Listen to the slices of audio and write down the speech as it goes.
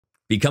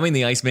Becoming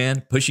the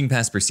Iceman, Pushing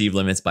Past Perceived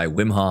Limits by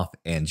Wim Hof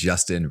and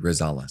Justin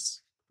Rosales.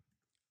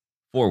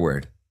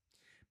 Foreword.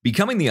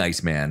 Becoming the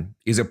Iceman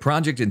is a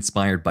project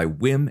inspired by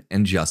Wim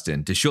and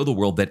Justin to show the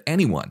world that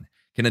anyone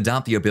can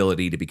adopt the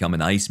ability to become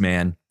an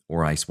Iceman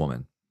or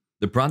Icewoman.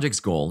 The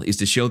project's goal is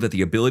to show that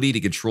the ability to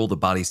control the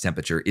body's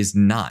temperature is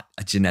not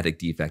a genetic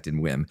defect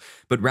in Wim,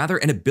 but rather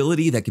an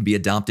ability that can be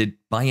adopted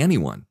by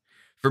anyone.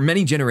 For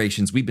many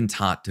generations, we've been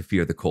taught to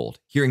fear the cold,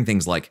 hearing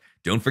things like,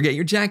 "Don't forget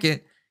your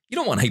jacket. You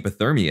don't want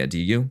hypothermia, do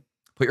you?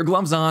 Put your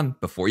gloves on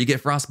before you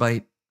get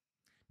frostbite."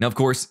 Now, of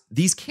course,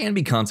 these can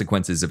be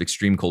consequences of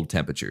extreme cold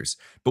temperatures,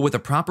 but with a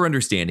proper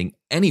understanding,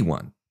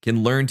 anyone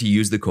can learn to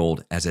use the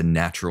cold as a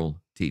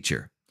natural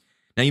teacher.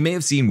 Now, you may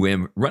have seen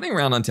Wim running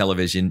around on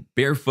television,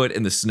 barefoot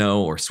in the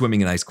snow or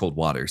swimming in ice cold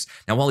waters.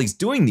 Now, while he's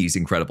doing these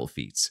incredible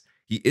feats,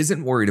 he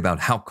isn't worried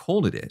about how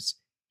cold it is.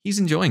 He's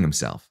enjoying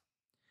himself.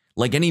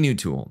 Like any new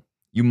tool,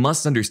 you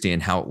must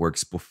understand how it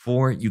works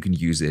before you can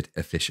use it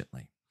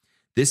efficiently.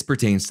 This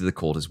pertains to the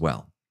cold as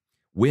well.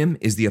 Wim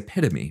is the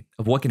epitome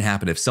of what can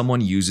happen if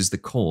someone uses the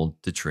cold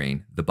to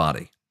train the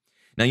body.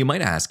 Now, you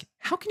might ask,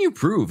 how can you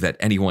prove that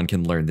anyone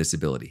can learn this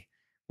ability?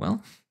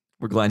 Well,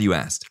 we're glad you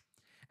asked.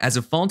 As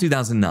of fall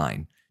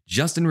 2009,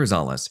 Justin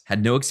Rosales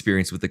had no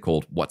experience with the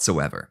cold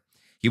whatsoever.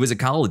 He was a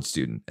college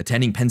student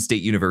attending Penn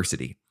State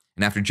University,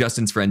 and after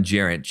Justin's friend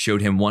Jarrett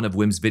showed him one of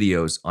Wim's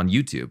videos on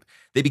YouTube,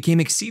 they became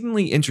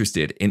exceedingly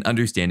interested in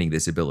understanding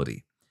this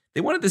ability.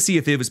 They wanted to see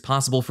if it was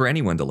possible for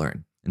anyone to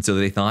learn, and so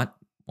they thought,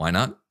 why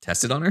not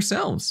test it on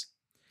ourselves?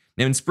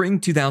 Now, in spring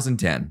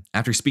 2010,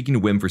 after speaking to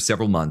Wim for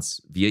several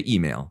months via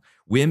email,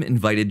 Wim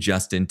invited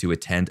Justin to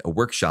attend a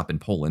workshop in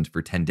Poland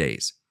for 10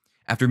 days.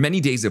 After many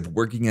days of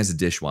working as a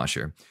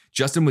dishwasher,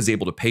 Justin was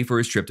able to pay for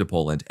his trip to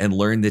Poland and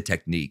learn the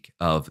technique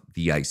of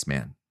the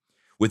Iceman.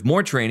 With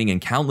more training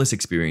and countless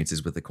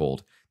experiences with the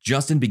cold,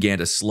 Justin began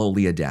to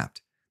slowly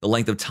adapt. The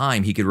length of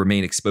time he could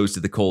remain exposed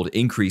to the cold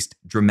increased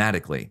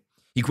dramatically.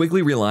 He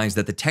quickly realized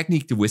that the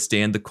technique to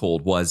withstand the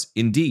cold was,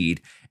 indeed,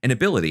 an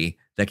ability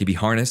that could be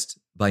harnessed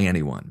by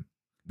anyone.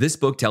 This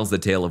book tells the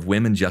tale of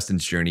Wim and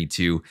Justin's journey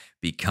to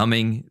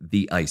becoming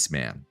the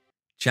Iceman.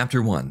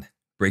 Chapter 1,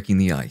 Breaking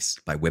the Ice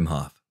by Wim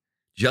Hof.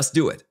 Just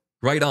do it.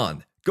 Right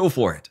on. Go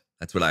for it.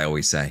 That's what I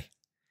always say.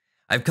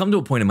 I've come to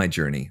a point in my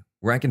journey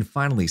where I can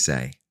finally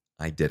say,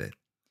 I did it.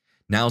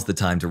 Now's the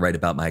time to write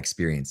about my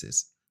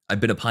experiences. I've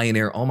been a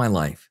pioneer all my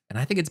life, and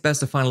I think it's best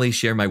to finally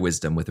share my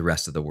wisdom with the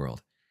rest of the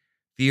world.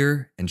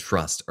 Fear and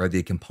trust are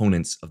the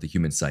components of the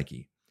human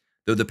psyche.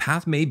 Though the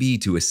path may be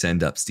to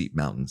ascend up steep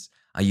mountains,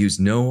 I use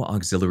no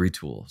auxiliary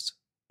tools,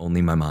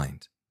 only my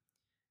mind.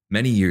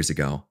 Many years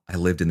ago, I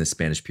lived in the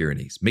Spanish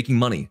Pyrenees, making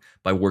money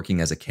by working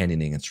as a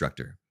canyoning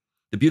instructor.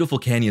 The beautiful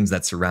canyons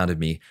that surrounded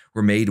me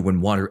were made when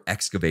water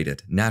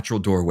excavated natural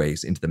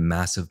doorways into the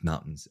massive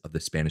mountains of the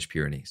Spanish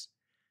Pyrenees.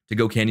 To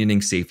go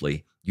canyoning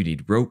safely, you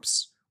need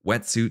ropes,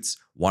 wetsuits,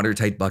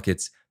 watertight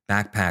buckets,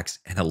 backpacks,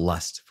 and a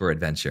lust for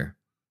adventure.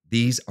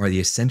 These are the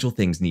essential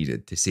things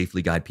needed to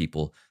safely guide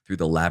people through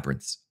the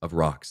labyrinths of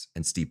rocks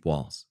and steep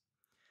walls.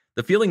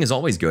 The feeling is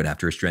always good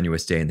after a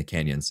strenuous day in the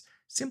canyons,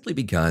 simply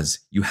because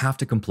you have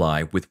to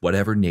comply with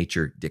whatever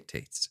nature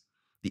dictates.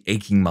 The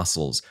aching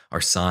muscles are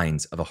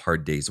signs of a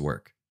hard day's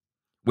work.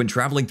 When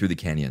traveling through the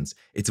canyons,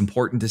 it's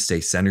important to stay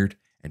centered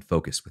and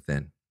focused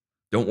within.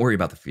 Don't worry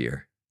about the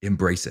fear,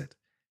 embrace it.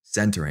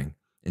 Centering,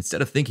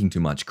 instead of thinking too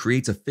much,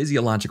 creates a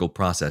physiological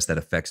process that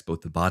affects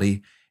both the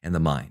body and the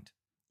mind.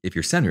 If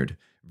you're centered,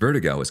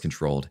 vertigo is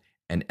controlled,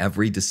 and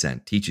every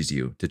descent teaches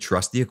you to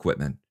trust the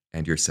equipment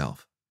and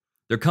yourself.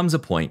 There comes a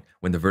point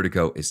when the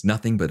vertigo is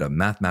nothing but a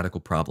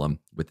mathematical problem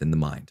within the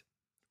mind.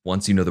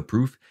 Once you know the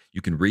proof,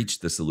 you can reach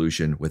the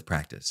solution with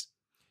practice.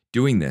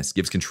 Doing this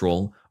gives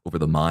control over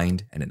the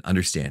mind and an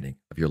understanding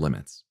of your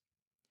limits.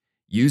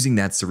 Using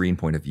that serene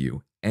point of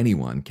view,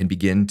 anyone can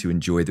begin to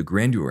enjoy the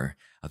grandeur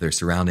of their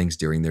surroundings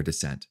during their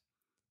descent.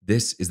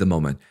 This is the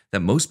moment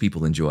that most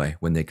people enjoy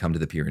when they come to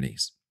the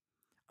Pyrenees.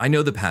 I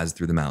know the paths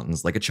through the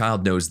mountains like a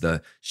child knows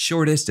the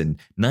shortest and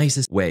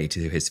nicest way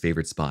to his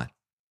favorite spot.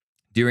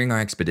 During our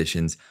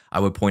expeditions, I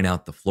would point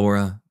out the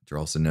flora, which are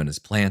also known as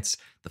plants,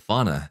 the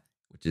fauna,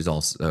 which is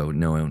also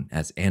known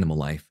as animal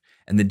life,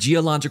 and the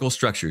geological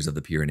structures of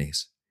the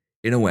Pyrenees.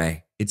 In a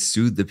way, it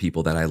soothed the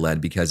people that I led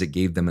because it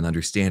gave them an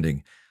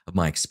understanding of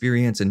my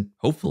experience and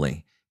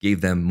hopefully gave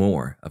them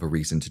more of a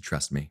reason to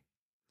trust me.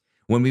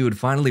 When we would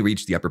finally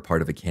reach the upper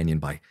part of a canyon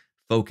by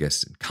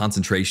focus and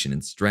concentration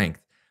and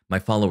strength, my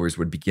followers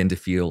would begin to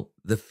feel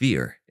the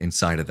fear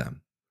inside of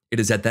them. It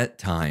is at that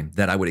time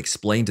that I would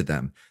explain to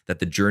them that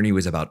the journey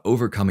was about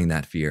overcoming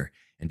that fear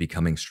and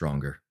becoming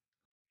stronger.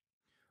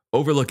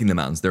 Overlooking the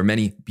mountains, there are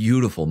many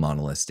beautiful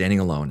monoliths standing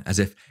alone, as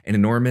if an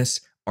enormous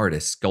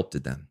artist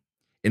sculpted them.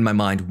 In my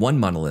mind, one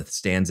monolith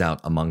stands out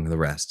among the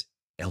rest,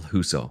 El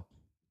Huso,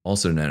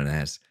 also known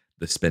as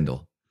the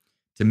Spindle.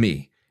 To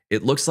me,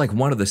 it looks like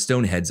one of the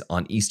stone heads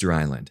on Easter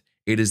Island.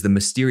 It is the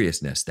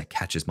mysteriousness that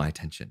catches my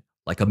attention.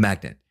 Like a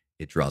magnet,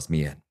 it draws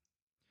me in.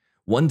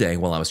 One day,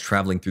 while I was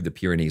traveling through the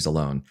Pyrenees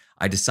alone,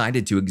 I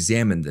decided to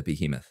examine the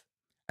behemoth.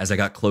 As I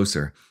got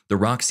closer, the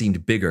rock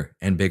seemed bigger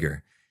and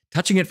bigger.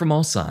 Touching it from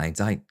all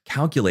sides, I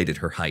calculated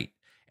her height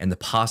and the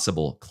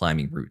possible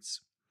climbing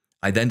routes.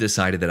 I then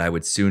decided that I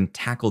would soon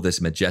tackle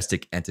this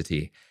majestic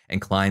entity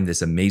and climb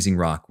this amazing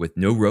rock with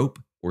no rope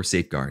or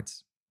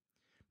safeguards.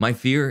 My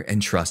fear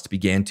and trust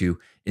began to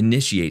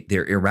initiate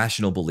their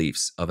irrational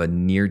beliefs of a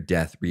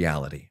near-death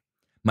reality.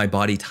 My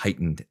body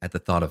tightened at the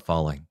thought of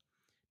falling.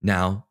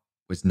 Now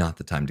was not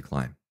the time to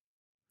climb.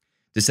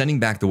 Descending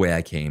back the way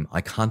I came,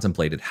 I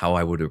contemplated how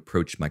I would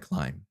approach my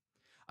climb.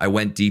 I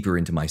went deeper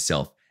into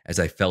myself as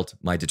I felt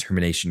my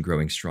determination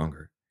growing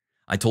stronger.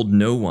 I told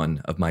no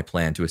one of my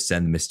plan to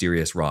ascend the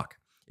mysterious rock.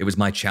 It was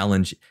my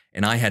challenge,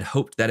 and I had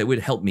hoped that it would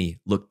help me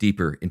look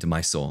deeper into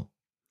my soul.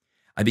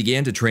 I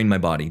began to train my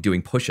body,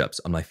 doing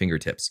push-ups on my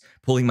fingertips,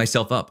 pulling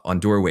myself up on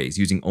doorways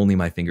using only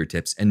my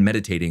fingertips, and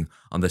meditating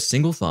on the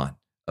single thought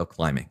of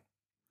climbing.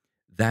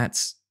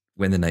 That's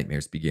when the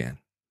nightmares began.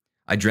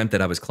 I dreamt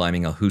that I was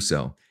climbing El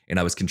Huso, and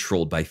I was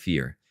controlled by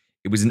fear.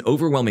 It was an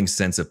overwhelming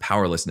sense of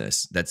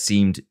powerlessness that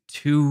seemed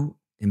too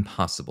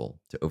impossible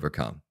to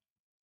overcome.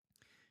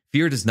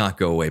 Fear does not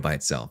go away by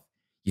itself.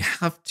 You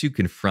have to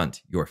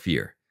confront your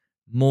fear,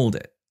 mold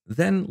it,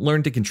 then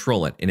learn to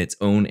control it in its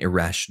own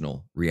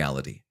irrational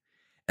reality.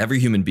 Every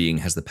human being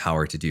has the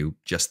power to do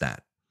just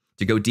that.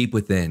 To go deep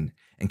within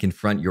and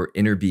confront your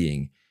inner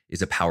being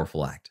is a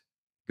powerful act.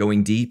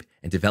 Going deep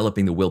and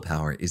developing the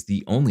willpower is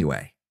the only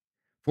way.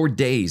 For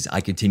days,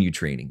 I continued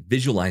training,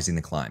 visualizing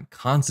the climb,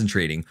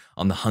 concentrating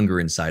on the hunger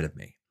inside of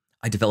me.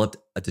 I developed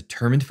a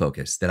determined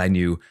focus that I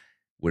knew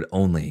would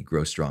only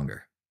grow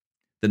stronger.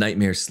 The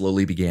nightmares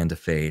slowly began to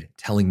fade,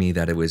 telling me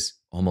that it was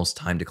almost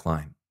time to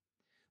climb.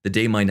 The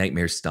day my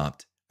nightmares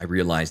stopped, I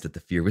realized that the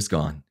fear was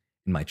gone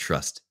and my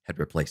trust had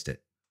replaced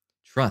it.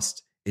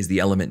 Trust is the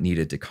element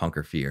needed to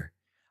conquer fear.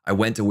 I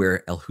went to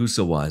where El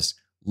Huso was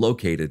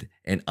located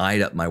and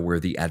eyed up my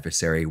worthy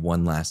adversary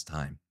one last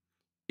time.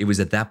 It was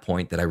at that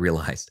point that I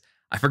realized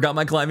I forgot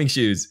my climbing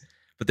shoes,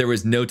 but there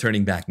was no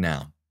turning back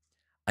now.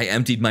 I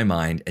emptied my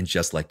mind and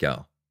just let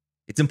go.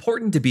 It's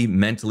important to be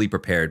mentally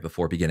prepared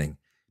before beginning.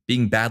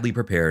 Being badly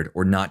prepared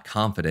or not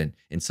confident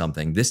in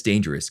something this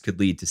dangerous could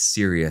lead to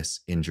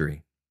serious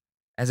injury.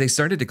 As I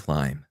started to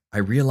climb, I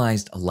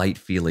realized a light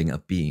feeling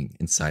of being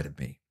inside of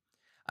me.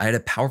 I had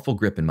a powerful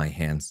grip in my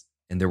hands,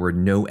 and there were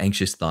no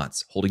anxious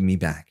thoughts holding me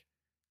back.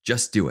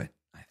 Just do it,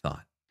 I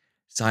thought.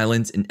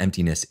 Silence and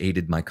emptiness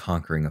aided my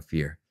conquering of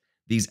fear.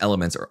 These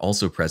elements are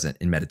also present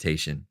in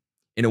meditation.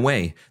 In a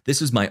way,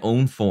 this was my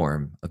own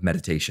form of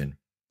meditation.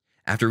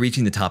 After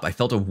reaching the top, I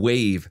felt a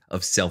wave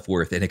of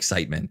self-worth and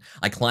excitement.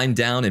 I climbed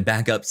down and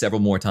back up several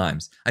more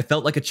times. I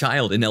felt like a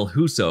child, and El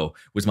Huso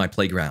was my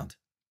playground.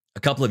 A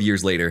couple of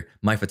years later,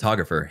 my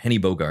photographer, Henny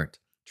Bogart,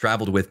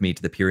 traveled with me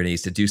to the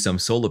Pyrenees to do some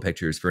solo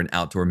pictures for an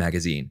outdoor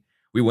magazine.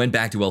 We went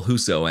back to El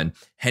Huso, and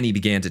Henny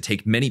began to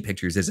take many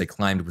pictures as I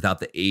climbed without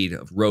the aid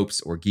of ropes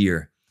or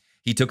gear.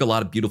 He took a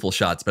lot of beautiful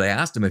shots, but I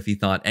asked him if he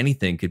thought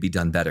anything could be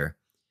done better.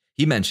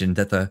 He mentioned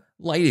that the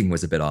lighting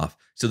was a bit off,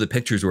 so the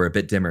pictures were a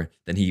bit dimmer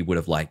than he would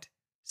have liked.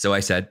 So I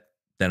said,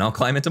 then I'll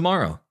climb it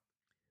tomorrow.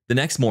 The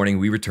next morning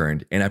we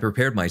returned, and I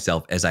prepared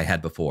myself as I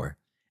had before.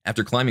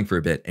 After climbing for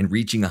a bit and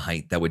reaching a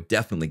height that would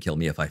definitely kill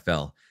me if I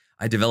fell,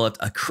 I developed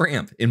a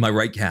cramp in my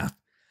right calf.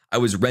 I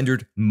was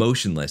rendered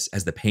motionless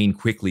as the pain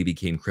quickly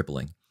became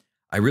crippling.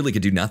 I really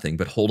could do nothing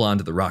but hold on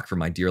to the rock for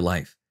my dear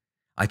life.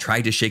 I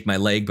tried to shake my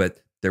leg, but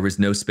there was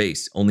no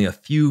space, only a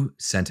few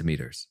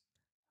centimeters.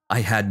 I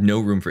had no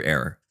room for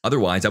error.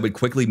 Otherwise, I would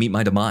quickly meet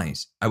my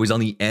demise. I was on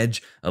the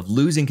edge of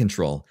losing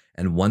control,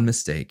 and one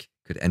mistake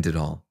could end it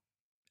all.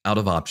 Out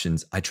of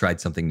options, I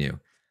tried something new.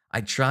 I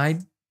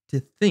tried to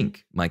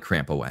think my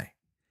cramp away.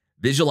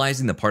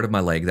 Visualizing the part of my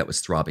leg that was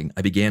throbbing,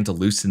 I began to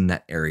loosen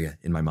that area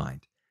in my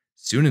mind.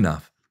 Soon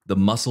enough, the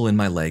muscle in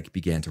my leg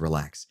began to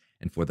relax,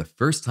 and for the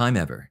first time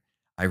ever,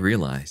 I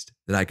realized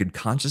that I could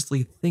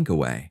consciously think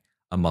away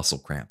a muscle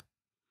cramp.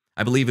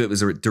 I believe it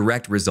was a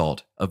direct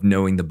result of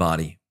knowing the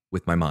body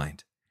with my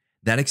mind.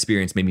 That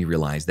experience made me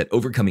realize that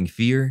overcoming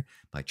fear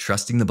by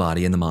trusting the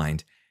body and the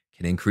mind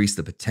can increase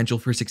the potential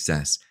for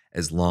success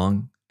as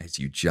long as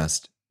you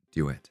just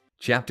do it.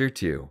 Chapter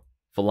 2,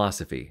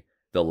 Philosophy,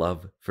 The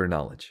Love for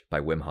Knowledge by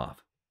Wim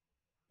Hof.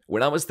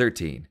 When I was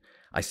 13,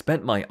 I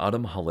spent my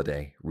autumn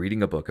holiday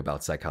reading a book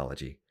about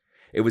psychology.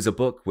 It was a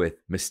book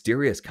with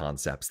mysterious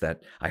concepts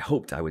that I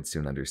hoped I would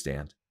soon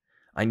understand.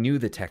 I knew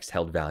the text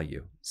held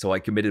value, so I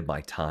committed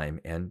my time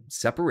and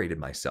separated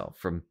myself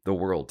from the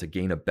world to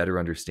gain a better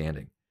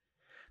understanding.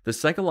 The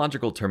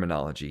psychological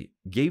terminology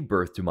gave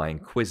birth to my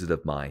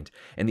inquisitive mind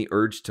and the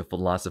urge to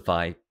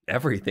philosophize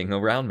everything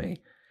around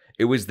me.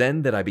 It was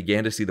then that I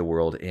began to see the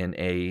world in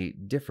a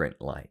different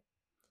light.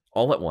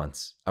 All at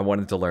once, I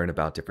wanted to learn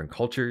about different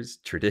cultures,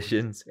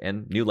 traditions,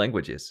 and new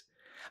languages.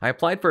 I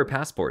applied for a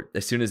passport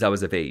as soon as I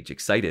was of age,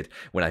 excited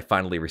when I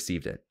finally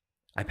received it.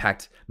 I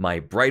packed my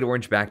bright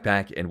orange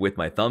backpack, and with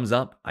my thumbs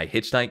up, I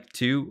hitchhiked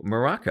to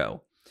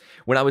Morocco.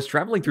 When I was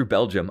traveling through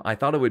Belgium, I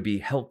thought it would be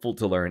helpful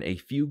to learn a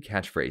few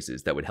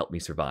catchphrases that would help me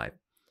survive.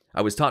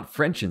 I was taught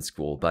French in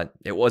school, but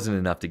it wasn't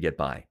enough to get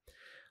by.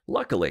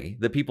 Luckily,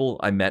 the people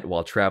I met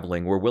while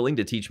traveling were willing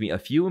to teach me a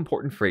few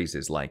important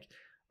phrases like,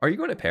 Are you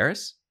going to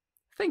Paris?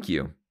 Thank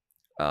you.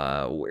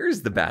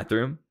 Where's the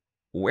bathroom?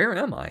 Where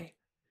am I?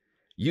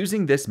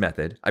 Using this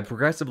method, I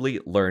progressively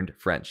learned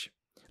French.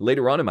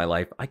 Later on in my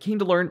life, I came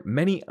to learn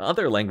many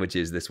other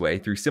languages this way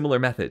through similar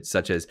methods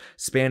such as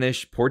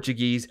Spanish,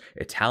 Portuguese,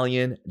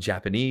 Italian,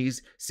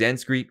 Japanese,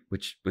 Sanskrit,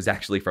 which was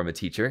actually from a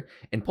teacher,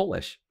 and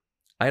Polish.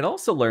 I had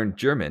also learned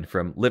German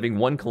from living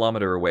 1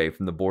 kilometer away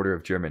from the border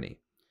of Germany.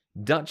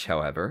 Dutch,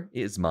 however,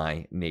 is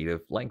my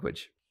native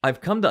language.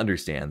 I've come to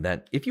understand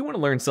that if you want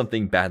to learn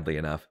something badly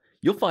enough,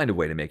 you'll find a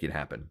way to make it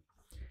happen.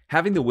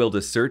 Having the will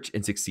to search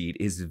and succeed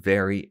is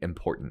very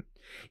important.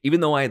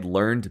 Even though I had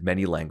learned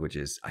many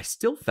languages, I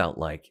still felt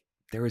like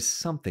there was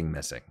something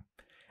missing.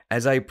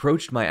 As I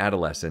approached my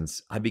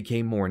adolescence, I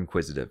became more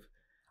inquisitive.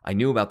 I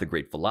knew about the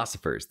great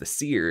philosophers, the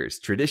seers,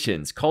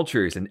 traditions,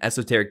 cultures, and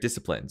esoteric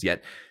disciplines,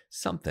 yet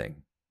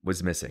something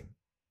was missing.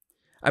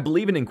 I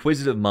believe an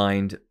inquisitive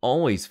mind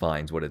always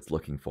finds what it's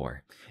looking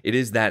for. It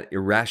is that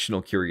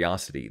irrational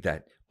curiosity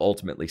that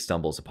ultimately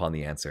stumbles upon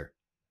the answer.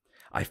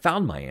 I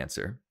found my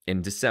answer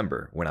in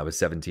December when I was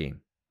 17.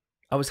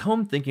 I was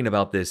home thinking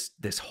about this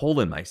hole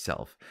in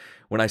myself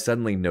when I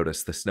suddenly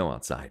noticed the snow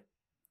outside.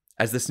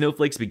 As the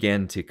snowflakes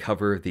began to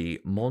cover the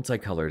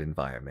multicolored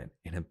environment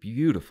in a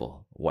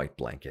beautiful white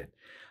blanket,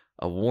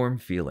 a warm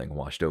feeling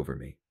washed over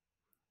me.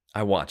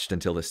 I watched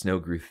until the snow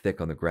grew thick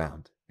on the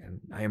ground,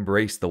 and I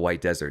embraced the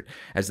white desert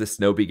as the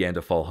snow began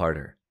to fall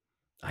harder.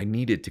 I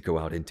needed to go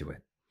out into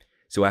it.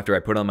 So after I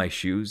put on my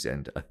shoes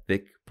and a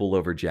thick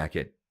pullover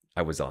jacket,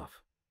 I was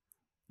off.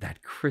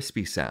 That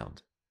crispy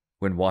sound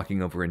when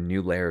walking over a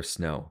new layer of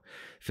snow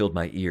filled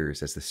my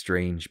ears as the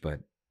strange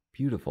but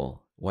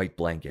beautiful white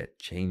blanket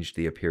changed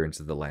the appearance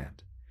of the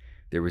land.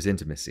 There was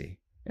intimacy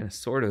and a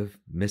sort of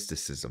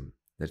mysticism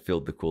that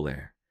filled the cool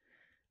air.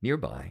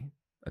 Nearby,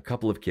 a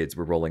couple of kids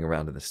were rolling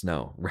around in the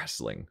snow,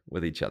 wrestling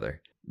with each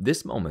other.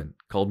 This moment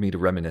called me to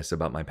reminisce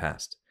about my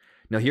past.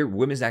 Now here,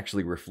 Wim is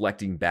actually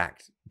reflecting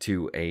back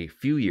to a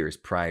few years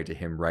prior to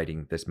him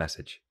writing this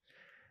message.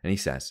 And he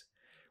says,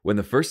 "When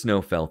the first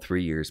snow fell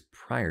 3 years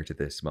prior to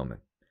this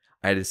moment,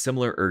 I had a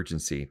similar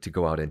urgency to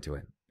go out into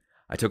it.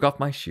 I took off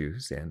my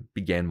shoes and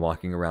began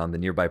walking around the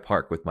nearby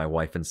park with my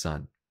wife and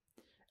son.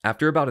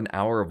 After about an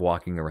hour of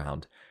walking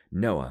around,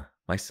 Noah,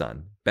 my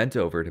son, bent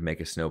over to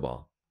make a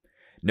snowball.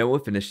 Noah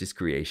finished his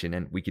creation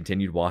and we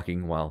continued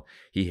walking while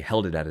he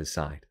held it at his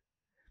side.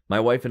 My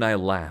wife and I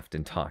laughed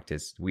and talked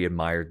as we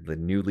admired the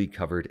newly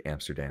covered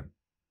Amsterdam.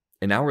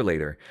 An hour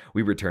later,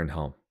 we returned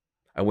home.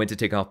 I went to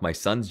take off my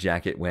son's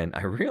jacket when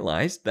I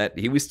realized that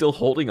he was still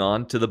holding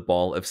on to the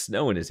ball of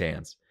snow in his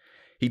hands.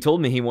 He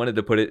told me he wanted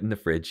to put it in the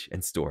fridge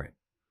and store it.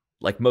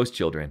 Like most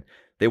children,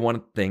 they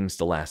wanted things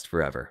to last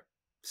forever.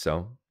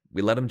 So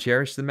we let him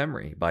cherish the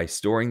memory by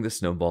storing the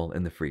snowball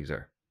in the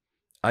freezer.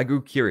 I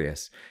grew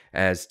curious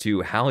as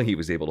to how he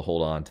was able to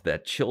hold on to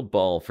that chilled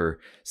ball for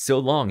so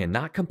long and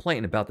not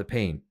complain about the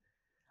pain.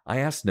 I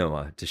asked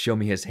Noah to show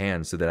me his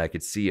hands so that I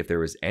could see if there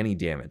was any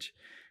damage.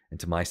 And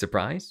to my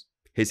surprise,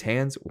 his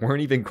hands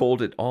weren't even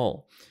cold at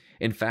all.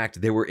 In fact,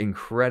 they were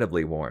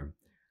incredibly warm.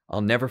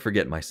 I'll never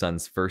forget my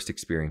son's first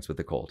experience with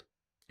the cold.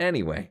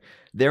 Anyway,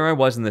 there I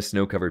was in the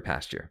snow-covered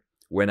pasture,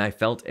 when I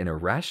felt an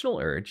irrational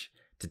urge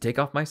to take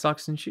off my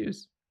socks and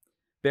shoes.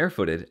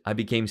 Barefooted, I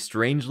became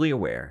strangely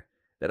aware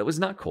that it was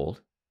not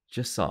cold,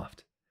 just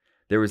soft.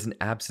 There was an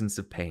absence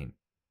of pain.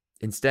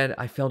 Instead,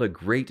 I felt a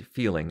great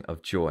feeling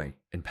of joy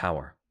and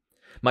power.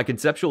 My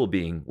conceptual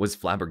being was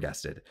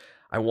flabbergasted.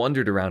 I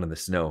wandered around in the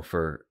snow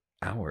for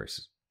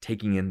hours,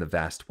 taking in the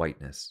vast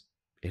whiteness.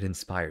 It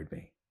inspired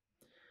me.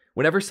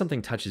 Whenever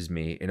something touches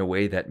me in a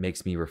way that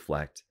makes me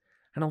reflect,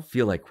 I don't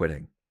feel like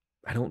quitting.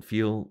 I don't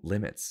feel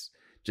limits,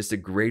 just a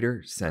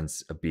greater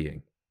sense of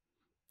being.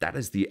 That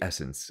is the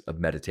essence of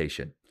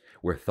meditation,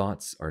 where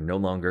thoughts are no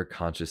longer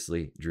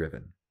consciously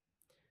driven.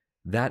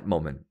 That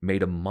moment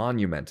made a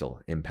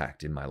monumental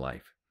impact in my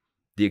life.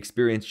 The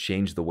experience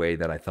changed the way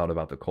that I thought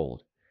about the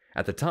cold.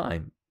 At the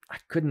time, I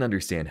couldn't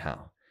understand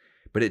how,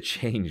 but it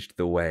changed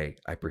the way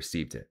I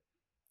perceived it.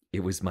 It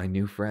was my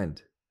new friend.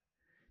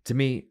 To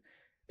me,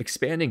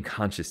 expanding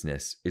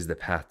consciousness is the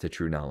path to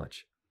true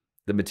knowledge.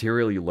 The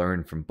material you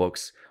learn from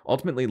books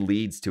ultimately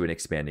leads to an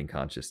expanding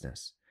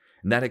consciousness,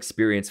 and that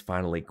experience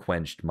finally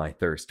quenched my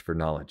thirst for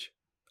knowledge.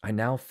 I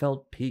now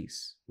felt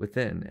peace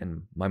within,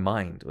 and my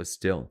mind was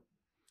still.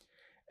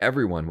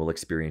 Everyone will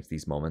experience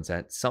these moments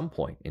at some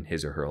point in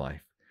his or her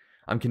life.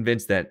 I'm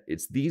convinced that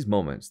it's these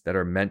moments that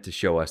are meant to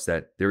show us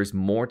that there is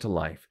more to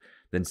life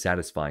than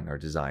satisfying our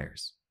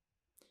desires.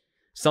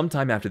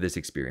 Sometime after this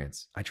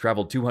experience, I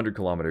traveled 200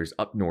 kilometers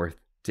up north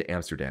to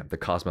Amsterdam, the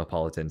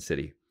cosmopolitan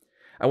city.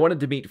 I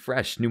wanted to meet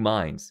fresh, new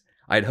minds.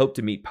 I had hoped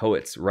to meet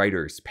poets,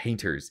 writers,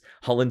 painters,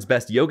 Holland's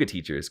best yoga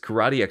teachers,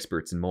 karate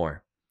experts, and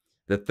more.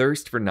 The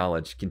thirst for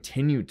knowledge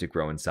continued to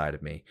grow inside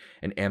of me,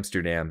 and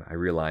Amsterdam, I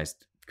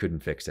realized,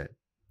 couldn't fix it.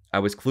 I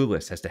was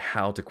clueless as to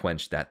how to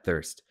quench that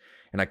thirst,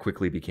 and I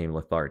quickly became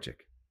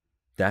lethargic.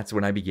 That's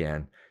when I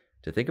began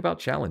to think about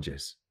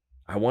challenges.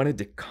 I wanted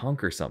to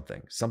conquer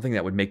something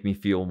that would make me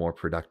feel more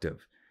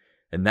productive.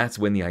 And that's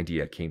when the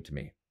idea came to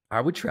me. I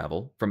would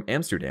travel from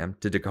Amsterdam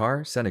to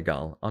Dakar,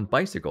 Senegal on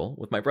bicycle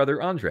with my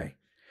brother Andre.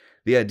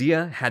 The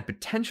idea had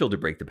potential to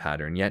break the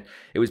pattern, yet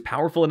it was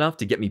powerful enough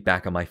to get me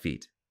back on my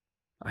feet.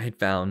 I had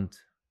found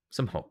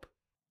some hope.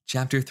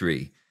 Chapter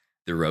 3: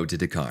 The Road to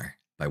Dakar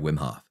by Wim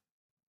Hof.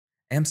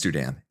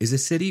 Amsterdam is a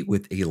city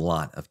with a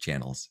lot of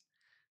channels.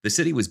 The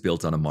city was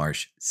built on a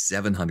marsh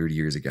 700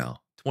 years ago,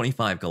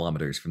 25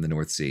 kilometers from the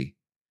North Sea.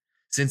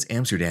 Since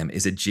Amsterdam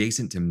is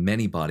adjacent to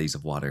many bodies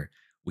of water,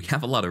 we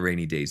have a lot of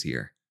rainy days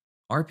here.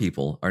 Our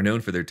people are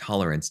known for their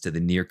tolerance to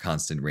the near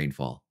constant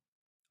rainfall.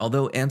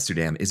 Although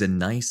Amsterdam is a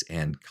nice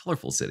and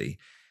colorful city,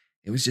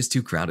 it was just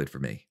too crowded for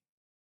me.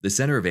 The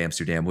center of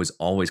Amsterdam was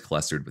always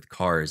clustered with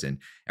cars, and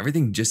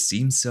everything just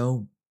seemed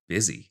so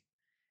busy.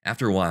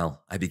 After a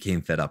while, I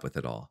became fed up with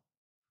it all.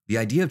 The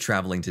idea of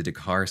traveling to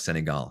Dakar,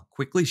 Senegal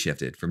quickly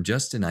shifted from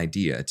just an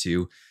idea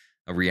to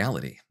a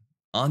reality.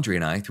 Andre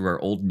and I threw our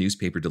old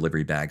newspaper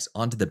delivery bags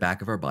onto the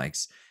back of our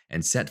bikes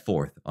and set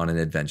forth on an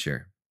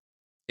adventure.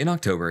 In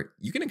October,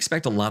 you can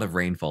expect a lot of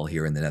rainfall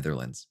here in the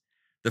Netherlands.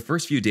 The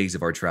first few days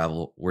of our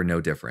travel were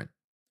no different.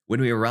 When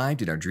we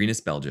arrived in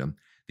Ardennes, Belgium,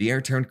 the air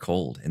turned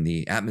cold and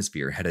the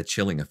atmosphere had a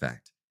chilling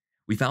effect.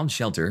 We found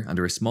shelter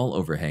under a small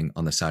overhang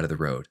on the side of the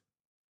road.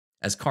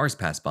 As cars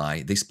passed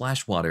by, they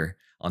splashed water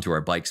onto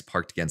our bikes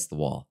parked against the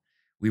wall.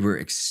 We were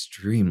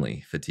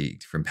extremely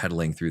fatigued from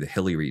pedaling through the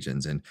hilly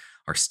regions, and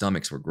our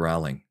stomachs were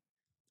growling.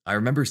 I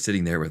remember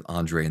sitting there with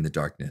Andre in the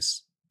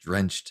darkness,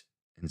 drenched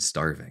and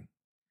starving.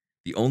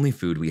 The only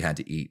food we had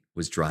to eat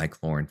was dry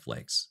corn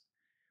flakes.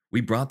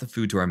 We brought the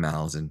food to our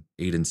mouths and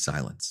ate in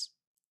silence.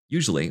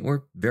 Usually,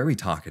 we're very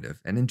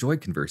talkative and enjoy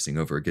conversing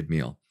over a good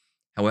meal.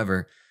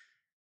 However,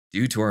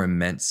 due to our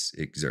immense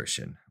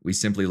exertion, we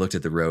simply looked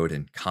at the road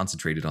and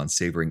concentrated on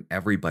savoring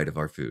every bite of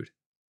our food.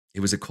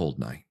 It was a cold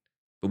night,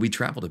 but we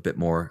traveled a bit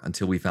more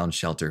until we found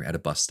shelter at a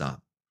bus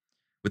stop.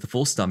 With a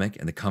full stomach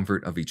and the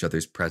comfort of each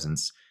other's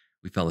presence,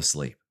 we fell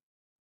asleep.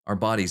 Our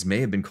bodies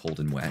may have been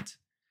cold and wet,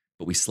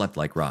 but we slept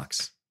like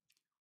rocks.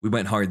 We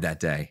went hard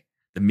that day.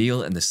 The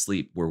meal and the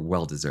sleep were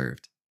well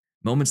deserved.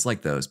 Moments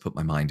like those put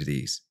my mind at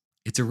ease.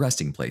 It's a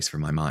resting place for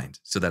my mind,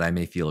 so that I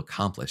may feel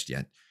accomplished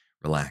yet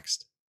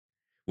relaxed.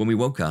 When we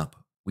woke up,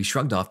 we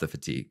shrugged off the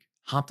fatigue,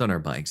 hopped on our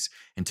bikes,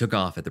 and took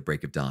off at the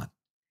break of dawn.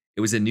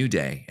 It was a new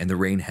day, and the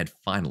rain had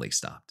finally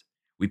stopped.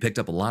 We picked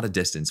up a lot of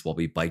distance while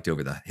we biked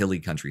over the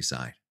hilly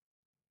countryside.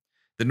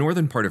 The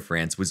northern part of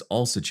France was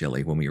also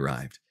chilly when we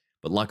arrived,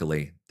 but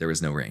luckily, there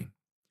was no rain.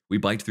 We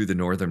biked through the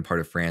northern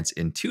part of France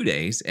in 2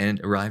 days and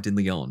arrived in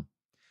Lyon.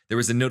 There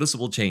was a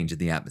noticeable change in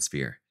the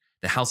atmosphere.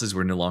 The houses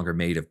were no longer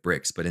made of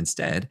bricks, but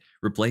instead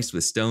replaced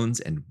with stones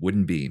and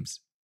wooden beams.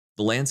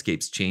 The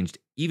landscapes changed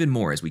even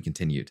more as we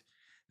continued.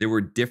 There were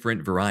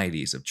different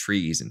varieties of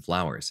trees and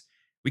flowers.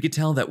 We could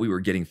tell that we were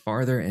getting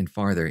farther and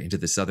farther into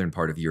the southern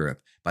part of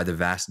Europe by the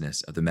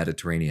vastness of the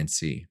Mediterranean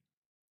Sea.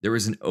 There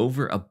was an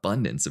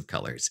overabundance of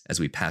colors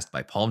as we passed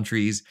by palm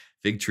trees,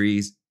 fig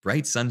trees,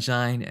 bright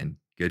sunshine, and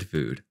good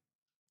food.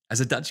 As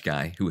a Dutch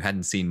guy who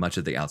hadn't seen much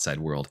of the outside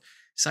world,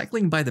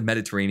 cycling by the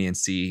Mediterranean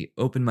Sea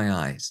opened my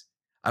eyes.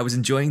 I was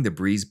enjoying the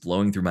breeze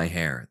blowing through my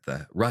hair,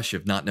 the rush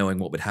of not knowing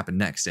what would happen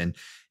next, and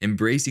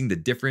embracing the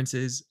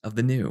differences of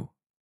the new,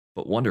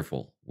 but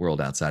wonderful world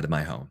outside of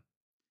my home.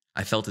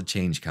 I felt a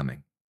change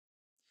coming.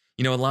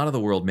 You know, a lot of the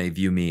world may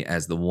view me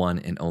as the one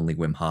and only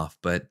Wim Hof,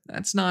 but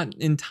that's not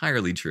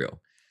entirely true.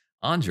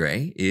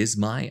 Andre is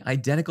my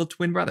identical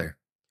twin brother.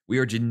 We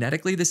are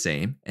genetically the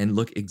same and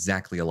look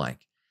exactly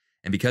alike.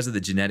 And because of the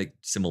genetic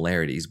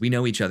similarities, we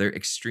know each other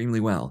extremely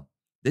well.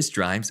 This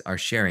drives our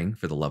sharing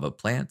for the love of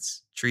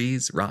plants,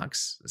 trees,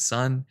 rocks, the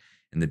sun,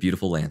 and the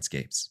beautiful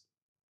landscapes.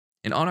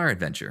 And on our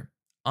adventure,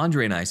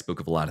 Andre and I spoke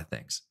of a lot of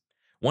things.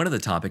 One of the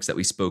topics that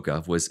we spoke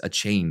of was a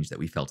change that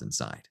we felt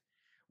inside.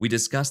 We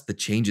discussed the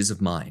changes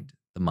of mind,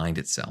 the mind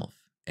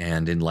itself,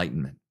 and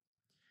enlightenment.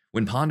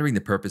 When pondering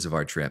the purpose of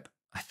our trip,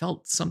 I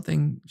felt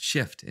something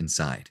shift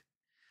inside.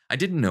 I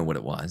didn't know what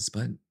it was,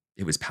 but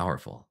it was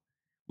powerful.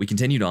 We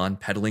continued on,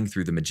 pedaling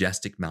through the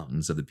majestic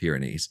mountains of the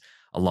Pyrenees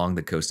along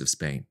the coast of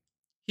Spain.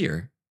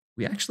 Here,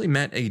 we actually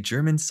met a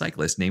German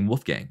cyclist named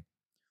Wolfgang.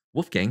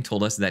 Wolfgang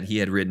told us that he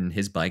had ridden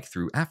his bike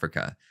through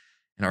Africa,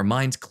 and our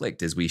minds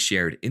clicked as we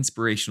shared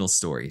inspirational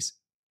stories.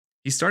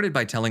 He started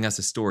by telling us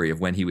a story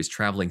of when he was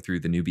traveling through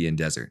the Nubian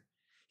desert.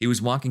 He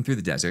was walking through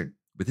the desert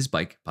with his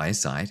bike by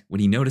his side when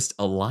he noticed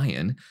a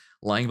lion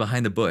lying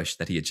behind the bush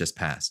that he had just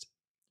passed.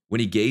 When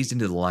he gazed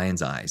into the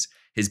lion's eyes,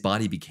 his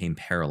body became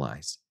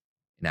paralyzed.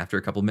 And after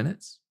a couple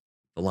minutes,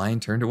 the lion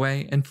turned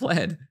away and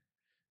fled.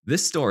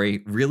 This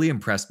story really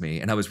impressed me,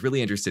 and I was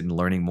really interested in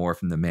learning more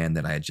from the man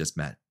that I had just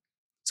met.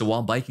 So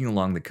while biking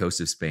along the coast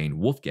of Spain,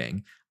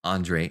 Wolfgang,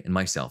 Andre, and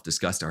myself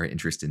discussed our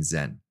interest in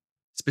Zen.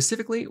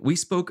 Specifically, we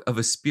spoke of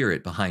a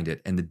spirit behind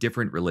it and the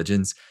different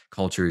religions,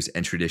 cultures,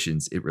 and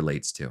traditions it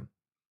relates to.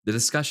 The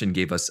discussion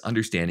gave us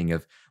understanding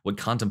of what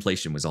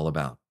contemplation was all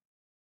about.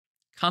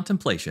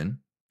 Contemplation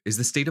is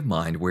the state of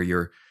mind where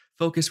your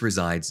focus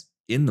resides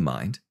in the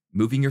mind,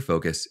 moving your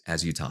focus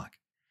as you talk.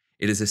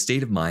 It is a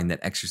state of mind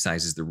that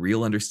exercises the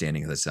real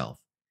understanding of the self.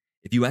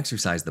 If you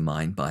exercise the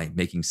mind by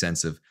making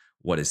sense of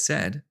what is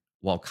said,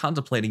 while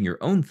contemplating your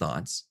own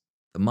thoughts,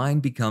 the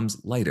mind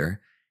becomes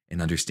lighter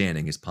and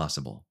understanding is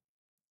possible.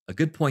 A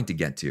good point to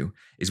get to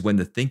is when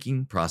the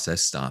thinking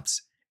process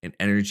stops and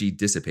energy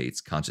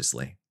dissipates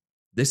consciously.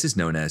 This is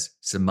known as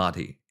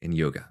samadhi in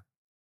yoga.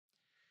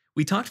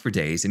 We talked for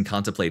days and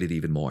contemplated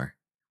even more.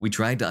 We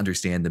tried to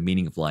understand the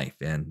meaning of life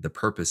and the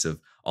purpose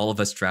of all of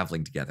us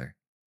traveling together.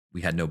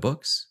 We had no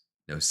books,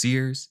 no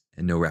seers,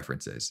 and no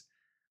references.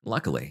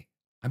 Luckily,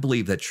 I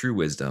believe that true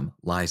wisdom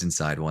lies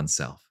inside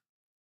oneself.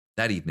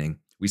 That evening,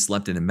 we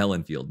slept in a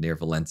melon field near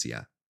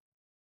Valencia.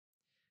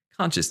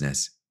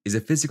 Consciousness is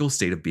a physical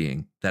state of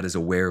being that is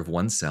aware of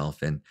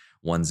oneself and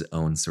one's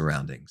own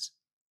surroundings.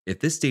 If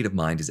this state of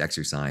mind is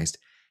exercised,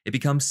 it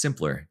becomes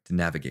simpler to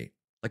navigate,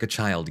 like a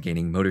child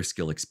gaining motor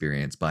skill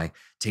experience by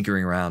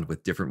tinkering around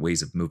with different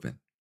ways of movement.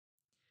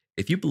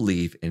 If you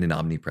believe in an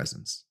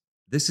omnipresence,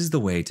 this is the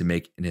way to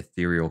make an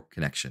ethereal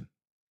connection.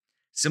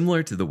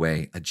 Similar to the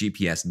way a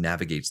GPS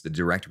navigates the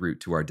direct route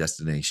to our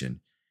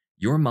destination,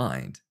 your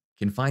mind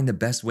can find the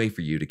best way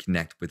for you to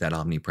connect with that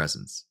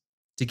omnipresence.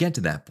 To get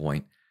to that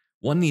point,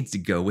 one needs to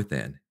go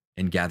within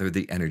and gather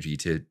the energy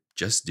to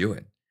just do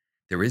it.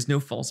 There is no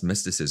false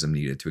mysticism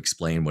needed to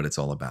explain what it's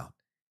all about.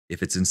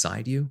 If it's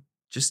inside you,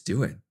 just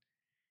do it.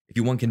 If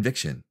you want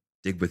conviction,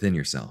 dig within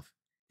yourself.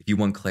 If you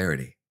want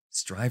clarity,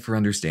 strive for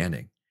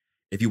understanding.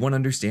 If you want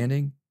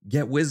understanding,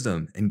 get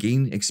wisdom and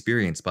gain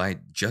experience by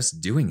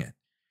just doing it.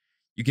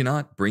 You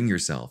cannot bring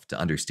yourself to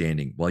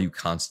understanding while you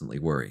constantly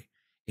worry.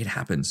 It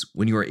happens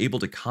when you are able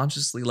to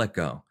consciously let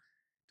go.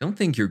 Don't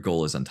think your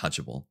goal is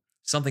untouchable,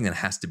 something that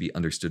has to be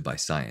understood by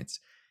science.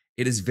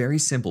 It is very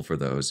simple for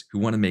those who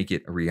want to make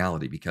it a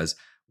reality because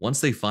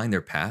once they find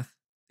their path,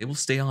 they will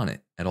stay on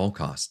it at all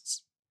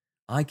costs.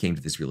 I came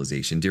to this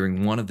realization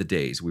during one of the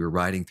days we were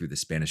riding through the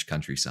Spanish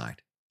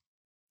countryside.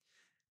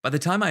 By the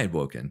time I had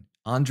woken,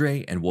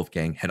 Andre and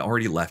Wolfgang had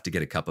already left to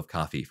get a cup of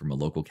coffee from a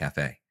local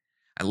cafe.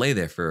 I lay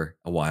there for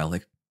a while,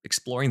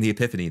 exploring the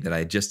epiphany that I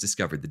had just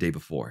discovered the day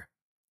before.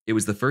 It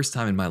was the first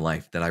time in my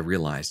life that I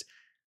realized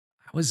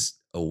I was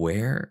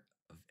aware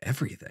of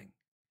everything.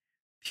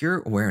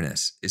 Pure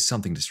awareness is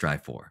something to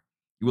strive for.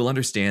 You will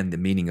understand the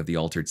meaning of the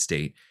altered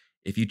state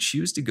if you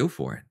choose to go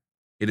for it.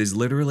 It is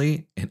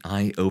literally an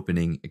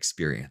eye-opening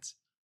experience.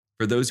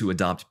 For those who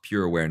adopt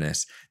pure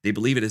awareness, they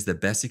believe it is the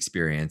best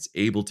experience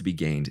able to be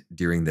gained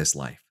during this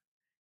life.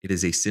 It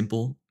is a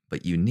simple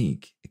but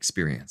unique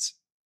experience.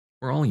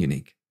 We're all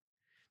unique.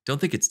 Don't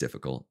think it's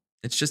difficult.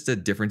 It's just a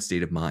different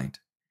state of mind.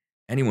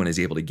 Anyone is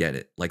able to get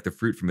it, like the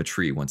fruit from a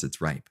tree once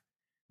it's ripe.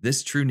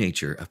 This true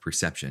nature of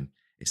perception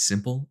is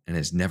simple and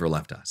has never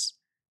left us.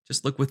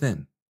 Just look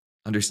within,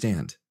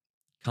 understand,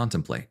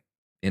 contemplate,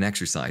 and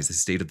exercise the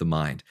state of the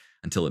mind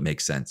until it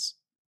makes sense.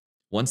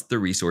 Once the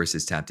resource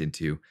is tapped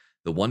into,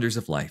 the wonders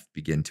of life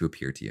begin to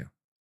appear to you.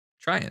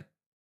 Try it.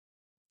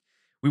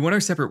 We went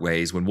our separate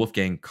ways when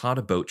Wolfgang caught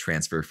a boat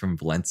transfer from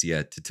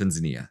Valencia to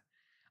Tanzania.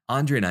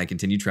 Andre and I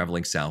continued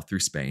traveling south through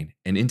Spain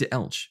and into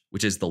Elche,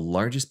 which is the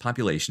largest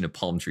population of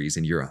palm trees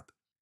in Europe.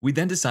 We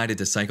then decided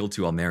to cycle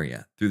to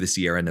Almeria through the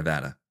Sierra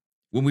Nevada.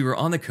 When we were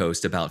on the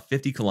coast about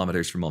 50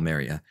 kilometers from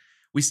Almeria,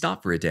 we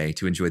stopped for a day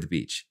to enjoy the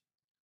beach.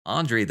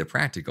 Andre the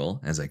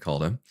Practical, as I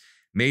called him,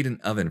 made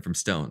an oven from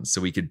stones so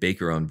we could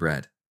bake our own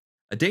bread.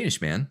 A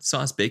Danish man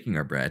saw us baking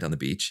our bread on the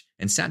beach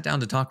and sat down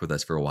to talk with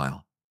us for a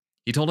while.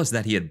 He told us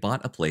that he had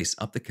bought a place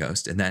up the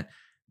coast and that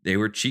they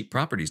were cheap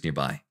properties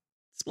nearby.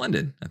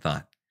 Splendid, I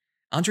thought.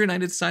 Andre and I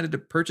decided to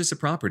purchase a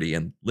property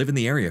and live in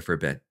the area for a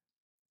bit.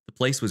 The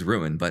place was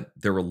ruined, but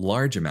there were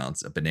large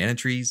amounts of banana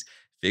trees,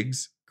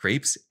 figs,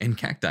 grapes, and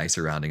cacti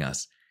surrounding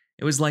us.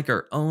 It was like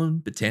our own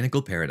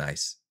botanical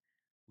paradise.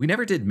 We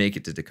never did make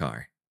it to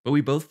Dakar, but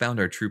we both found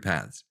our true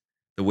paths,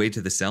 the way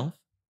to the self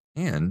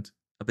and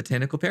a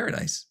botanical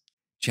paradise.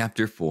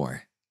 Chapter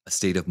 4, A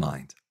State of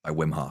Mind by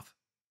Wim Hof.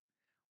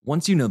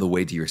 Once you know the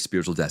way to your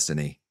spiritual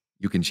destiny,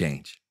 you can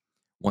change.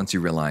 Once you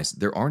realize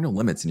there are no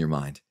limits in your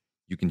mind,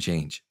 you can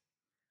change.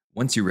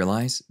 Once you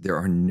realize there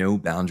are no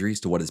boundaries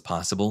to what is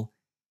possible,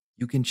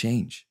 you can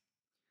change.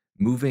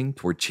 Moving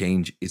toward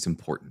change is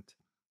important.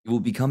 It will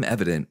become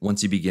evident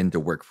once you begin to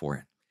work for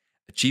it.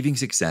 Achieving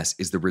success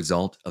is the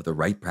result of the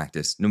right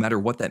practice, no matter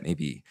what that may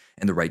be,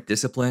 and the right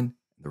discipline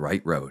and the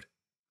right road.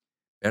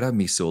 Era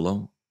mi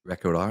solo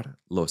recordar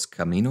los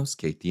caminos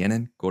que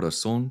tienen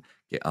corazón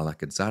que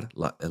alcanzar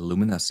la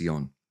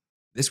iluminación.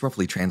 This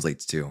roughly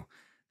translates to,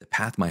 the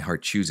path my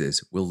heart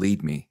chooses will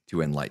lead me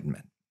to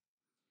enlightenment.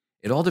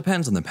 It all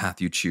depends on the path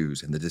you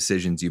choose and the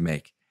decisions you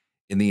make.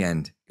 In the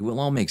end, it will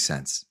all make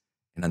sense.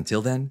 And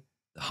until then,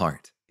 the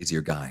heart is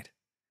your guide.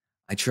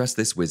 I trust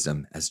this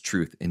wisdom as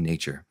truth in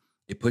nature.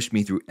 It pushed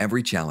me through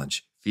every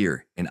challenge,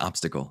 fear, and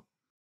obstacle.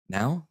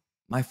 Now,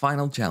 my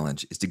final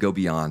challenge is to go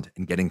beyond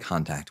and get in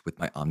contact with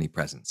my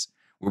omnipresence,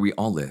 where we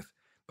all live,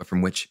 but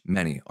from which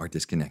many are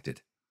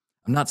disconnected.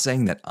 I'm not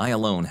saying that I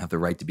alone have the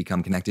right to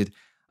become connected.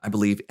 I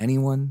believe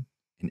anyone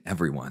and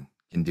everyone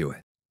can do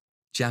it.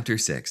 Chapter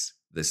 6,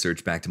 The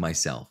Search Back to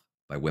Myself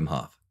by Wim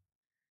Hof.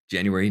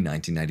 January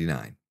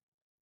 1999.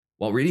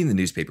 While reading the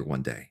newspaper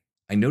one day,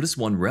 I noticed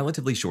one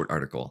relatively short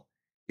article.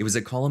 It was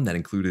a column that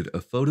included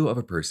a photo of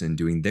a person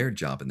doing their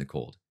job in the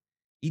cold.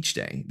 Each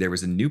day, there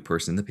was a new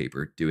person in the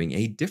paper doing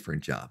a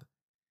different job.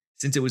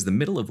 Since it was the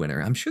middle of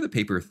winter, I'm sure the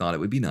paper thought it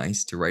would be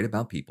nice to write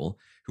about people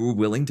who were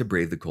willing to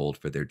brave the cold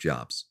for their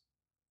jobs.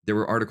 There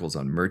were articles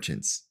on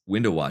merchants,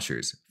 window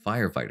washers,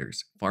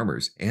 firefighters,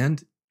 farmers,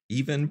 and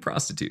even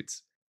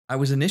prostitutes. I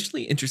was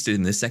initially interested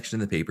in this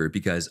section of the paper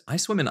because I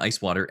swim in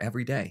ice water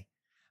every day.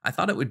 I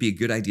thought it would be a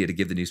good idea to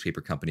give the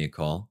newspaper company a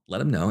call, let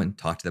them know, and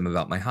talk to them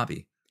about my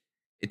hobby.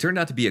 It turned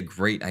out to be a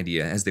great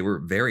idea as they were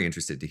very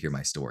interested to hear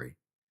my story.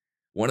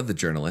 One of the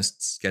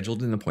journalists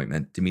scheduled an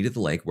appointment to meet at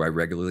the lake where I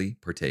regularly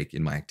partake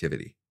in my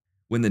activity.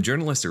 When the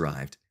journalist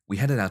arrived, we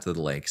headed out to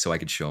the lake so I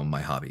could show him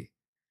my hobby.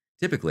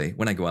 Typically,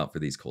 when I go out for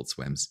these cold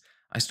swims,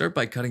 I start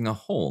by cutting a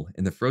hole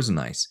in the frozen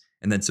ice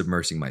and then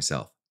submersing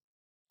myself.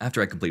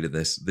 After I completed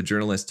this, the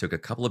journalist took a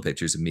couple of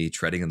pictures of me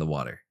treading in the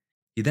water.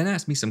 He then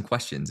asked me some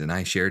questions, and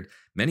I shared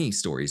many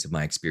stories of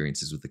my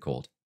experiences with the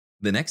cold.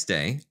 The next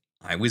day,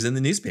 I was in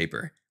the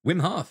newspaper.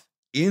 Wim Hof,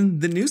 in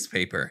the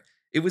newspaper.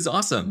 It was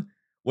awesome.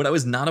 What I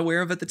was not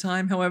aware of at the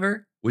time,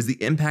 however, was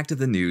the impact of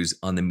the news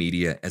on the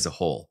media as a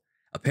whole.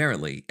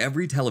 Apparently,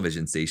 every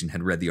television station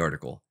had read the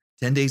article.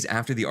 10 days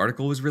after the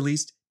article was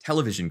released,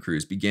 television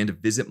crews began to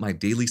visit my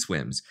daily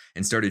swims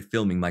and started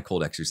filming my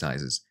cold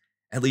exercises.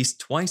 At least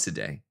twice a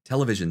day,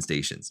 television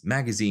stations,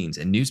 magazines,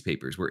 and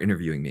newspapers were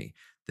interviewing me.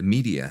 The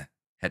media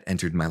had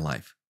entered my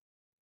life.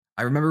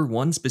 I remember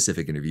one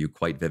specific interview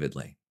quite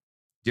vividly.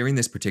 During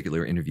this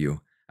particular interview,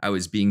 I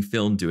was being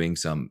filmed doing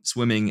some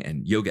swimming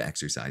and yoga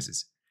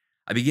exercises.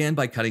 I began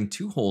by cutting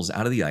 2 holes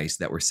out of the ice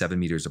that were 7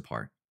 meters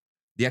apart.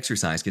 The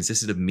exercise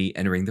consisted of me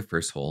entering the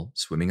first hole,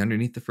 swimming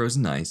underneath the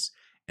frozen ice,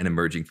 and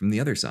emerging from the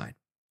other side.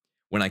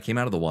 When I came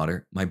out of the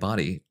water, my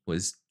body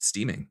was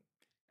steaming.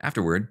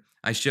 Afterward,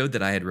 I showed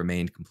that I had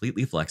remained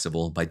completely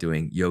flexible by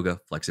doing yoga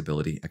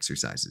flexibility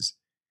exercises.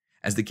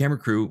 As the camera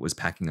crew was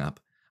packing up,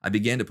 I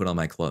began to put on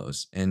my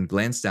clothes and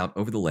glanced out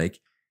over the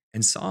lake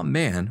and saw a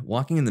man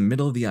walking in the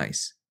middle of the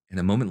ice. And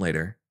a moment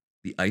later,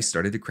 the ice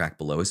started to crack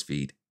below his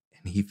feet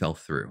and he fell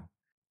through.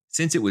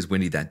 Since it was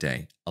windy that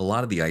day, a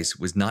lot of the ice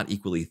was not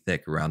equally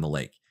thick around the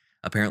lake.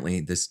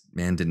 Apparently, this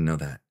man didn't know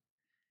that.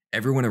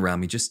 Everyone around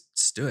me just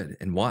stood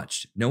and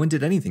watched. No one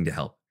did anything to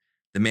help.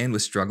 The man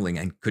was struggling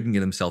and couldn't get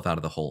himself out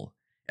of the hole.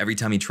 Every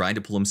time he tried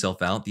to pull himself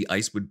out, the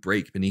ice would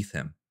break beneath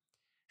him.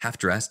 Half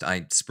dressed,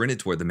 I sprinted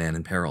toward the man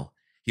in peril.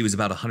 He was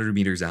about 100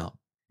 meters out,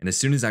 and as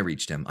soon as I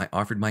reached him, I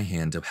offered my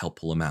hand to help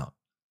pull him out.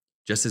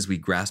 Just as we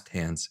grasped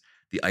hands,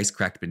 the ice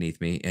cracked beneath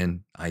me,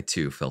 and I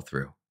too fell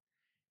through.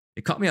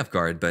 It caught me off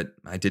guard, but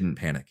I didn't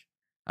panic.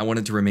 I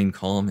wanted to remain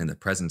calm in the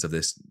presence of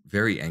this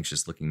very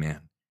anxious-looking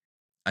man.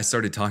 I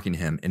started talking to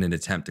him in an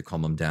attempt to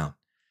calm him down.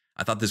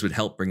 I thought this would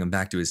help bring him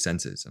back to his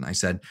senses, and I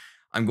said,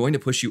 "I'm going to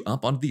push you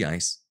up onto the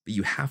ice, but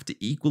you have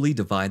to equally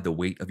divide the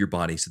weight of your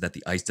body so that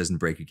the ice doesn't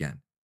break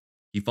again."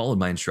 He followed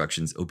my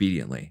instructions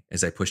obediently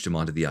as I pushed him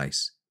onto the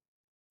ice.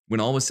 When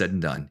all was said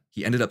and done,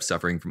 he ended up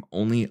suffering from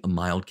only a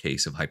mild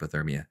case of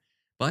hypothermia,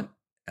 but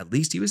at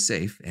least he was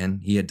safe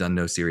and he had done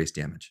no serious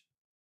damage.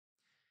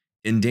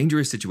 In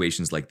dangerous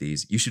situations like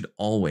these, you should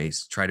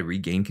always try to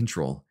regain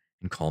control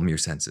and calm your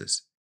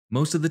senses.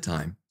 Most of the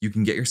time, you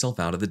can get yourself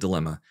out of the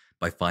dilemma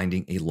by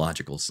finding a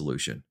logical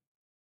solution.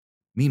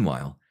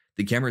 Meanwhile,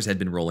 the cameras had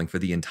been rolling for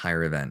the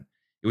entire event.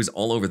 It was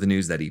all over the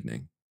news that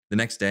evening. The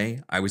next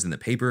day, I was in the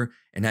paper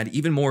and had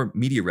even more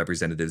media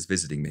representatives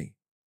visiting me.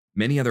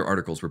 Many other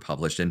articles were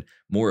published, and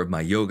more of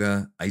my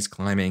yoga, ice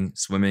climbing,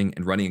 swimming,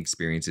 and running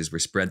experiences were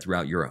spread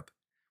throughout Europe.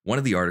 One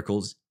of the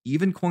articles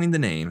even coined the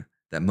name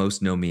that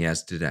most know me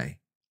as today,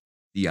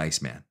 the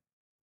Iceman.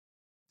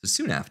 So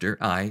soon after,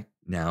 I,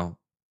 now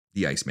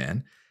the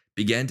Iceman,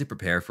 began to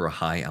prepare for a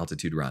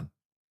high-altitude run.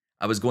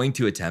 I was going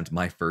to attempt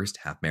my first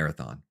half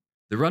marathon.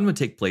 The run would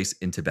take place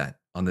in Tibet,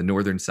 on the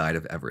northern side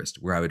of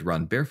Everest, where I would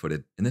run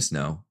barefooted in the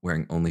snow,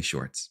 wearing only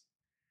shorts.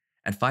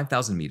 At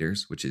 5,000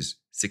 meters, which is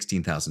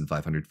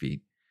 16,500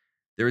 feet,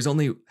 there is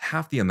only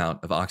half the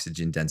amount of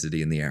oxygen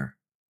density in the air.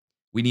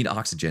 We need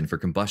oxygen for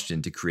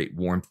combustion to create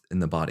warmth in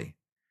the body.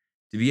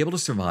 To be able to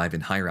survive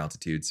in higher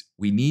altitudes,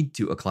 we need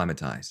to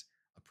acclimatize,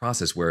 a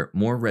process where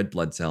more red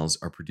blood cells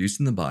are produced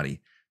in the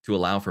body to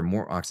allow for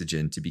more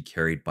oxygen to be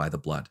carried by the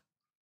blood.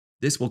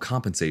 This will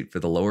compensate for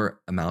the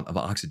lower amount of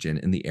oxygen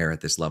in the air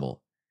at this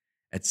level.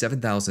 At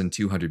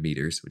 7,200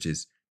 meters, which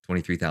is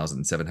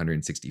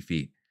 23,760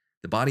 feet,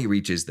 the body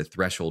reaches the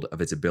threshold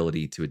of its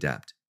ability to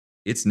adapt.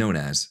 It's known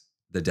as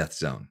the death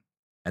zone.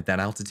 At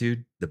that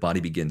altitude, the body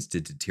begins to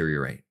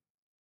deteriorate.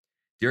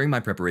 During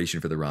my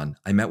preparation for the run,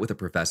 I met with a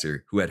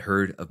professor who had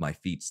heard of my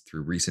feats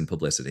through recent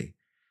publicity.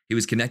 He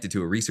was connected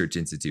to a research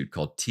institute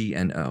called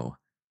TNO.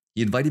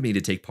 He invited me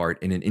to take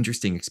part in an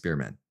interesting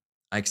experiment.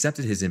 I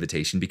accepted his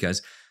invitation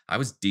because I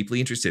was deeply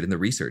interested in the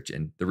research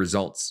and the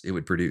results it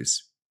would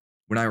produce.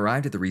 When I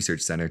arrived at the research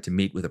center to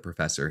meet with a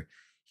professor,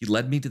 he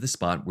led me to the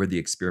spot where the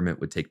experiment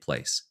would take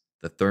place,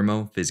 the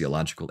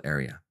thermophysiological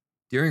area.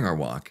 During our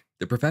walk,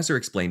 the professor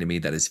explained to me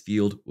that his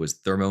field was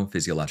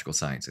thermophysiological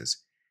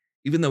sciences.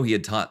 Even though he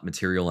had taught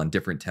material on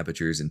different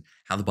temperatures and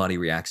how the body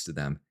reacts to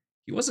them,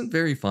 He wasn't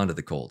very fond of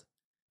the cold.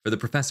 For the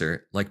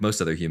professor, like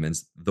most other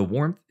humans, the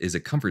warmth is a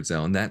comfort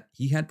zone that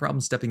he had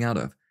problems stepping out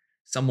of,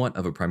 somewhat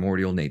of a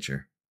primordial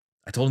nature.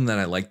 I told him that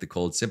I liked the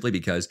cold simply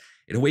because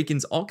it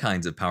awakens all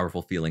kinds of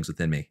powerful feelings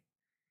within me.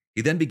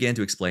 He then began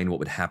to explain what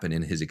would happen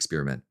in his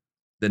experiment.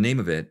 The name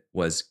of it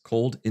was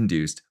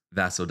cold-induced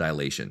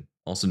vasodilation,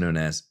 also known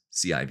as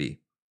CIV.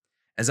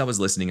 As I was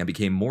listening, I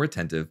became more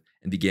attentive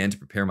and began to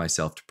prepare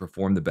myself to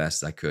perform the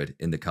best I could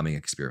in the coming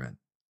experiment.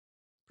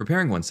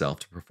 Preparing oneself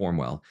to perform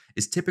well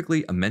is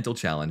typically a mental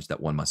challenge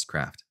that one must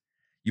craft.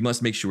 You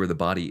must make sure the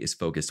body is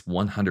focused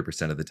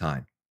 100% of the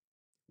time.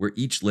 Where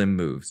each limb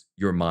moves,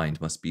 your mind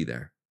must be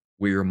there.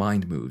 Where your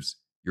mind moves,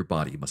 your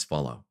body must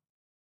follow.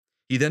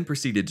 He then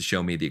proceeded to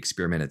show me the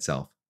experiment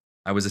itself.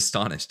 I was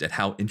astonished at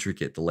how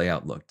intricate the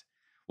layout looked.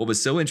 What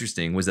was so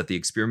interesting was that the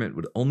experiment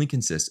would only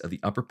consist of the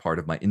upper part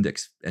of my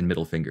index and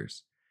middle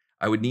fingers.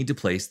 I would need to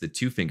place the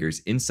two fingers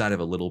inside of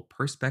a little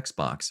Perspex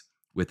box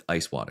with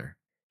ice water.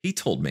 He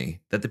told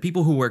me that the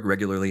people who work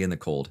regularly in the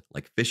cold,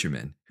 like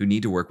fishermen who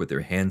need to work with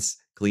their hands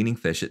cleaning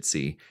fish at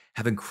sea,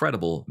 have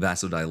incredible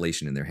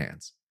vasodilation in their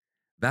hands.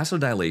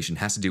 Vasodilation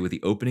has to do with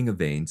the opening of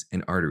veins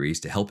and arteries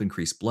to help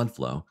increase blood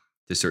flow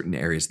to certain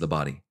areas of the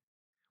body.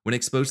 When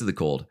exposed to the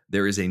cold,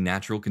 there is a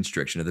natural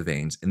constriction of the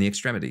veins in the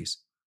extremities.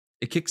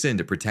 It kicks in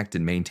to protect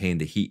and maintain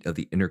the heat of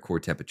the inner core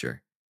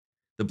temperature.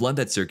 The blood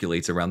that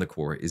circulates around the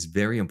core is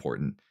very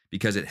important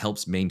because it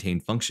helps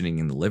maintain functioning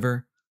in the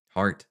liver,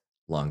 heart,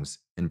 lungs,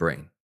 and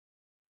brain.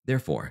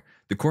 Therefore,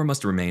 the core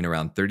must remain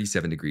around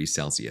 37 degrees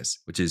Celsius,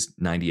 which is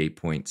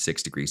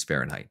 98.6 degrees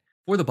Fahrenheit,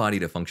 for the body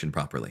to function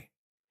properly.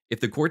 If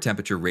the core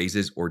temperature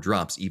raises or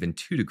drops even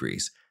 2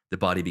 degrees, the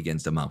body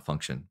begins to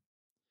malfunction.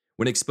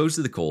 When exposed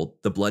to the cold,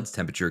 the blood's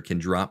temperature can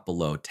drop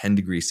below 10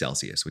 degrees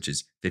Celsius, which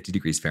is 50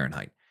 degrees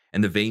Fahrenheit,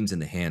 and the veins in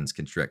the hands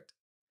constrict.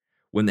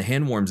 When the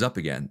hand warms up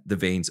again, the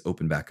veins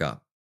open back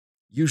up.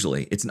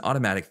 Usually, it's an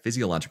automatic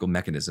physiological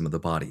mechanism of the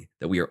body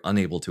that we are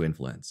unable to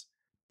influence.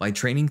 By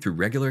training through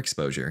regular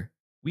exposure,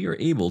 we are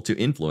able to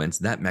influence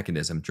that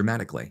mechanism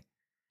dramatically.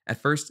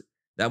 At first,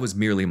 that was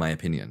merely my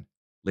opinion.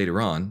 Later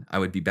on, I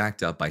would be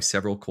backed up by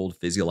several cold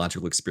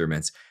physiological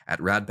experiments at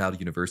Radboud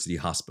University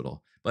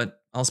Hospital,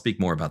 but I'll speak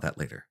more about that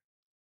later.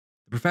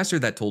 The professor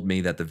that told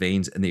me that the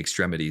veins in the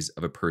extremities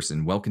of a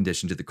person well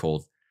conditioned to the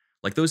cold,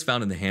 like those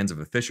found in the hands of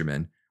a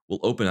fisherman, will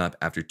open up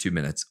after 2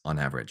 minutes on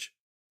average.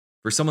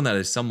 For someone that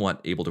is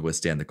somewhat able to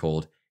withstand the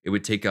cold, it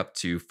would take up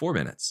to 4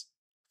 minutes.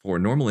 For a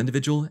normal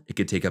individual, it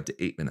could take up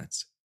to 8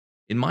 minutes.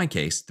 In my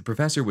case, the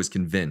professor was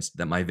convinced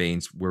that my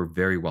veins were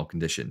very well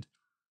conditioned.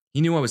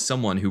 He knew I was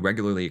someone who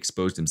regularly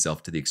exposed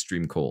himself to the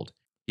extreme cold.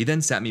 He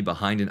then sat me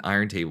behind an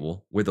iron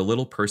table where the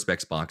little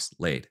Perspex box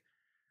laid.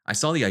 I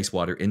saw the ice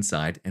water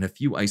inside and a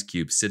few ice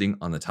cubes sitting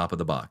on the top of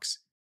the box.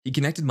 He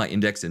connected my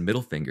index and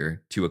middle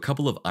finger to a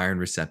couple of iron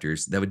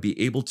receptors that would be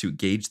able to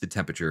gauge the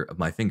temperature of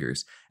my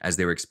fingers as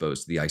they were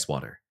exposed to the ice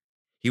water.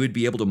 He would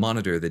be able to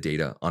monitor the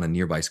data on a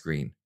nearby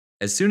screen.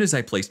 As soon as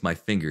I placed my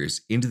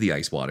fingers into the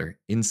ice water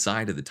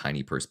inside of the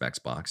tiny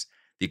Perspex box,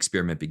 the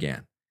experiment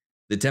began.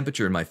 The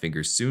temperature in my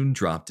fingers soon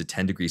dropped to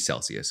 10 degrees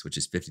Celsius, which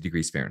is 50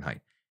 degrees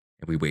Fahrenheit,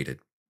 and we waited.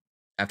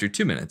 After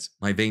 2 minutes,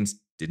 my veins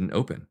didn't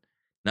open.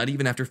 Not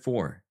even after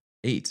 4,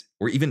 8,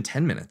 or even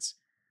 10 minutes.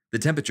 The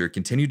temperature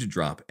continued to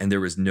drop and there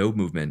was no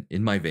movement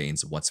in my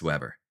veins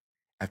whatsoever.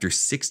 After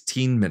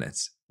 16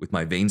 minutes, with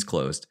my veins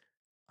closed,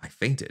 I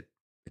fainted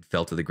and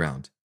fell to the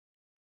ground.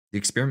 The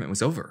experiment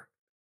was over.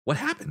 What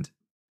happened?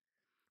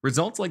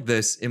 Results like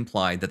this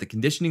implied that the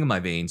conditioning of my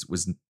veins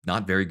was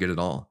not very good at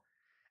all.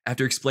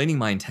 After explaining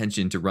my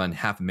intention to run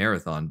half a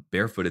marathon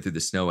barefooted through the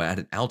snow at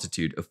an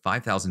altitude of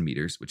 5,000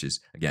 meters, which is,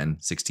 again,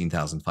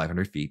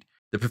 16,500 feet,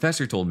 the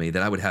professor told me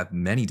that I would have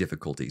many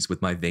difficulties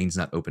with my veins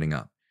not opening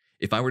up.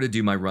 If I were to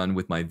do my run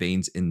with my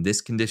veins in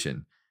this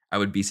condition, I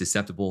would be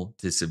susceptible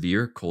to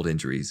severe cold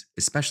injuries,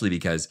 especially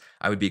because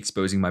I would be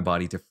exposing my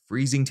body to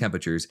freezing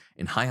temperatures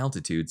and high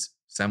altitudes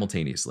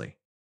simultaneously.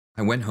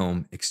 I went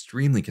home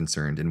extremely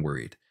concerned and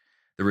worried.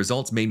 The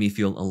results made me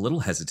feel a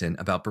little hesitant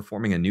about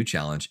performing a new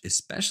challenge,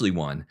 especially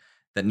one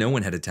that no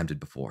one had attempted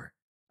before.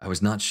 I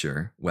was not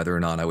sure whether or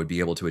not I would be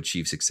able to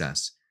achieve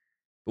success.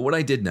 But what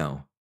I did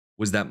know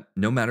was that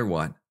no matter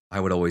what,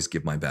 I would always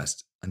give my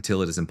best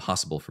until it is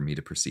impossible for me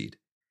to proceed.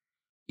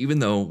 Even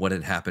though what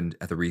had happened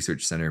at the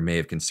research center may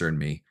have concerned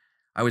me,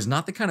 I was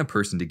not the kind of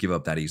person to give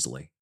up that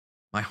easily.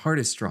 My heart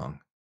is strong,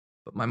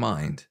 but my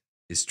mind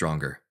is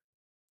stronger.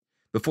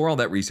 Before all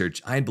that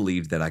research, I had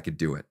believed that I could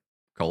do it.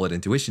 Call it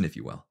intuition, if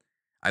you will.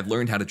 I've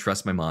learned how to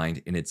trust my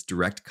mind in its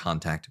direct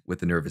contact with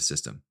the nervous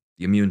system,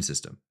 the immune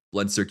system,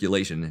 blood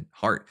circulation, and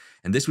heart,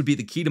 and this would be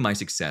the key to my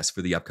success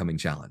for the upcoming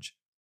challenge.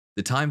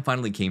 The time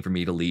finally came for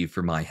me to leave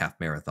for my half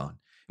marathon,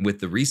 and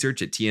with the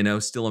research at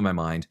TNO still in my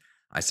mind,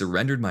 I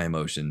surrendered my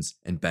emotions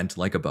and bent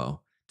like a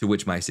bow, to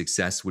which my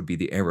success would be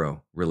the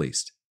arrow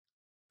released.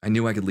 I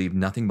knew I could leave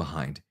nothing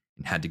behind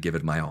and had to give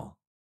it my all.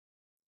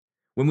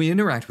 When we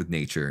interact with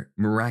nature,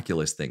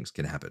 miraculous things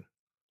can happen.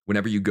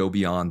 Whenever you go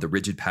beyond the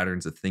rigid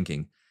patterns of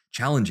thinking,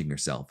 challenging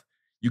yourself,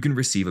 you can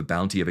receive a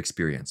bounty of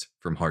experience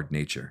from hard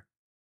nature.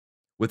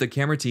 With a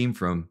camera team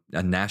from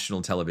a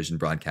national television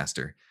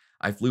broadcaster,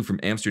 I flew from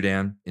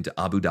Amsterdam into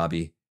Abu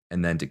Dhabi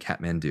and then to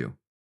Kathmandu.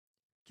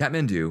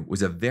 Kathmandu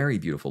was a very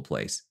beautiful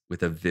place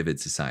with a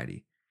vivid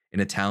society. In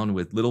a town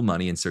with little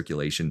money in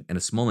circulation and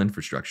a small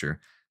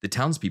infrastructure, the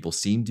townspeople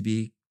seemed to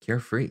be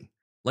carefree.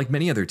 Like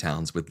many other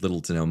towns with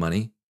little to no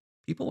money,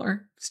 people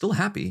are still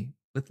happy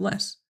with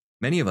less.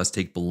 Many of us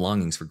take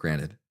belongings for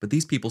granted, but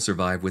these people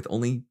survive with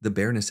only the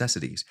bare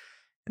necessities,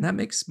 and that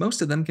makes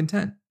most of them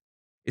content.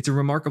 It's a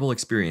remarkable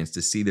experience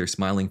to see their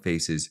smiling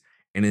faces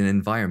in an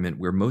environment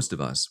where most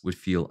of us would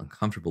feel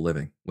uncomfortable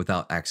living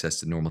without access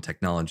to normal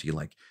technology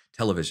like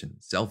television,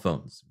 cell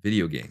phones,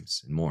 video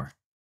games, and more.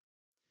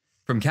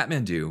 From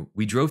Kathmandu,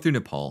 we drove through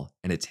Nepal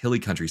and its hilly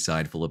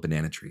countryside full of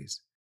banana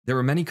trees. There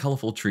were many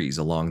colorful trees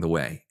along the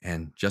way,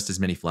 and just as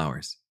many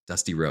flowers,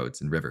 dusty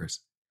roads, and rivers.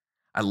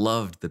 I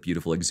loved the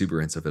beautiful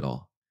exuberance of it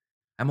all.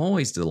 I'm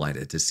always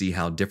delighted to see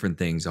how different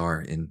things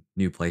are in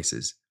new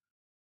places.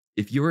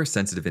 If you're a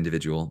sensitive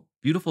individual,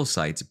 beautiful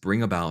sights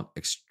bring about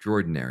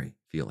extraordinary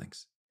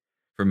feelings.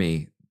 For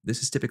me,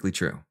 this is typically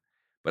true,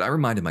 but I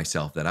reminded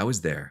myself that I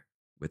was there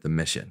with a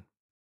mission.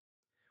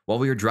 While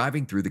we were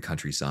driving through the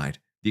countryside,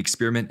 the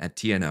experiment at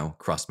TNO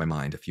crossed my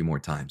mind a few more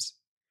times.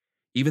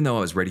 Even though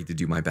I was ready to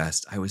do my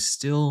best, I was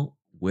still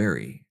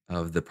wary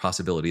of the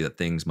possibility that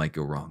things might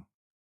go wrong.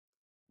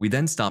 We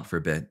then stopped for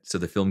a bit so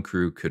the film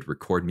crew could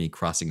record me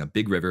crossing a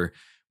big river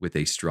with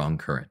a strong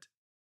current.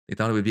 They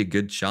thought it would be a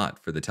good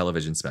shot for the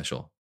television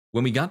special.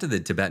 When we got to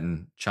the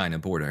Tibetan-China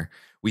border,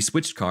 we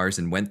switched cars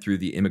and went through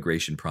the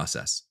immigration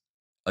process.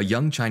 A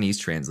young Chinese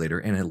translator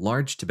and a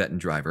large Tibetan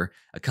driver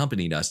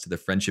accompanied us to the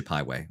Friendship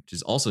Highway, which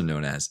is also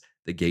known as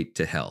the Gate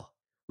to Hell.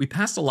 We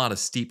passed a lot of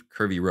steep,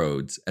 curvy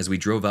roads as we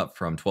drove up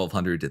from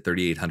 1,200 to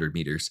 3,800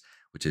 meters,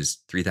 which is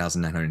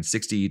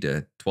 3,960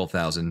 to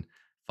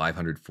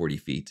 12,540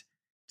 feet,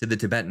 to the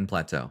Tibetan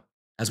Plateau.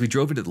 As we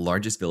drove into the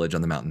largest village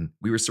on the mountain,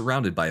 we were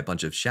surrounded by a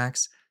bunch of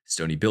shacks,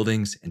 stony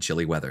buildings, and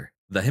chilly weather.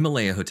 The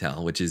Himalaya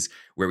Hotel, which is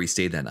where we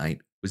stayed that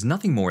night, was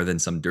nothing more than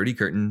some dirty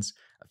curtains,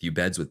 a few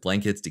beds with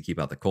blankets to keep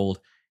out the cold,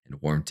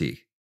 and warm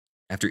tea.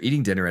 After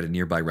eating dinner at a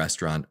nearby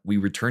restaurant, we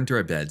returned to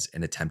our beds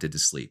and attempted to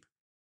sleep.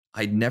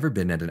 I'd never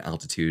been at an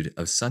altitude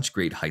of such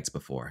great heights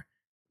before.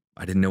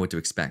 I didn't know what to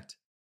expect.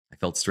 I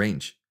felt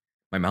strange.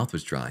 My mouth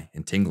was dry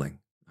and tingling.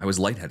 I was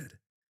lightheaded.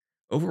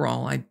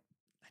 Overall, I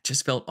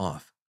just felt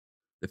off.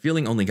 The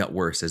feeling only got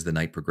worse as the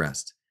night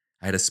progressed.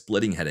 I had a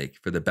splitting headache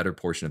for the better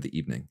portion of the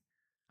evening.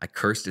 I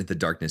cursed into the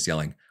darkness,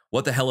 yelling,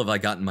 "What the hell have I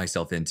gotten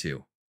myself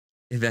into?"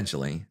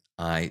 Eventually,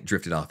 I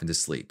drifted off into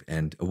sleep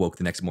and awoke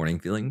the next morning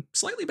feeling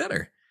slightly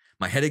better.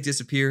 My headache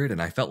disappeared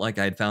and I felt like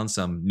I had found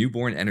some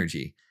newborn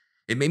energy.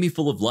 It made me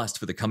full of lust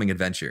for the coming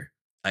adventure.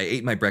 I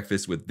ate my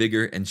breakfast with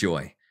vigor and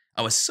joy.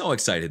 I was so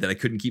excited that I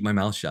couldn't keep my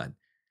mouth shut.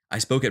 I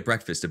spoke at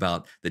breakfast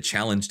about the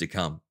challenge to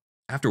come.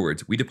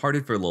 Afterwards, we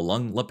departed for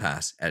Lolong La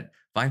Pass at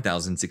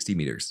 5,060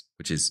 meters,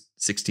 which is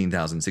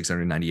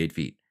 16,698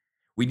 feet.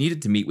 We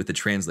needed to meet with the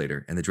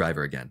translator and the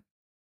driver again.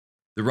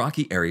 The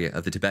rocky area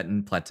of the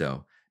Tibetan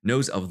Plateau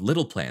knows of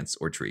little plants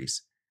or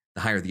trees.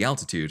 The higher the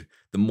altitude,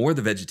 the more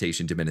the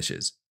vegetation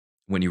diminishes.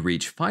 When you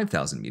reach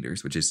 5,000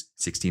 meters, which is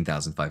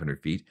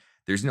 16,500 feet,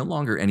 there's no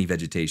longer any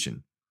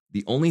vegetation.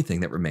 The only thing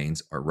that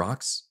remains are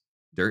rocks,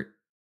 dirt,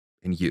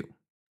 and you.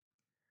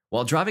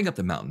 While driving up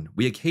the mountain,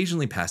 we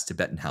occasionally passed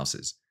Tibetan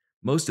houses.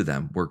 Most of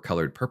them were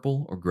colored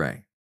purple or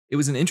gray. It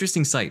was an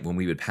interesting sight when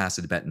we would pass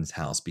a Tibetan's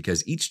house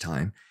because each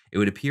time it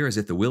would appear as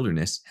if the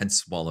wilderness had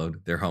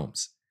swallowed their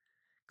homes.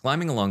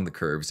 Climbing along the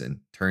curves and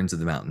turns of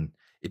the mountain,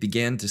 it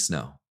began to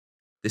snow.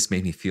 This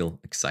made me feel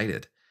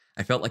excited.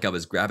 I felt like I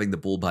was grabbing the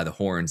bull by the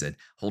horns and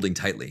holding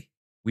tightly.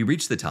 We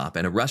reached the top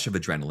and a rush of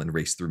adrenaline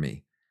raced through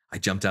me. I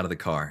jumped out of the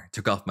car,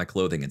 took off my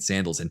clothing and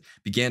sandals, and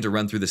began to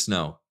run through the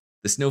snow.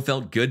 The snow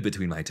felt good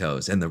between my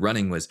toes, and the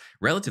running was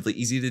relatively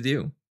easy to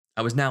do.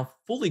 I was now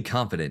fully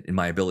confident in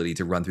my ability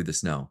to run through the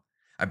snow.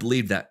 I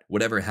believed that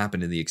whatever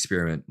happened in the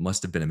experiment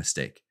must have been a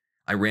mistake.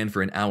 I ran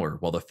for an hour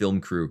while the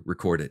film crew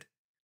recorded.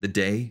 The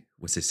day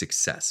was a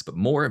success, but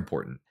more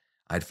important,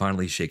 I had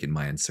finally shaken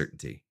my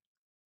uncertainty.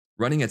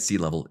 Running at sea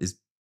level is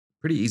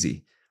pretty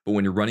easy, but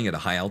when you're running at a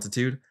high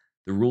altitude,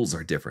 the rules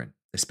are different,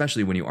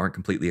 especially when you aren't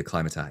completely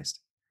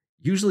acclimatized.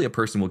 Usually a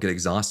person will get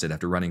exhausted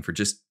after running for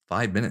just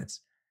 5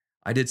 minutes.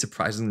 I did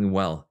surprisingly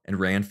well and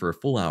ran for a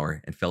full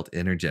hour and felt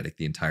energetic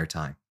the entire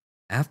time.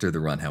 After the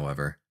run,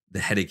 however, the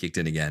headache kicked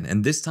in again,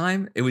 and this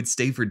time it would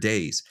stay for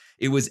days.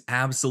 It was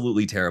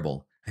absolutely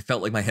terrible. I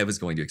felt like my head was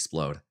going to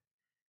explode.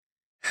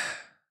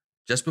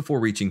 Just before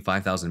reaching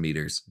 5,000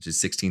 meters, which is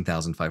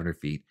 16,500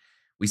 feet,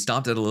 we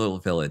stopped at a little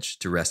village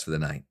to rest for the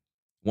night.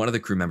 One of the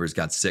crew members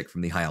got sick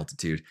from the high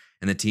altitude,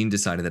 and the team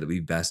decided that it would be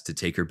best to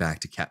take her back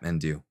to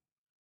Kathmandu.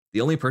 The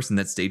only person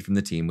that stayed from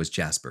the team was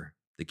Jasper,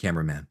 the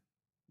cameraman.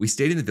 We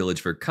stayed in the village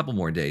for a couple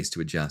more days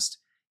to adjust.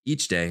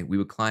 Each day, we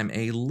would climb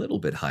a little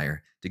bit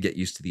higher to get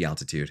used to the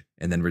altitude,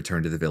 and then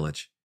return to the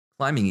village.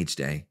 Climbing each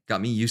day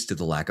got me used to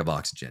the lack of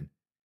oxygen.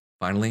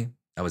 Finally,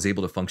 I was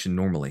able to function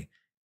normally,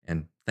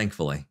 and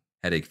thankfully,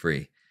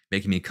 headache-free,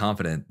 making me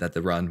confident that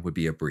the run would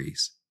be a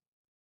breeze.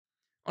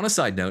 On a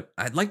side note,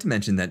 I'd like to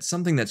mention that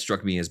something that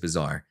struck me as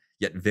bizarre,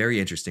 yet very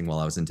interesting while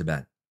I was in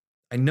Tibet.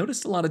 I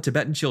noticed a lot of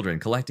Tibetan children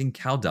collecting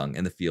cow dung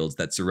in the fields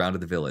that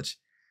surrounded the village.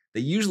 They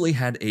usually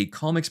had a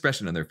calm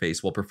expression on their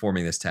face while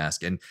performing this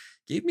task and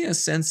gave me a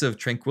sense of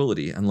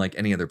tranquility unlike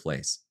any other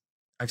place.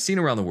 I've seen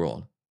around the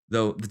world,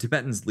 though the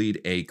Tibetans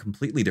lead a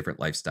completely different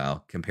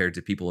lifestyle compared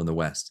to people in the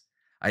West.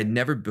 I had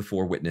never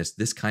before witnessed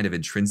this kind of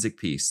intrinsic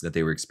peace that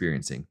they were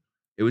experiencing.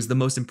 It was the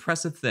most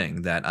impressive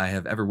thing that I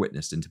have ever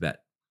witnessed in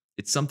Tibet.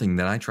 It's something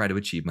that I try to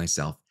achieve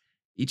myself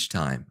each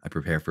time I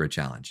prepare for a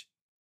challenge.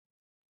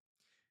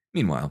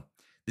 Meanwhile,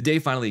 the day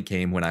finally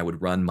came when I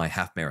would run my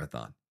half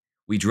marathon.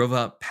 We drove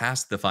up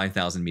past the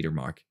 5,000 meter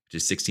mark, which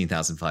is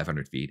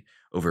 16,500 feet,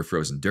 over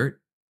frozen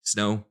dirt,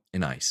 snow,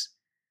 and ice.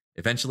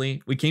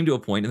 Eventually, we came to a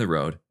point in the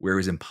road where it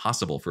was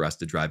impossible for us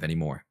to drive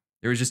anymore.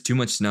 There was just too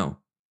much snow.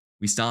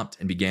 We stopped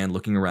and began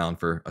looking around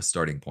for a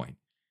starting point.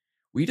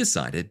 We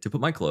decided to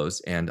put my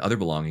clothes and other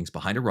belongings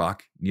behind a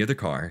rock near the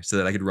car so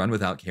that I could run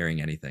without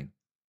carrying anything.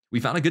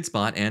 We found a good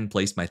spot and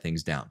placed my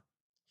things down.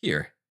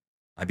 Here,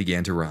 I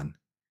began to run,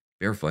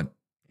 barefoot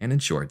and in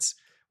shorts,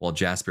 while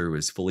Jasper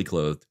was fully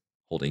clothed,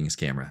 holding his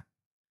camera.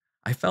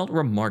 I felt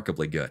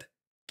remarkably good,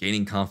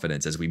 gaining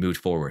confidence as we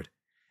moved forward.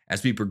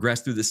 As we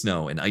progressed through the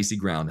snow and icy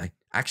ground, I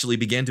actually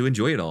began to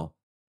enjoy it all.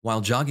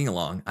 While jogging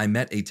along, I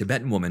met a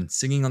Tibetan woman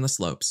singing on the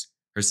slopes.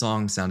 Her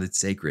song sounded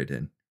sacred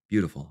and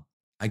beautiful.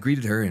 I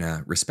greeted her in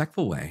a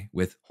respectful way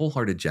with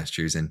wholehearted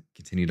gestures and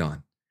continued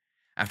on.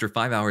 After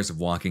 5 hours of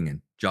walking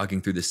and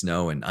jogging through the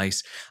snow and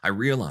ice, I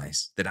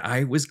realized that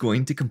I was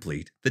going to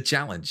complete the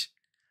challenge.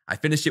 I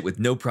finished it with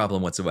no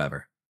problem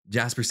whatsoever.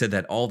 Jasper said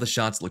that all the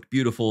shots looked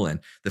beautiful and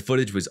the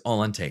footage was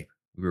all on tape.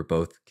 We were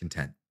both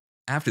content.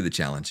 After the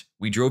challenge,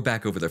 we drove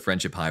back over the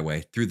Friendship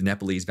Highway through the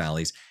Nepalese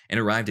valleys and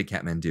arrived at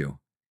Kathmandu.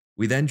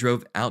 We then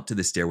drove out to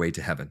the Stairway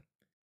to Heaven.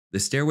 The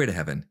Stairway to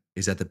Heaven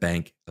is at the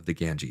bank of the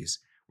Ganges,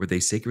 where they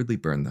sacredly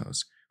burn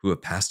those who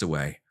have passed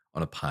away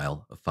on a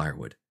pile of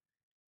firewood.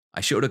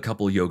 I showed a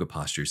couple yoga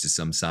postures to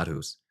some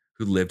sadhus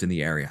who lived in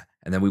the area,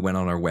 and then we went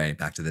on our way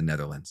back to the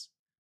Netherlands.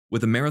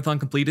 With the marathon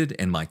completed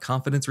and my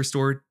confidence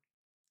restored,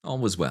 all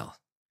was well.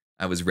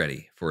 I was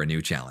ready for a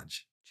new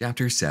challenge.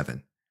 Chapter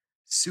 7.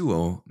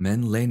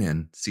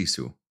 Suomenlainen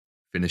Sisu,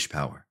 Finnish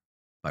Power,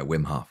 by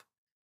Wim Hof.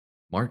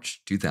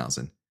 March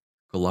 2000.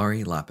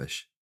 Kolari,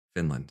 Lapland,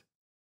 Finland.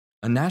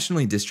 A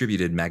nationally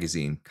distributed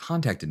magazine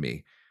contacted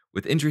me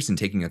with interest in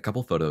taking a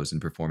couple photos and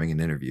performing an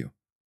interview.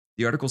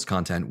 The article's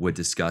content would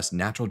discuss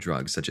natural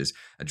drugs such as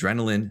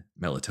adrenaline,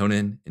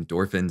 melatonin,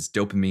 endorphins,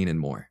 dopamine, and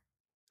more.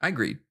 I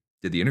agreed,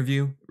 did the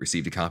interview,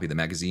 received a copy of the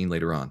magazine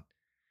later on.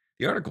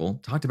 The article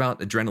talked about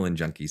adrenaline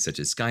junkies such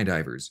as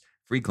skydivers,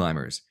 free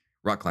climbers,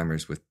 rock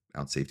climbers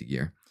without safety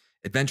gear,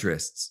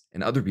 adventurists,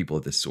 and other people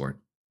of this sort.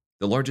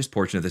 The largest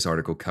portion of this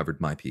article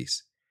covered my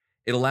piece.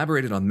 It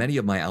elaborated on many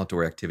of my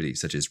outdoor activities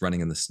such as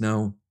running in the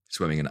snow,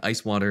 swimming in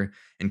ice water,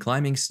 and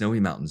climbing snowy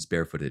mountains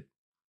barefooted.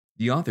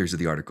 The authors of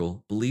the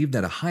article believed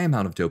that a high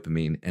amount of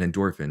dopamine and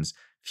endorphins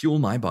fuel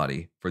my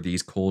body for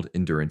these cold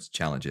endurance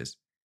challenges.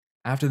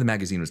 After the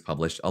magazine was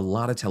published, a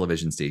lot of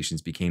television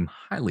stations became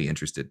highly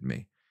interested in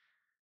me.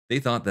 They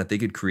thought that they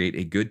could create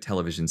a good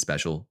television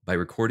special by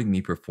recording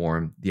me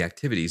perform the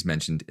activities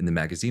mentioned in the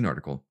magazine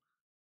article.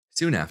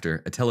 Soon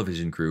after, a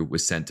television crew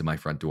was sent to my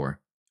front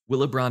door.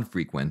 Willebrand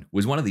Frequin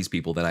was one of these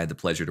people that I had the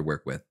pleasure to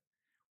work with.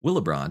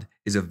 Willebrand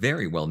is a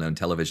very well-known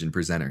television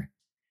presenter.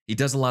 He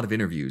does a lot of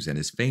interviews and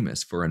is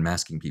famous for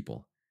unmasking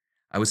people.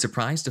 I was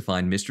surprised to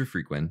find Mr.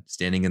 Frequin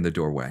standing in the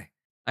doorway.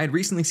 I had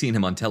recently seen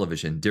him on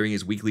television during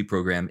his weekly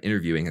program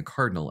interviewing a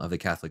cardinal of the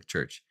Catholic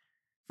Church.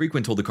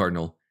 Frequin told the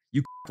cardinal,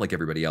 "You like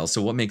everybody else,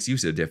 so what makes you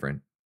so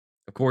different?"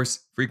 Of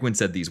course, Frequin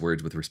said these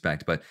words with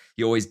respect, but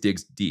he always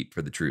digs deep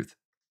for the truth.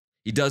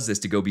 He does this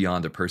to go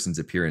beyond a person's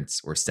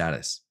appearance or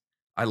status.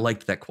 I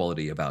liked that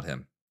quality about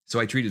him, so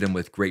I treated him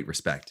with great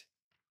respect.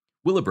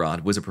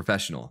 Willebrand was a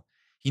professional.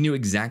 He knew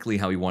exactly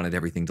how he wanted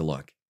everything to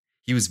look.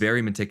 He was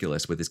very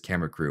meticulous with his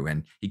camera crew,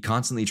 and he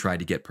constantly tried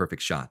to get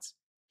perfect shots.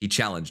 He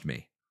challenged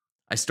me.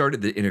 I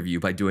started the interview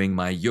by doing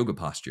my yoga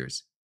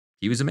postures.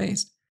 He was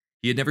amazed.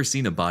 He had never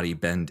seen a body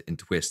bend and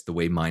twist the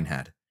way mine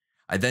had.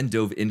 I then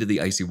dove into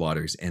the icy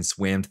waters and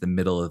swam to the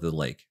middle of the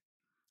lake.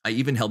 I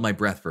even held my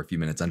breath for a few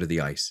minutes under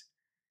the ice.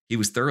 He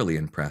was thoroughly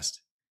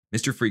impressed.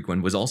 Mr.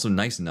 Frequin was also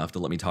nice enough to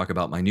let me talk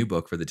about my new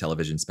book for the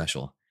television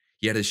special.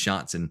 He had his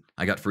shots, and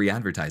I got free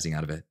advertising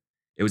out of it.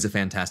 It was a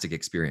fantastic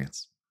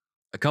experience.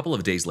 A couple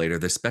of days later,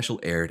 the special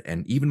aired,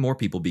 and even more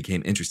people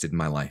became interested in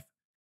my life.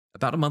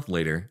 About a month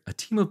later, a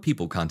team of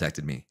people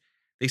contacted me.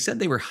 They said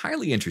they were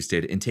highly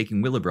interested in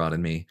taking Willebrand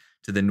and me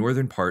to the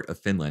northern part of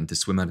Finland to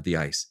swim under the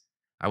ice.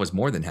 I was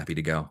more than happy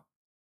to go.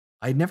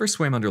 I had never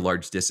swam under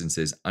large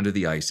distances under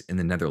the ice in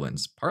the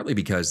Netherlands, partly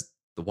because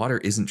the water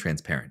isn't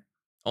transparent.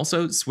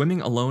 Also,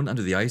 swimming alone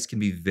under the ice can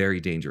be very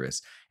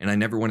dangerous, and I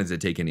never wanted to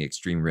take any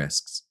extreme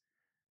risks.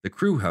 The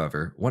crew,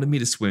 however, wanted me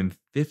to swim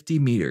 50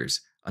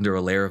 meters under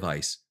a layer of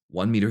ice,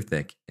 1 meter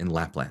thick, in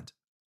Lapland.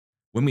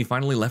 When we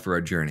finally left for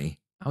our journey,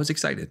 I was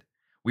excited.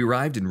 We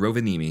arrived in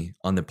Rovaniemi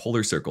on the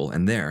polar circle,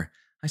 and there,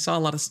 I saw a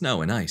lot of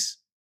snow and ice.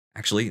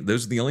 Actually,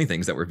 those are the only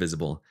things that were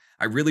visible.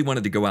 I really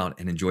wanted to go out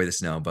and enjoy the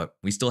snow, but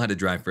we still had to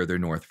drive further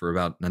north for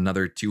about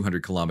another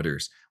 200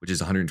 kilometers, which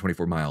is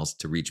 124 miles,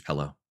 to reach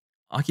Pello.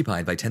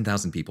 Occupied by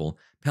 10,000 people,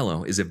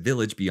 Pello is a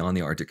village beyond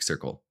the Arctic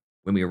Circle.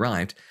 When we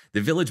arrived, the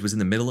village was in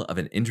the middle of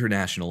an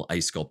international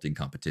ice sculpting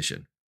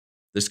competition.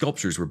 The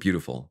sculptures were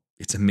beautiful.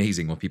 It's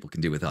amazing what people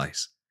can do with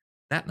ice.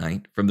 That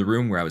night, from the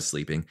room where I was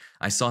sleeping,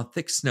 I saw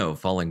thick snow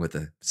falling with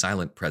a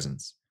silent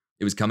presence.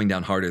 It was coming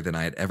down harder than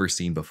I had ever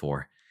seen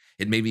before.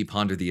 It made me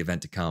ponder the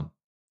event to come.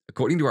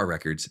 According to our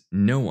records,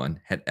 no one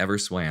had ever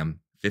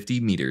swam 50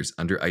 meters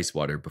under ice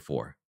water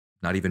before.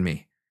 Not even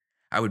me.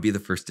 I would be the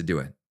first to do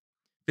it.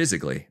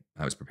 Physically,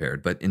 I was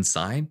prepared, but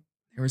inside,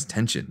 there was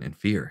tension and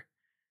fear.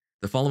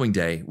 The following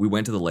day, we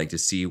went to the lake to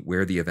see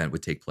where the event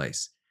would take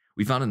place.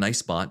 We found a nice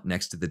spot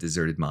next to the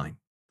deserted mine.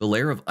 The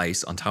layer of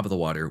ice on top of the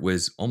water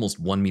was almost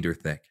 1 meter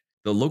thick.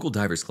 The local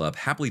divers club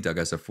happily dug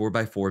us a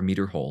 4x4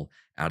 meter hole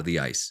out of the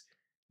ice.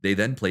 They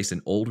then placed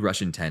an old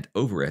Russian tent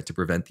over it to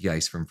prevent the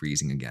ice from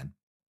freezing again.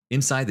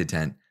 Inside the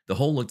tent, the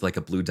hole looked like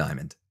a blue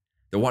diamond.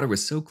 The water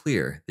was so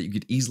clear that you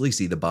could easily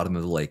see the bottom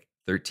of the lake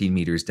 13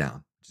 meters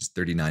down, which is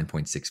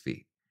 39.6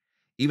 feet.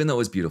 Even though it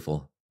was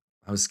beautiful,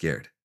 I was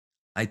scared.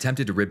 I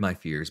attempted to rid my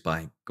fears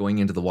by going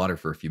into the water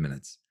for a few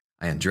minutes.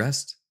 I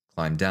undressed,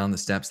 climbed down the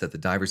steps that the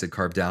divers had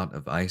carved out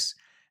of ice,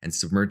 and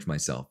submerged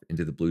myself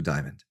into the blue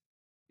diamond.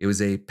 It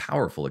was a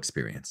powerful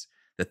experience.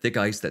 The thick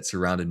ice that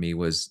surrounded me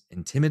was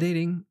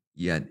intimidating,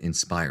 yet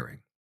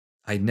inspiring.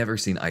 I had never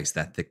seen ice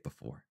that thick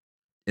before.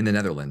 In the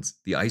Netherlands,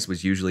 the ice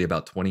was usually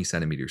about 20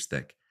 centimeters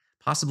thick,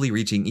 possibly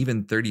reaching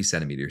even 30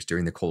 centimeters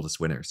during the coldest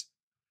winters.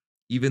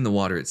 Even the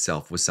water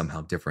itself was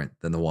somehow different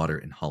than the water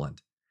in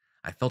Holland.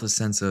 I felt a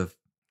sense of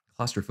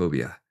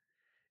claustrophobia.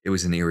 It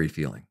was an eerie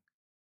feeling.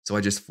 So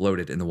I just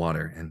floated in the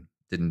water and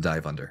didn't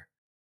dive under.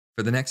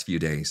 For the next few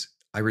days,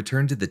 I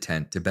returned to the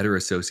tent to better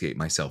associate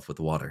myself with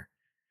the water.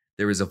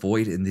 There was a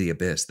void in the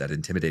abyss that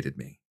intimidated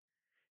me.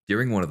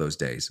 During one of those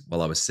days,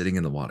 while I was sitting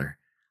in the water,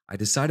 I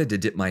decided to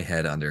dip my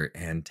head under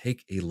and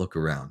take a look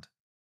around.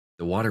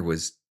 The water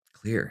was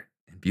clear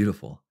and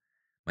beautiful.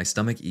 My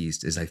stomach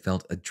eased as I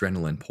felt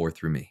adrenaline pour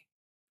through me.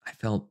 I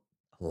felt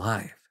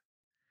alive.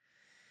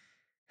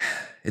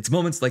 It's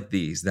moments like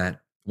these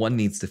that one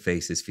needs to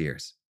face his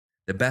fears.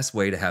 The best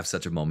way to have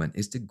such a moment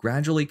is to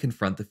gradually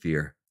confront the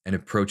fear and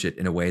approach it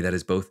in a way that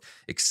is both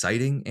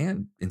exciting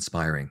and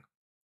inspiring.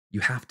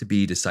 You have to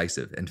be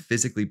decisive and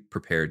physically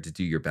prepared to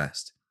do your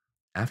best.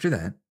 After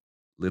that,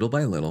 little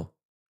by little,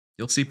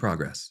 you'll see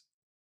progress.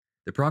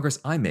 The progress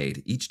I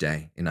made each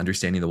day in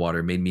understanding the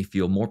water made me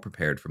feel more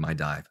prepared for my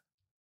dive.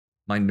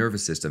 My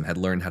nervous system had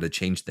learned how to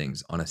change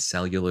things on a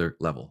cellular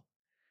level.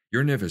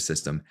 Your nervous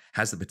system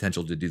has the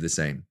potential to do the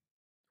same.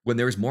 When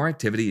there is more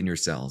activity in your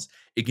cells,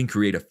 it can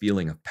create a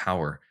feeling of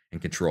power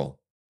and control.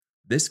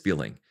 This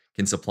feeling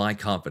can supply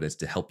confidence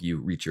to help you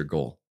reach your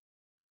goal.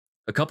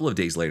 A couple of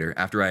days later,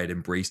 after I had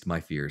embraced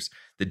my fears,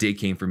 the day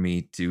came for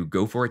me to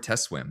go for a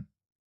test swim.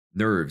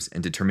 Nerves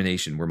and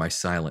determination were my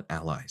silent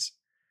allies.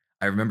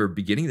 I remember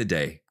beginning the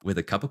day with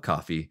a cup of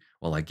coffee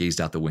while I gazed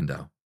out the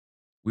window.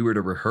 We were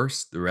to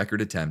rehearse the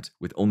record attempt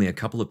with only a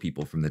couple of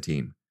people from the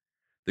team.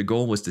 The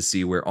goal was to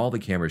see where all the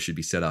cameras should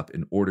be set up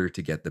in order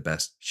to get the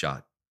best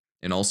shot,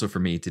 and also for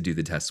me to do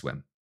the test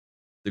swim.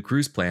 The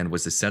crew's plan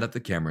was to set up the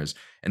cameras,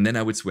 and then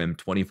I would swim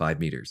 25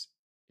 meters.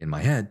 In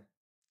my head,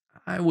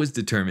 I was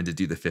determined to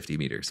do the 50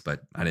 meters,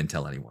 but I didn't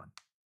tell anyone.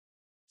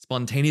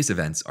 Spontaneous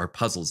events are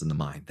puzzles in the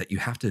mind that you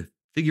have to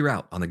figure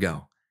out on the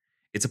go.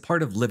 It's a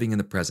part of living in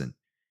the present.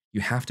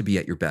 You have to be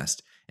at your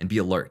best and be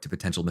alert to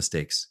potential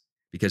mistakes,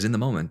 because in the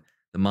moment,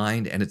 the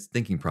mind and its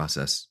thinking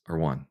process are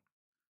one.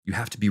 You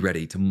have to be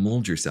ready to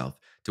mold yourself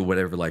to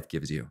whatever life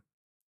gives you.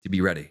 To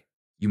be ready,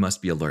 you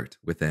must be alert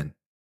within.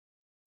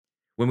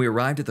 When we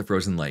arrived at the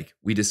frozen lake,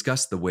 we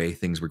discussed the way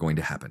things were going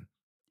to happen.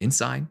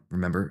 Inside,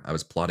 remember, I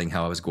was plotting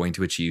how I was going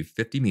to achieve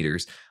 50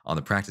 meters on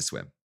the practice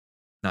swim,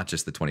 not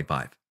just the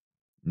 25.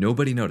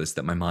 Nobody noticed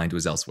that my mind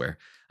was elsewhere.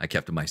 I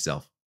kept to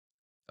myself.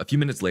 A few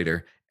minutes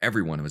later,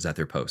 everyone was at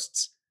their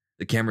posts.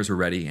 The cameras were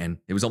ready, and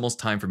it was almost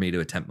time for me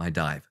to attempt my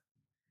dive.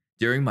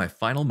 During my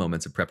final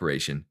moments of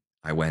preparation,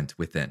 I went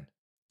within.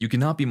 You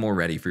cannot be more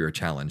ready for your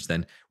challenge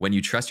than when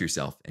you trust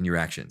yourself and your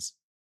actions.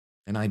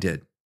 And I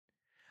did.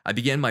 I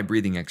began my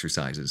breathing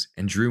exercises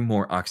and drew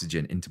more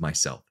oxygen into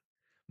myself.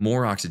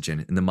 More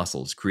oxygen in the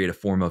muscles create a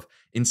form of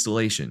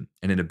insulation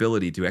and an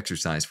ability to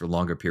exercise for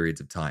longer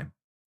periods of time.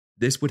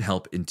 This would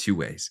help in two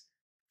ways.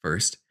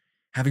 First,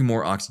 having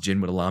more oxygen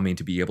would allow me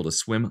to be able to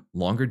swim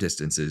longer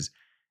distances,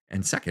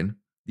 and second,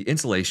 the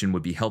insulation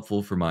would be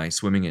helpful for my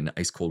swimming in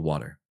ice-cold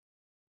water.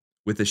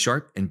 With the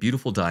sharp and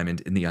beautiful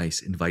diamond in the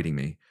ice inviting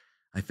me,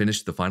 I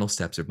finished the final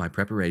steps of my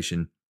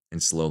preparation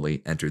and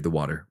slowly entered the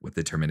water with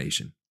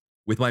determination.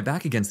 With my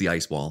back against the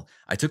ice wall,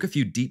 I took a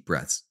few deep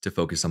breaths to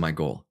focus on my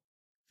goal,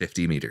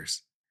 50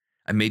 meters.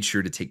 I made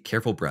sure to take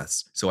careful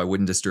breaths so I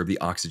wouldn't disturb the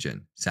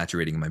oxygen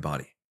saturating my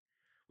body.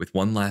 With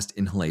one last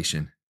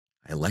inhalation,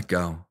 I let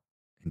go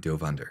and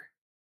dove under.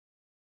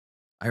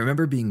 I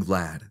remember being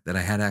glad that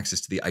I had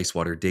access to the ice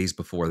water days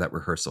before that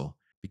rehearsal,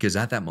 because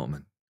at that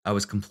moment, I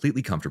was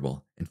completely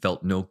comfortable and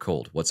felt no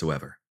cold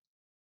whatsoever.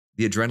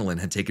 The adrenaline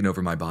had taken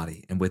over my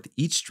body, and with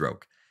each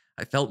stroke,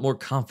 I felt more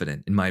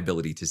confident in my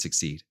ability to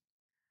succeed.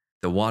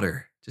 The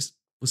water just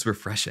was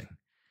refreshing.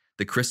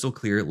 The crystal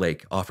clear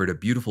lake offered a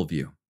beautiful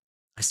view.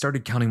 I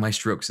started counting my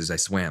strokes as I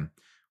swam.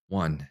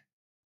 1,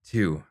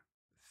 2,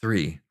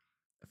 3.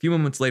 A few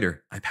moments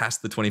later, I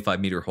passed the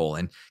 25-meter hole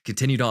and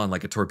continued on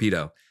like a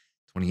torpedo.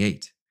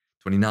 28,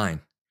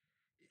 29.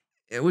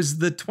 It was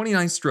the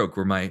 29th stroke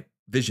where my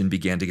vision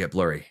began to get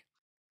blurry.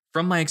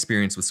 From my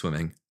experience with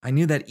swimming, I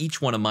knew that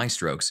each one of my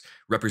strokes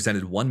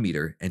represented 1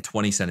 meter and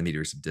 20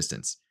 centimeters of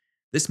distance.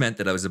 This meant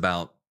that I was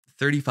about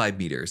 35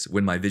 meters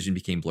when my vision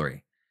became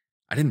blurry.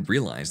 I didn't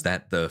realize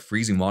that the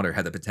freezing water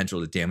had the potential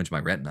to damage my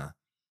retina.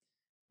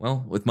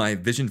 Well, with my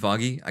vision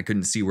foggy, I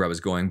couldn't see where I was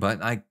going,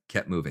 but I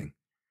kept moving.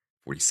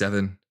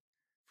 47,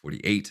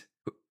 48.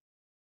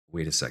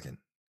 Wait a second.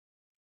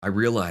 I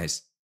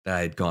realized that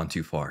I had gone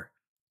too far.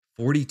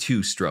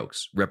 42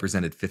 strokes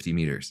represented 50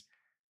 meters.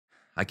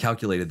 I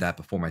calculated that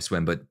before my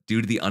swim, but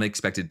due to the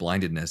unexpected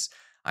blindedness,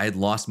 I had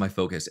lost my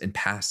focus and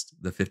passed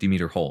the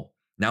 50-meter hole.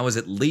 Now I was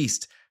at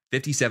least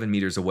 57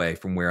 meters away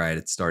from where I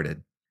had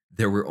started.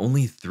 There were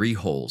only 3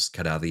 holes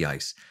cut out of the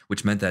ice,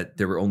 which meant that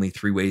there were only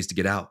 3 ways to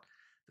get out: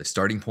 the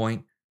starting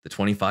point, the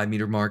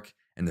 25-meter mark,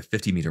 and the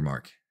 50-meter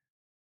mark.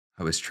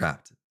 I was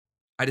trapped.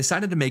 I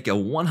decided to make a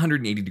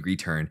 180-degree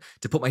turn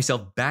to put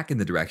myself back in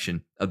the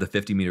direction of the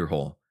 50-meter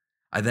hole.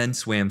 I then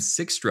swam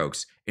 6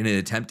 strokes in an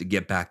attempt to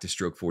get back to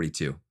stroke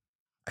 42.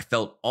 I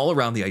felt all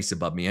around the ice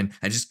above me and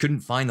I just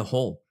couldn't find the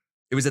hole.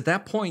 It was at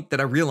that point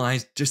that I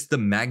realized just the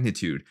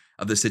magnitude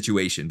of the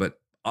situation, but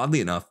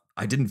oddly enough,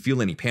 I didn't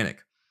feel any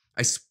panic.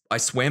 I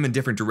swam in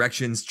different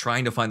directions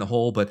trying to find the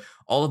hole, but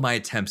all of my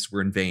attempts were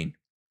in vain.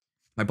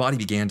 My body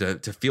began to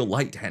feel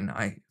light and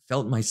I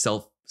felt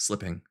myself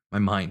slipping, my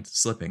mind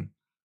slipping.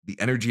 The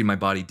energy in my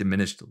body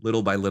diminished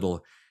little by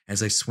little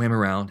as I swam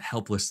around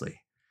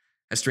helplessly.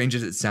 As strange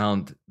as it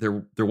sounded,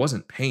 there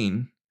wasn't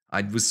pain.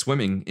 I was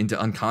swimming into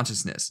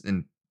unconsciousness,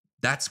 and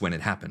that's when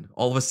it happened.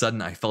 All of a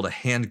sudden, I felt a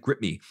hand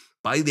grip me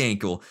by the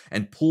ankle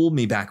and pull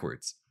me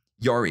backwards.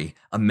 Yari,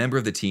 a member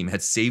of the team,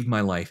 had saved my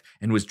life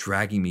and was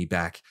dragging me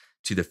back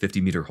to the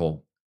 50-meter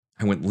hole.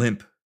 I went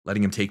limp,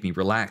 letting him take me,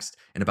 relaxed,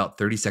 and about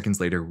 30 seconds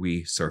later,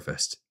 we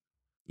surfaced.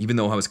 Even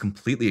though I was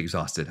completely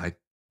exhausted, I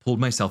pulled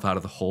myself out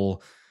of the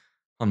hole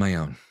on my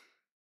own.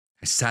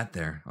 I sat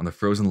there on the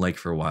frozen lake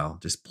for a while,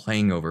 just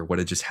playing over what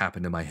had just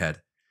happened in my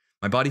head.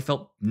 My body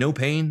felt no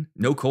pain,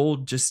 no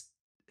cold, just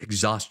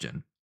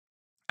exhaustion.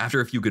 After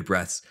a few good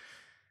breaths,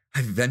 I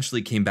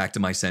eventually came back to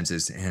my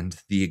senses and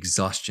the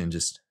exhaustion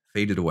just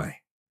faded away.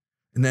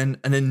 And then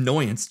an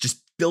annoyance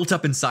just built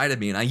up inside of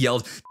me and I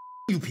yelled,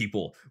 "You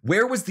people,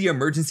 where was the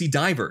emergency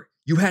diver?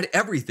 You had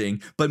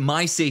everything but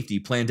my safety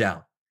planned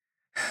out."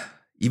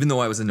 Even though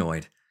I was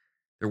annoyed,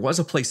 there was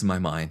a place in my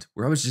mind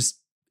where I was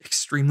just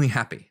extremely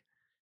happy.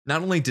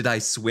 Not only did I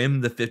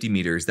swim the 50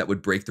 meters that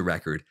would break the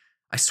record,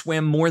 I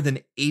swam more than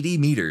 80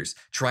 meters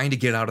trying to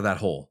get out of that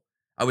hole.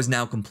 I was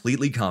now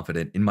completely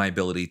confident in my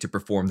ability to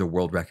perform the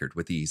world record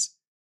with ease.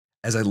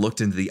 As I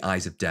looked into the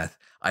eyes of death,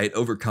 I had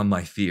overcome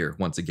my fear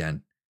once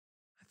again.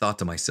 I thought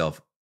to myself,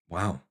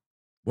 wow,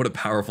 what a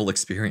powerful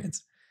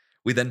experience.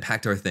 We then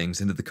packed our things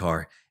into the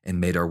car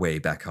and made our way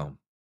back home.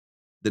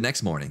 The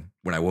next morning,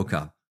 when I woke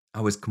up,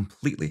 I was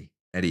completely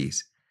at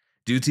ease.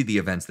 Due to the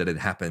events that had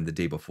happened the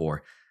day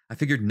before, I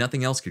figured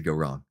nothing else could go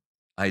wrong.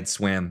 I had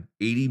swam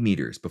 80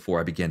 meters before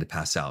I began to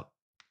pass out.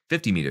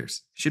 50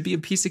 meters should be a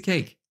piece of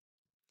cake.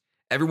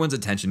 Everyone's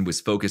attention was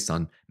focused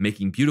on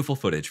making beautiful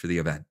footage for the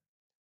event.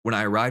 When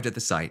I arrived at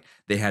the site,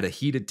 they had a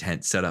heated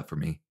tent set up for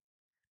me.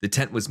 The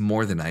tent was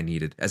more than I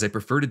needed, as I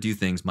prefer to do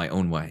things my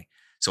own way,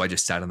 so I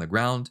just sat on the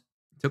ground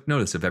and took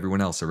notice of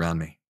everyone else around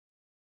me.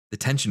 The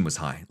tension was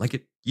high, like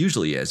it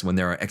usually is when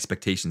there are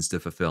expectations to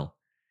fulfill.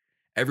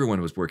 Everyone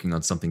was working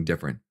on something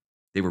different.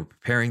 They were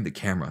preparing the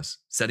cameras,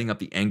 setting up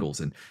the angles,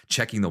 and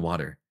checking the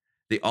water.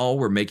 They all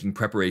were making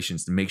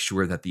preparations to make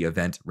sure that the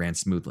event ran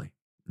smoothly,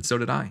 and so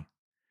did I.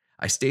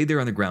 I stayed there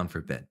on the ground for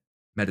a bit,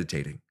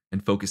 meditating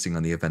and focusing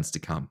on the events to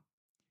come.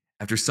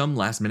 After some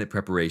last-minute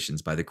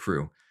preparations by the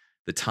crew,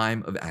 the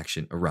time of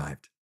action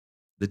arrived.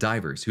 The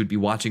divers, who'd be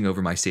watching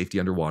over my safety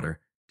underwater,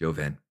 dove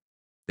in.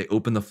 They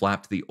opened the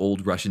flap to the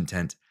old Russian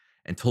tent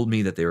and told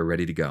me that they were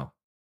ready to go.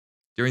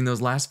 During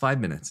those last 5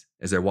 minutes,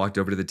 as I walked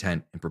over to the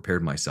tent and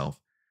prepared myself,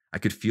 I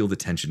could feel the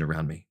tension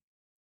around me.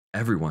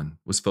 Everyone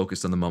was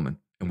focused on the moment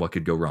and what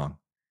could go wrong.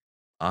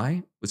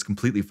 I was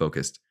completely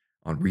focused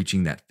on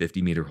reaching that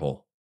 50-meter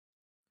hole.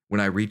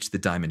 When I reached the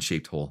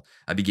diamond-shaped hole,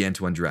 I began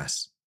to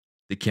undress.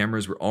 The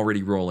cameras were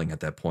already rolling at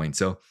that point,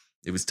 so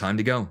it was time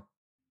to go.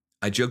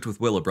 I joked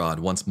with Will abroad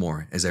once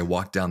more as I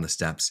walked down the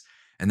steps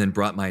and then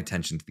brought my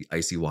attention to the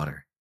icy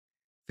water.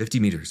 50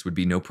 meters would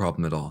be no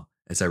problem at all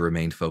as I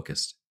remained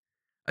focused.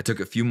 I took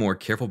a few more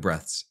careful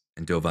breaths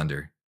and dove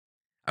under.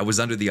 I was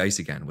under the ice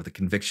again with a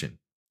conviction.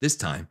 This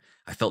time,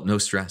 I felt no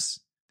stress.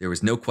 There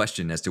was no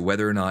question as to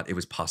whether or not it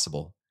was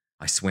possible.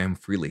 I swam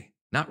freely,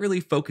 not really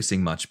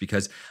focusing much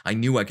because I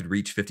knew I could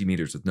reach 50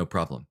 meters with no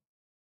problem.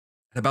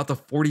 At about the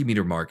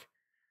 40-meter mark,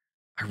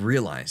 I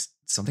realized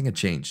something had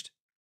changed.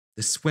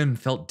 The swim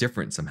felt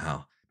different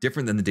somehow,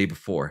 different than the day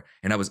before,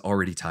 and I was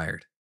already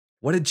tired.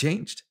 What had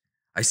changed?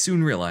 I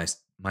soon realized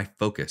my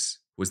focus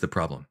was the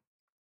problem.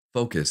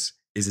 Focus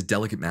is a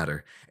delicate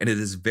matter, and it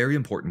is very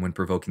important when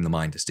provoking the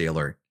mind to stay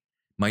alert.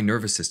 My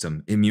nervous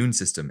system, immune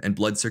system, and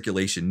blood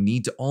circulation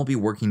need to all be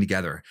working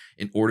together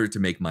in order to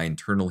make my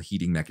internal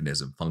heating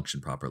mechanism function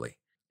properly.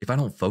 If I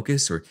don't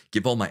focus or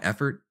give all my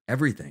effort,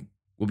 everything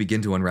will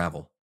begin to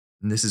unravel.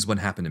 And this is what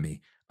happened to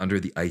me under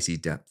the icy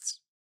depths.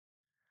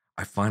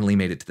 I finally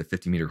made it to the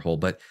 50-meter hole,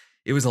 but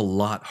it was a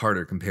lot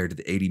harder compared to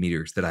the 80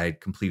 meters that I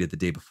had completed the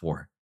day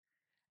before.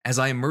 As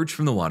I emerged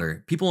from the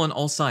water, people on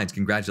all sides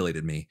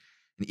congratulated me,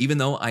 and even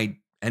though I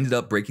ended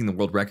up breaking the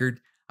world record,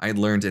 I had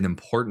learned an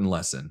important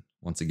lesson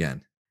once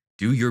again.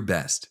 Do your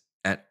best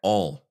at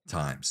all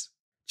times.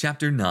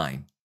 Chapter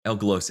 9, El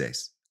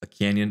Gloces, a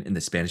canyon in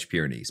the Spanish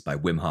Pyrenees by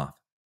Wim Hof.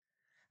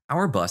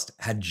 Our bus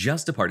had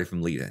just departed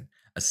from Leiden,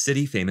 a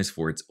city famous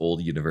for its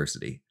old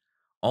university.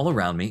 All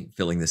around me,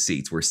 filling the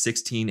seats, were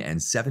 16 and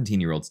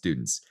 17-year-old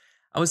students.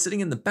 I was sitting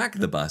in the back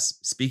of the bus,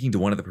 speaking to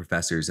one of the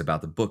professors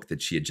about the book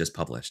that she had just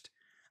published.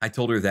 I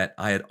told her that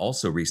I had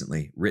also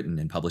recently written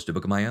and published a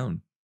book of my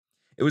own.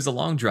 It was a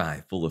long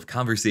drive full of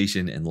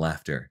conversation and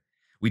laughter.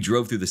 We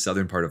drove through the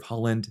southern part of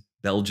Holland,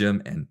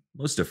 Belgium, and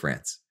most of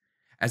France.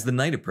 As the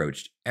night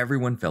approached,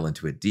 everyone fell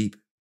into a deep,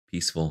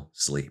 peaceful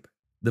sleep.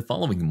 The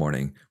following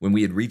morning, when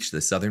we had reached the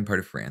southern part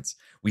of France,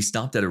 we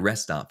stopped at a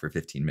rest stop for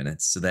 15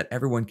 minutes so that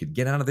everyone could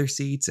get out of their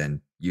seats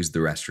and use the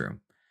restroom.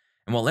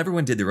 And while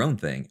everyone did their own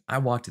thing, I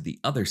walked to the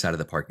other side of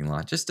the parking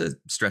lot just to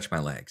stretch my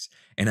legs.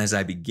 And as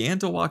I began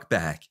to walk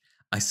back,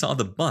 I saw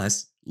the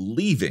bus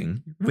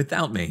leaving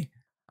without me.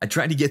 I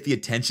tried to get the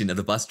attention of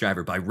the bus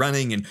driver by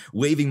running and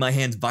waving my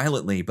hands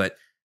violently, but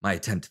my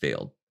attempt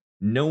failed.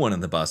 No one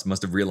on the bus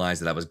must have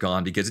realized that I was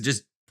gone because it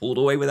just pulled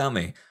away without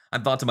me. I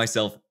thought to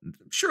myself,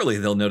 surely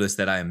they'll notice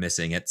that I am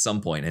missing at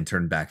some point and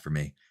turn back for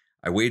me.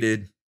 I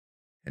waited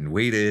and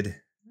waited,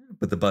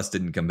 but the bus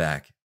didn't come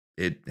back.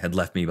 It had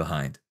left me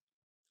behind.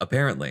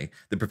 Apparently,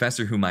 the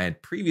professor whom I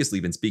had previously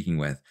been speaking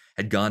with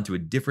had gone to a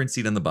different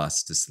seat on the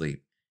bus to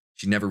sleep.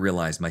 She never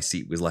realized my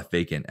seat was left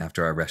vacant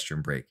after our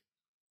restroom break.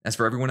 As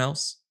for everyone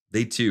else,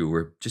 they too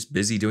were just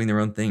busy doing their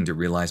own thing to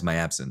realize my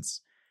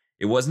absence.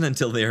 It wasn't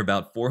until they were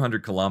about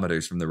 400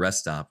 kilometers from the rest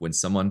stop when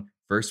someone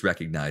first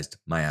recognized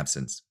my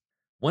absence.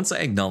 Once I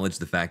acknowledged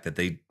the fact that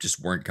they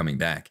just weren't coming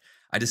back,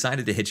 I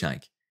decided to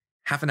hitchhike.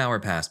 Half an hour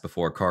passed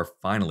before a car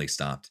finally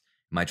stopped.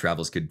 My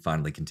travels could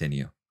finally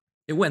continue.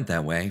 It went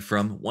that way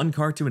from one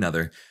car to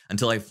another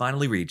until I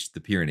finally reached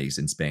the Pyrenees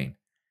in Spain.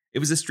 It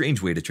was a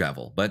strange way to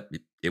travel, but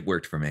it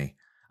worked for me.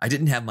 I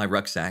didn't have my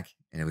rucksack,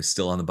 and it was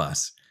still on the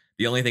bus.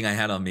 The only thing I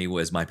had on me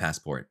was my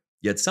passport.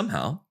 Yet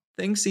somehow,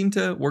 things seemed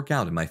to work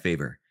out in my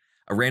favor.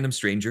 A random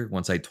stranger,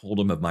 once I told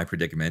him of my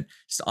predicament,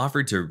 just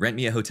offered to rent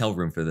me a hotel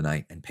room for the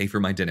night and pay for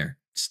my dinner.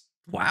 Just,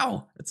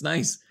 wow, that's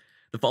nice.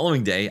 The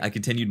following day, I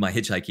continued my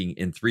hitchhiking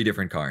in 3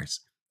 different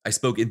cars. I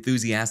spoke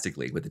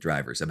enthusiastically with the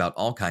drivers about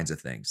all kinds of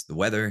things: the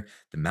weather,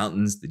 the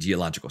mountains, the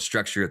geological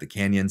structure of the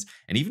canyons,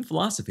 and even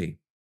philosophy.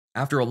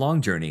 After a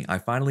long journey, I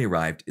finally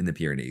arrived in the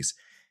Pyrenees.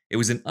 It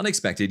was an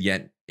unexpected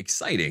yet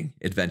exciting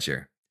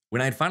adventure.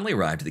 When I had finally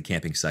arrived at the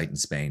camping site in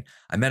Spain,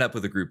 I met up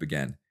with the group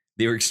again.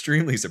 They were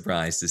extremely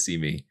surprised to see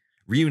me.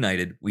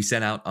 Reunited, we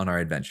set out on our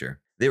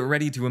adventure. They were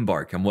ready to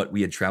embark on what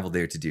we had traveled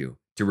there to do,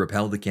 to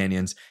rappel the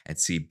canyons and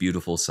see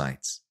beautiful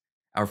sights.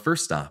 Our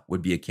first stop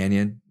would be a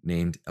canyon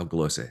named El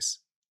Gloces.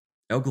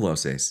 El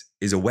Gloces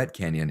is a wet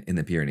canyon in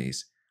the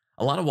Pyrenees.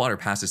 A lot of water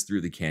passes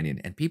through the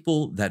canyon, and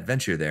people that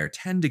venture there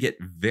tend to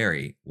get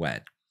very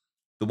wet.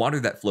 The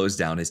water that flows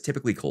down is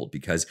typically cold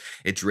because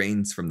it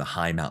drains from the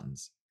high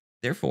mountains.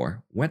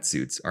 Therefore,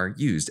 wetsuits are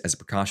used as a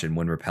precaution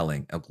when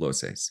rappelling El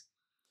Gloces.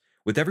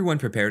 With everyone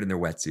prepared in their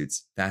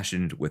wetsuits,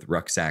 fashioned with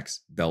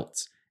rucksacks,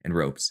 belts, and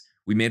ropes,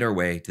 we made our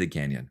way to the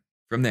canyon.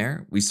 From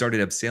there, we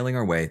started abseiling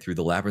our way through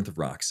the labyrinth of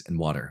rocks and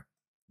water.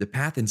 The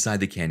path inside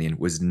the canyon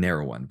was a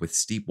narrow one with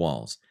steep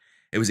walls.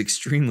 It was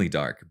extremely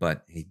dark,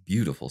 but a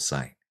beautiful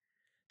sight.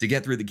 To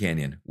get through the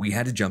canyon, we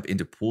had to jump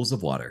into pools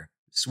of water,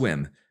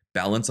 swim,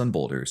 balance on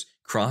boulders,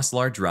 cross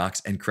large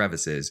rocks and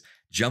crevices,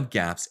 jump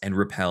gaps, and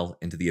rappel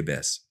into the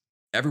abyss.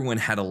 Everyone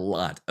had a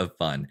lot of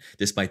fun,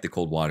 despite the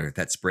cold water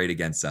that sprayed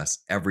against us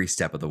every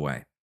step of the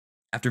way.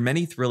 After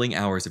many thrilling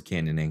hours of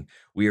canyoning,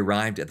 we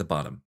arrived at the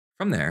bottom.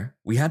 From there,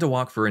 we had to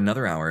walk for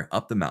another hour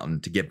up the mountain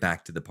to get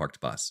back to the parked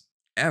bus.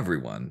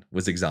 Everyone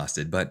was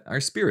exhausted, but our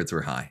spirits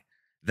were high.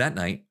 That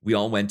night, we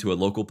all went to a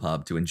local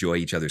pub to enjoy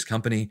each other's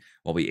company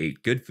while we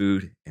ate good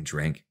food and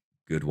drank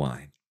good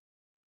wine.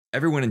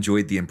 Everyone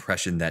enjoyed the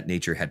impression that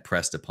nature had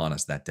pressed upon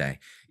us that day.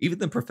 Even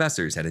the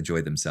professors had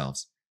enjoyed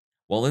themselves.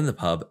 While in the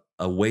pub,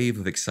 a wave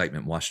of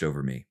excitement washed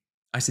over me.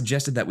 I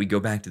suggested that we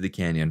go back to the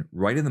canyon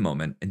right in the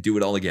moment and do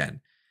it all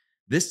again.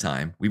 This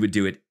time, we would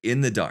do it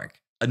in the dark.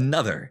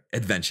 Another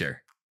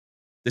adventure.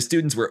 The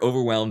students were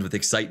overwhelmed with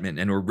excitement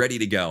and were ready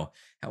to go.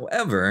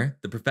 However,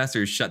 the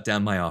professors shut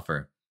down my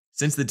offer.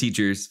 Since the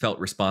teachers felt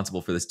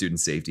responsible for the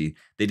students' safety,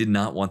 they did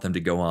not want them to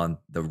go on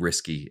the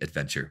risky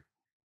adventure.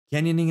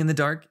 Canyoning in the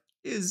dark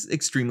is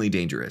extremely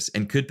dangerous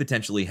and could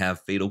potentially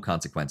have fatal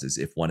consequences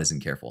if one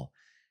isn't careful.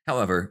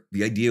 However,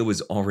 the idea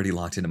was already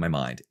locked into my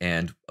mind,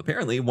 and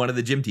apparently one of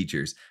the gym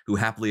teachers who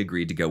happily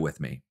agreed to go with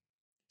me.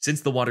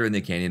 Since the water in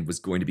the canyon was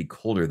going to be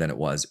colder than it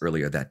was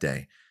earlier that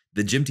day,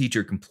 the gym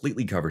teacher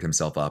completely covered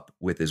himself up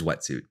with his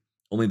wetsuit.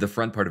 Only the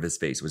front part of his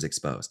face was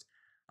exposed.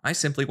 I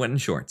simply went in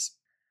shorts.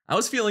 I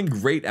was feeling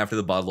great after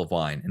the bottle of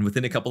wine, and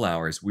within a couple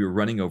hours, we were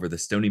running over the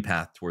stony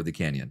path toward the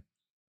canyon.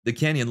 The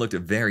canyon looked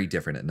very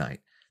different at night.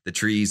 The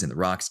trees and the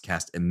rocks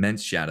cast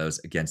immense shadows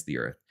against the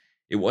earth.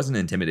 It wasn't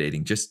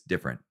intimidating, just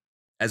different.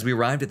 As we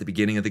arrived at the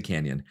beginning of the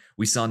canyon,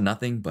 we saw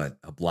nothing but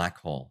a black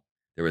hole.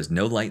 There was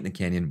no light in the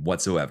canyon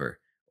whatsoever,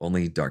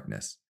 only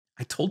darkness.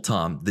 I told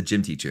Tom, the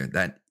gym teacher,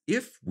 that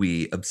if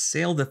we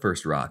abseiled the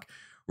first rock,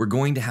 we're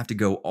going to have to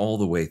go all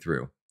the way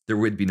through. There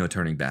would be no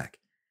turning back.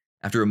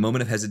 After a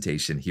moment of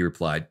hesitation, he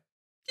replied,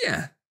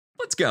 "Yeah,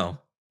 let's go."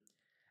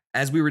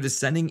 As we were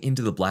descending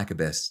into the black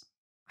abyss,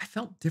 I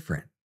felt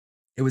different.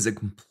 It was a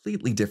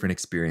completely different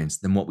experience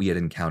than what we had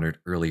encountered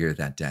earlier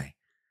that day.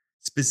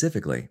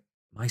 Specifically,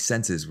 my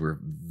senses were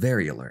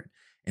very alert,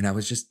 and I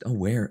was just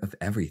aware of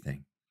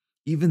everything.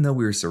 Even though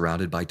we were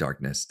surrounded by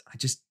darkness,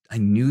 I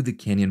knew the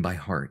canyon by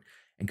heart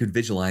and could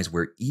visualize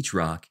where each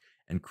rock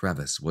and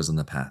crevice was on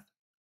the path.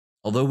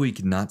 Although we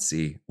could not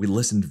see, we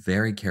listened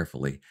very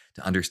carefully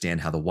to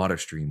understand how the water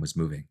stream was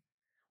moving.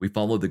 We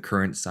followed the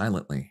current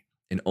silently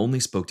and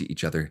only spoke to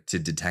each other to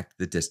detect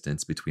the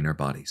distance between our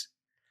bodies.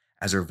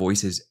 As our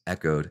voices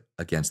echoed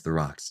against the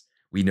rocks,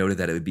 we noted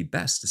that it would be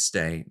best to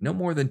stay no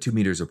more than 2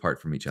 meters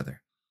apart from each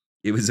other.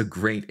 It was a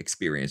great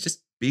experience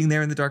just being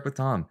there in the dark with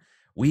Tom.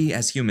 We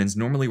as humans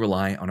normally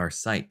rely on our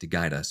sight to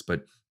guide us,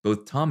 but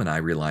both Tom and I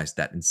realized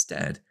that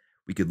instead,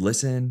 we could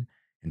listen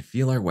and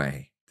feel our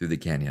way through the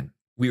canyon.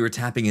 We were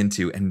tapping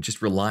into and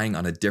just relying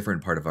on a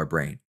different part of our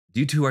brain.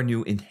 Due to our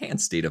new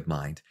enhanced state of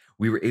mind,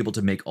 we were able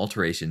to make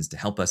alterations to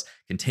help us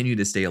continue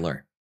to stay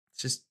alert. It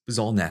just was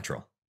all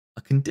natural.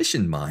 A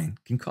conditioned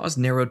mind can cause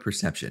narrowed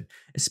perception,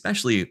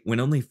 especially when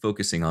only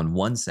focusing on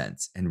one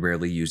sense and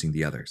rarely using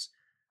the others.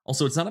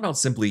 Also, it's not about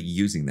simply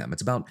using them,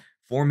 it's about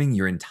forming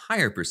your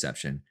entire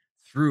perception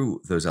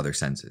through those other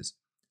senses.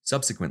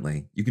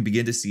 Subsequently, you can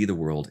begin to see the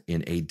world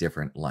in a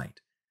different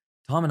light.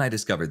 Tom and I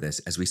discovered this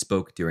as we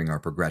spoke during our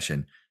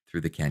progression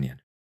through the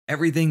canyon.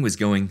 Everything was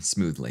going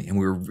smoothly, and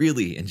we were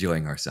really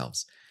enjoying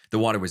ourselves. The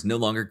water was no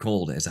longer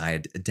cold as I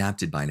had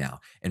adapted by now,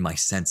 and my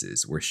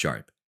senses were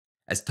sharp.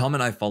 As Tom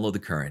and I followed the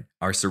current,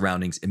 our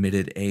surroundings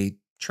emitted a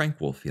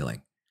tranquil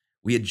feeling.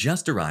 We had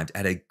just arrived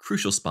at a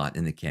crucial spot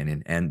in the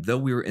canyon, and though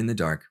we were in the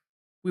dark,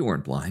 we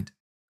weren't blind.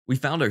 We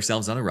found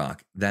ourselves on a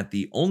rock that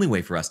the only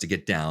way for us to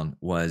get down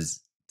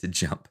was to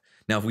jump.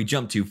 Now, if we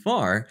jumped too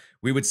far,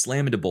 we would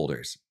slam into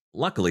boulders.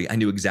 Luckily, I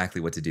knew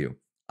exactly what to do.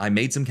 I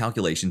made some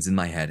calculations in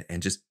my head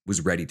and just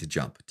was ready to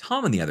jump.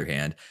 Tom, on the other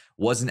hand,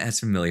 wasn't as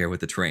familiar with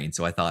the terrain,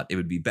 so I thought it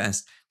would be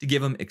best to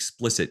give him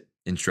explicit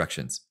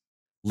instructions.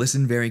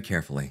 Listen very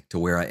carefully to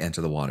where I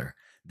enter the water.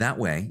 That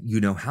way, you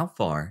know how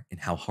far and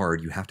how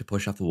hard you have to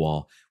push off the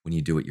wall when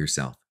you do it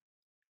yourself.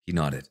 He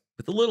nodded,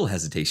 with a little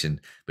hesitation,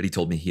 but he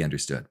told me he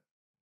understood.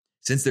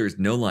 Since there is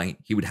no light,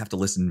 he would have to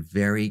listen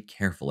very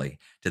carefully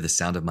to the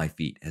sound of my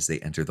feet as they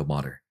enter the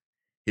water.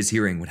 His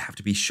hearing would have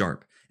to be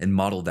sharp and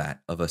model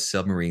that of a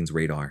submarine's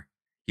radar.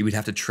 He would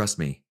have to trust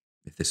me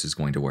if this was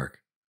going to work.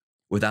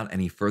 Without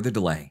any further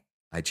delay,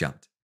 I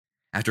jumped.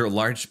 After a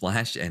large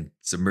splash and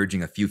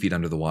submerging a few feet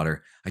under the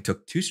water, I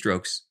took 2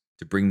 strokes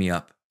to bring me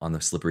up on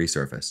the slippery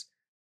surface.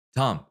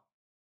 "Tom,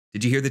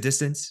 did you hear the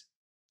distance?"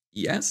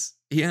 "Yes,"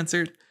 he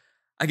answered.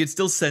 I could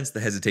still sense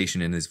the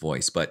hesitation in his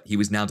voice, but he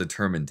was now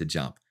determined to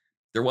jump.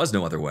 There was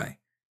no other way.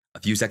 A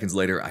few seconds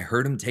later, I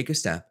heard him take a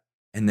step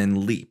and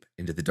then leap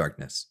into the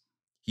darkness.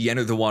 He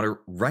entered the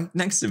water right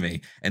next to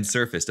me and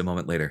surfaced a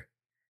moment later.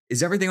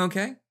 "Is everything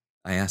okay?"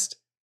 I asked.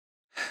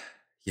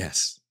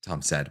 "Yes,"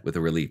 Tom said with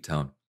a relieved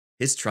tone.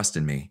 His trust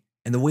in me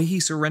and the way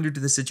he surrendered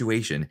to the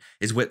situation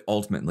is what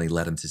ultimately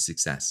led him to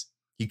success.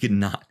 He could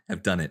not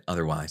have done it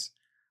otherwise.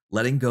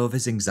 Letting go of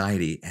his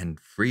anxiety and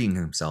freeing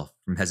himself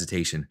from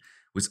hesitation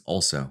was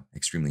also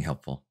extremely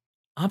helpful.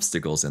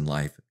 Obstacles in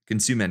life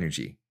consume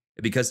energy.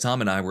 And because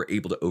Tom and I were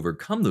able to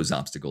overcome those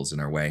obstacles in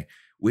our way,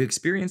 we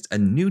experienced a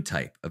new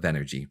type of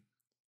energy.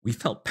 We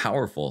felt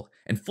powerful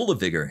and full of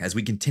vigor as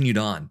we continued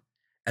on.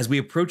 As we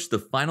approached the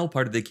final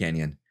part of the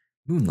canyon,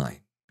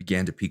 moonlight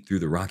began to peek through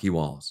the rocky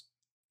walls.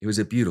 It was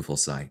a beautiful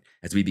sight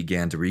as we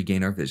began to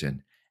regain our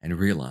vision and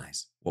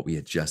realize what we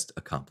had just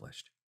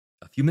accomplished.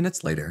 A few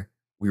minutes later,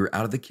 we were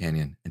out of the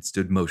canyon and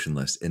stood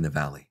motionless in the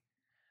valley.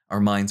 Our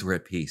minds were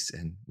at peace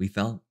and we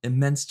felt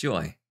immense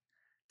joy.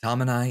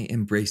 Tom and I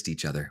embraced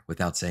each other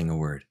without saying a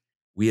word.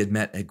 We had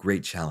met a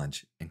great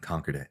challenge and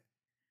conquered it.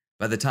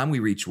 By the time we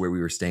reached where we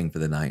were staying for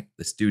the night,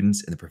 the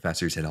students and the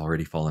professors had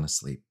already fallen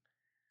asleep.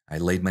 I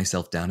laid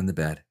myself down in the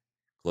bed,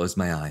 closed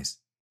my eyes,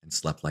 and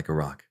slept like a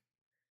rock.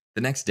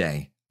 The next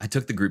day, I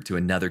took the group to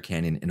another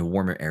canyon in a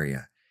warmer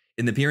area.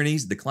 In the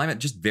Pyrenees, the climate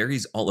just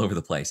varies all over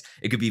the place.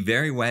 It could be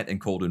very wet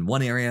and cold in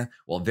one area,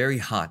 while very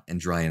hot and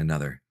dry in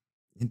another.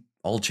 It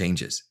all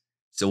changes.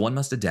 So one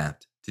must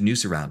adapt to new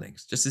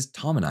surroundings, just as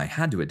Tom and I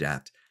had to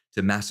adapt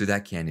to master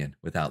that canyon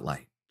without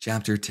light.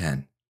 Chapter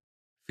 10,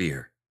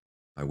 Fear,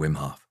 by Wim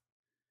Hof.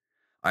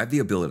 I have the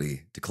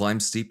ability to climb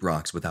steep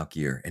rocks without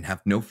gear and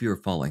have no fear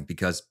of falling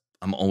because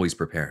I'm always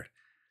prepared.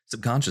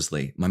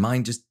 Subconsciously, my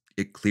mind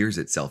it clears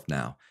itself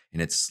now in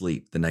its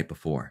sleep the night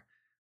before.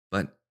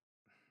 But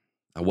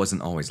I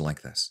wasn't always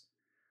like this.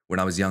 When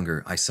I was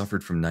younger, I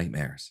suffered from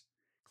nightmares.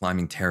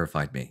 Climbing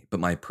terrified me, but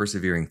by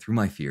persevering through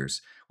my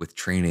fears with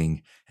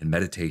training and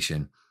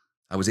meditation,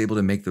 I was able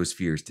to make those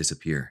fears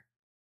disappear.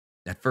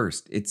 At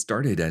first, it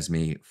started as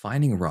me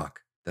finding a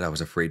rock that I was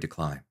afraid to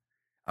climb.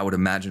 I would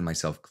imagine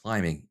myself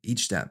climbing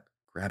each step,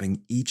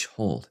 grabbing each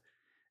hold.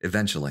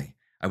 Eventually,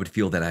 I would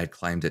feel that I had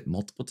climbed it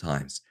multiple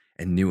times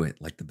and knew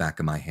it like the back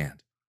of my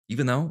hand,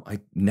 even though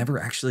I never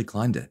actually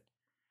climbed it.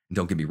 And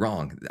don't get me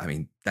wrong,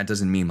 that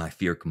doesn't mean my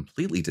fear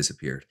completely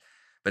disappeared.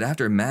 But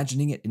after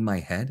imagining it in my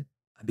head,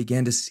 I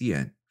began to see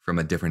it from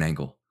a different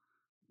angle.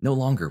 No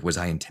longer was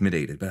I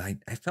intimidated, but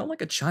I felt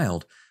like a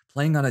child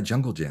playing on a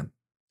jungle gym.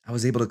 I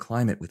was able to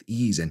climb it with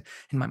ease, and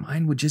my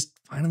mind would just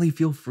finally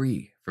feel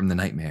free from the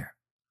nightmare.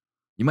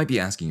 You might be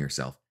asking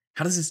yourself,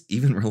 how does this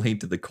even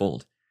relate to the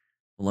cold?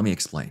 Well, let me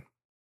explain.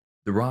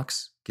 The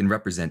rocks can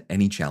represent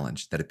any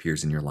challenge that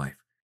appears in your life.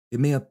 It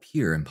may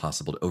appear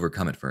impossible to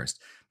overcome at first,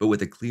 but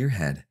with a clear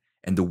head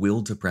and the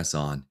will to press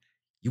on,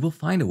 you will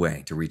find a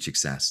way to reach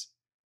success.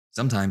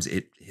 Sometimes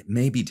it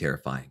may be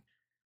terrifying,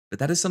 but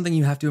that is something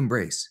you have to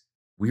embrace.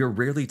 We are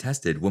rarely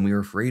tested when we are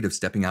afraid of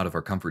stepping out of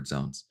our comfort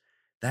zones.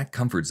 That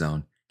comfort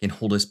zone can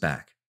hold us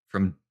back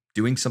from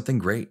doing something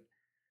great.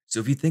 So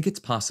if you think it's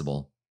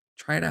possible,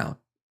 try it out.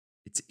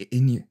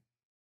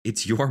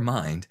 It's your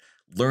mind.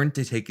 Learn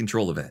to take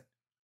control of it.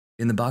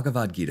 In the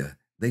Bhagavad Gita,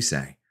 they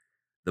say,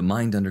 the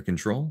mind under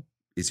control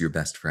is your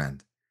best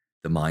friend.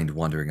 The mind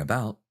wandering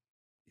about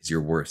is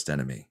your worst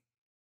enemy.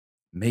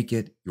 Make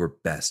it your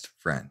best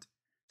friend,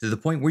 to the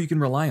point where you can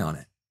rely on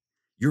it.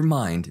 Your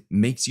mind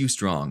makes you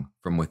strong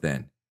from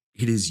within.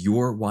 It is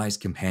your wise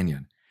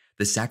companion.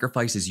 The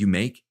sacrifices you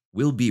make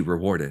will be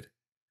rewarded.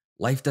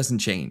 Life doesn't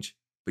change,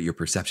 but your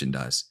perception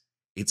does.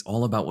 It's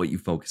all about what you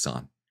focus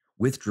on.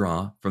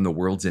 Withdraw from the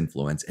world's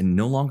influence and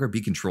no longer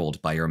be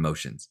controlled by your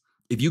emotions.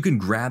 If you can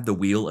grab the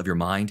wheel of your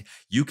mind,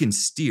 you can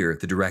steer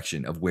the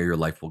direction of where your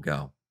life will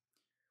go.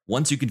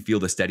 Once you can feel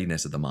the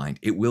steadiness of the mind,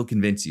 it will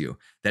convince you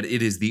that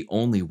it is the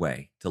only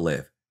way to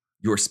live.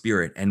 Your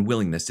spirit and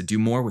willingness to do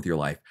more with your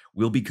life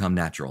will become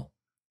natural.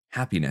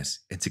 Happiness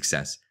and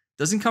success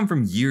doesn't come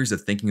from years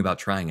of thinking about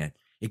trying it.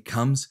 It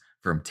comes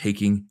from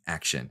taking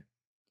action.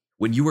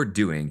 When you are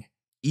doing,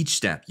 each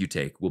step you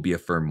take will be a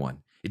firm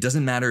one. It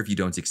doesn't matter if you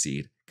don't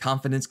succeed.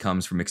 Confidence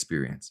comes from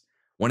experience.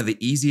 One of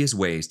the easiest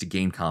ways to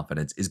gain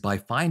confidence is by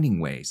finding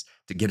ways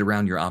to get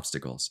around your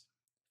obstacles.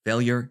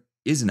 Failure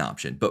is an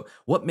option, but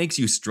what makes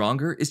you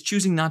stronger is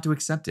choosing not to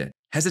accept it.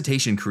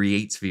 Hesitation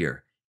creates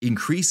fear,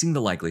 increasing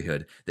the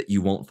likelihood that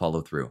you won't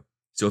follow through.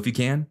 So if you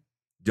can,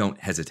 don't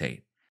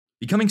hesitate.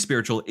 Becoming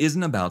spiritual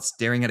isn't about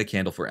staring at a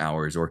candle for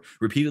hours or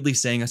repeatedly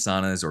saying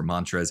asanas or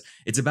mantras.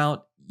 It's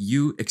about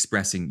you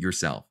expressing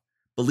yourself.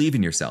 Believe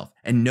in yourself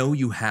and know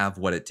you have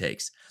what it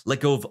takes. Let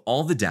go of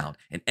all the doubt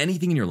and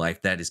anything in your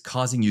life that is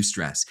causing you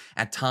stress.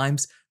 At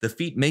times, the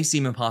feat may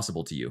seem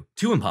impossible to you,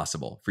 too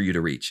impossible for you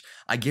to reach.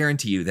 I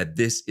guarantee you that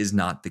this is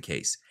not the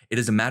case. It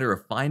is a matter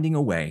of finding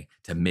a way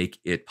to make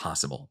it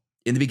possible.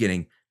 In the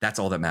beginning, that's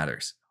all that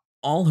matters.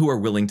 All who are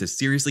willing to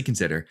seriously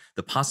consider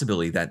the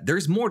possibility that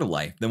there's more to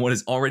life than what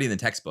is already in the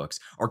textbooks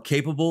are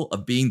capable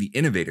of being the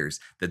innovators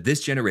that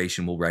this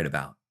generation will write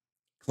about.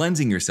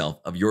 Cleansing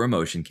yourself of your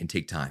emotion can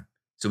take time,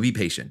 so be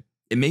patient.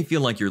 It may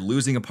feel like you're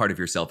losing a part of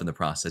yourself in the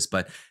process,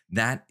 but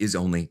that is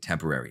only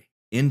temporary.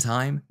 In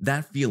time,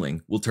 that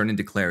feeling will turn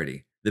into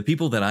clarity. The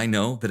people that I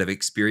know that have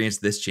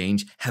experienced this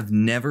change have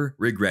never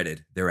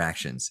regretted their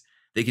actions.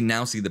 They can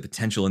now see the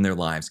potential in their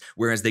lives,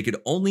 whereas they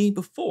could only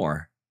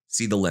before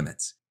see the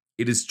limits.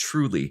 It is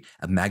truly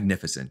a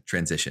magnificent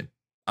transition.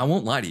 I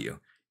won't lie to you,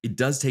 it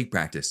does take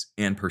practice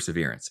and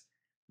perseverance.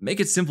 Make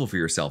it simple for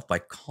yourself by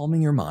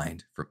calming your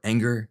mind from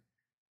anger,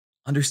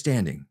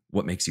 understanding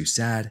what makes you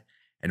sad,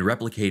 and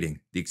replicating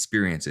the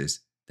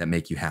experiences that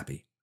make you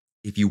happy.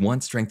 If you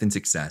want strength and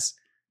success,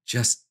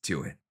 just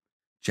do it.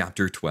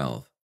 Chapter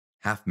 12,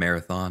 Half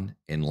Marathon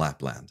in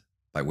Lapland,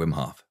 by Wim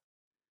Hof.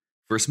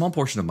 For a small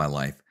portion of my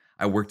life,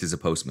 I worked as a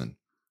postman.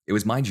 It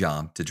was my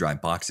job to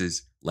drive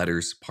boxes,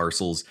 letters,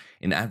 parcels,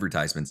 and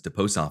advertisements to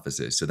post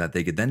offices so that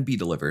they could then be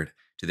delivered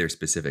to their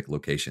specific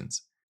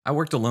locations. I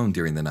worked alone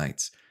during the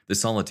nights. The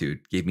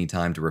solitude gave me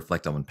time to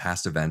reflect on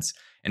past events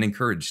and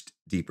encouraged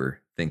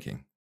deeper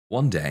thinking.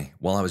 One day,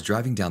 while I was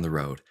driving down the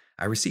road,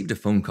 I received a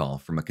phone call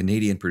from a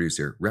Canadian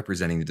producer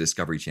representing the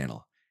Discovery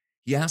Channel.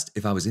 He asked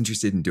if I was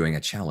interested in doing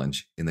a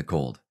challenge in the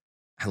cold.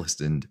 I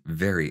listened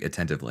very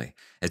attentively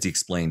as he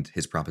explained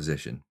his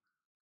proposition.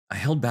 I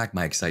held back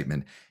my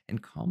excitement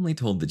and calmly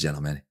told the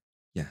gentleman,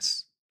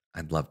 yes,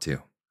 I'd love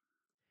to.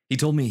 He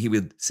told me he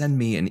would send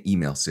me an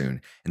email soon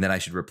and that I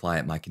should reply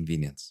at my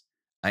convenience.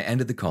 I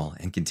ended the call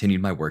and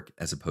continued my work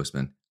as a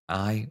postman.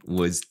 I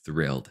was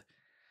thrilled.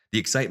 The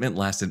excitement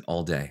lasted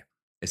all day.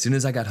 As soon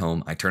as I got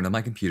home, I turned on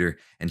my computer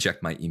and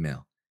checked my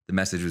email. The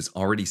message was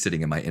already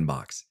sitting in my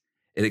inbox.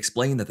 It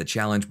explained that the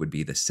challenge would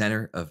be the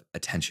center of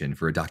attention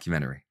for a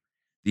documentary.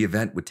 The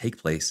event would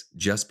take place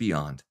just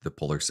beyond the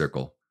polar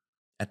circle.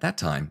 At that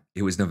time,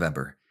 it was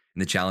November,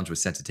 and the challenge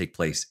was set to take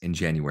place in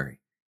January.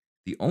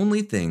 The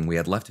only thing we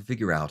had left to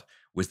figure out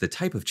was the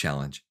type of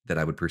challenge that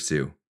I would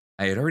pursue.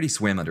 I had already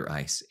swam under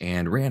ice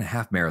and ran a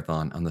half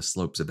marathon on the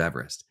slopes of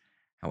Everest.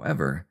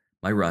 However,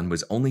 my run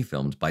was only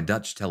filmed by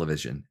Dutch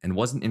television and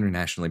wasn't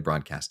internationally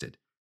broadcasted.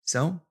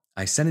 So,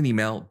 I sent an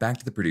email back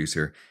to the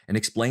producer and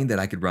explained that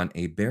I could run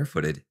a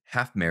barefooted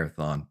half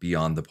marathon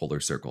beyond the polar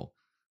circle.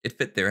 It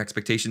fit their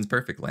expectations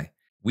perfectly.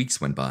 Weeks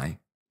went by,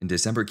 and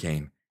December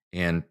came,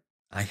 and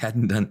I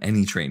hadn't done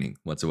any training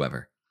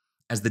whatsoever.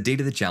 As the date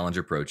of the challenge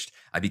approached,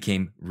 I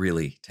became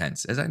really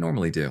tense, as I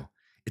normally do.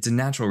 It's a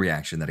natural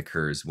reaction that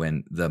occurs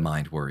when the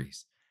mind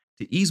worries.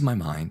 To ease my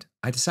mind,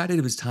 I decided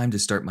it was time to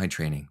start my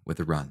training with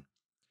a run.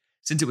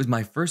 Since it was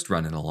my first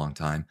run in a long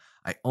time,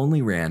 I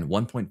only ran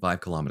 1.5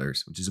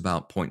 kilometers, which is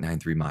about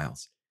 0.93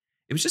 miles.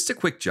 It was just a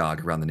quick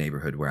jog around the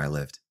neighborhood where I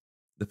lived.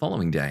 The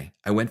following day,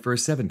 I went for a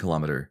 7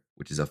 kilometer,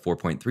 which is a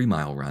 4.3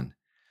 mile run.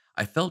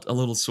 I felt a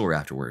little sore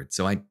afterward,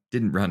 so I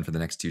didn't run for the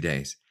next 2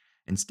 days.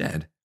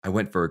 Instead, I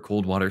went for a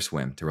cold water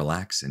swim to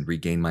relax and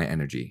regain my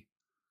energy.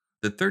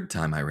 The third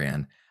time I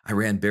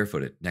ran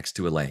barefooted next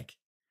to a lake.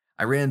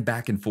 I ran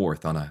back and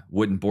forth on a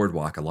wooden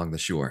boardwalk along the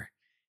shore.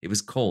 It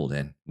was cold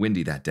and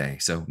windy that day,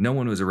 so no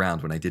one was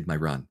around when I did my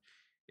run.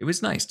 It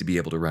was nice to be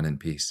able to run in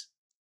peace.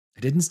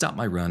 I didn't stop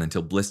my run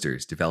until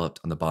blisters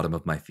developed on the bottom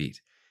of my feet,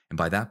 and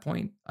by that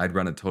point, I'd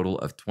run a total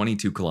of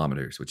 22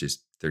 kilometers, which is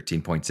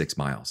 13.6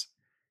 miles.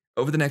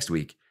 Over the next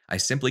week, I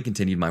simply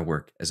continued my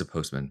work as a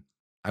postman.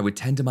 I would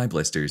tend to my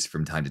blisters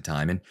from time to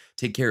time and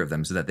take care of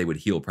them so that they would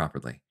heal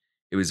properly.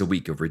 It was a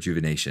week of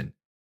rejuvenation.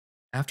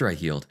 After I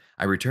healed,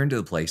 I returned to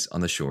the place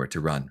on the shore to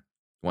run.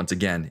 Once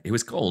again, it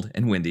was cold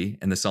and windy,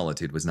 and the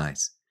solitude was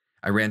nice.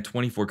 I ran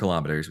 24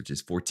 kilometers, which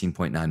is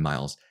 14.9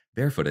 miles,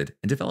 barefooted,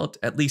 and developed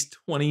at least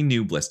 20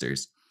 new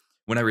blisters.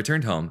 When I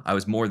returned home, I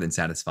was more than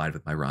satisfied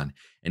with my run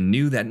and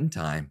knew that in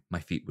time, my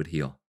feet would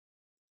heal.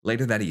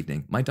 Later that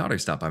evening, my daughter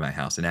stopped by my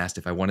house and asked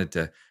if I wanted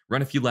to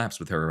run a few laps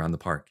with her around the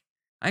park.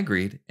 I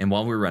agreed, and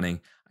while we were running,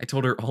 I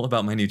told her all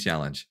about my new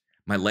challenge.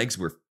 My legs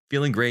were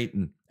feeling great,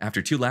 and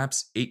after 2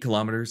 laps, 8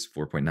 kilometers,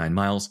 4.9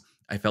 miles,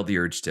 I felt the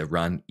urge to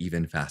run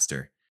even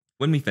faster.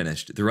 When we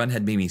finished, the run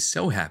had made me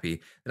so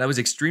happy that I was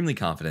extremely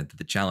confident that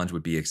the challenge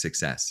would be a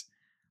success.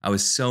 I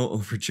was so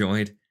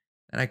overjoyed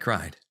that I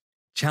cried.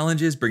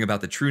 Challenges bring about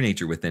the true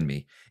nature within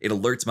me. It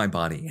alerts my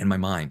body and my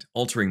mind,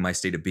 altering my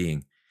state of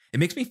being. It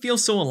makes me feel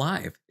so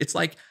alive. It's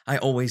like I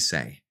always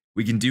say,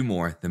 we can do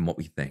more than what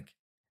we think.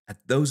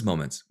 At those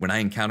moments, when I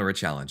encounter a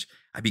challenge,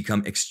 I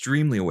become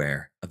extremely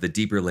aware of the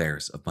deeper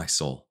layers of my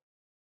soul.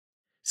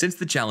 Since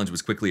the challenge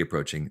was quickly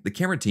approaching, the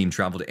camera team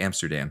traveled to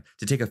Amsterdam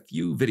to take a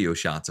few video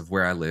shots of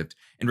where I lived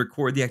and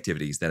record the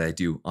activities that I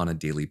do on a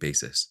daily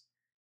basis.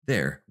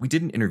 There, we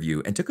did an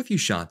interview and took a few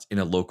shots in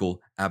a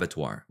local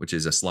abattoir, which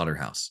is a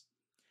slaughterhouse.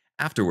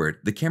 Afterward,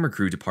 the camera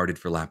crew departed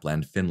for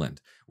Lapland, Finland,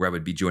 where I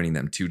would be joining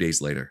them 2 days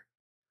later.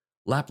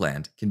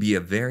 Lapland can be a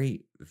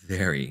very,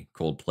 very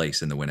cold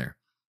place in the winter.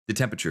 The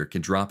temperature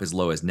can drop as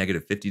low as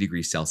negative 50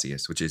 degrees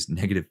Celsius, which is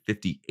negative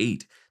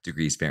 58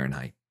 degrees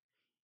Fahrenheit.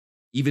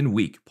 Even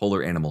weak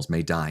polar animals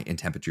may die in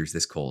temperatures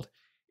this cold.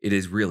 It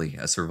is really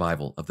a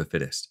survival of the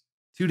fittest.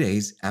 2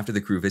 days after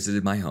the crew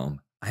visited my home,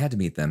 I had to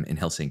meet them in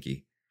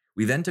Helsinki.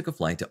 We then took a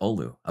flight to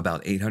Oulu,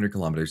 about 800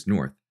 kilometers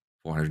north,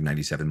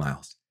 497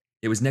 miles.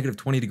 It was negative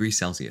 20 degrees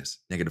Celsius,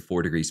 negative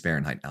 4 degrees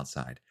Fahrenheit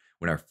outside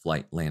when our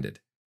flight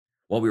landed.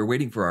 While we were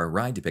waiting for our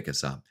ride to pick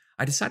us up,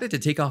 I decided to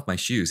take off my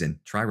shoes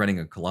and try running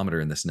a kilometer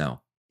in the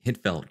snow.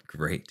 It felt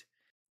great.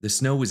 The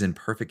snow was in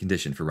perfect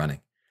condition for running.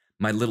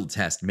 My little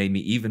test made me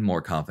even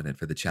more confident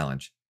for the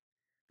challenge.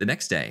 The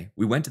next day,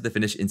 we went to the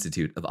Finnish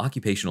Institute of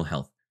Occupational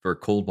Health for a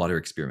cold water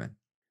experiment.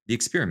 The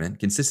experiment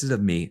consisted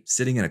of me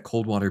sitting in a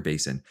cold water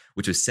basin,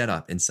 which was set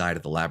up inside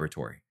of the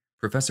laboratory.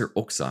 Professor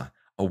Oksa,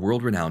 a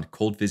world-renowned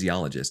cold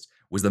physiologist,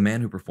 was the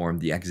man who performed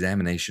the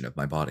examination of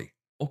my body.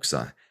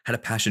 Oksa had a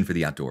passion for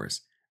the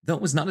outdoors. Though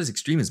it was not as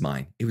extreme as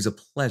mine, it was a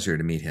pleasure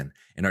to meet him,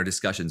 and our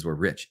discussions were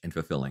rich and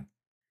fulfilling.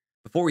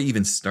 Before we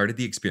even started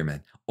the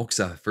experiment,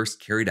 Oksa first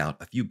carried out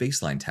a few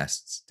baseline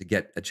tests to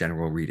get a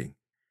general reading.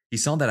 He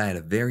saw that I had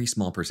a very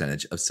small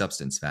percentage of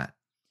substance fat.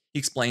 He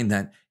explained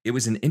that it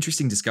was an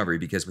interesting discovery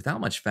because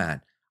without much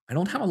fat, I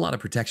don't have a lot of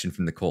protection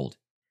from the cold.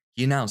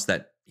 He announced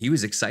that he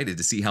was excited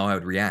to see how I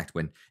would react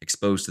when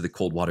exposed to the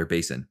cold water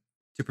basin.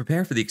 To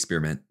prepare for the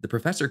experiment, the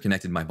professor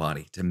connected my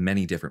body to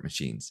many different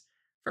machines.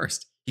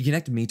 First, he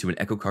connected me to an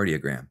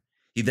echocardiogram.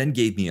 He then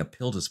gave me a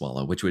pill to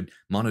swallow, which would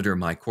monitor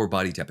my core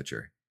body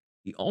temperature.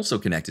 He also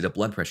connected a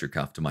blood pressure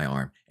cuff to my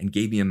arm and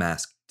gave me a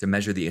mask to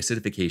measure the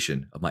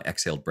acidification of my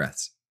exhaled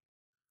breaths.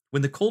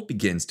 When the cold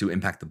begins to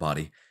impact the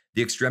body,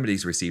 The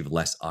extremities receive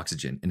less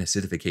oxygen and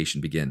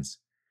acidification begins.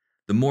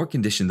 The more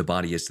conditioned the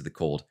body is to the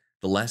cold,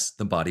 the less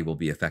the body will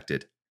be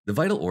affected. The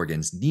vital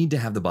organs need to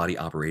have the body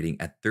operating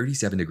at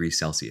 37 degrees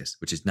Celsius,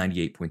 which is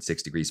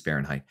 98.6 degrees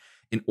Fahrenheit,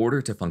 in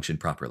order to function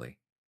properly.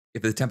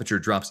 If the temperature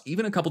drops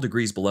even a couple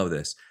degrees below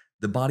this,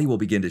 the body will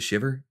begin to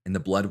shiver and the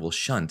blood will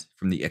shunt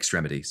from the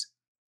extremities.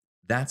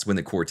 That's when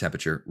the core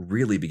temperature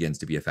really begins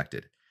to be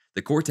affected.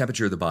 The core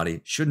temperature of the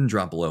body shouldn't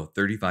drop below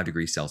 35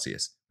 degrees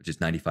Celsius, which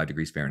is 95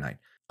 degrees Fahrenheit.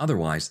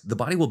 Otherwise, the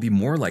body will be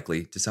more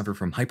likely to suffer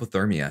from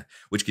hypothermia,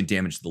 which can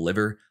damage the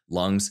liver,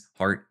 lungs,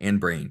 heart, and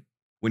brain.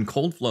 When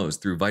cold flows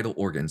through vital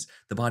organs,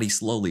 the body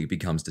slowly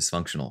becomes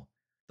dysfunctional.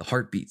 The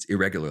heart beats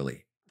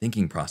irregularly,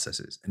 thinking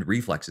processes and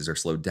reflexes are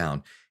slowed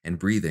down, and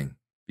breathing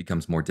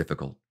becomes more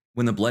difficult.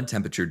 When the blood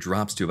temperature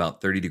drops to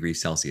about 30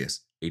 degrees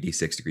Celsius,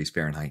 86 degrees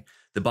Fahrenheit,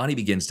 the body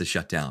begins to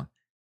shut down.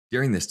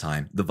 During this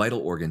time, the vital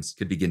organs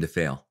could begin to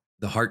fail.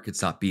 The heart could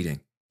stop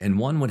beating, and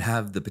one would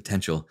have the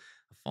potential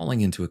of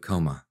falling into a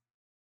coma.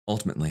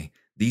 Ultimately,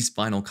 these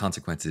final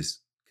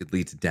consequences could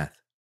lead to death.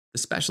 The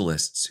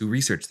specialists who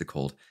research the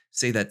cold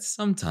say that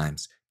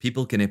sometimes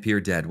people can appear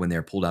dead when they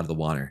are pulled out of the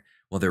water,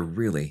 while they're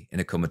really in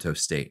a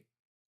comatose state.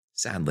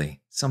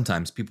 Sadly,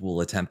 sometimes people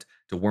will attempt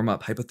to warm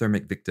up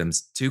hypothermic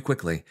victims too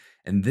quickly,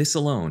 and this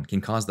alone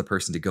can cause the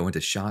person to go into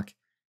shock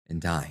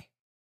and die.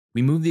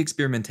 We moved the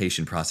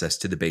experimentation process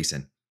to the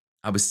basin.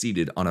 I was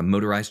seated on a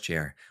motorized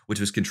chair,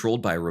 which was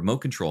controlled by a remote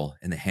control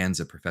in the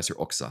hands of Professor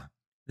Oksa.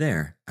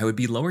 There, I would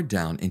be lowered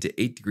down into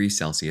 8 degrees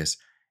Celsius,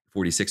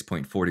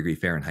 46.4 degree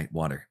Fahrenheit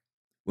water.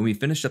 When we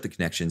finished up the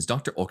connections,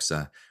 Dr.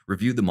 Oksa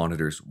reviewed the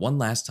monitors one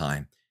last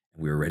time,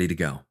 and we were ready to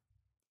go.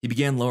 He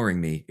began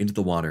lowering me into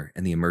the water,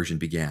 and the immersion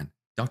began.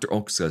 Dr.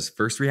 Oksa's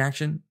first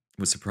reaction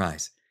was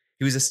surprise.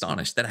 He was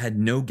astonished that I had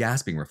no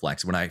gasping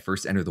reflex when I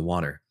first entered the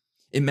water.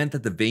 It meant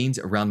that the veins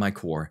around my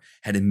core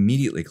had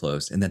immediately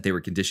closed and that they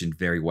were conditioned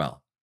very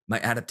well. My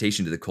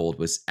adaptation to the cold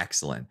was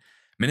excellent.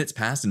 Minutes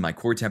passed and my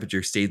core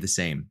temperature stayed the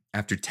same.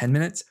 After 10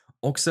 minutes,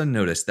 Oksa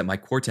noticed that my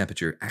core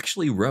temperature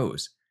actually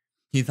rose.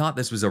 He thought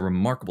this was a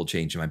remarkable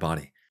change in my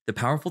body. The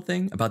powerful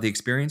thing about the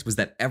experience was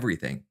that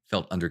everything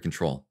felt under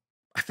control.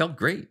 I felt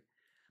great.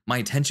 My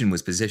attention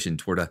was positioned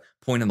toward a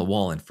point on the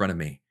wall in front of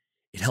me.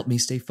 It helped me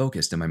stay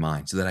focused in my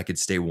mind so that I could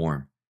stay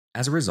warm.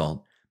 As a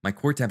result, my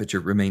core temperature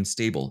remained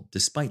stable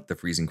despite the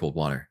freezing cold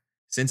water.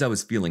 Since I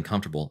was feeling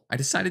comfortable, I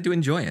decided to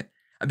enjoy it.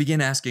 I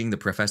began asking the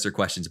professor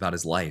questions about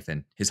his life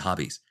and his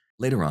hobbies.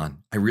 Later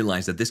on, I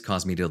realized that this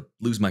caused me to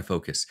lose my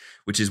focus,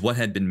 which is what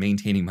had been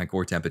maintaining my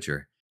core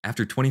temperature.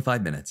 After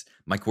 25 minutes,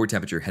 my core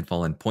temperature had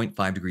fallen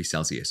 0.5 degrees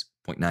Celsius,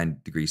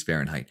 0.9 degrees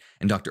Fahrenheit,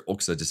 and Dr.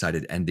 Oksa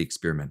decided to end the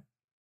experiment.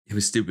 It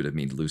was stupid of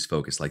me to lose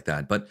focus like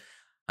that, but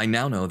I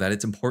now know that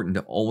it's important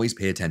to always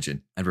pay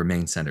attention and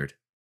remain centered.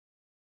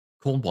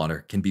 Cold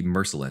water can be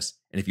merciless,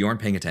 and if you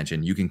aren't paying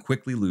attention, you can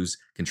quickly lose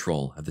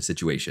control of the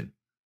situation.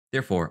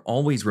 Therefore,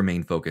 always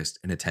remain focused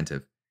and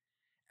attentive.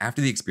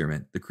 After the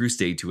experiment, the crew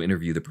stayed to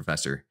interview the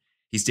professor.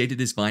 He stated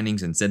his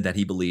findings and said that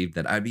he believed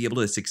that I'd be able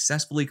to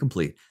successfully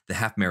complete the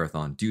half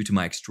marathon due to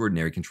my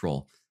extraordinary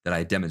control that I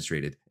had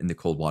demonstrated in the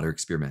cold water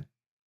experiment.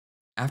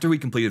 After we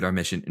completed our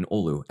mission in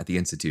Oulu at the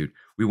Institute,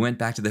 we went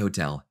back to the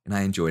hotel and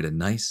I enjoyed a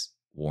nice,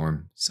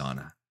 warm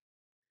sauna.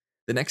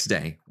 The next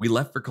day, we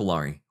left for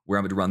Kalari, where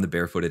I would run the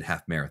barefooted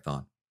half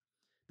marathon.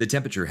 The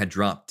temperature had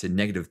dropped to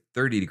negative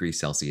 30 degrees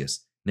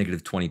Celsius,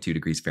 negative 22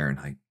 degrees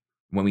Fahrenheit.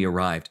 When we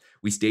arrived,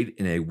 we stayed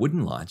in a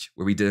wooden lodge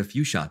where we did a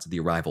few shots of the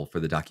arrival for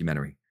the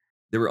documentary.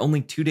 There were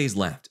only 2 days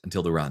left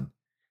until the run,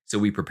 so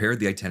we prepared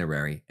the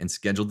itinerary and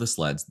scheduled the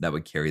sleds that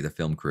would carry the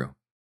film crew.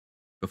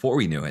 Before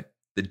we knew it,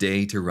 the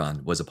day to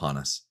run was upon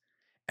us.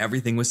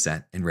 Everything was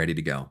set and ready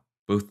to go.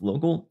 Both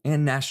local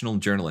and national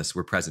journalists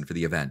were present for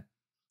the event.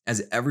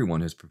 As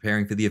everyone was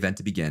preparing for the event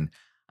to begin,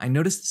 I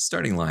noticed the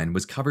starting line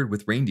was covered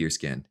with reindeer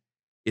skin.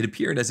 It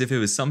appeared as if it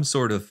was some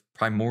sort of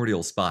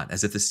primordial spot,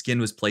 as if the skin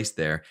was placed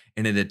there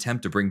in an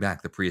attempt to bring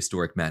back the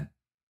prehistoric men.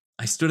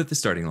 I stood at the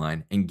starting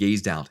line and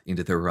gazed out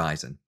into the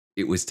horizon.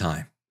 It was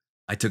time.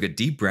 I took a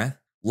deep breath,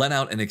 let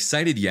out an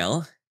excited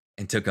yell,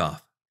 and took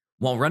off.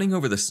 While running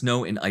over the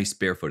snow and ice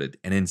barefooted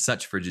and in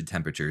such frigid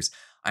temperatures,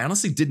 I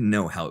honestly didn't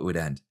know how it would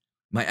end.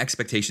 My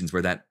expectations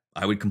were that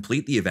I would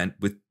complete the event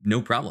with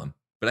no problem,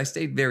 but I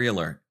stayed very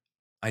alert.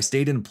 I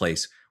stayed in a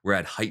place where I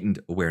had heightened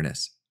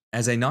awareness.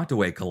 As I knocked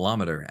away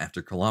kilometer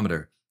after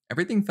kilometer,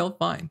 everything felt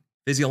fine.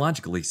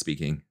 Physiologically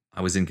speaking,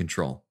 I was in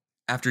control.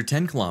 After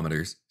 10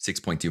 kilometers,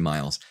 6.2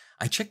 miles,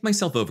 I checked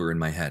myself over in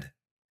my head.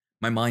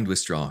 My mind was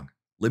strong,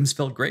 limbs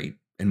felt great,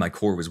 and my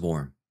core was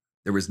warm.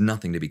 There was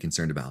nothing to be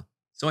concerned about,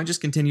 so I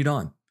just continued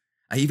on.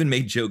 I even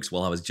made jokes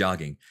while I was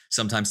jogging,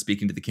 sometimes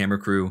speaking to the camera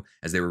crew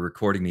as they were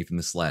recording me from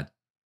the sled.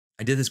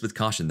 I did this with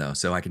caution though,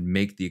 so I could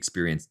make the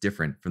experience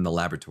different from the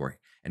laboratory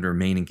and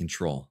remain in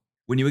control.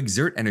 When you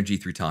exert energy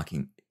through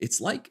talking,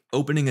 it's like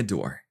opening a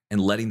door and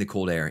letting the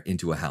cold air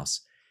into a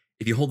house.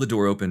 If you hold the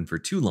door open for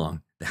too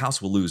long, the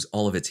house will lose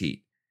all of its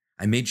heat.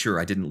 I made sure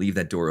I didn't leave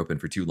that door open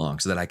for too long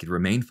so that I could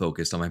remain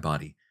focused on my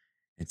body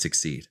and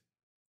succeed.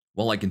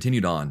 While I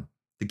continued on,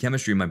 the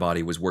chemistry in my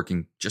body was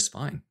working just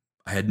fine.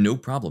 I had no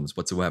problems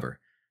whatsoever.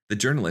 The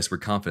journalists were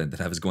confident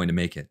that I was going to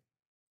make it.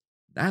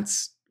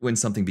 That's when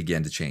something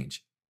began to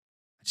change.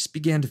 I just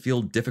began to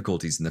feel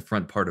difficulties in the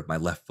front part of my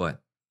left foot.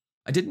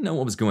 I didn't know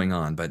what was going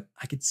on, but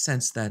I could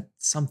sense that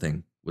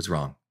something was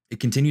wrong. It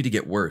continued to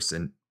get worse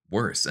and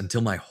worse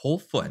until my whole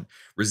foot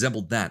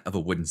resembled that of a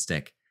wooden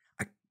stick.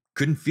 I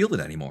couldn't feel it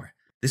anymore.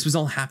 This was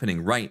all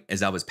happening right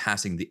as I was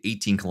passing the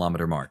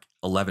 18-kilometer mark,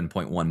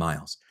 11.1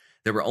 miles.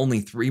 There were only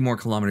 3 more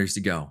kilometers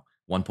to go,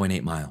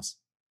 1.8 miles.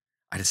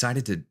 I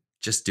decided to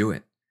just do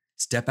it.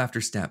 Step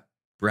after step,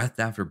 breath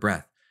after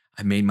breath,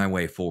 I made my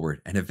way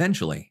forward, and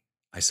eventually,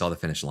 I saw the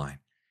finish line.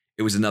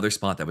 It was another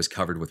spot that was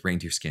covered with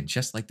reindeer skin,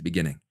 just like the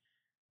beginning.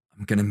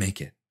 I'm gonna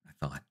make it, I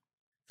thought.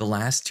 The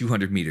last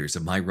 200 meters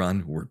of my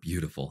run were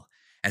beautiful.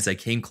 As I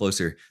came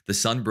closer, the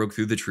sun broke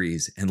through the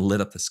trees and lit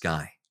up the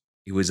sky.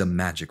 It was a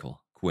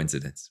magical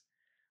coincidence.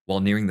 While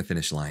nearing the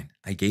finish line,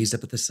 I gazed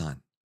up at the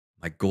sun.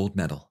 My gold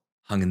medal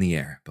hung in the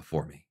air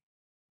before me.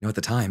 At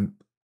the time,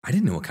 I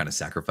didn't know what kind of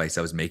sacrifice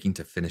I was making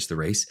to finish the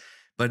race,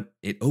 but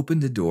it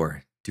opened a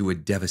door to a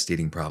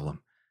devastating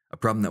problem, a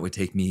problem that would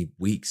take me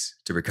weeks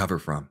to recover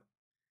from.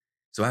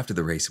 So after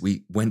the race,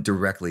 we went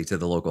directly to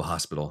the local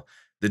hospital.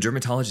 The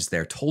dermatologist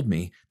there told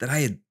me that I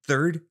had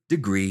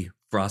 3rd-degree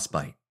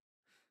frostbite.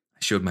 I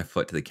showed my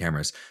foot to the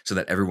cameras so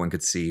that everyone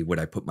could see what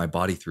I put my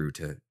body through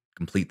to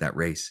complete that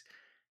race.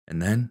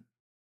 And then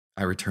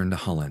I returned to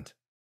Holland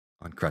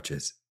on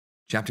crutches.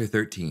 Chapter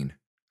 13,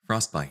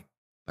 Frostbite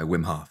by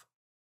Wim Hof.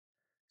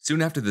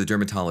 Soon after the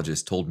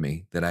dermatologist told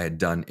me that I had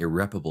done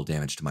irreparable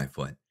damage to my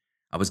foot,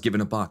 I was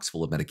given a box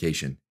full of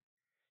medication.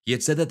 He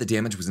had said that the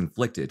damage was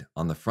inflicted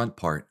on the front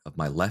part of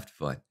my left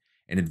foot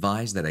and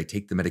advised that I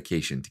take the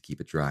medication to keep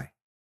it dry.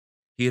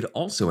 He had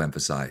also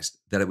emphasized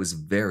that it was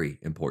very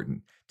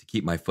important to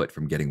keep my foot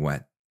from getting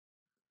wet.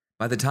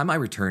 By the time I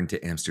returned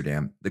to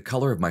Amsterdam, the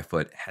color of my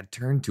foot had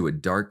turned to a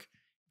dark,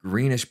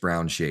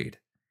 greenish-brown shade.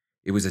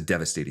 It was a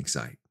devastating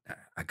sight.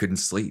 I couldn't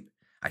sleep.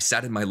 I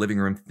sat in my living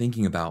room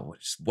thinking about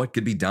what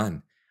could be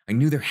done. I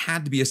knew there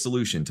had to be a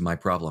solution to my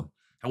problem.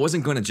 I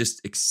wasn't going to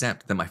just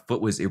accept that my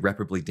foot was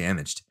irreparably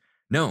damaged.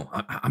 No,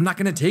 I'm not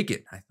going to take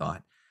it, I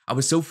thought. I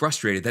was so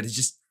frustrated that it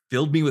just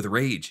filled me with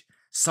rage.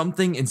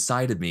 Something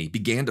inside of me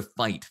began to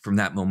fight from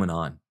that moment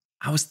on.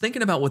 I was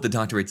thinking about what the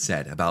doctor had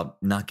said about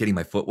not getting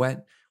my foot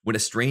wet when a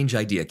strange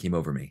idea came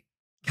over me.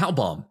 Cow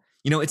balm.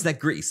 It's that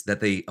grease that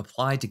they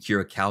apply to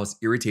cure a cow's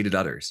irritated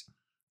udders.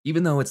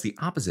 Even though it's the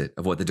opposite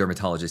of what the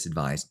dermatologist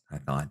advised, I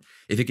thought,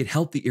 if it could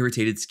help the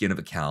irritated skin of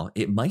a cow,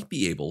 it might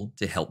be able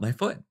to help my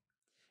foot.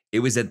 It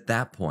was at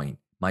that point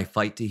my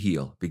fight to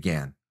heal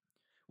began.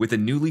 With a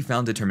newly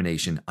found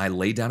determination, I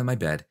lay down in my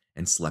bed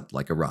and slept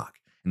like a rock.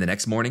 And the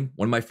next morning,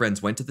 one of my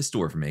friends went to the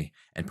store for me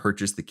and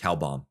purchased the cow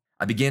balm.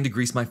 I began to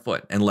grease my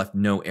foot and left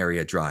no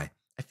area dry.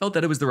 I felt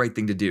that it was the right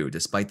thing to do,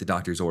 despite the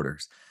doctor's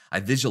orders. I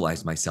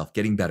visualized myself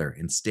getting better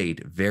and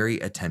stayed very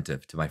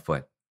attentive to my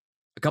foot.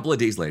 A couple of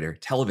days later,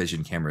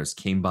 television cameras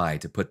came by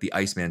to put the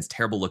Iceman's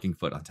terrible-looking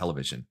foot on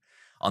television.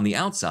 On the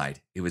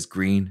outside, it was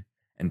green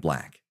and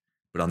black,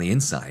 but on the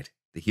inside,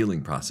 the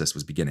healing process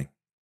was beginning.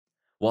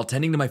 While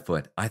tending to my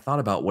foot, I thought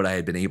about what I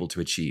had been able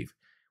to achieve.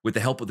 With the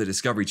help of the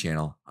Discovery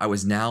Channel, I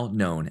was now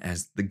known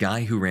as the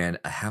guy who ran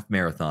a half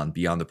marathon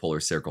beyond the polar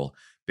circle,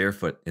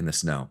 barefoot in the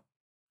snow.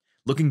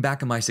 Looking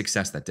back on my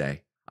success that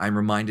day, I am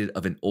reminded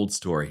of an old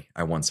story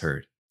I once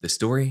heard, the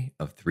story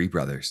of 3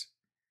 brothers.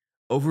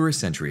 Over a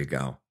century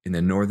ago, in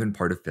the northern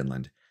part of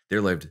Finland,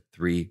 there lived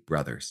 3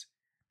 brothers.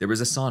 There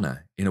was a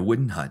sauna in a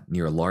wooden hut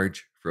near a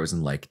large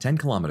frozen lake 10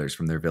 kilometers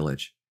from their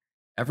village.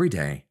 Every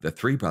day, the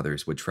 3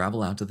 brothers would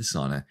travel out to the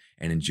sauna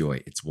and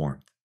enjoy its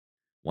warmth.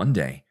 One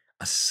day,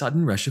 a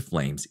sudden rush of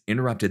flames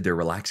interrupted their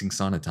relaxing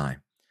sauna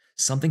time.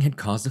 Something had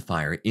caused a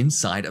fire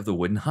inside of the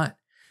wooden hut.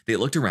 They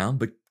looked around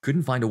but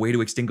couldn't find a way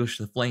to extinguish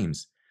the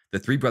flames. The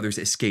 3 brothers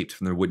escaped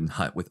from their wooden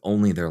hut with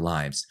only their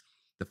lives.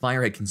 The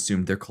fire had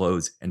consumed their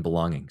clothes and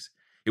belongings.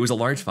 It was a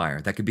large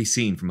fire that could be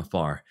seen from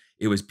afar.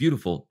 It was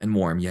beautiful and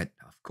warm, yet,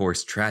 of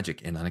course,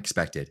 tragic and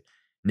unexpected.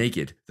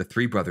 Naked, the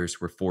 3 brothers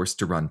were forced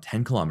to run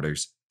 10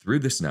 kilometers through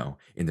the snow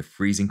in the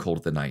freezing cold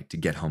of the night to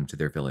get home to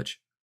their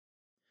village.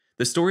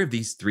 The story of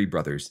these 3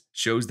 brothers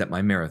shows that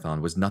my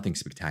marathon was nothing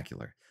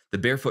spectacular. The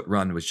barefoot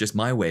run was just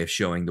my way of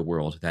showing the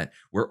world that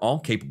we're all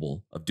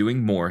capable of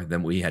doing more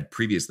than we had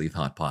previously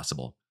thought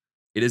possible.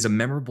 It is a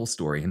memorable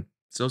story, and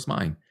so's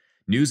mine.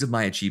 News of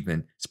my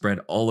achievement spread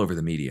all over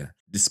the media.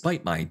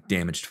 Despite my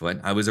damaged foot,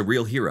 I was a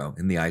real hero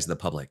in the eyes of the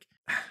public.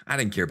 I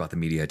didn't care about the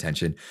media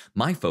attention.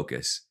 My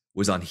focus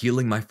was on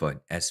healing my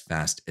foot as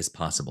fast as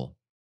possible.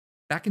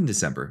 Back in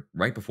December,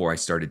 right before I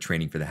started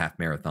training for the half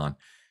marathon,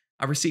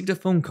 I received a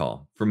phone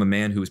call from a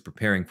man who was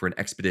preparing for an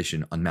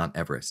expedition on Mount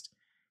Everest.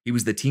 He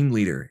was the team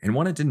leader and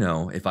wanted to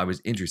know if I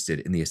was interested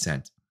in the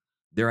ascent.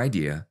 Their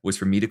idea was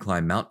for me to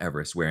climb Mount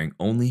Everest wearing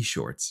only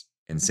shorts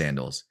and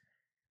sandals.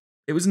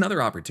 It was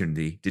another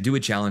opportunity to do a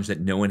challenge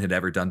that no one had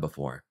ever done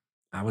before.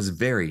 I was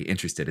very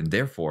interested and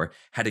therefore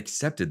had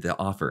accepted the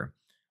offer.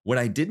 What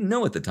I didn't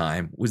know at the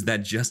time was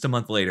that just a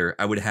month later,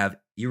 I would have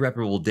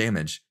irreparable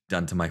damage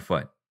done to my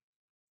foot.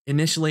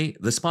 Initially,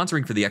 the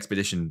sponsoring for the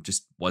expedition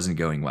just wasn't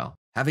going well.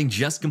 Having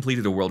just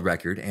completed a world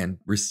record and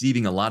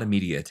receiving a lot of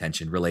media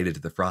attention related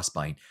to the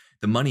Frostbite,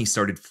 the money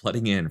started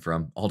flooding in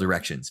from all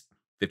directions.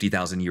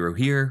 50,000 euro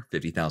here,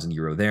 50,000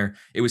 euro there.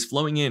 It was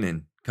flowing in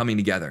and coming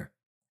together.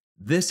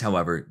 This,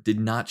 however, did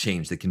not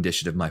change the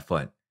condition of my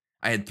foot.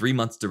 I had 3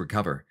 months to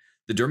recover.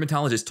 The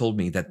dermatologist told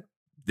me that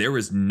there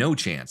was no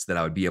chance that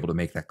I would be able to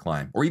make that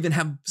climb, or even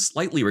have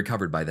slightly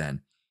recovered by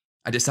then.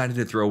 I decided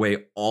to throw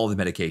away all the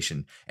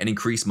medication and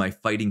increase my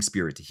fighting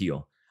spirit to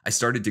heal. I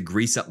started to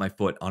grease up my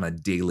foot on a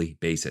daily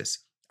basis.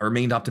 I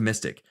remained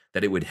optimistic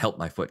that it would help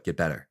my foot get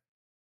better.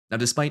 Now,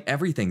 despite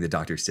everything the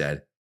doctor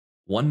said,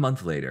 1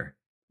 month later,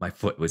 my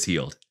foot was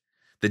healed.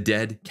 The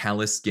dead,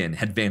 callous skin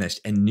had vanished,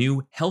 and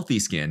new, healthy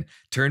skin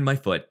turned my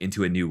foot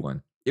into a new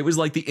one. It was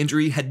like the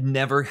injury had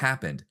never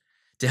happened.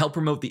 To help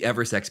promote the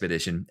Everest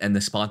expedition and the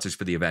sponsors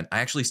for the event, I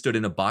actually stood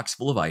in a box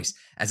full of ice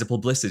as a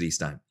publicity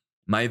stunt.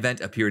 My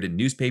event appeared in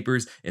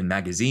newspapers, in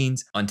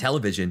magazines, on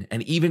television,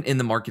 and even in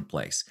the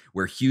marketplace,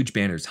 where huge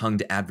banners hung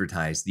to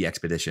advertise the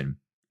expedition.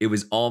 It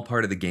was all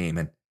part of the game,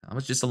 and I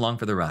was just along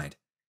for the ride.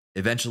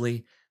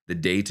 Eventually, the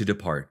day to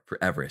depart for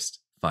Everest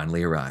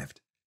finally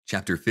arrived.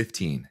 Chapter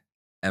 15,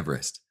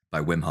 Everest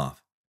by Wim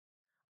Hof.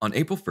 On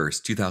April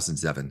 1st,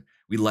 2007,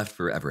 we left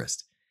for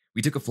Everest.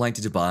 We took a flight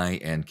to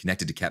Dubai and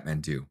connected to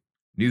Kathmandu.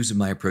 News of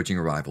my approaching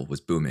arrival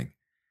was booming.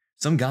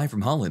 Some guy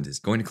from Holland is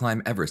going to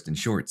climb Everest in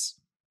shorts.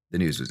 The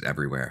news was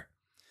everywhere.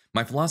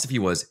 My philosophy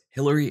was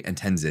Hillary and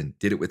Tenzin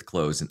did it with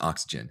clothes and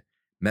oxygen.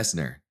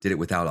 Messner did it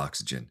without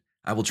oxygen.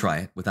 I will try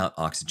it without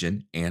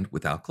oxygen and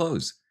without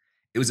clothes.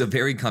 It was a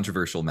very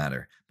controversial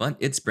matter, but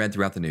it spread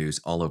throughout the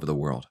news all over the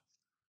world.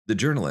 The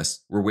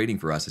journalists were waiting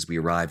for us as we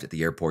arrived at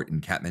the airport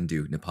in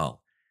Kathmandu,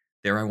 Nepal.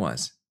 There I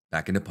was,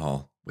 back in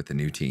Nepal with the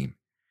new team.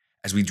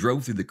 As we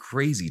drove through the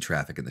crazy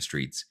traffic in the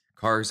streets,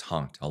 cars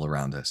honked all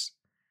around us.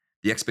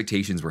 The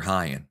expectations were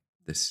high, and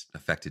this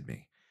affected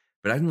me.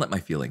 But I didn't let my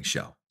feelings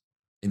show.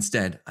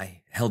 Instead,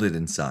 I held it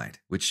inside,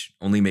 which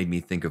only made me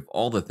think of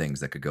all the things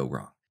that could go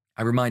wrong.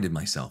 I reminded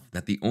myself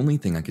that the only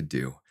thing I could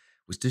do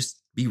was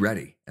just be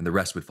ready, and the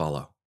rest would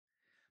follow.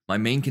 My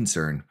main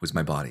concern was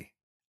my body.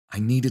 I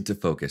needed to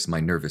focus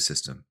my nervous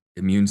system,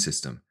 immune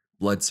system,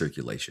 blood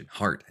circulation,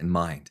 heart, and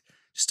mind,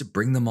 just to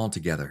bring them all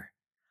together.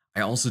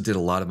 I also did a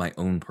lot of my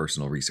own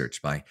personal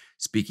research by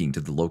speaking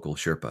to the local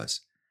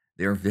Sherpas.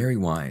 They are very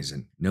wise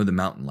and know the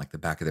mountain like the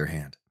back of their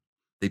hand.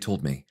 They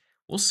told me,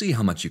 "We'll see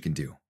how much you can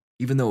do.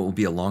 Even though it will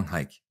be a long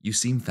hike, you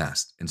seem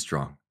fast and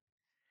strong."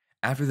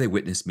 After they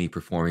witnessed me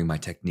performing my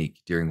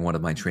technique during one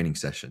of my training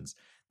sessions,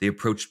 they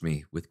approached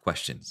me with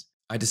questions.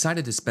 I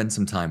decided to spend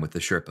some time with the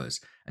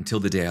Sherpas until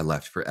the day I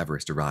left for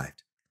Everest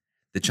arrived.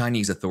 The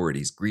Chinese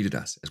authorities greeted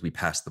us as we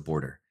passed the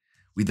border.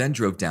 We then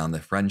drove down the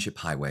Friendship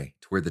Highway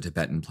toward the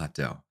Tibetan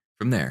Plateau.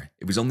 From there,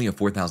 it was only a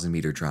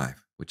 4,000-meter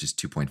drive, which is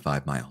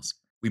 2.5 miles.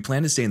 We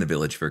planned to stay in the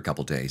village for a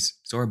couple days,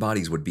 so our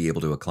bodies would be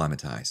able to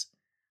acclimatize.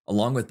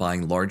 Along with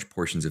buying large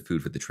portions of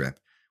food for the trip,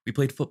 we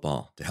played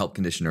football to help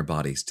condition our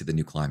bodies to the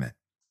new climate.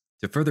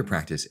 To further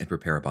practice and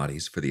prepare our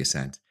bodies for the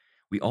ascent,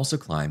 we also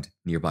climbed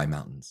nearby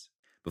mountains.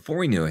 Before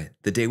we knew it,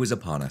 the day was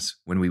upon us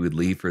when we would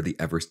leave for the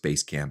Everest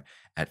base camp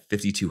at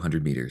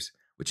 5,200 meters,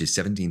 which is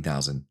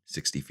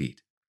 17,060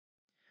 feet.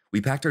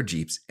 We packed our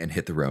jeeps and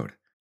hit the road.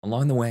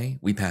 Along the way,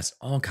 we passed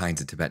all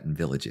kinds of Tibetan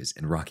villages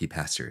and rocky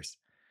pastures.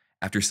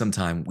 After some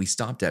time, we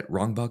stopped at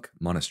Rongbuk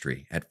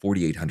Monastery at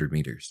 4,800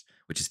 meters,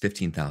 which is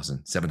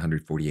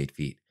 15,748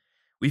 feet.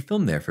 We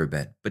filmed there for a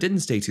bit, but didn't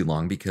stay too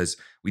long because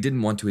we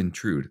didn't want to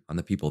intrude on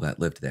the people that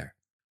lived there.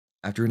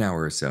 After an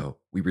hour or so,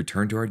 we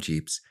returned to our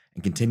jeeps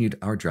and continued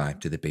our drive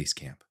to the base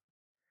camp.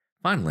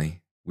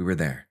 Finally, we were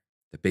there,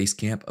 the base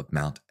camp of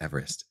Mount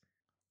Everest.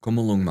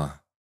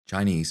 Komolungma,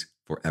 Chinese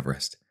for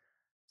Everest.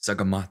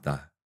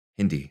 Sagarmatha,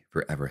 Hindi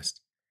for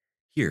Everest.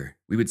 Here,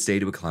 we would stay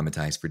to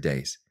acclimatize for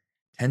days.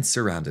 Tents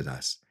surrounded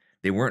us.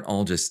 They weren't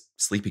all just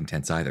sleeping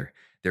tents either.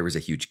 There was a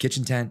huge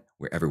kitchen tent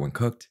where everyone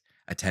cooked,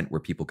 a tent where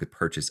people could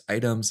purchase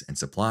items and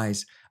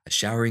supplies, a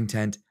showering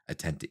tent, a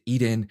tent to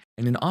eat in,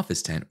 and an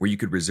office tent where you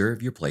could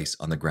reserve your place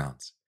on the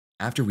grounds.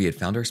 After we had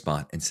found our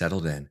spot and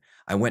settled in,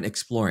 I went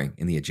exploring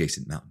in the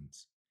adjacent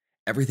mountains.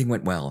 Everything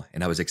went well,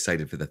 and I was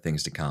excited for the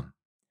things to come.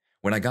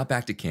 When I got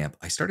back to camp,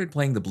 I started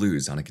playing the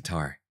blues on a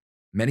guitar.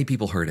 Many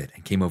people heard it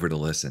and came over to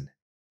listen.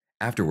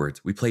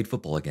 Afterwards, we played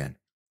football again.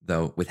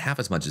 Though, with half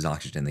as much as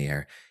oxygen in the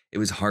air, it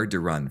was hard to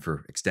run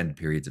for extended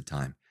periods of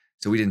time,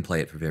 so we didn't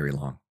play it for very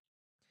long.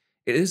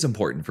 It is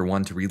important for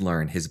one to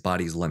relearn his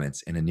body's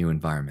limits in a new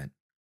environment.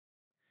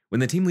 When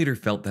the team leader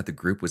felt that the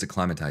group was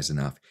acclimatized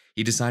enough,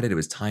 he decided it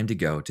was time to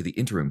go to the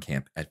interim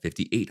camp at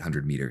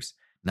 5,800 meters,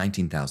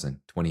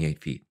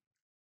 19,028 feet.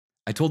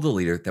 I told the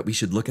leader that we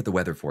should look at the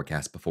weather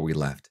forecast before we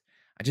left.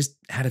 I just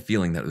had a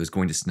feeling that it was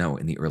going to snow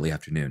in the early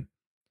afternoon.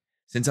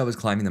 Since I was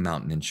climbing the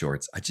mountain in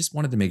shorts, I just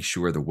wanted to make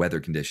sure the weather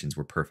conditions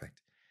were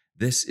perfect.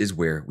 This is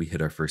where we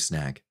hit our first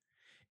snag.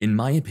 In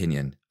my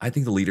opinion, I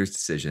think the leader's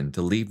decision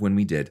to leave when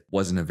we did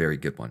wasn't a very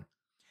good one.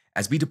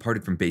 As we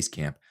departed from base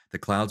camp, the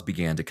clouds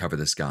began to cover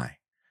the sky.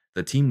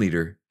 The team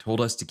leader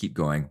told us to keep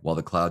going while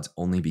the clouds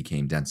only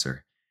became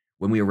denser.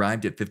 When we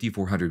arrived at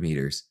 5,400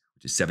 meters,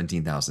 which is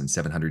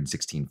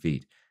 17,716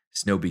 feet,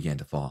 snow began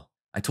to fall.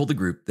 I told the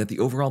group that the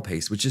overall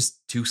pace was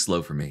just too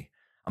slow for me.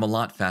 I'm a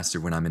lot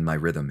faster when I'm in my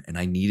rhythm, and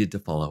I needed to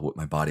follow what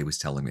my body was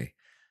telling me.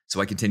 So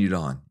I continued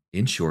on,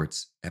 in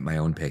shorts, at my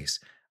own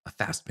pace, a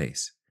fast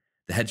pace.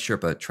 The head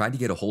Sherpa tried to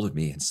get a hold of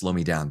me and slow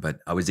me down, but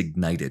I was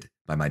ignited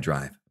by my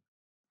drive.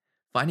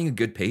 Finding a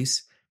good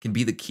pace can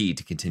be the key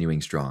to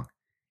continuing strong.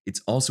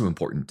 It's also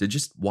important to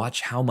just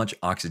watch how much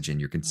oxygen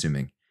you're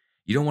consuming.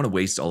 You don't want to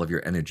waste all of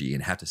your energy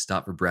and have to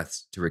stop for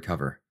breaths to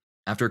recover.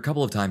 After a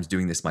couple of times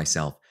doing this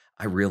myself,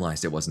 I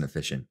realized it wasn't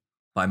efficient.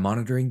 By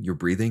monitoring your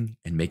breathing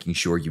and making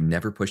sure you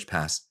never push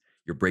past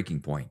your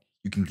breaking point,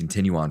 you can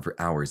continue on for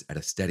hours at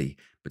a steady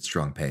but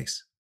strong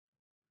pace.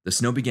 The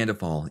snow began to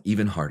fall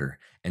even harder,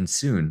 and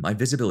soon my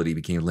visibility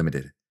became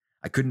limited.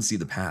 I couldn't see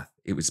the path.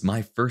 It was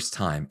my first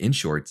time in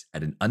shorts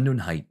at an unknown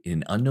height in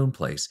an unknown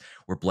place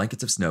where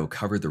blankets of snow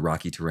covered the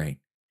rocky terrain.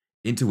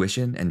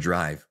 Intuition and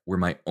drive were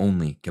my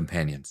only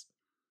companions.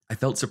 I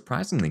felt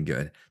surprisingly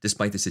good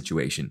despite the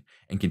situation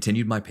and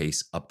continued my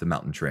pace up the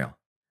mountain trail.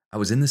 I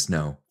was in the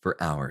snow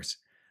for hours.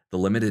 The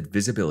limited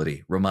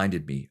visibility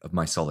reminded me of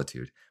my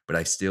solitude, but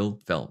I still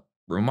felt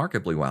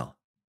remarkably well.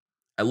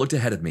 I looked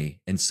ahead of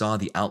me and saw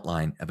the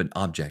outline of an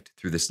object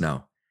through the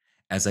snow.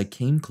 As I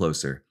came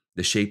closer,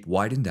 the shape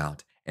widened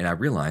out and I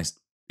realized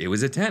it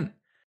was a tent.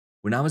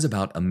 When I was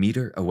about a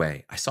meter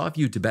away, I saw a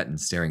few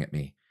Tibetans staring at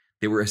me.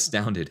 They were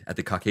astounded at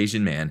the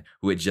Caucasian man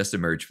who had just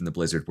emerged from the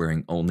blizzard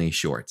wearing only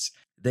shorts.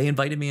 They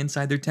invited me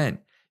inside their tent,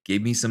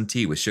 gave me some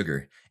tea with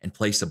sugar, and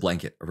placed a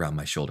blanket around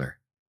my shoulder.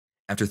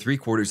 After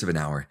 3/4 of an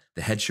hour,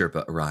 the head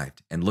Sherpa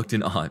arrived and looked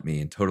in awe at me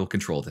in total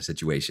control of the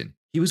situation.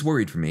 He was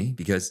worried for me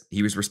because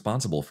he was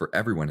responsible for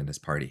everyone in his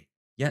party.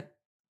 Yet,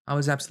 I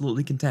was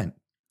absolutely content.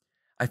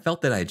 I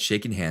felt that I had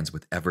shaken hands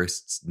with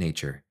Everest's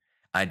nature.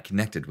 I had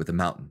connected with the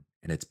mountain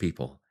and its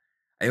people.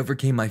 I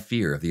overcame my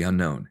fear of the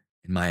unknown,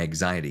 and my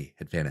anxiety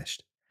had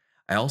vanished.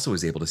 I also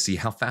was able to see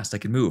how fast I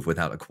could move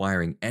without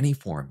acquiring any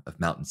form of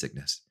mountain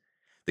sickness.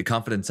 The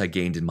confidence I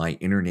gained in my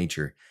inner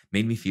nature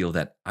made me feel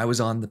that I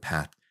was on the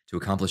path to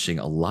accomplishing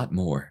a lot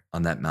more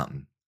on that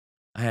mountain.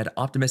 I had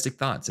optimistic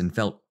thoughts and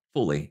felt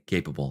fully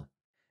capable.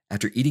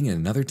 After eating in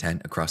another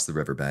tent across the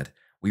riverbed,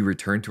 we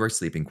returned to our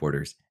sleeping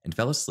quarters and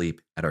fell asleep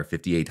at our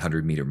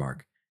 5,800 meter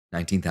mark,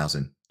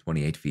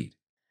 19,028 feet.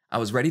 I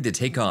was ready to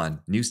take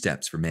on new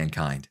steps for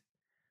mankind.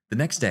 The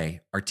next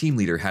day, our team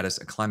leader had us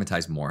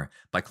acclimatize more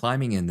by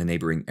climbing in the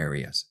neighboring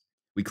areas.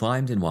 We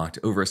climbed and walked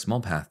over a small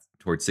path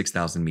towards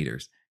 6,000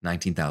 meters,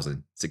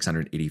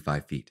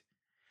 19,685 feet.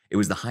 It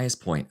was the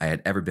highest point I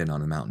had ever been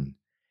on a mountain.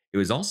 It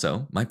was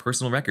also my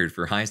personal record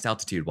for highest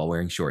altitude while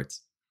wearing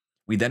shorts.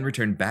 We then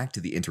returned back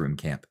to the interim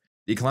camp.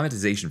 The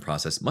acclimatization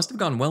process must have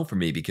gone well for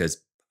me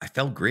because I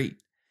felt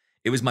great.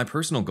 It was my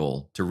personal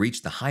goal to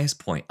reach the highest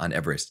point on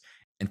Everest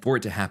and for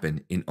it to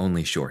happen in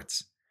only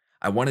shorts.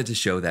 I wanted to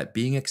show that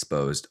being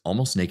exposed,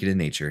 almost naked in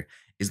nature,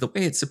 is the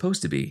way it's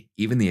supposed to be,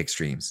 even the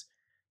extremes.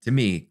 To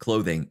me,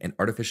 clothing and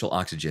artificial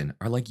oxygen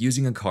are like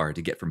using a car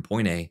to get from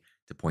point A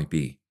to point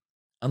B.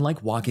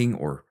 Unlike walking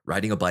or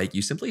riding a bike,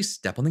 you simply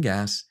step on the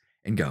gas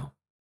and go.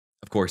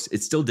 Of course,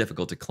 it's still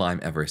difficult to climb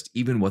Everest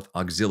even with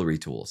auxiliary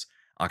tools,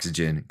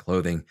 oxygen,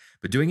 clothing,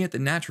 but doing it the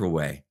natural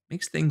way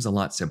makes things a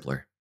lot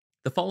simpler.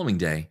 The following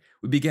day,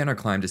 we began our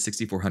climb to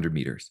 6,400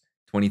 meters,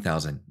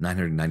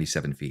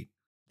 20,997 feet.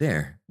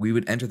 There, we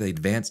would enter the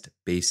Advanced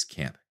Base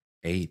Camp,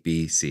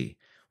 ABC,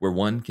 where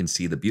one can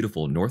see the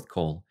beautiful North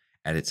Col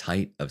at its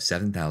height of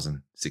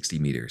 7,060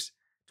 meters,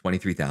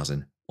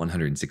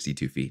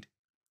 23,162 feet.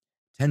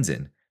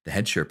 Tenzin, the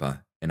head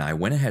Sherpa, and I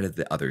went ahead of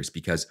the others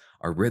because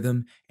our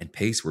rhythm and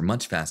pace were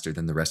much faster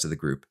than the rest of the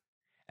group.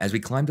 As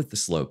we climbed up the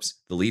slopes,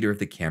 the leader of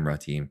the camera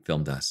team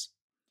filmed us.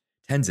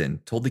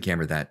 Tenzin told the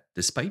camera that,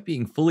 despite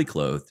being fully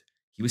clothed,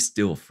 he was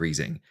still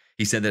freezing.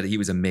 He said that he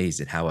was amazed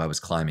at how I was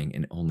climbing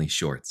in only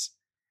shorts.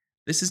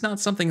 This is not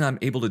something I'm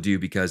able to do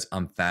because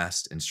I'm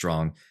fast and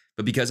strong,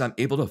 but because I'm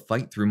able to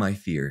fight through my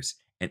fears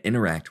and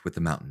interact with the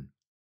mountain.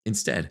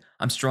 Instead,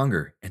 I'm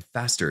stronger and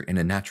faster in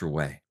a natural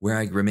way, where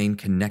I remain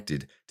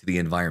connected to the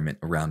environment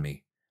around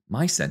me.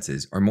 My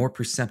senses are more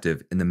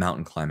perceptive in the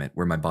mountain climate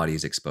where my body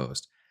is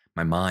exposed.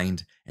 My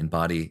mind and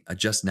body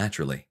adjust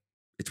naturally.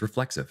 It's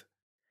reflexive.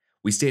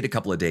 We stayed a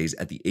couple of days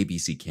at the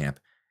ABC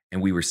camp,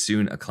 and we were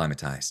soon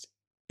acclimatized.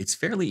 It's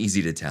fairly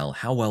easy to tell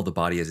how well the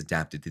body has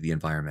adapted to the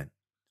environment.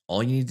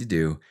 All you need to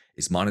do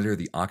is monitor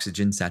the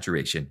oxygen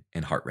saturation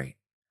and heart rate.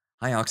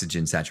 High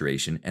oxygen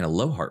saturation and a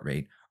low heart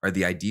rate are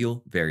the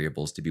ideal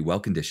variables to be well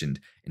conditioned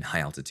in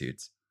high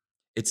altitudes.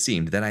 It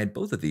seemed that I had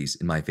both of these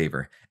in my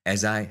favor,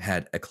 as I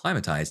had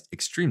acclimatized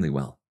extremely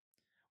well.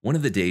 One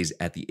of the days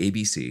at the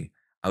ABC,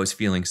 I was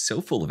feeling so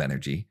full of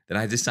energy that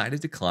I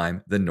decided to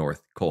climb the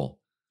North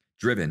Col.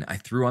 Driven, I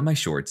threw on my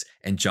shorts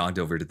and jogged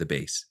over to the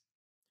base.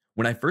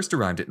 When I first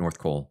arrived at North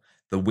Col,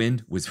 the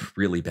wind was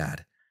really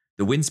bad.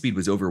 The wind speed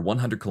was over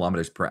 100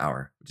 kilometers per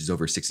hour, which is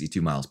over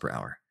 62 miles per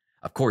hour.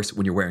 Of course,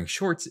 when you're wearing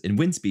shorts and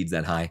wind speeds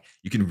that high,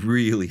 you can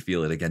really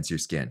feel it against your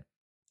skin.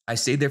 I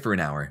stayed there for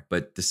an hour,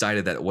 but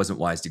decided that it wasn't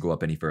wise to go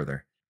up any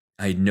further.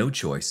 I had no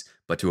choice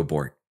but to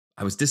abort.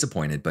 I was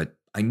disappointed, but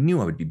I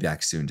knew I would be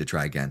back soon to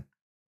try again.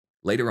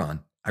 Later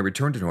on, I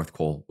returned to North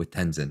Col with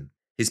Tenzin.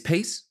 His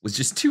pace was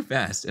just too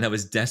fast, and I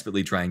was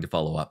desperately trying to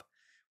follow up.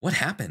 What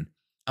happened?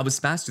 I was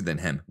faster than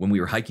him when we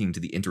were hiking to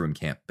the interim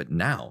camp, but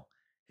now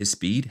his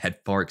speed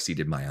had far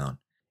exceeded my own.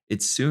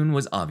 It soon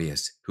was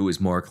obvious who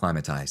was more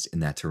acclimatized in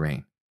that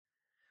terrain.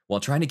 While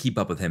trying to keep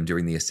up with him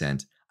during the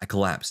ascent, I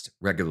collapsed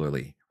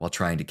regularly while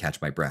trying to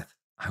catch my breath.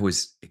 I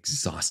was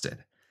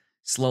exhausted.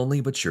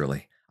 Slowly but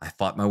surely, I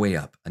fought my way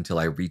up until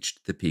I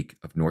reached the peak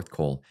of North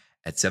Col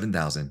at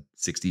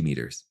 7,060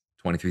 meters,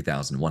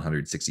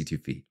 23,162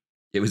 feet.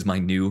 It was my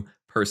new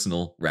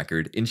personal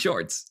record in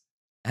shorts.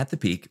 At the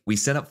peak, we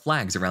set up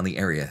flags around the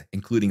area,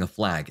 including a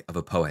flag of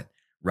a poet,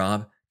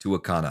 Rob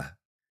Tuakana,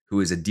 who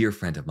is a dear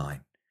friend of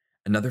mine.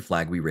 Another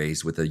flag we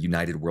raised with a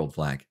united world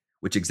flag,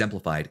 which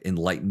exemplified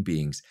enlightened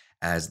beings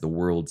as the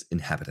world's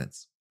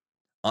inhabitants.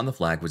 On the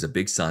flag was a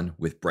big sun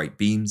with bright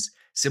beams,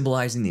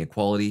 symbolizing the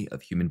equality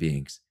of human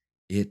beings.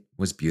 It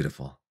was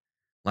beautiful.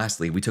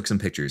 Lastly, we took some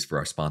pictures for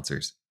our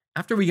sponsors.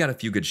 After we got a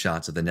few good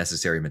shots of the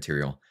necessary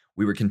material,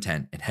 we were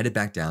content and headed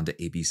back down to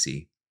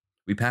ABC.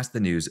 We passed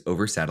the news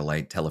over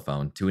satellite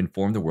telephone to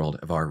inform the world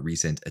of our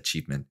recent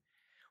achievement.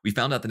 We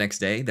found out the next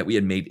day that we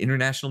had made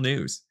international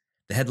news.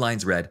 The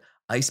headlines read,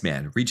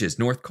 "Iceman reaches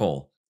North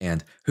Col,"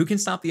 and "Who can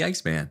stop the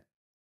Iceman?"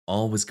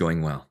 All was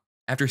going well.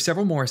 After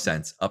several more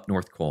ascents up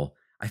North Col,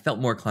 I felt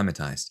more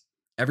acclimatized.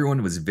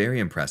 Everyone was very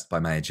impressed by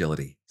my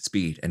agility,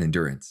 speed, and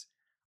endurance.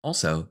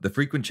 Also, the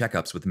frequent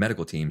checkups with the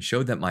medical team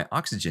showed that my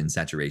oxygen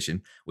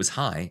saturation was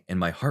high and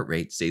my heart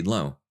rate stayed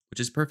low, which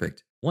is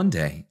perfect. One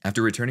day,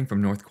 after returning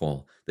from North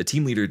Col, the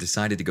team leader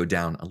decided to go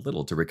down a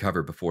little to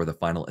recover before the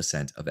final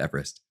ascent of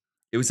Everest.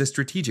 It was a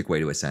strategic way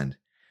to ascend.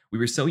 We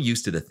were so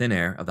used to the thin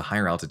air of the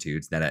higher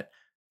altitudes that at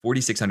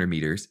 4,600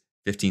 meters,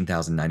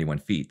 15,091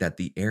 feet, that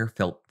the air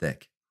felt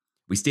thick.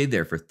 We stayed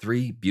there for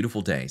 3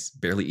 beautiful days,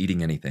 barely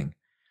eating anything.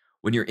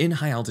 When you're in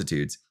high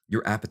altitudes,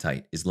 your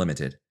appetite is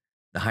limited.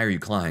 The higher you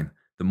climb,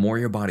 the more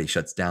your body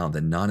shuts down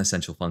the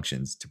non-essential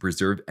functions to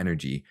preserve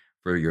energy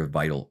for your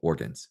vital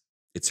organs.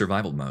 It's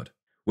survival mode.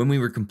 When we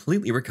were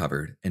completely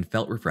recovered and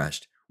felt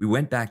refreshed, we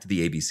went back to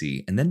the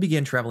ABC and then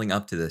began traveling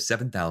up to the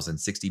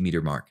 7,060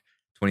 meter mark,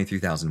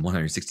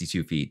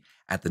 23,162 feet,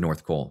 at the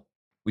North Col.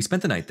 We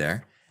spent the night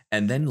there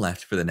and then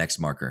left for the next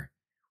marker.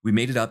 We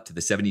made it up to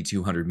the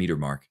 7,200 meter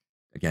mark,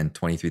 again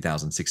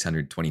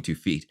 23,622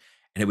 feet,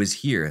 and it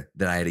was here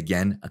that I had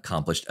again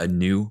accomplished a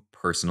new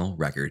personal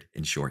record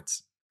in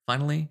shorts.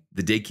 Finally,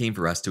 the day came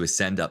for us to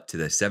ascend up to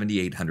the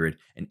 7,800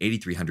 and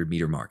 8,300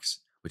 meter marks,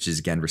 which is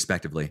again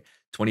respectively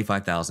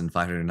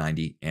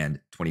 25,590 and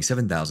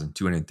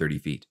 27,230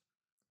 feet.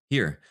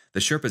 Here,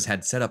 the Sherpas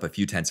had set up a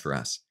few tents for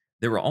us.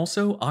 There were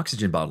also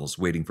oxygen bottles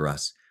waiting for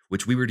us,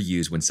 which we were to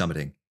use when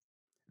summiting.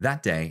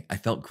 That day, I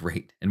felt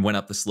great and went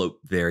up the slope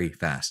very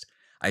fast.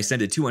 I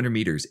ascended 200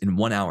 meters in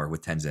 1 hour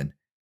with Tenzin.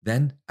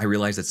 Then I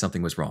realized that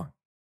something was wrong.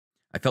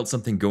 I felt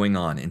something going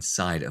on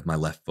inside of my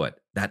left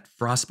foot. That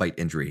frostbite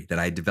injury that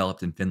I had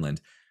developed in Finland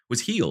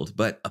was healed,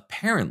 but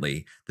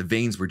apparently the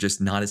veins were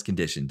just not as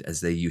conditioned as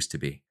they used to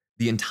be.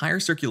 The entire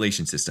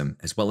circulation system,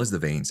 as well as the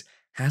veins,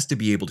 has to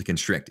be able to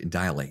constrict and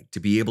dilate to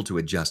be able to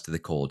adjust to the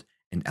cold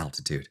and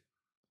altitude.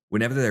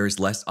 Whenever there is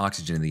less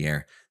oxygen in the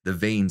air, the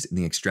veins in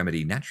the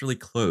extremity naturally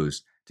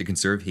close to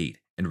conserve heat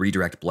and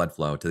redirect blood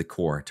flow to the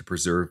core to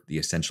preserve the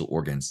essential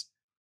organs.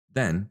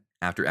 Then,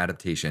 after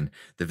adaptation,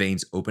 the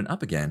veins open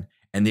up again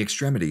and the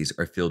extremities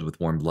are filled with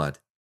warm blood.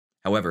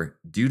 However,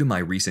 due to my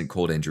recent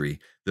cold injury,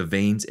 the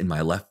veins in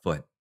my left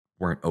foot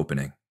weren't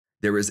opening.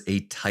 There was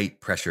a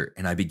tight pressure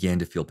and I began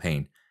to feel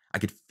pain. I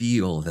could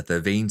feel that the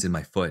veins in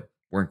my foot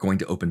weren't going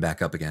to open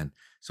back up again,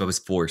 so I was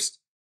forced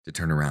to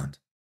turn around.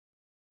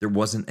 There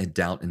wasn't a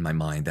doubt in my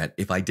mind that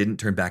if I didn't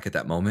turn back at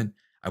that moment,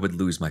 I would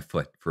lose my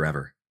foot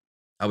forever.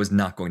 I was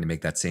not going to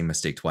make that same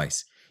mistake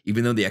twice.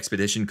 Even though the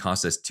expedition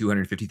cost us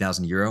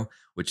 €250,000,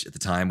 which at the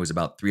time was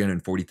about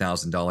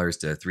 $340,000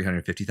 to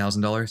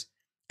 $350,000,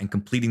 and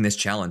completing this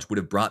challenge would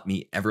have brought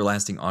me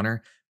everlasting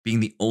honor, being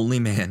the only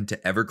man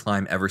to ever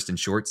climb Everest in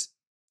shorts,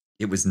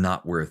 it was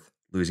not worth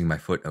losing my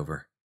foot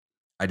over.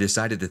 I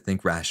decided to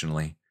think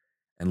rationally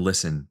and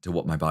listen to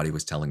what my body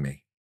was telling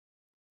me.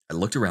 I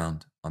looked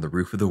around on the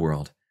roof of the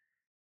world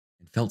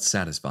and felt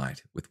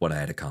satisfied with what I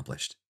had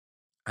accomplished.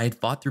 I had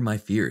fought through my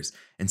fears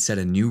and set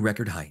a new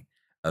record height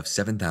of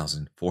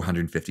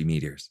 7,450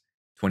 meters,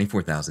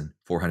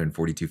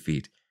 24,442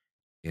 feet,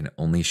 in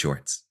only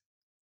shorts.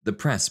 The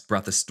press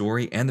brought the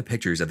story and the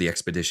pictures of the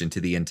expedition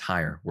to the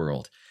entire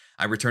world.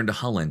 I returned to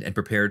Holland and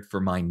prepared for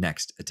my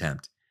next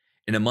attempt.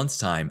 In a month's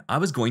time, I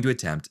was going to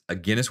attempt a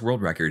Guinness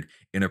World Record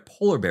in a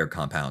polar bear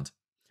compound.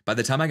 By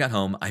the time I got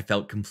home, I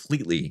felt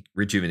completely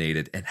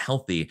rejuvenated and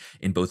healthy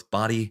in both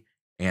body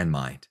and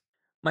mind.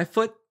 My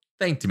foot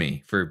thanked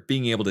me for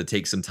being able to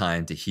take some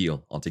time to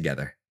heal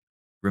altogether.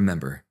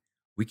 Remember,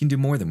 we can do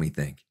more than we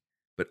think,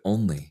 but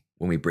only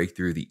when we break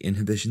through the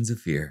inhibitions of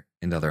fear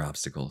and other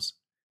obstacles.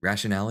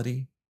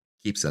 Rationality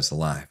keeps us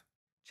alive.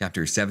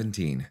 Chapter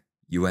 17,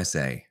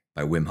 USA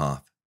by Wim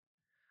Hof.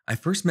 I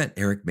first met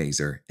Eric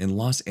Mazer in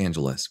Los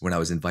Angeles when I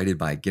was invited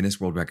by a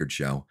Guinness World Record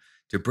show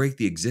to break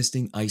the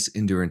existing ice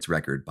endurance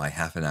record by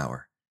half an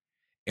hour.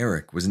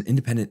 Eric was an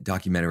independent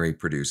documentary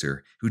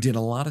producer who did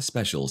a lot of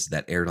specials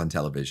that aired on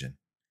television.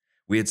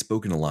 We had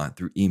spoken a lot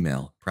through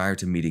email prior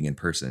to meeting in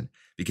person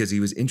because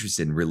he was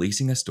interested in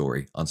releasing a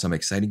story on some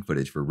exciting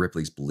footage for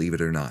Ripley's Believe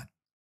It or Not.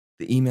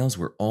 The emails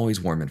were always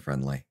warm and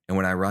friendly, and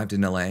when I arrived in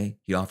LA,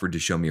 he offered to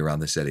show me around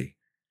the city.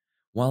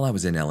 While I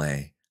was in LA,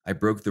 I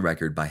broke the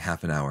record by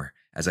half an hour,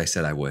 as I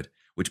said I would,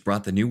 which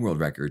brought the new world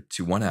record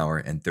to 1 hour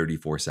and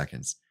 34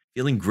 seconds.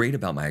 Feeling great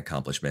about my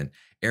accomplishment,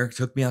 Eric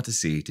took me out to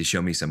sea to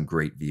show me some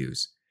great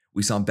views.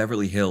 We saw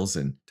Beverly Hills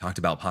and talked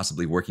about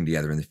possibly working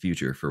together in the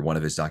future for one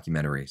of his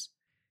documentaries.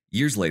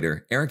 Years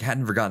later, Eric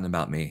hadn't forgotten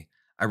about me.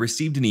 I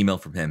received an email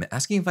from him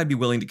asking if I'd be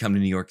willing to come to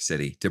New York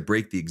City to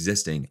break the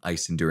existing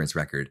ice endurance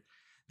record.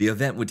 The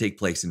event would take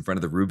place in front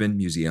of the Rubin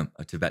Museum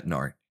of Tibetan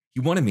Art. He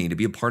wanted me to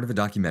be a part of a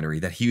documentary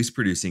that he was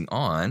producing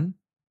on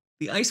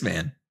the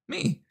Iceman,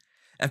 me.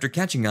 After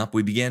catching up,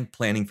 we began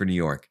planning for New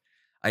York.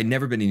 I had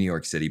never been to New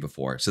York City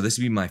before, so this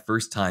would be my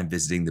first time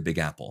visiting the Big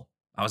Apple.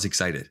 I was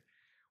excited.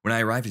 When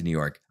I arrived in New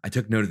York, I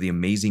took note of the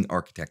amazing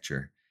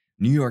architecture.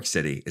 New York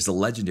City is a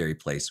legendary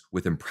place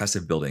with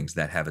impressive buildings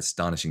that have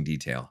astonishing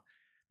detail.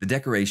 The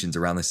decorations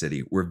around the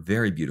city were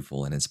very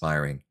beautiful and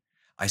inspiring.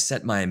 I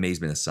set my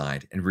amazement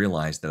aside and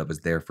realized that I was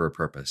there for a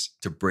purpose,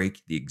 to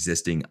break the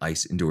existing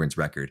ice endurance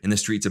record in the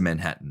streets of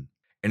Manhattan.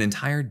 An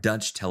entire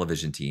Dutch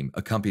television team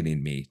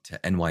accompanied me to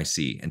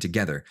NYC, and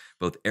together,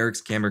 both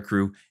Eric's camera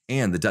crew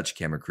and the Dutch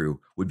camera crew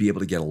would be able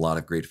to get a lot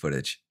of great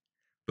footage.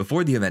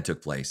 Before the event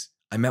took place,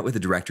 I met with the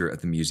director of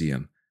the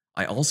museum.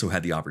 I also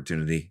had the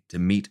opportunity to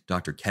meet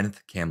Dr.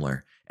 Kenneth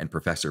Kamler and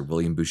Professor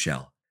William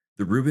Buchel.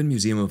 The Rubin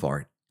Museum of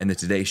Art and the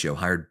Today Show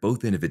hired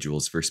both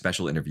individuals for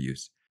special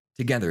interviews.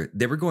 Together,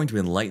 they were going to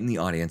enlighten the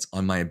audience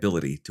on my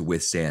ability to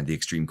withstand the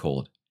extreme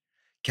cold.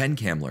 Ken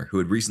Kamler, who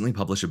had recently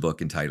published a book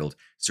entitled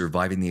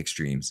Surviving the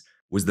Extremes,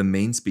 was the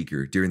main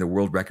speaker during the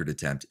world record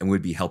attempt and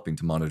would be helping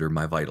to monitor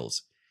my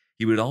vitals.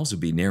 He would also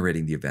be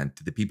narrating the event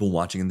to the people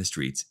watching in the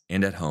streets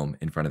and at home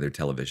in front of their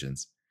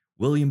televisions.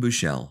 William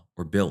Buchel,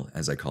 or Bill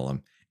as I call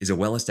him, is a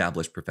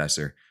well-established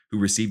professor who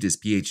received his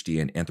PhD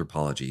in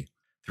anthropology.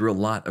 Through a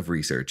lot of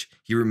research,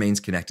 he remains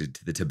connected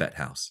to the Tibet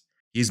House.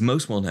 He is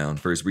most well known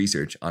for his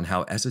research on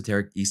how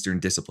esoteric Eastern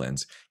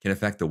disciplines can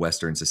affect the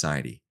Western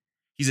society.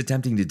 He's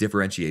attempting to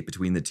differentiate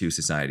between the two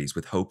societies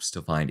with hopes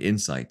to find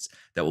insights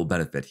that will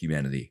benefit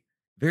humanity.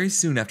 Very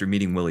soon after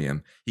meeting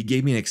William, he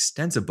gave me an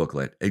extensive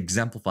booklet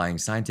exemplifying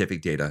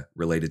scientific data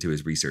related to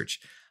his research.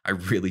 I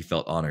really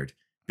felt honored.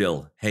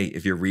 Bill, hey,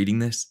 if you're reading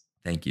this,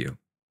 thank you.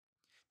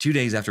 2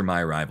 days after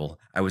my arrival,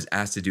 I was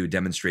asked to do a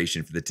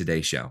demonstration for the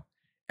Today Show.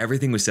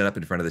 Everything was set up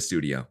in front of the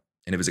studio,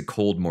 and it was a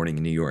cold morning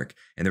in New York,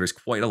 and there was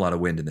quite a lot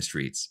of wind in the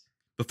streets.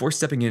 Before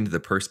stepping into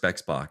the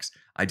Perspex box,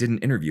 I did an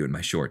interview in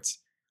my shorts.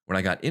 When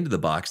I got into the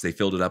box, they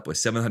filled it up with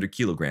 700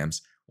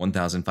 kilograms,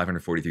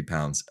 1,543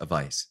 pounds of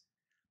ice.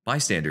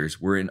 Bystanders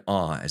were in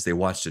awe as they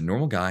watched a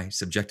normal guy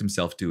subject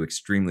himself to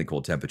extremely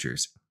cold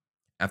temperatures.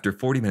 After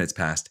 40 minutes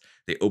passed,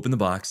 they opened the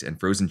box and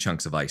frozen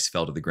chunks of ice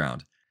fell to the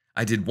ground.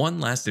 I did one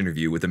last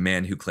interview with a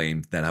man who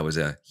claimed that I was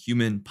a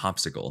human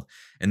popsicle,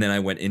 and then I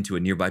went into a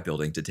nearby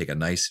building to take a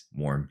nice,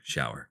 warm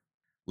shower.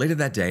 Later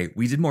that day,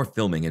 we did more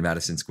filming in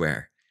Madison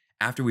Square.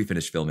 After we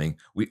finished filming,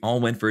 we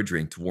all went for a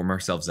drink to warm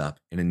ourselves up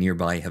in a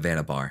nearby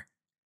Havana bar.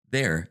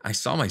 There, I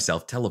saw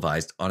myself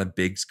televised on a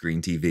big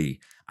screen TV.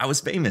 I was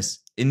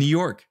famous in New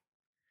York.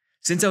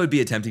 Since I would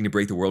be attempting to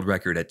break the world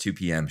record at 2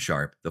 p.m.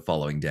 sharp the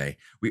following day,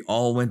 we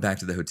all went back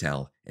to the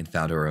hotel and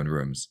found our own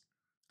rooms.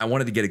 I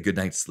wanted to get a good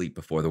night's sleep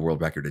before the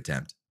world record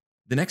attempt.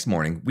 The next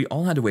morning, we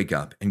all had to wake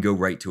up and go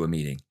right to a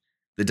meeting.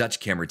 The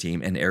Dutch camera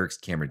team and Eric's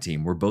camera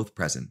team were both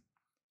present.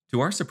 To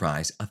our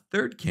surprise, a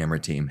third camera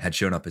team had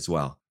shown up as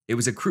well. It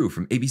was a crew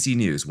from ABC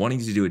News wanting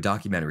to do a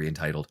documentary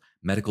entitled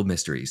Medical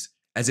Mysteries.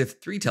 As if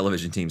 3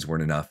 television teams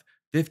weren't enough,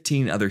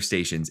 15 other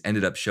stations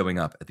ended up showing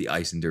up at the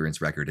ice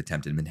endurance record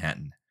attempt in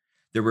Manhattan.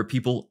 There were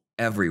people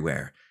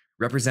everywhere.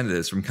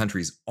 Representatives from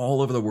countries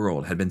all over the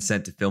world had been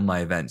sent to film my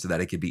event so that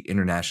it could be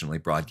internationally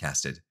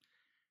broadcasted.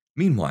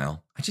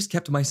 Meanwhile, I just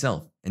kept to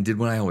myself and did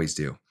what I always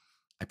do.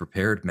 I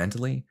prepared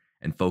mentally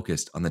and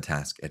focused on the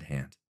task at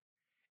hand.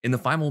 In the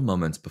final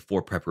moments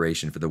before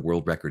preparation for the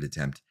world record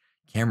attempt,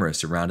 cameras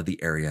surrounded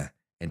the area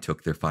and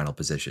took their final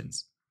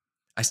positions.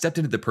 I stepped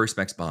into the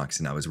Perspex box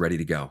and I was ready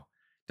to go.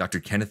 Dr.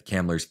 Kenneth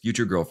Kamler's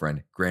future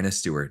girlfriend, Granna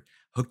Stewart,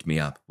 hooked me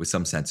up with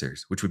some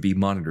sensors, which would be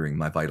monitoring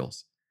my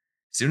vitals.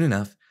 Soon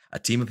enough, a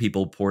team of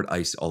people poured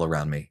ice all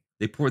around me.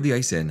 They poured the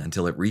ice in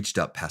until it reached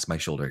up past my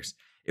shoulders.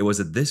 It was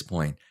at this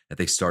point that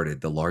they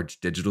started the large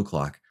digital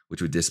clock,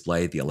 which would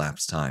display the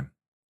elapsed time.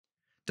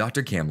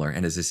 Dr. Kamler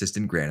and his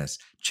assistant Grannis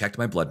checked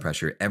my blood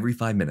pressure every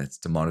 5 minutes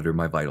to monitor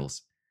my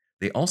vitals.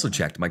 They also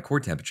checked my core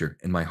temperature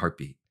and my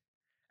heartbeat.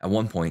 At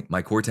one point,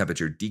 my core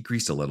temperature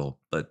decreased a little,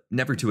 but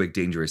never to a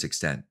dangerous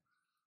extent.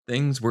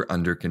 Things were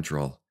under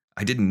control.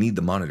 I didn't need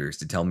the monitors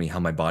to tell me how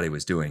my body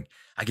was doing.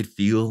 I could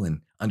feel and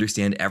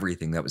understand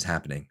everything that was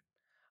happening.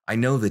 I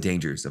know the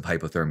dangers of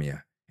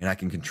hypothermia, and I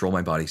can control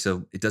my body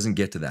so it doesn't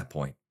get to that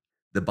point.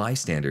 The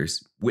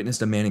bystanders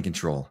witnessed a man in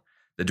control.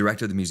 The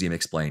director of the museum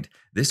explained,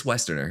 this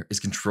Westerner is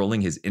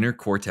controlling his inner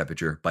core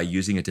temperature by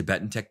using a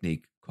Tibetan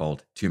technique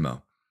called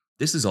tumo.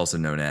 This is also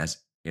known as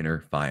inner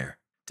fire.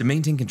 To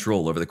maintain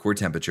control over the core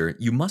temperature,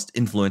 you must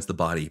influence the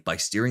body by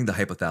steering the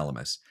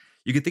hypothalamus.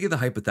 You can think of the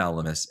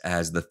hypothalamus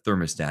as the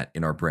thermostat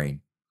in our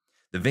brain.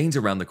 The veins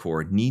around the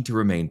core need to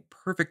remain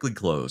perfectly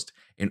closed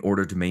in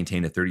order to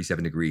maintain a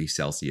 37 degrees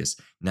Celsius,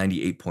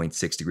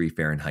 98.6 degree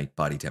Fahrenheit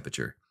body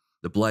temperature.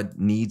 The blood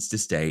needs to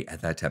stay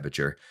at that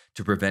temperature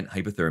to prevent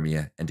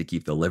hypothermia and to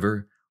keep the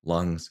liver,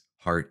 lungs,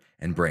 heart,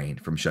 and brain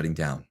from shutting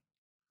down.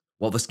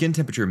 While the skin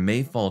temperature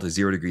may fall to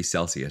 0 degrees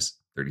Celsius,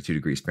 32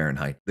 degrees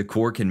Fahrenheit, the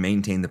core can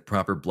maintain the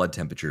proper blood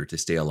temperature to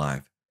stay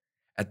alive.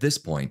 At this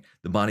point,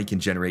 the body can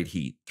generate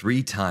heat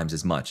 3 times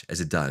as much as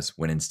it does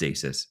when in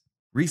stasis.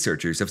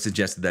 Researchers have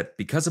suggested that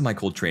because of my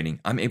cold training,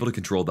 I'm able to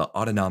control the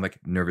autonomic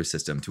nervous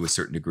system to a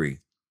certain degree.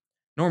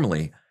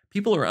 Normally,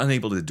 people are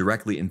unable to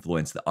directly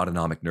influence the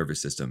autonomic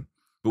nervous system,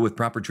 but with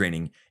proper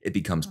training, it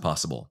becomes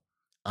possible.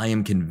 I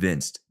am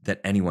convinced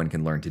that anyone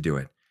can learn to do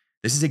it.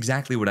 This is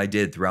exactly what I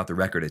did throughout the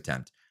record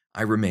attempt.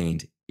 I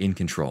remained in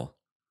control.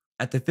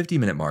 At the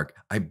 50-minute mark,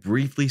 I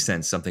briefly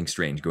sensed something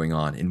strange going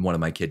on in one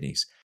of my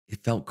kidneys.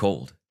 It felt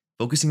cold.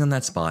 Focusing on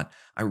that spot,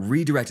 I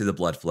redirected the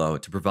blood flow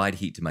to provide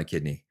heat to my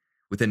kidney.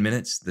 Within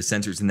minutes, the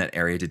sensors in that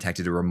area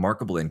detected a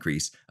remarkable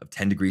increase of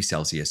 10 degrees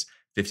Celsius,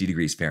 50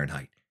 degrees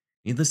Fahrenheit.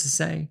 Needless to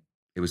say,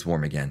 it was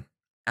warm again.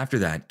 After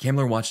that,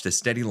 Kamler watched a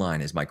steady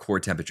line as my core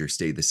temperature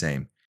stayed the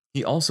same.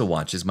 He also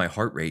watched as my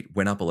heart rate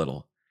went up a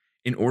little.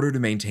 In order to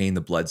maintain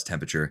the blood's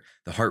temperature,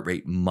 the heart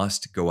rate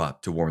must go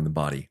up to warm the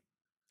body.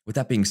 With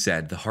that being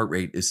said, the heart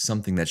rate is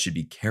something that should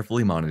be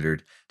carefully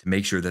monitored to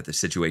make sure that the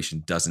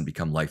situation doesn't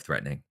become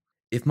life-threatening.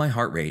 If my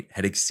heart rate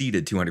had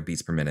exceeded 200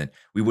 beats per minute,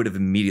 we would have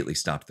immediately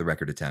stopped the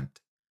record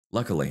attempt.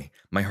 Luckily,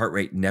 my heart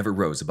rate never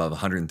rose above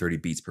 130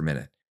 beats per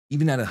minute.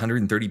 Even at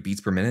 130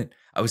 beats per minute,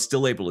 I was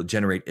still able to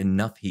generate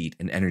enough heat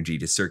and energy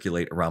to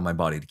circulate around my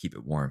body to keep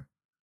it warm.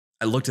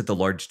 I looked at the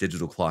large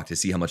digital clock to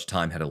see how much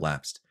time had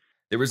elapsed.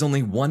 There was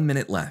only 1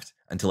 minute left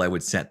until I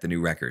would set the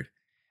new record.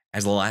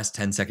 As the last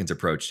 10 seconds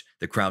approached,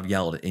 the crowd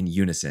yelled in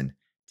unison,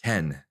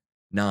 10,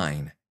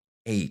 9,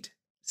 8,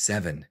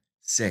 7,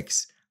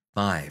 6,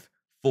 5,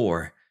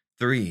 4,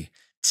 3,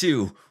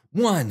 2,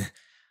 1.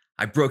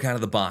 I broke out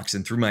of the box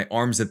and threw my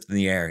arms up in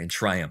the air in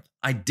triumph.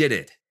 I did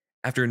it!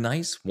 After a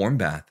nice, warm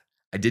bath,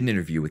 I did an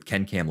interview with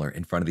Ken Kamler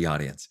in front of the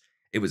audience.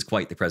 It was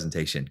quite the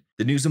presentation.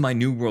 The news of my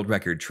new world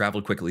record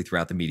traveled quickly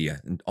throughout the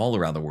media and all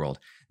around the world.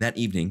 That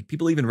evening,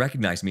 people even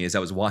recognized me as I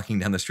was walking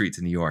down the streets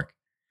in New York.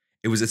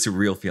 It was a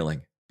surreal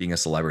feeling, being a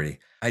celebrity.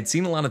 I'd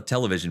seen a lot of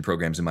television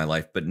programs in my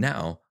life, but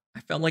now I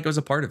felt like I was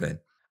a part of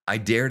it. I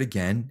dared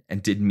again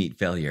and didn't meet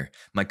failure.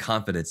 My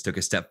confidence took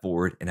a step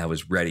forward and I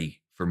was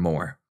ready for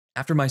more.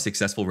 After my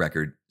successful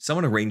record,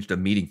 someone arranged a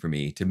meeting for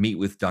me to meet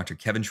with Dr.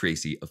 Kevin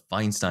Tracy of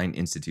Feinstein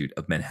Institute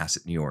of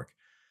Manhasset, New York.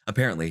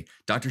 Apparently,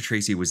 Dr.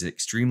 Tracy was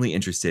extremely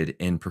interested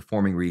in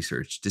performing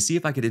research to see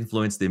if I could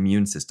influence the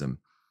immune system.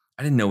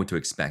 I didn't know what to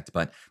expect,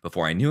 but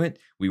before I knew it,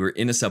 we were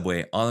in a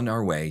subway on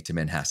our way to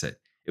Manhasset.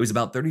 It was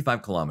about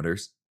 35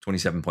 kilometers,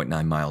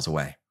 27.9 miles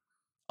away.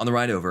 On the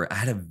ride over, I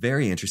had a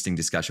very interesting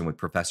discussion with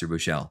Professor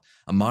Bushell,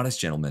 a modest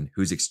gentleman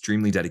who's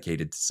extremely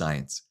dedicated to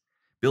science.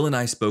 Bill and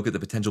I spoke of the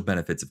potential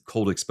benefits of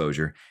cold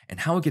exposure and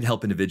how it could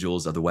help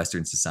individuals of the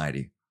Western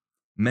society.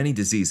 Many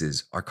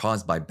diseases are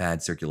caused by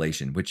bad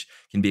circulation, which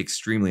can be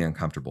extremely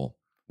uncomfortable.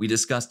 We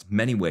discussed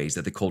many ways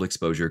that the cold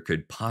exposure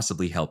could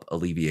possibly help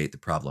alleviate the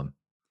problem.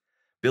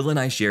 Bill and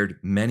I shared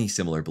many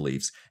similar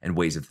beliefs and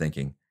ways of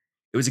thinking.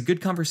 It was a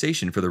good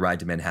conversation for the ride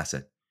to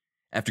Manhasset.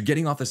 After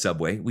getting off the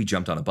subway, we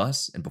jumped on a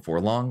bus, and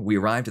before long, we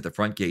arrived at the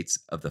front gates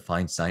of the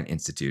Feinstein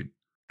Institute.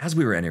 As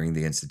we were entering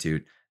the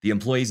institute, the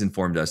employees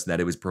informed us that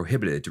it was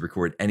prohibited to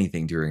record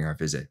anything during our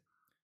visit.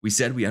 We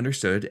said we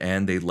understood,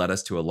 and they led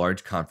us to a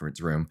large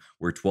conference room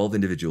where 12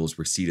 individuals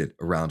were seated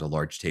around a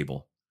large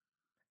table.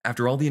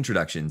 After all the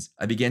introductions,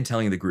 I began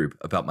telling the group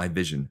about my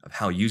vision of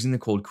how using the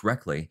cold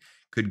correctly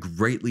could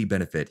greatly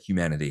benefit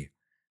humanity.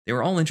 They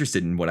were all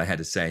interested in what I had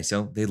to say,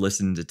 so they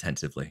listened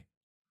attentively.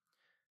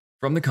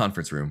 From the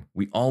conference room,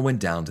 we all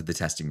went down to the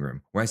testing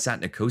room, where I sat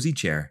in a cozy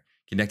chair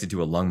connected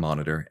to a lung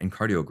monitor and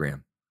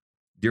cardiogram.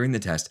 During the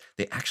test,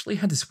 they actually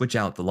had to switch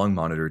out the lung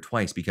monitor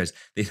twice because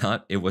they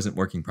thought it wasn't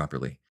working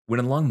properly. When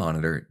a lung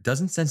monitor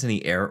doesn't sense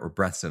any air or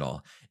breaths at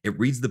all, it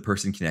reads the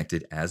person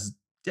connected as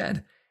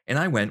dead, and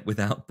I went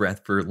without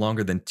breath for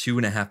longer than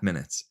 2.5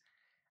 minutes.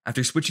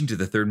 After switching to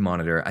the third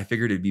monitor, I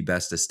figured it'd be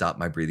best to stop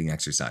my breathing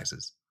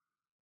exercises.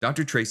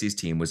 Dr. Tracy's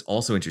team was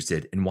also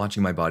interested in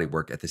watching my body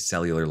work at the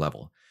cellular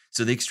level,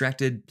 so they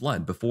extracted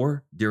blood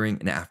before, during,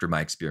 and after my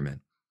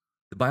experiment.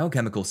 The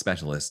biochemical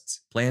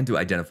specialists planned to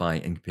identify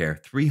and compare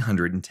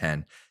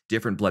 310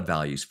 different blood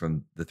values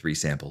from the 3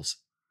 samples.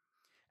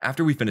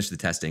 After we finished the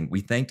testing,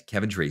 we thanked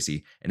Kevin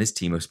Tracy and his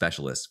team of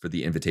specialists for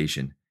the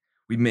invitation.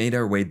 We made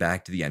our way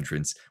back to the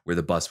entrance where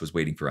the bus was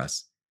waiting for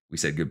us. We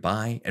said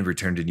goodbye and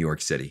returned to New York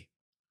City.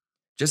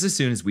 Just as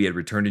soon as we had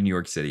returned to New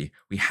York City,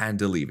 we had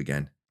to leave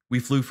again. We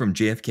flew from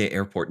JFK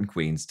Airport in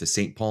Queens to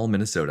St. Paul,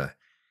 Minnesota.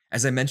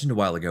 As I mentioned a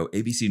while ago,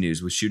 ABC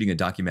News was shooting a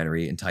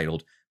documentary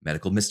entitled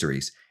Medical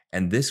Mysteries,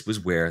 and this was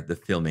where the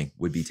filming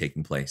would be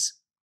taking place.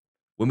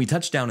 When we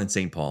touched down in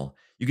St. Paul,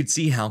 you could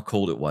see how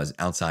cold it was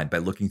outside by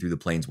looking through the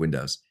plane's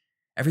windows.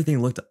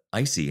 Everything looked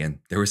icy and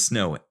there was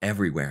snow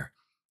everywhere.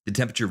 The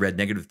temperature read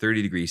negative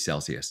 30 degrees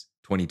Celsius,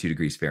 22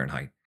 degrees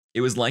Fahrenheit.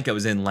 It was like I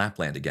was in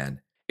Lapland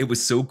again. It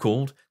was so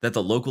cold that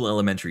the local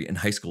elementary and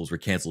high schools were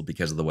canceled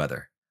because of the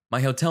weather. My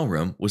hotel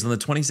room was on the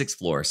 26th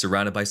floor,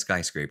 surrounded by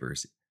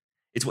skyscrapers.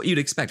 It's what you'd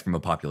expect from a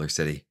popular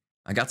city.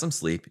 I got some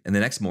sleep, and the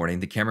next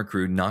morning, the camera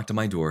crew knocked on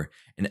my door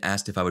and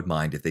asked if I would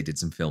mind if they did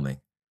some filming.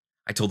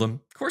 I told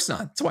them, of course not,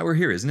 that's why we're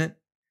here, isn't it?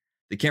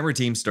 The camera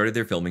team started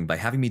their filming by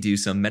having me do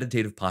some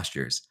meditative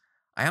postures.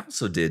 I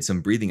also did some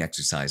breathing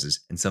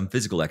exercises and some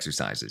physical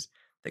exercises.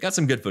 They got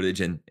some good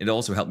footage, and it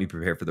also helped me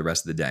prepare for the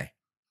rest of the day.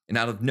 And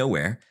out of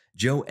nowhere,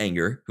 Joe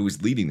Anger, who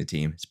was leading the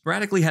team,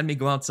 sporadically had me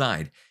go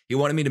outside. He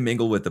wanted me to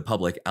mingle with the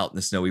public out in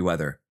the snowy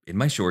weather, in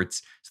my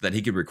shorts, so that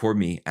he could record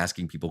me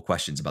asking people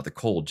questions about the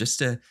cold just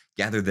to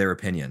gather their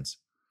opinions.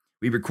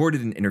 We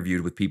recorded and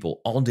interviewed with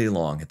people all day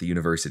long at the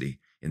university,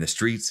 in the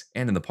streets,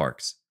 and in the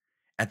parks.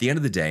 At the end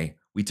of the day,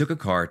 we took a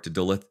car to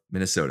Duluth,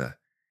 Minnesota.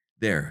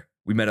 There,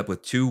 we met up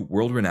with two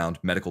world-renowned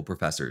medical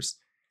professors.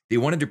 They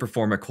wanted to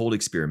perform a cold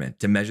experiment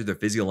to measure the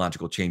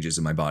physiological changes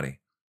in my body.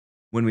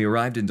 When we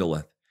arrived in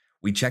Duluth,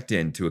 we checked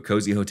in to a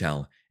cozy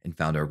hotel and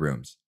found our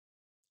rooms.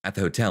 At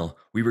the hotel,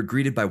 we were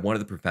greeted by one of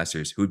the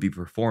professors who would be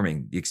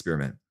performing the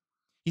experiment.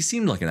 He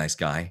seemed like a nice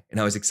guy, and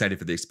I was excited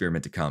for the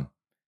experiment to come.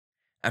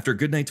 After a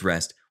good night's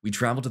rest, we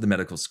traveled to the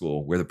medical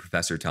school where the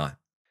professor taught.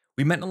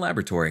 We met in a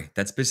laboratory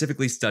that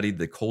specifically studied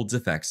the cold's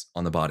effects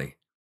on the body.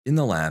 In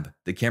the lab,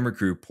 the camera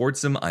crew poured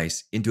some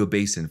ice into a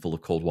basin full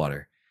of cold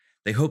water.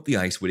 They hoped the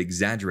ice would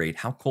exaggerate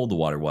how cold the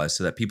water was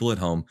so that people at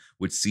home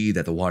would see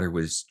that the water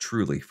was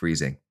truly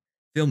freezing.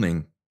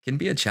 Filming can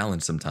be a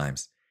challenge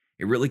sometimes.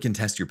 It really can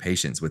test your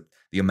patience with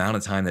the amount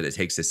of time that it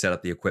takes to set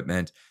up the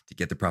equipment, to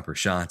get the proper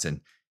shots,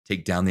 and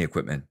take down the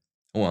equipment.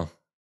 Well,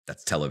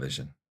 that's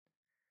television.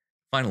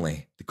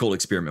 Finally, the cold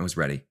experiment was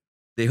ready.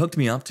 They hooked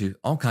me up to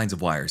all kinds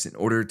of wires in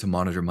order to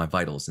monitor my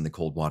vitals in the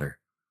cold water.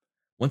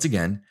 Once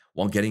again,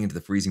 while getting into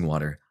the freezing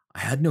water, I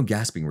had no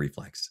gasping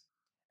reflex.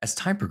 As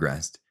time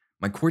progressed,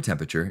 my core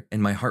temperature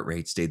and my heart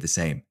rate stayed the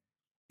same.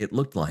 It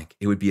looked like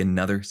it would be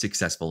another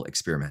successful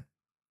experiment.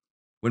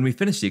 When we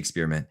finished the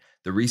experiment,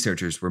 the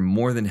researchers were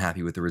more than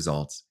happy with the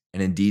results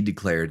and indeed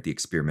declared the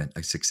experiment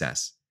a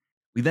success.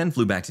 We then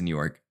flew back to New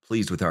York,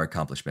 pleased with our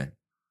accomplishment.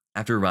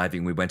 After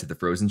arriving, we went to the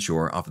frozen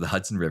shore off of the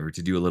Hudson River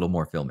to do a little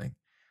more filming.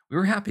 We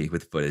were happy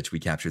with the footage we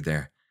captured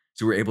there,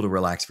 so we were able to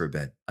relax for a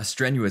bit. A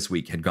strenuous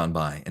week had gone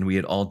by, and we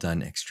had all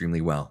done extremely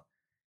well.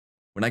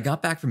 When I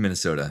got back from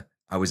Minnesota,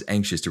 I was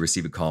anxious to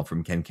receive a call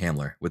from Ken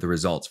Kamler with the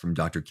results from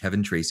Dr.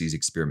 Kevin Tracy's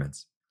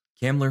experiments.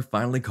 Kamler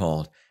finally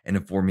called and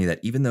informed me that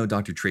even though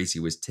Dr. Tracy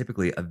was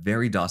typically a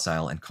very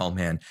docile and calm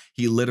man,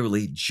 he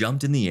literally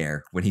jumped in the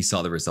air when he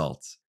saw the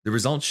results. The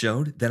results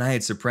showed that I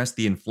had suppressed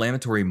the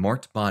inflammatory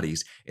marked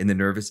bodies in the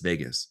nervus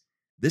vagus.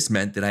 This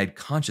meant that I had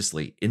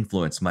consciously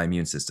influenced my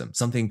immune system,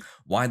 something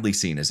widely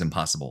seen as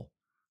impossible.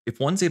 If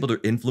one's able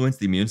to influence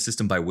the immune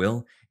system by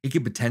will, it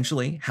could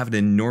potentially have an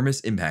enormous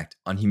impact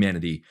on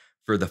humanity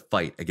for the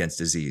fight against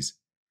disease.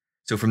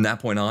 So from that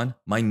point on,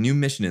 my new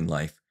mission in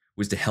life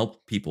was to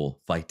help people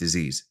fight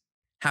disease.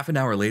 Half an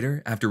hour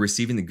later, after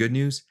receiving the good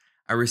news,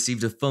 I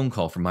received a phone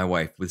call from my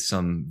wife with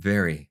some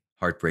very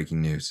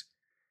heartbreaking news.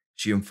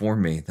 She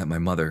informed me that my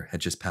mother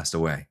had just passed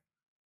away.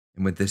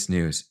 And with this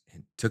news,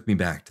 it took me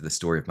back to the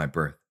story of my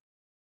birth.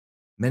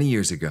 Many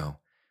years ago,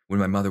 when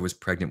my mother was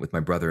pregnant with my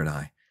brother and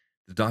I,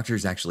 the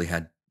doctors actually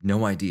had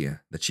no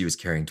idea that she was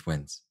carrying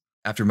twins.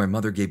 After my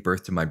mother gave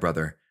birth to my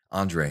brother,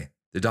 Andre,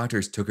 the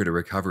doctors took her to a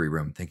recovery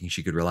room thinking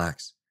she could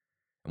relax.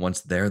 And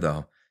once there,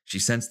 though, she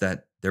sensed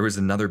that there was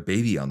another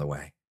baby on the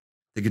way.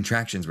 The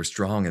contractions were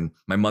strong and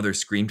my mother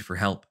screamed for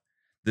help.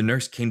 The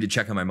nurse came to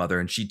check on my mother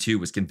and she too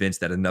was convinced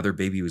that another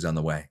baby was on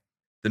the way.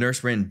 The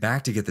nurse ran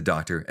back to get the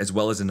doctor as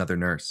well as another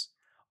nurse.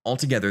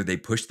 Altogether, they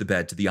pushed the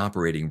bed to the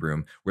operating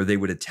room where they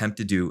would attempt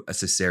to do a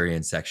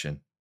cesarean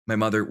section. My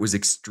mother was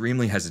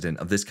extremely hesitant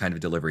of this kind of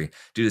delivery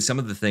due to some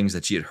of the things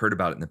that she had heard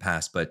about in the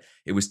past, but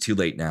it was too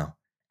late now.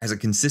 As a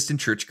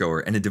consistent churchgoer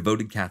and a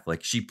devoted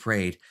Catholic, she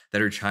prayed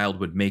that her child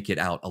would make it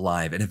out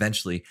alive and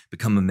eventually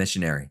become a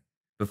missionary.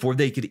 Before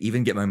they could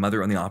even get my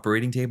mother on the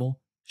operating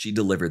table, she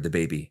delivered the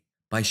baby.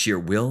 By sheer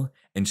will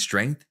and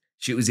strength,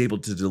 she was able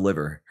to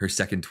deliver her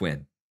second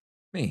twin,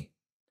 me.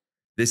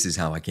 This is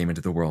how I came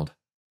into the world.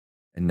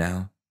 And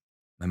now,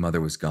 my mother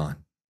was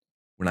gone.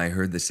 When I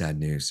heard the sad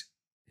news,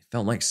 it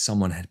felt like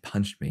someone had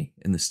punched me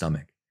in the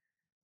stomach.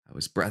 I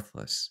was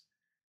breathless.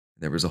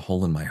 There was a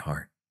hole in my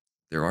heart.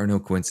 There are no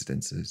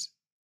coincidences.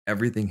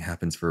 Everything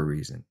happens for a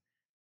reason.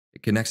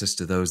 It connects us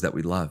to those that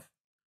we love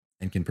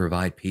and can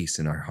provide peace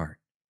in our heart.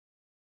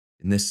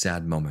 In this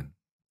sad moment,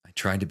 I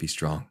tried to be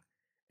strong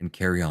and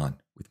carry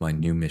on with my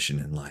new mission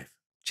in life.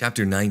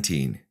 Chapter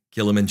 19,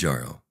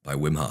 Kilimanjaro by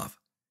Wim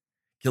Hof.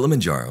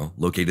 Kilimanjaro,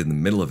 located in the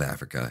middle of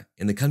Africa,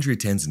 in the country of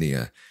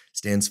Tanzania,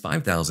 stands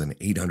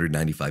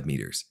 5,895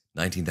 meters,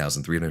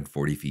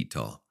 19,340 feet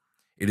tall.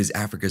 It is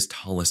Africa's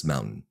tallest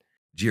mountain.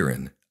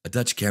 Jiren, a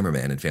Dutch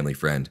cameraman and family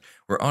friend,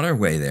 were on our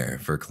way there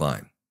for a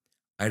climb.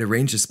 I had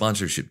arranged a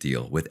sponsorship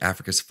deal with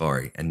Africa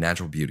Safari and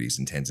Natural Beauties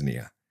in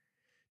Tanzania.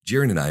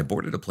 Jiren and I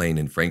boarded a plane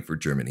in Frankfurt,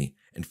 Germany,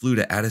 and flew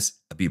to Addis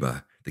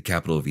Ababa, the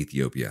capital of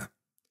Ethiopia.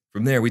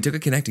 From there, we took a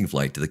connecting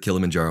flight to the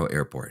Kilimanjaro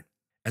airport.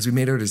 As we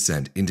made our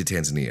descent into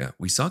Tanzania,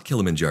 we saw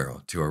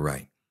Kilimanjaro to our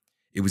right.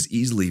 It was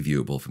easily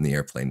viewable from the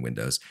airplane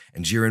windows,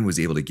 and Jiren was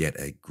able to get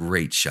a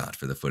great shot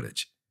for the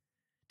footage.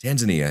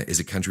 Tanzania is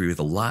a country with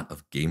a lot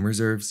of game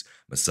reserves,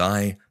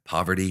 Maasai,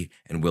 poverty,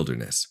 and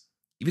wilderness.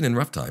 Even in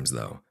rough times,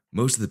 though,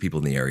 most of the people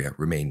in the area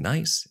remain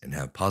nice and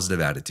have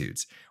positive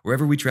attitudes.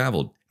 Wherever we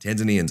traveled,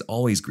 Tanzanians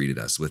always greeted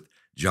us with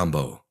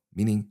jambo,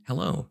 meaning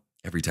hello,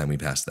 every time we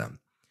passed them.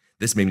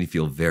 This made me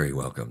feel very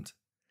welcomed.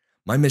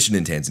 My mission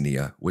in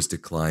Tanzania was to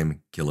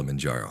climb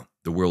Kilimanjaro,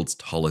 the world's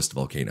tallest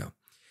volcano.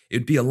 It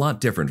would be a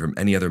lot different from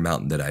any other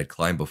mountain that I had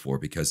climbed before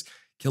because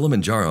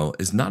Kilimanjaro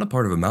is not a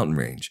part of a mountain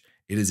range.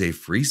 It is a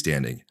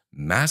freestanding,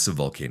 massive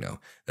volcano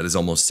that is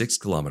almost 6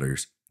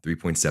 kilometers,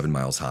 3.7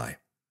 miles high.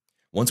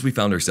 Once we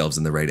found ourselves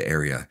in the right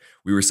area,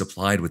 we were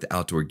supplied with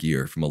outdoor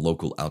gear from a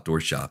local outdoor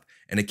shop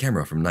and a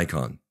camera from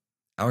Nikon.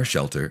 Our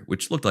shelter,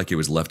 which looked like it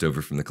was left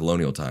over from the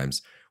colonial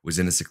times, was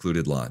in a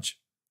secluded lodge.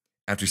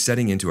 After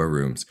setting into our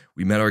rooms,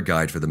 we met our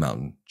guide for the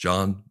mountain,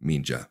 John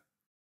Minja.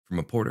 From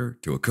a porter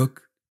to a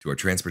cook to our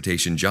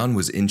transportation, John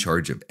was in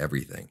charge of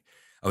everything.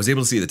 I was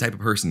able to see the type of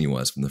person he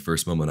was from the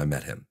first moment I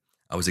met him.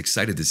 I was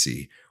excited to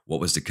see what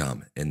was to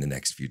come in the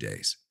next few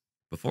days.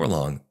 Before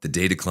long, the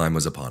day to climb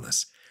was upon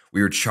us.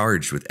 We were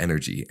charged with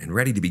energy and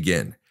ready to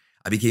begin.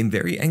 I became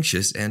very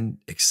anxious and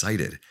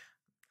excited.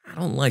 I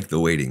don't like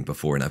the waiting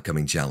before an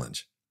upcoming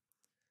challenge.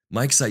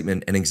 My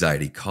excitement and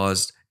anxiety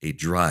caused a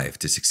drive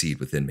to succeed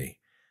within me.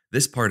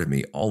 This part of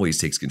me always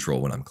takes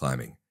control when I'm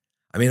climbing.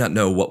 I may not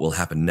know what will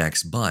happen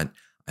next, but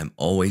I'm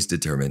always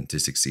determined to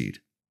succeed.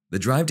 The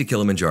drive to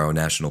Kilimanjaro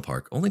National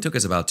Park only took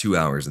us about 2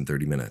 hours and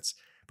 30 minutes,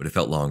 but it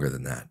felt longer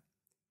than that.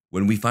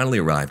 When we finally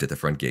arrived at the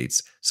front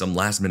gates, some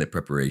last-minute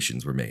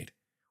preparations were made.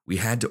 We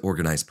had to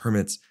organize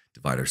permits,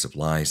 divide our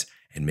supplies,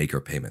 and make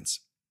our payments.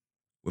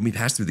 When we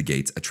passed through the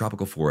gates, a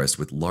tropical forest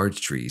with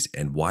large trees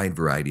and wide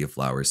variety of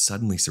flowers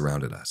suddenly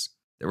surrounded us.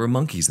 There were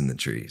monkeys in the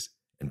trees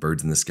and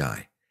birds in the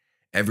sky.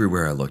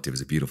 Everywhere I looked, it was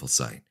a beautiful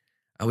sight.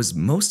 I was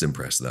most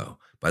impressed, though,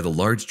 by the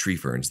large tree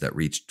ferns that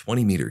reached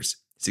 20 meters,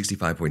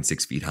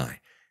 65.6 feet high.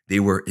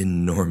 They were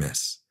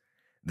enormous.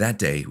 That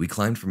day, we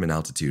climbed from an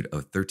altitude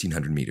of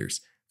 1,300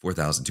 meters,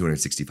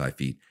 4,265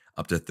 feet,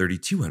 up to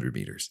 3,200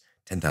 meters,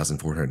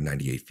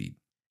 10,498 feet.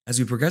 As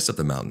we progressed up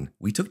the mountain,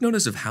 we took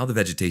notice of how the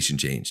vegetation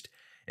changed.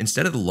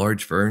 Instead of the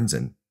large ferns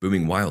and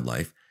booming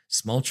wildlife,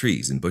 small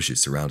trees and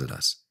bushes surrounded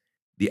us.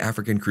 The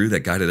African crew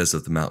that guided us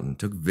up the mountain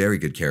took very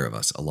good care of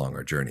us along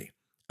our journey.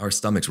 Our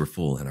stomachs were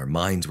full and our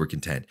minds were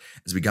content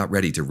as we got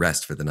ready to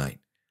rest for the night.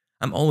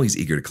 I'm always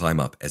eager to climb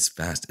up as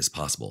fast as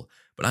possible,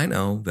 but I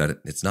know that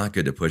it's not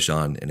good to push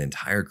on an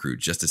entire crew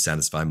just to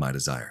satisfy my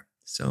desire.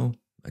 So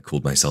I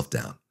cooled myself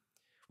down.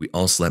 We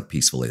all slept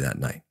peacefully that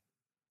night.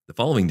 The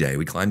following day,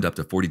 we climbed up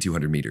to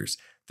 4,200 meters,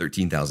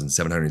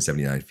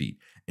 13,779 feet,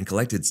 and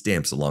collected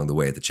stamps along the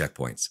way at the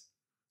checkpoints.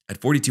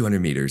 At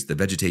 4,200 meters, the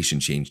vegetation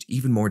changed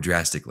even more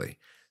drastically.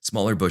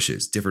 Smaller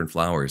bushes, different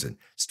flowers, and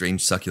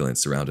strange succulents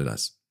surrounded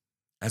us.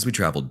 As we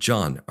traveled,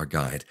 John, our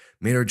guide,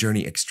 made our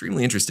journey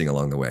extremely interesting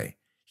along the way.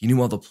 He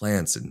knew all the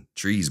plants and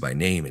trees by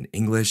name in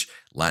English,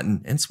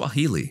 Latin, and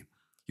Swahili.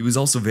 He was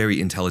also very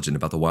intelligent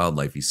about the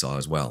wildlife he saw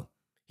as well.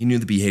 He knew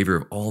the behavior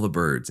of all the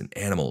birds and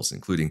animals,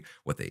 including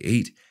what they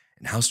ate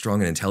and how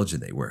strong and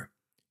intelligent they were.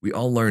 We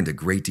all learned a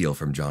great deal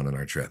from John on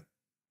our trip.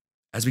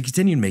 As we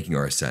continued making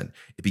our ascent,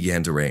 it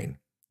began to rain.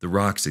 The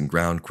rocks and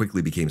ground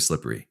quickly became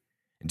slippery.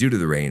 And due to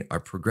the rain, our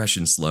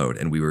progression slowed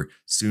and we were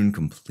soon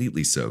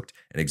completely soaked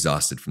and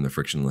exhausted from the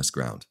frictionless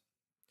ground.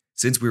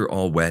 Since we were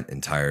all wet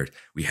and tired,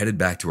 we headed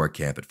back to our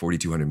camp at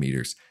 4,200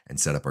 meters and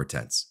set up our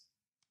tents.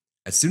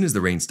 As soon as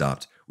the rain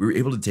stopped, we were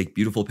able to take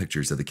beautiful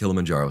pictures of the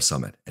Kilimanjaro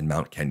summit and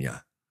Mount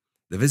Kenya.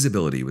 The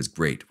visibility was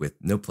great with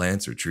no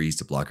plants or trees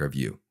to block our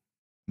view.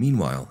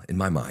 Meanwhile, in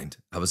my mind,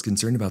 I was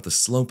concerned about the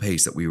slow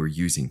pace that we were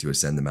using to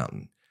ascend the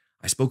mountain.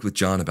 I spoke with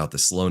John about the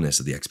slowness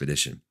of the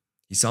expedition.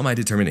 He saw my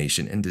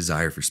determination and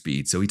desire for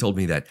speed, so he told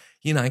me that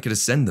he and I could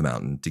ascend the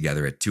mountain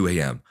together at 2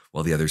 a.m.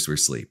 while the others were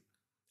asleep.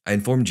 I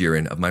informed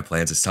Jiren of my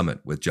plans to summit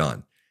with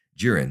John.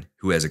 Jiren,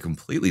 who has a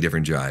completely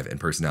different drive and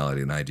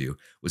personality than I do,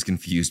 was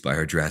confused by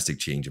our drastic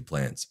change of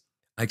plans.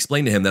 I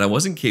explained to him that I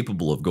wasn't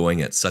capable of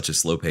going at such a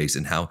slow pace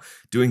and how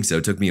doing so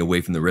took me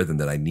away from the rhythm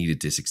that I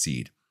needed to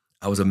succeed.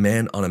 I was a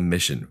man on a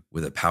mission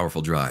with a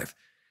powerful drive.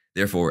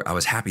 Therefore, I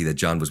was happy that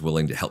John was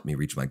willing to help me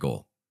reach my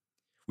goal.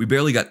 We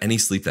barely got any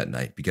sleep that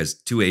night because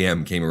 2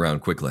 a.m. came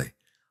around quickly.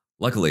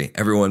 Luckily,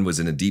 everyone was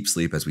in a deep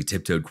sleep as we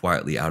tiptoed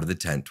quietly out of the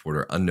tent toward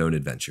our unknown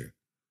adventure.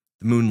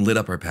 The moon lit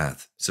up our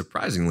path,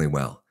 surprisingly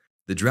well.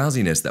 The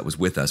drowsiness that was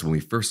with us when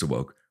we first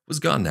awoke was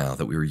gone now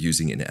that we were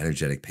using an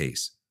energetic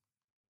pace.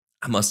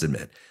 I must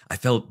admit, I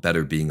felt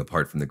better being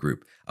apart from the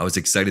group. I was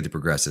excited to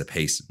progress at a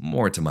pace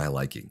more to my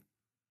liking.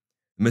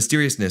 The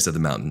mysteriousness of the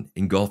mountain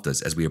engulfed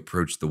us as we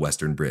approached the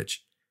Western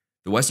Bridge.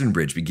 The Western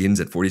Bridge begins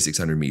at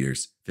 4,600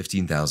 meters,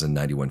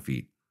 15,091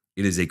 feet.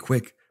 It is a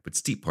quick but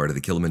steep part of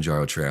the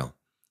Kilimanjaro Trail.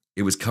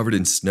 It was covered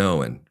in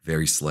snow and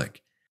very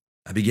slick.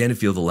 I began to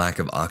feel the lack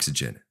of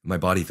oxygen. My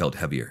body felt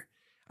heavier.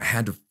 I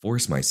had to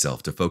force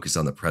myself to focus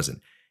on the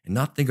present and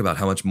not think about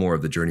how much more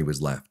of the journey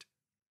was left.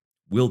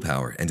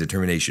 Willpower and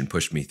determination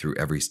pushed me through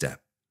every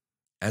step.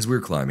 As we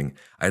were climbing,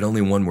 I had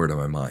only one word on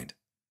my mind: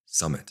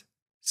 summit.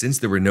 Since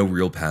there were no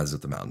real paths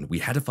up the mountain, we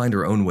had to find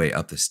our own way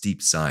up the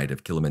steep side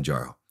of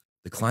Kilimanjaro.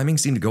 The climbing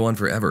seemed to go on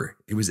forever.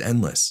 It was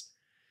endless.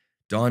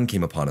 Dawn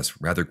came upon us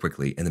rather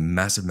quickly, and the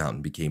massive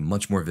mountain became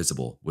much more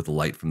visible with the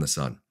light from the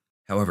sun.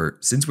 However,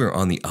 since we were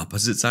on the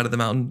opposite side of the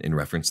mountain in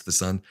reference to the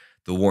sun,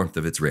 the warmth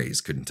of its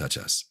rays couldn't touch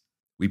us.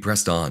 We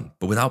pressed on,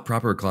 but without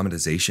proper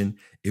acclimatization,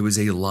 it was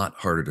a lot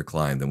harder to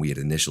climb than we had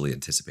initially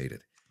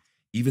anticipated.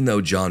 Even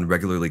though John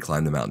regularly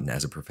climbed the mountain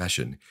as a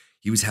profession,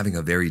 he was having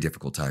a very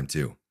difficult time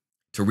too.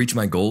 To reach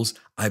my goals,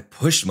 I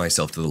pushed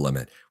myself to the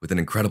limit with an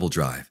incredible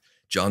drive.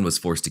 John was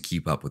forced to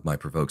keep up with my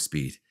provoked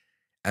speed.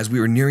 As we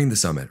were nearing the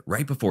summit,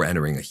 right before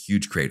entering a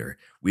huge crater,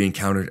 we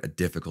encountered a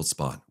difficult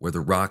spot where the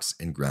rocks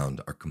and ground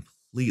are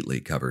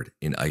completely covered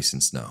in ice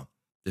and snow.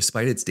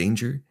 Despite its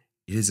danger,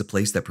 it is a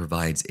place that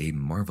provides a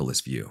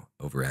marvelous view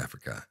over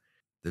Africa.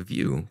 The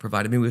view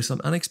provided me with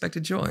some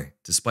unexpected joy,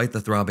 despite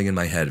the throbbing in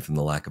my head from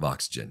the lack of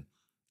oxygen.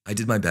 I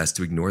did my best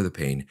to ignore the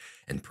pain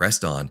and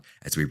pressed on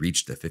as we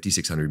reached the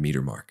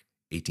 5,600-meter mark,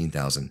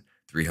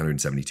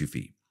 18,372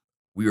 feet.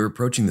 We were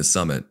approaching the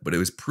summit, but it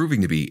was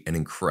proving to be an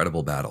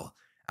incredible battle.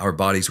 Our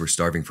bodies were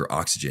starving for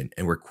oxygen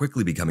and were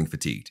quickly becoming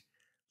fatigued.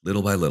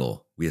 Little by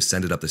little, we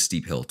ascended up the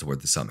steep hill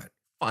toward the summit.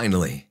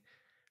 Finally,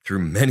 through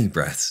many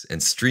breaths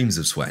and streams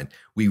of sweat,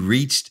 we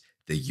reached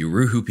the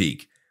Uruhu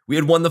Peak. We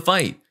had won the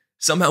fight.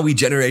 Somehow we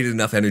generated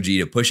enough energy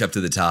to push up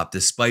to the top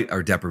despite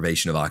our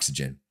deprivation of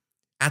oxygen.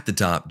 At the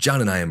top,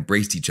 John and I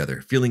embraced each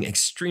other, feeling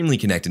extremely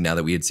connected now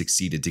that we had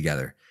succeeded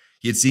together.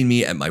 He had seen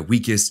me at my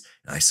weakest,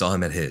 and I saw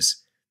him at his.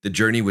 The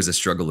journey was a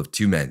struggle of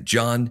two men,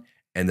 John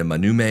and the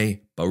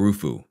Manume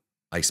Barufu,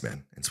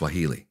 Iceman in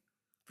Swahili.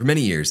 For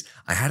many years,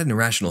 I had an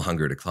irrational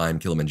hunger to climb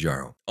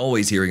Kilimanjaro,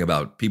 always hearing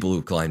about people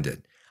who climbed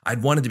it.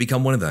 I'd wanted to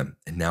become one of them,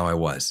 and now I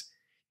was.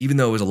 Even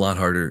though it was a lot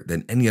harder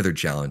than any other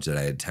challenge that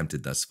I had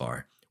attempted thus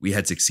far, we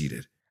had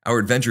succeeded. Our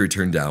adventure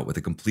turned out with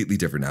a completely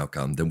different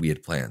outcome than we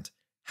had planned.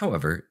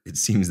 However, it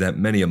seems that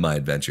many of my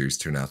adventures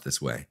turn out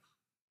this way.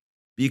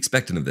 Be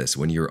expectant of this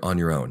when you're on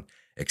your own.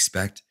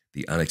 Expect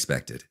the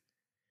unexpected.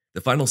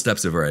 The final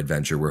steps of our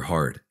adventure were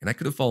hard, and I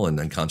could have fallen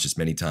unconscious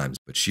many times,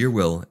 but sheer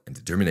will and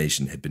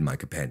determination had been my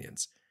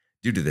companions.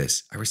 Due to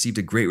this, I received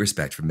a great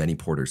respect from many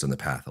porters on the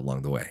path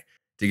along the way.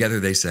 Together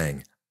they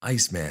sang,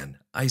 "Iceman,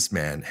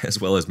 Iceman," as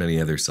well as many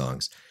other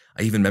songs.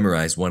 I even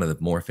memorized one of the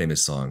more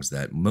famous songs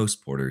that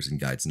most porters and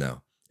guides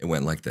know. It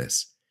went like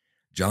this: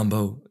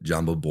 Jambo,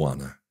 Jambo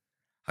Buana,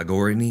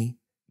 Hagorini,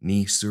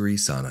 ni Suri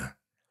Sana,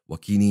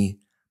 Wakini,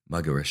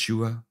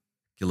 Magarashua,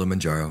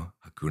 Kilimanjaro,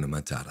 Hakuna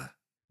Matata.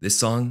 This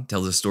song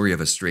tells a story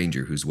of a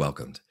stranger who's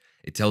welcomed.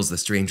 It tells the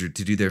stranger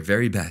to do their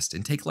very best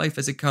and take life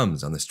as it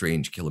comes on the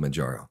strange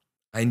Kilimanjaro.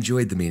 I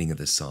enjoyed the meaning of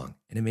this song,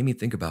 and it made me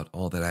think about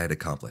all that I had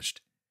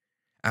accomplished.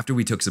 After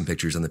we took some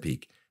pictures on the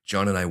peak,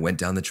 John and I went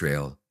down the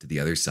trail to the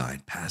other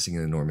side, passing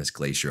an enormous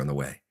glacier on the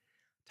way.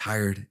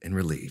 Tired and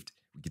relieved,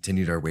 we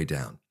continued our way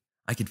down.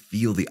 I could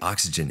feel the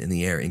oxygen in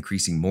the air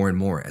increasing more and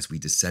more as we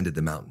descended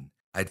the mountain.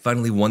 I had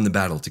finally won the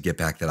battle to get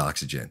back that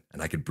oxygen,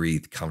 and I could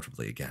breathe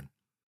comfortably again.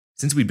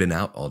 Since we'd been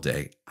out all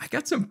day, I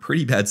got some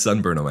pretty bad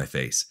sunburn on my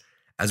face.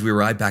 As we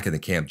arrived back in the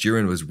camp,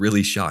 Jiren was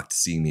really shocked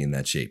seeing me in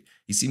that shape.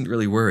 He seemed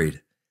really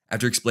worried.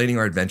 After explaining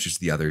our adventures to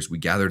the others, we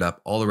gathered up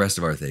all the rest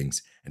of our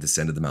things and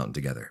descended the mountain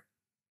together.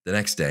 The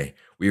next day,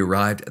 we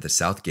arrived at the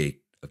south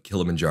gate of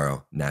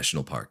Kilimanjaro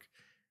National Park.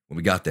 When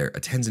we got there, a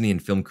Tanzanian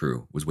film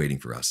crew was waiting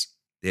for us.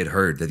 They had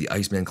heard that the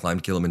Iceman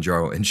climbed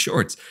Kilimanjaro in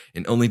shorts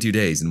in only 2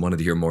 days and wanted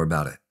to hear more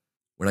about it.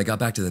 When I got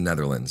back to the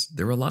Netherlands,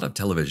 there were a lot of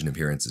television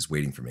appearances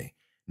waiting for me.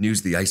 News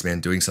of the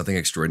Iceman doing something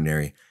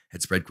extraordinary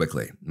had spread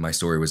quickly, and my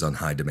story was on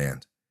high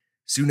demand.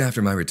 Soon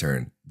after my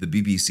return, the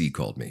BBC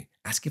called me,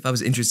 asking if I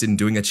was interested in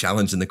doing a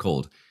challenge in the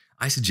cold.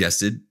 I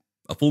suggested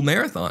a full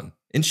marathon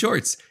in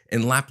shorts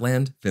in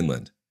Lapland,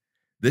 Finland.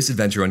 This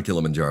adventure on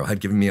Kilimanjaro had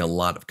given me a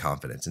lot of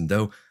confidence, and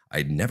though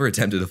I'd never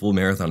attempted a full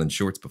marathon in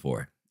shorts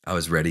before, I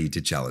was ready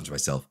to challenge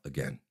myself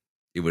again.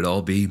 It would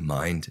all be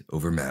mind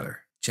over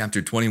matter.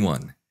 Chapter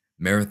 21,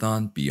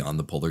 Marathon Beyond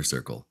the Polar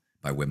Circle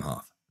by Wim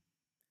Hof.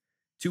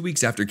 2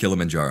 weeks after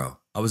Kilimanjaro,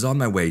 I was on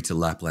my way to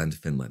Lapland,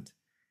 Finland.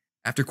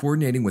 After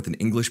coordinating with an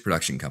English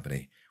production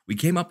company, we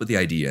came up with the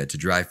idea to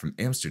drive from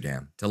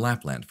Amsterdam to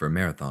Lapland for a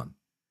marathon.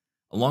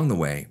 Along the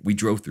way, we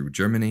drove through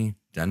Germany,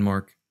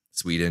 Denmark,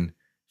 Sweden,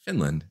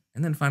 Finland,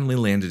 and then finally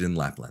landed in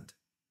Lapland.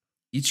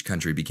 Each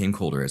country became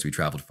colder as we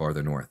traveled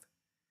farther north.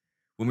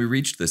 When we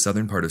reached the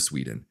southern part of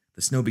Sweden,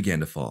 the snow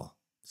began to fall.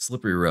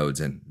 Slippery roads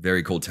and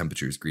very cold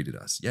temperatures greeted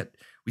us, yet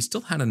we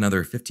still had another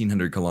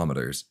 1,500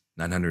 kilometers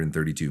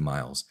 932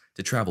 miles,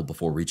 to travel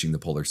before reaching the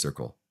polar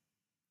circle.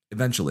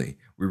 Eventually,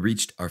 we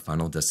reached our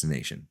final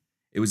destination.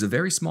 It was a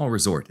very small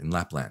resort in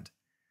Lapland.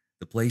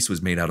 The place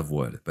was made out of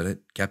wood, but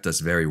it kept us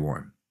very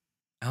warm.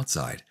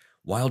 Outside,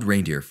 wild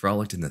reindeer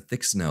frolicked in the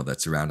thick snow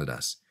that surrounded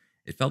us.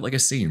 It felt like a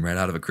scene right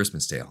out of A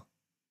Christmas Tale.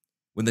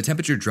 When the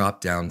temperature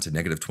dropped down to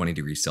negative 20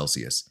 degrees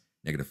Celsius,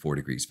 negative 4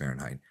 degrees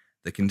Fahrenheit,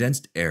 the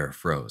condensed air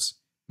froze,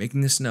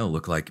 making the snow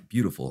look like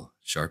beautiful,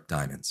 sharp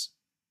diamonds.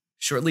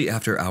 Shortly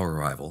after our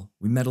arrival,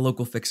 we met a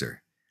local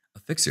fixer. A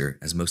fixer,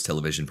 as most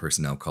television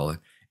personnel call it,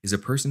 is a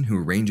person who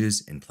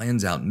arranges and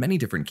plans out many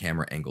different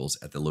camera angles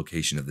at the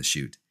location of the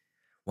shoot.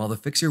 While the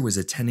fixer was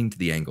attending to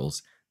the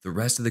angles, the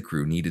rest of the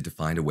crew needed to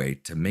find a way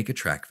to make a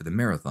track for the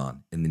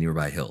marathon in the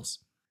nearby hills.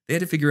 They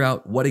had to figure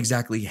out what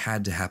exactly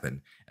had to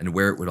happen and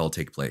where it would all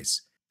take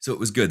place, so it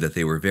was good that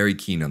they were very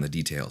keen on the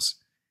details.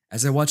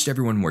 As I watched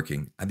everyone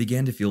working, I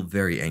began to feel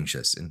very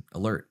anxious and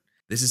alert.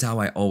 This is how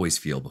I always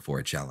feel before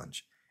a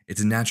challenge.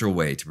 It's a natural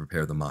way to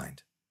prepare the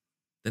mind.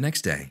 The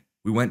next day,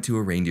 we went to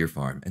a reindeer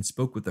farm and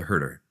spoke with the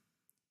herder.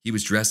 He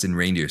was dressed in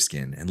reindeer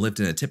skin and lived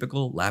in a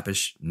typical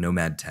Lappish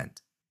nomad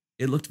tent.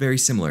 It looked very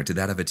similar to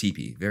that of a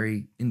teepee,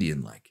 very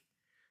Indian-like.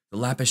 The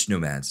Lappish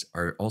nomads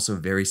are also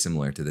very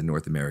similar to the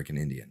North American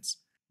Indians.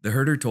 The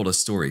herder told us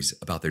stories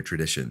about their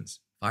traditions,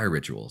 fire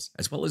rituals,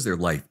 as well as their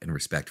life and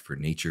respect for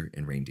nature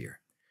and reindeer.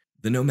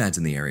 The nomads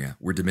in the area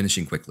were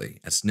diminishing quickly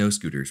as snow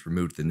scooters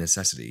removed the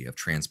necessity of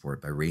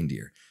transport by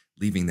reindeer,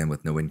 leaving them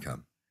with no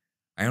income.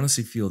 I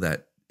honestly feel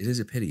that it is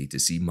a pity to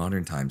see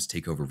modern times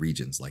take over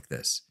regions like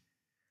this.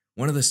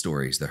 One of the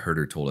stories the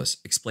herder told us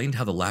explained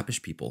how the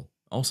Lappish people,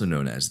 also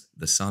known as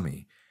the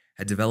Sami,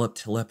 had developed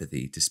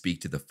telepathy to speak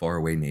to the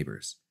faraway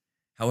neighbors.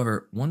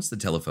 However, once the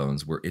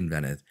telephones were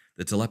invented,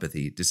 the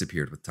telepathy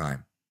disappeared with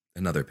time.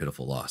 Another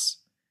pitiful loss.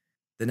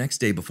 The next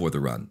day before the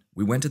run,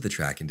 we went to the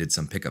track and did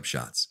some pickup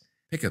shots.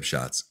 Pickup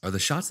shots are the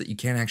shots that you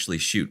can't actually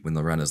shoot when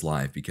the run is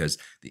live because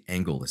the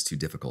angle is too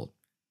difficult.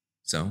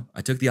 So,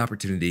 I took the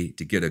opportunity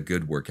to get a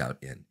good workout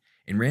in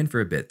and ran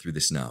for a bit through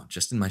the snow,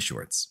 just in my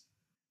shorts.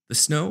 The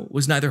snow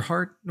was neither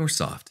hard nor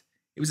soft.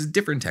 It was a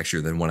different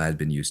texture than what I had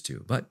been used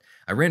to, but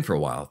I ran for a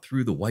while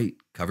through the white,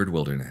 covered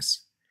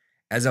wilderness.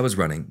 As I was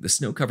running, the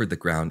snow covered the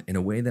ground in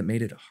a way that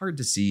made it hard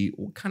to see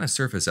what kind of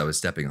surface I was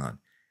stepping on.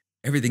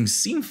 Everything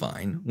seemed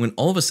fine when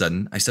all of a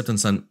sudden I stepped on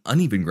some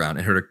uneven ground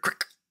and heard a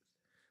crick.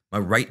 My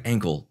right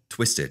ankle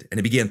twisted and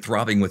it began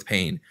throbbing with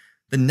pain.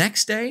 The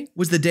next day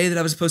was the day that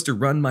I was supposed to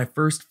run my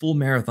first full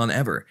marathon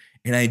ever,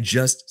 and I had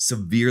just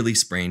severely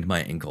sprained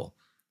my ankle.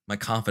 My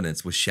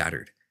confidence was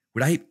shattered.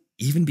 Would I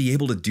even be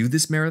able to do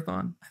this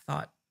marathon? I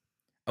thought.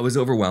 I was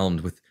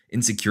overwhelmed with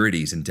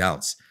insecurities and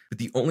doubts, but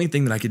the only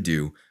thing that I could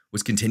do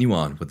was continue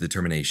on with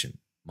determination,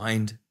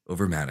 mind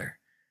over matter.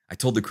 I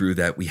told the crew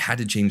that we had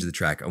to change the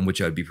track on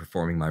which I would be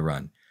performing my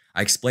run.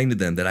 I explained to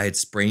them that I had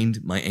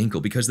sprained my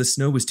ankle because the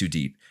snow was too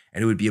deep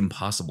and it would be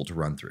impossible to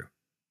run through.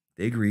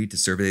 They agreed to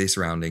survey the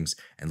surroundings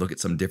and look at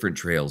some different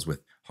trails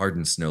with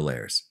hardened snow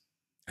layers.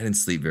 I didn't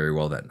sleep very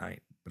well that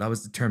night, but I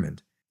was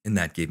determined, and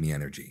that gave me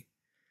energy.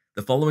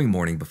 The following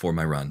morning before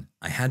my run,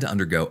 I had to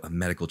undergo a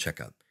medical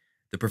checkup.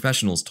 The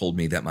professionals told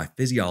me that my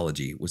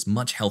physiology was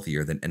much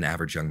healthier than an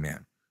average young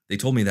man. They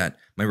told me that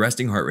my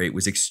resting heart rate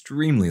was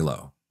extremely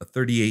low,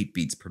 38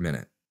 beats per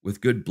minute,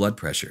 with good blood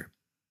pressure.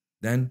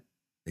 Then,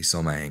 they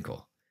saw my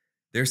ankle.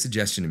 Their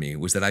suggestion to me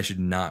was that I should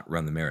not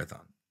run the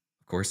marathon.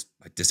 Of course,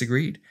 I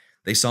disagreed.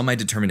 They saw my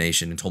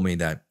determination and told me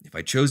that if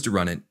I chose to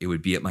run it, it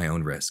would be at my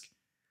own risk.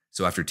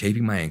 So after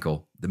taping my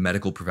ankle, the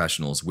medical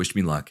professionals wished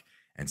me luck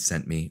and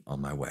sent me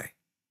on my way.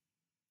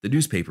 The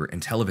newspaper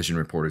and television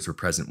reporters were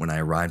present when I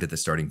arrived at the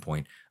starting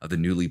point of the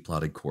newly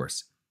plotted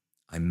course.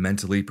 I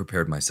mentally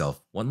prepared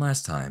myself one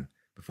last time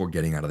before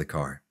getting out of the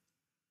car.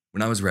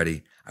 When I was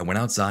ready, I went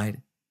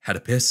outside, had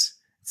a piss,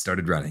 and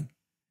started running.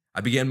 I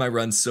began my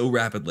run so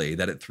rapidly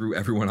that it threw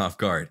everyone off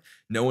guard.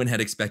 No one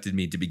had expected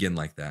me to begin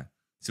like that,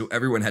 so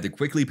everyone had to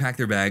quickly pack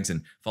their bags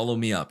and follow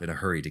me up in a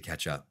hurry to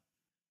catch up.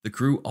 The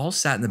crew all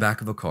sat in the back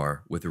of a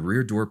car with the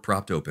rear door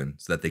propped open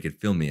so that they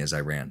could film me as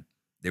I ran.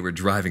 They were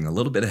driving a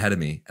little bit ahead of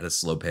me at a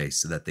slow pace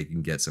so that they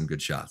can get some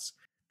good shots.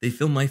 They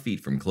filmed my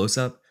feet from close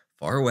up,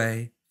 far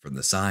away, from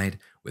the side,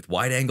 with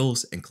wide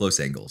angles and close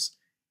angles.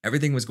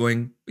 Everything was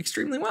going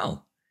extremely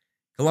well.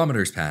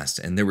 Kilometers passed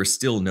and there were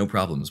still no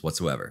problems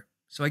whatsoever,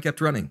 so I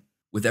kept running.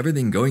 With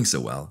everything going so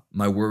well,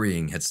 my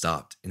worrying had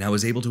stopped and I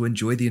was able to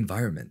enjoy the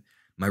environment.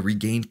 My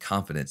regained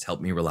confidence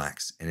helped me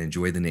relax and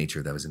enjoy the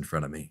nature that was in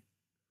front of me.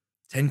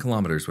 10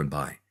 kilometers went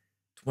by,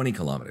 20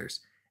 kilometers,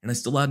 and I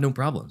still had no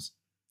problems.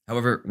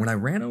 However, when I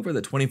ran over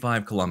the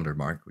 25-kilometer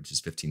mark, which is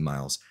 15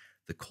 miles,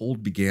 the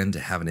cold began to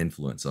have an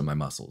influence on my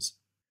muscles.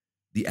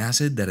 The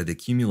acid that had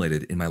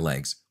accumulated in my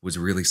legs was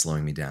really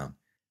slowing me down.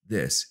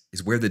 This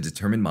is where the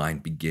determined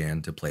mind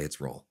began to play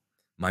its role.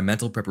 My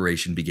mental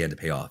preparation began to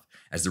pay off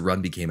as the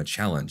run became a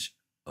challenge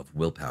of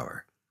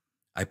willpower.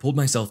 I pulled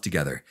myself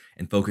together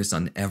and focused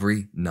on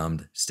every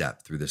numbed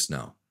step through the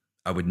snow.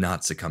 I would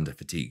not succumb to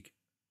fatigue.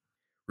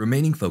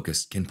 Remaining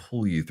focused can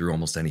pull you through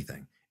almost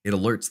anything. It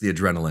alerts the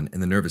adrenaline in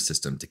the nervous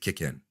system to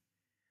kick in.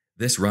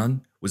 This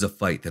run was a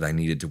fight that I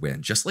needed to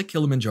win, just like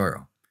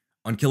Kilimanjaro.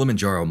 On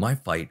Kilimanjaro, my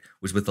fight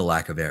was with the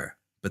lack of air,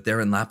 but there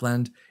in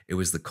Lapland, it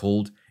was the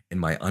cold and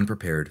my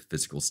unprepared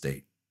physical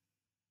state.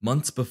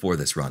 Months before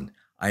this run,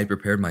 I had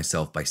prepared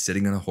myself by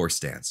sitting on a horse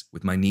stance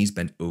with my knees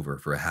bent over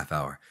for a half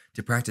hour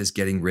to practice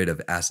getting rid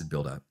of acid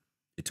buildup.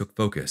 It took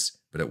focus,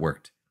 but it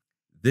worked.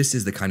 This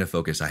is the kind of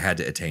focus I had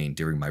to attain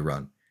during my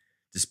run.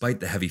 Despite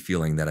the heavy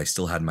feeling that I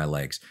still had in my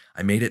legs,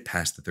 I made it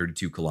past the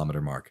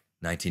 32-kilometer mark,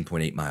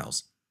 19.8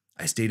 miles.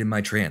 I stayed in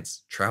my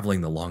trance,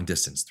 traveling the long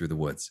distance through the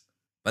woods.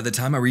 By the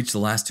time I reached the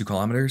last 2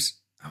 kilometers,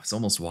 I was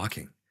almost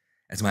walking.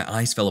 As my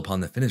eyes fell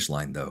upon the finish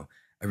line, though,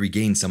 I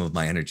regained some of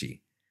my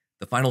energy.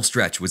 The final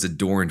stretch was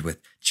adorned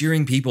with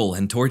cheering people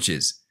and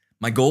torches.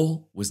 My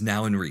goal was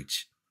now in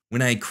reach.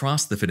 When I had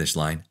crossed the finish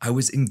line, I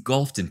was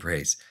engulfed in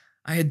praise.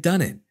 I had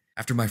done it.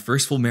 After my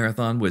first full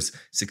marathon was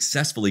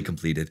successfully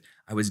completed,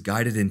 I was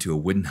guided into a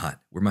wooden hut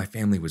where my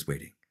family was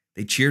waiting.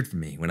 They cheered for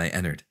me when I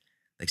entered.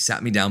 They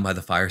sat me down by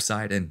the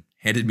fireside and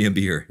handed me a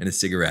beer and a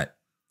cigarette.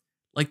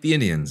 Like the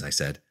Indians, I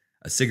said,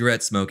 a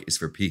cigarette smoke is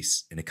for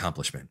peace and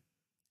accomplishment.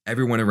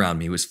 Everyone around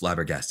me was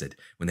flabbergasted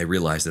when they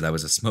realized that I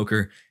was a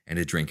smoker and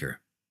a drinker.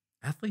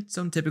 Athletes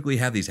don't typically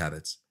have these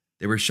habits.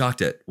 They were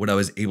shocked at what I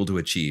was able to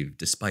achieve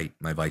despite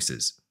my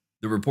vices.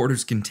 The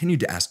reporters continued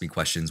to ask me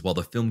questions while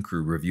the film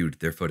crew reviewed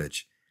their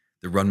footage.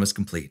 The run was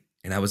complete,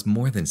 and I was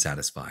more than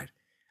satisfied.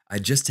 I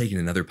had just taken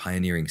another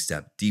pioneering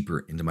step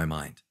deeper into my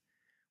mind.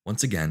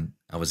 Once again,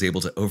 I was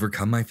able to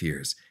overcome my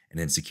fears and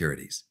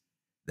insecurities.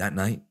 That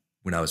night,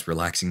 when I was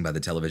relaxing by the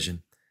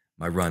television,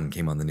 my run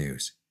came on the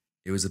news.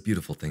 It was a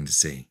beautiful thing to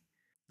see.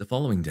 The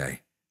following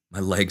day, my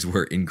legs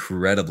were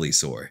incredibly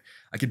sore.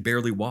 I could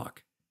barely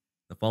walk.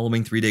 The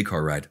following 3-day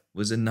car ride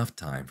was enough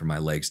time for my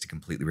legs to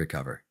completely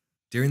recover.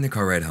 During the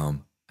car ride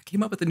home, I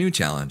came up with a new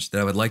challenge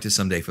that I would like to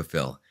someday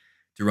fulfill: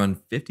 to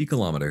run 50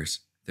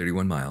 kilometers,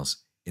 31 miles,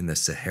 in the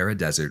Sahara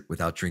Desert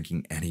without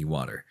drinking any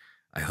water.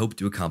 I hope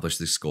to accomplish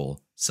this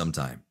goal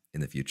sometime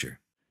in the future.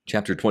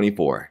 Chapter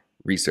 24,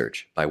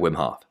 Research by Wim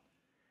Hof.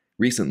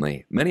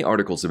 Recently, many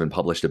articles have been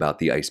published about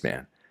the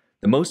Iceman.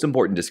 The most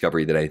important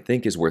discovery that I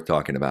think is worth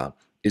talking about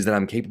is that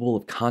I'm capable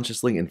of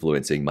consciously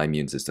influencing my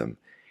immune system.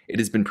 It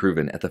has been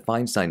proven at the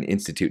Feinstein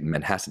Institute in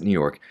Manhasset, New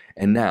York,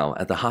 and now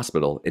at the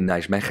hospital in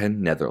Nijmegen,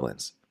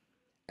 Netherlands.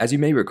 As you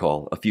may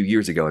recall, a few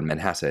years ago in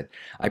Manhasset,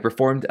 I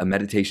performed a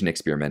meditation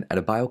experiment at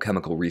a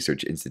biochemical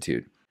research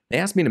institute. They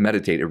asked me to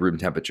meditate at room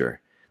temperature.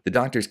 The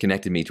doctors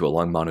connected me to a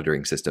lung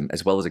monitoring system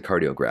as well as a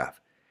cardiograph.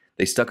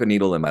 They stuck a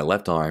needle in my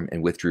left arm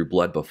and withdrew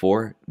blood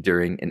before,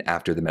 during, and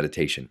after the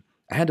meditation.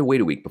 I had to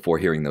wait a week before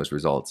hearing those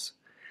results.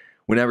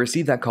 When I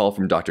received that call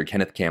from Dr.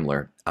 Kenneth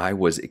Kamler, I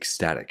was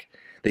ecstatic.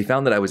 They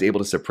found that I was able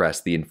to suppress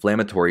the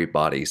inflammatory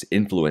bodies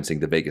influencing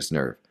the vagus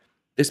nerve.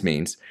 This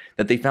means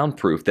that they found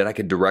proof that I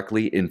could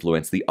directly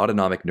influence the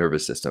autonomic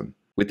nervous system.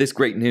 With this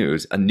great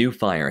news, a new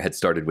fire had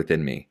started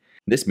within me.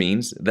 This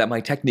means that my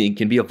technique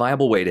can be a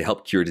viable way to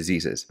help cure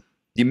diseases.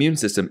 The immune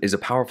system is a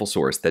powerful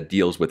source that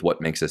deals with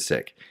what makes us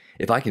sick.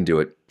 If I can do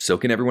it, so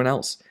can everyone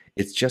else.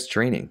 It's just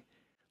training.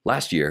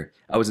 Last year,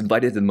 I was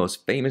invited to the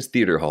most famous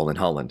theater hall in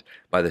Holland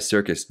by the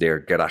Circus der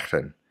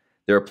Gedachten.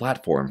 They're a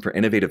platform for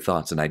innovative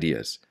thoughts and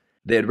ideas.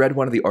 They had read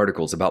one of the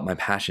articles about my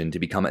passion to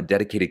become a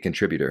dedicated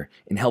contributor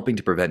in helping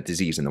to prevent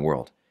disease in the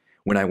world.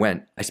 When I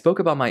went, I spoke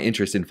about my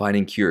interest in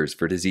finding cures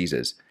for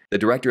diseases. The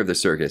director of the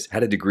circus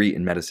had a degree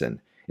in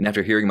medicine, and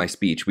after hearing my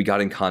speech, we got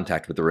in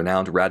contact with the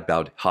renowned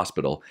Radboud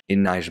Hospital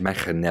in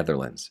Nijmegen,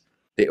 Netherlands.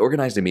 They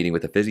organized a meeting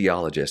with a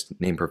physiologist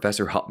named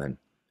Professor Hopman.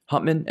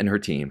 Hopman and her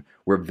team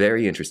were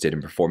very interested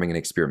in performing an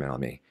experiment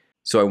on me,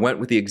 so I went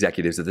with the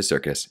executives of the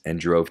circus and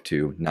drove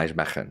to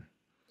Nijmegen.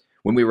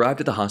 When we arrived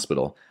at the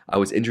hospital, I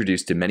was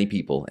introduced to many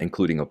people,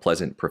 including a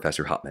pleasant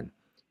Professor Hopman.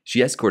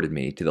 She escorted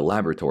me to the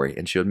laboratory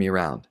and showed me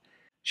around.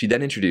 She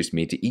then introduced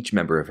me to each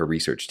member of her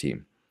research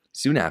team.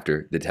 Soon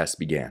after, the tests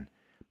began.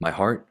 My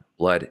heart,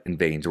 blood, and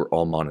veins were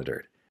all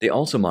monitored. They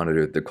also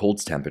monitored the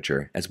cold's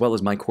temperature, as well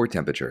as my core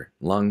temperature,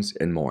 lungs,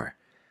 and more.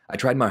 I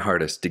tried my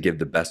hardest to give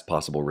the best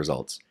possible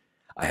results.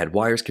 I had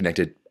wires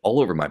connected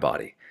all over my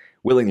body.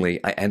 Willingly,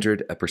 I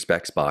entered a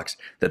perspex box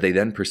that they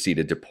then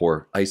proceeded to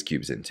pour ice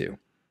cubes into.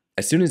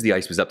 As soon as the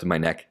ice was up to my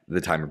neck,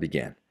 the timer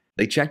began.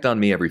 They checked on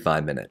me every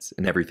 5 minutes,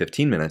 and every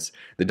 15 minutes,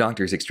 the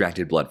doctors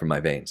extracted blood from my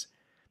veins.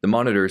 The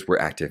monitors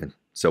were active, and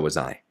so was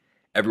I.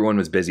 Everyone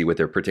was busy with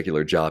their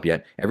particular job,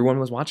 yet everyone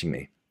was watching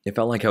me. It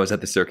felt like I was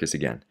at the circus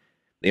again.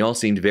 They all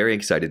seemed very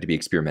excited to be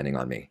experimenting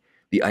on me.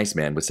 The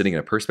Iceman was sitting in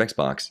a perspex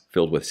box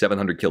filled with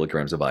 700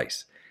 kilograms of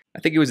ice. I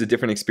think it was a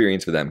different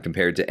experience for them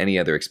compared to any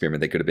other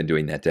experiment they could have been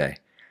doing that day.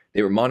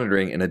 They were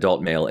monitoring an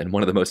adult male in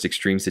one of the most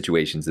extreme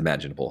situations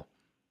imaginable.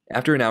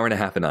 After an hour and a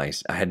half in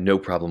ice, I had no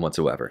problem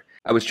whatsoever.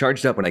 I was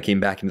charged up when I came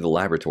back into the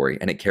laboratory,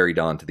 and it carried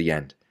on to the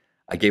end.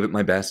 I gave it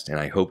my best, and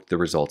I hoped the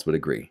results would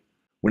agree.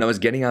 When I was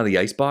getting out of the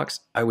ice box,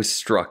 I was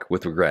struck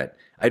with regret.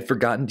 I had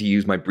forgotten to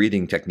use my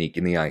breathing technique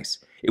in the ice.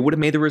 It would have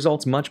made the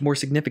results much more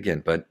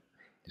significant, but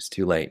it's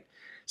too late.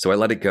 So I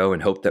let it go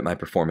and hoped that my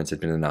performance had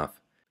been enough.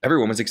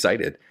 Everyone was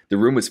excited. The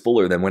room was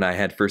fuller than when I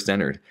had first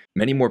entered.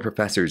 Many more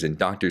professors and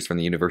doctors from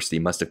the university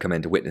must have come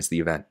in to witness the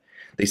event.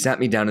 They sat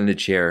me down in a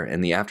chair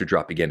and the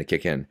afterdrop began to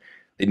kick in.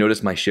 They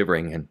noticed my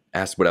shivering and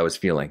asked what I was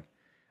feeling.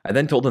 I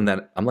then told them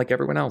that I'm like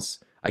everyone else.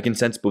 I can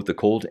sense both the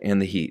cold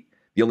and the heat.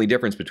 The only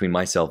difference between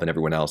myself and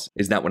everyone else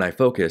is that when I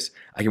focus,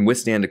 I can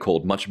withstand a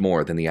cold much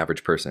more than the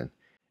average person.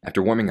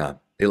 After warming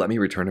up, they let me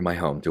return to my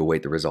home to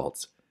await the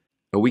results.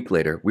 A week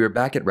later, we were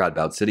back at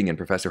Radboud sitting in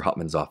Professor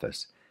Hopman's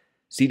office.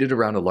 Seated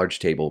around a large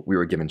table, we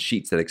were given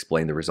sheets that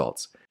explained the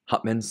results.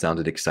 Hopman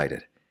sounded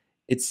excited.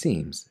 "It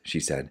seems,"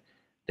 she said,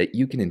 "that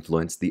you can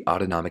influence the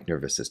autonomic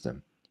nervous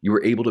system. You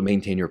were able to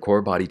maintain your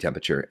core body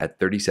temperature at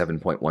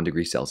 37.1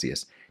 degrees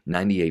Celsius,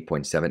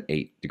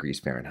 98.78 degrees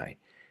Fahrenheit.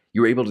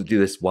 You were able to do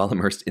this while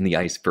immersed in the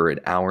ice for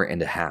an hour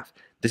and a half.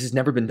 This has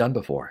never been done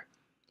before."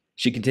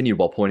 She continued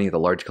while pointing at the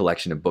large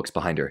collection of books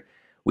behind her.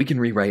 "We can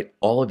rewrite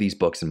all of these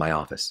books in my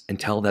office and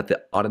tell that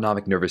the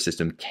autonomic nervous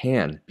system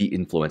can be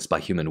influenced by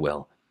human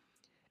will."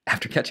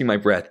 After catching my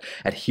breath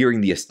at hearing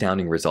the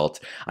astounding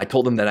results, I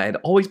told them that I had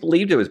always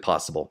believed it was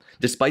possible.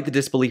 Despite the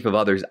disbelief of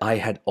others, I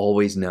had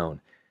always known.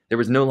 There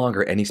was no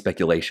longer any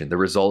speculation. The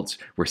results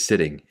were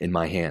sitting in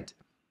my hand.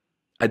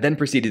 I then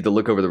proceeded to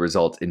look over the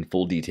results in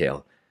full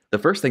detail. The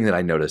first thing that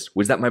I noticed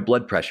was that my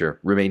blood pressure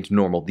remained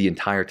normal the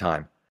entire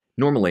time.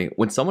 Normally,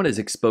 when someone is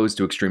exposed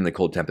to extremely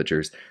cold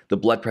temperatures, the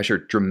blood pressure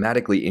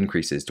dramatically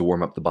increases to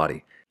warm up the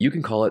body. You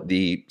can call it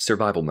the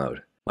survival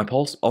mode. My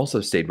pulse also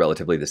stayed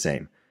relatively the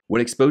same.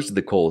 When exposed to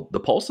the cold,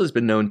 the pulse has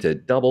been known to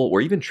double or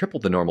even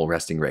triple the normal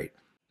resting rate.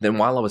 Then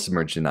while I was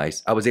submerged in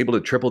ice, I was able to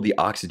triple the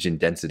oxygen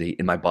density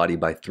in my body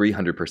by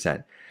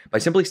 300%. By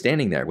simply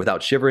standing there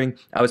without shivering,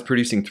 I was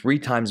producing 3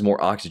 times more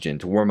oxygen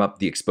to warm up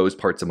the exposed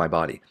parts of my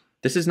body.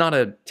 This is not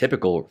a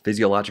typical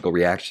physiological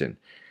reaction.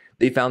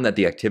 They found that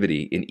the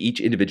activity in each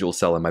individual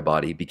cell in my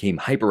body became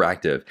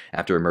hyperactive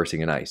after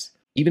immersing in ice.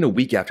 Even a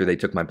week after they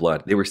took my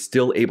blood, they were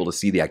still able to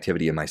see the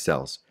activity in my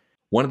cells.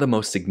 One of the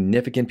most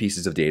significant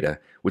pieces of data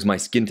was my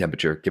skin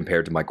temperature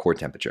compared to my core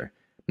temperature.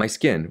 My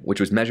skin, which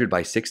was measured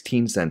by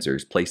 16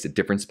 sensors placed at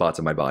different spots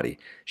on my body,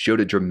 showed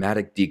a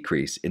dramatic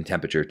decrease in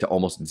temperature to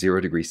almost 0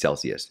 degrees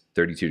Celsius,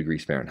 32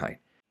 degrees Fahrenheit.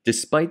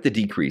 Despite the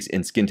decrease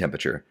in skin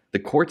temperature, the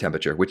core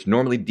temperature, which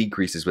normally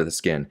decreases with the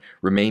skin,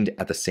 remained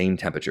at the same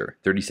temperature,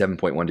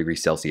 37.1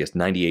 degrees Celsius,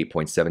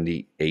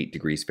 98.78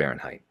 degrees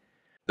Fahrenheit.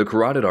 The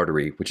carotid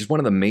artery, which is one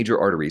of the major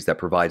arteries that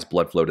provides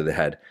blood flow to the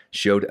head,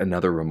 showed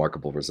another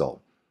remarkable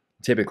result.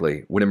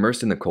 Typically, when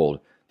immersed in the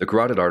cold, the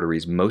carotid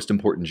artery's most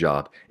important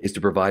job is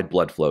to provide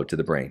blood flow to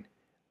the brain.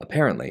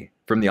 Apparently,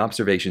 from the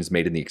observations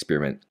made in the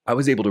experiment, I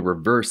was able to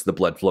reverse the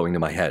blood flowing to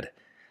my head.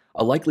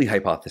 A likely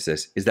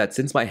hypothesis is that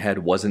since my head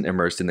wasn't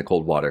immersed in the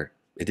cold water,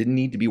 it didn't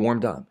need to be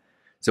warmed up.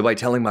 So by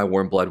telling my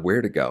warm blood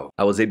where to go,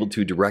 I was able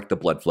to direct the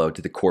blood flow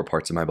to the core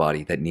parts of my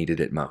body that needed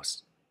it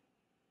most.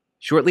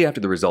 Shortly after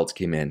the results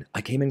came in,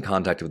 I came in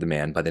contact with a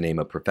man by the name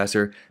of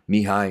Professor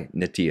Mihai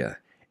Netia,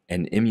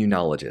 an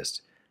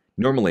immunologist.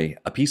 Normally,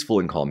 a peaceful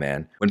and calm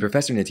man, when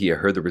Professor Netia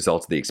heard the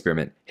results of the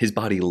experiment, his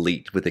body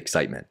leaped with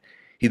excitement.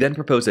 He then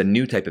proposed a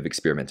new type of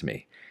experiment to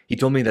me. He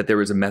told me that there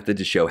was a method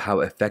to show how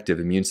effective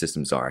immune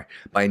systems are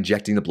by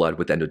injecting the blood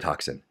with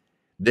endotoxin.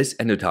 This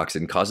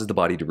endotoxin causes the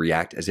body to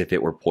react as if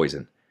it were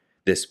poison.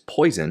 This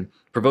poison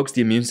provokes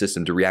the immune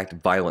system to react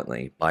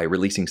violently by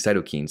releasing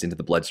cytokines into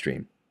the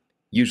bloodstream.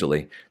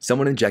 Usually,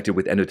 someone injected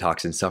with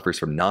endotoxin suffers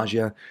from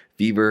nausea,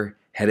 fever,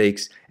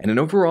 headaches, and an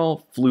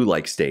overall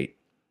flu-like state.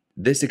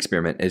 This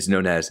experiment is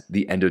known as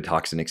the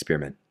endotoxin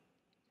experiment.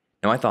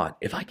 Now I thought,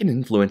 if I can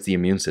influence the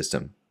immune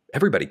system,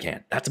 everybody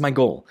can. That's my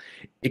goal.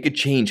 It could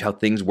change how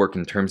things work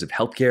in terms of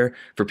healthcare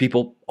for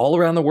people all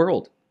around the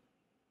world.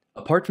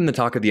 Apart from the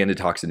talk of the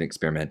endotoxin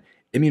experiment,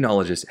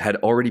 immunologists had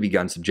already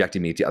begun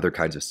subjecting me to other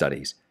kinds of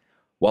studies.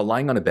 While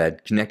lying on a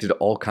bed connected to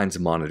all kinds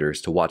of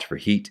monitors to watch for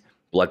heat,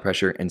 blood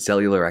pressure, and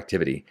cellular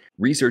activity,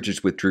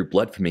 researchers withdrew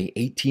blood from me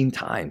 18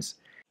 times.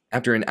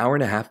 After an hour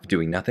and a half of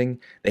doing nothing,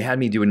 they had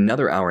me do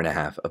another hour and a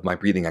half of my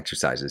breathing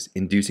exercises,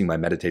 inducing my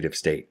meditative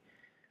state.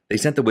 They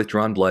sent the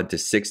withdrawn blood to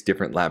 6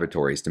 different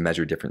laboratories to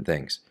measure different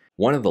things.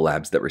 One of the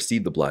labs that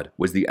received the blood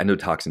was the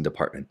endotoxin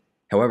department.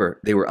 However,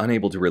 they were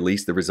unable to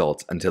release the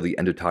results until the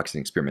endotoxin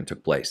experiment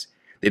took place.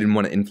 They didn't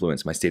want to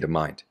influence my state of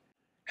mind.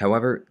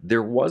 However,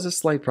 there was a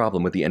slight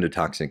problem with the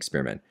endotoxin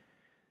experiment.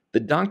 The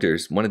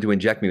doctors wanted to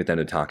inject me with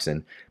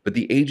endotoxin, but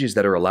the ages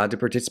that are allowed to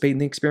participate in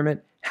the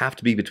experiment have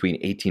to be between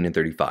 18 and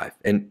 35,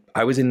 and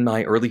I was in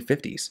my early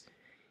 50s.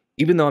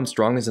 Even though I'm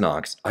strong as an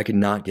ox, I could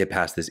not get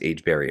past this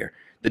age barrier.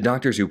 The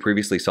doctors who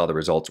previously saw the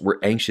results were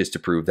anxious to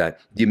prove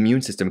that the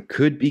immune system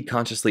could be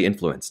consciously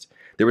influenced.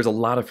 There was a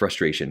lot of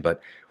frustration,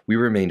 but we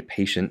remained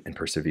patient and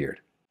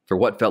persevered. For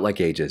what felt like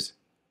ages,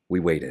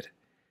 we waited.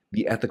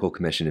 The Ethical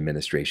Commission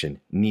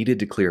Administration needed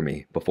to clear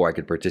me before I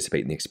could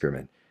participate in the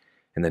experiment.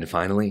 And then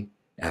finally,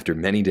 after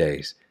many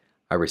days,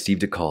 I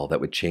received a call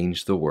that would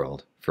change the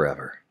world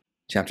forever.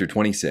 Chapter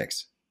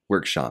 26,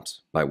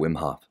 Workshops by Wim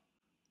Hof.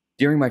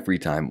 During my free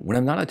time, when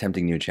I'm not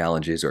attempting new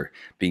challenges or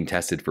being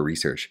tested for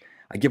research,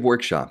 I give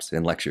workshops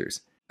and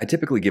lectures. I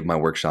typically give my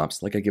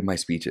workshops like I give my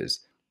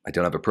speeches. I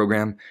don't have a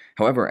program,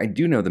 however, I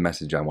do know the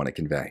message I want to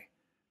convey.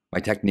 My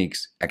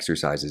techniques,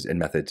 exercises, and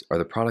methods are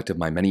the product of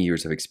my many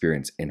years of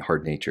experience in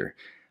hard nature.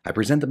 I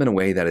present them in a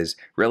way that is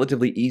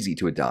relatively easy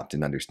to adopt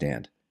and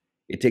understand.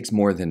 It takes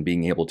more than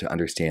being able to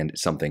understand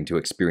something to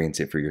experience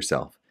it for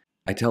yourself.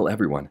 I tell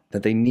everyone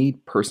that they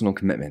need personal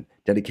commitment,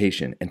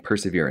 dedication, and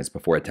perseverance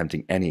before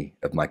attempting any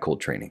of my cold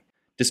training.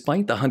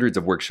 Despite the hundreds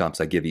of workshops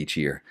I give each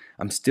year,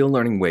 I'm still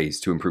learning ways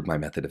to improve my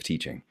method of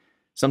teaching.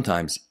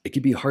 Sometimes it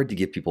can be hard to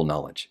give people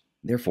knowledge.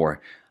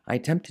 Therefore, I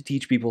attempt to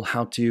teach people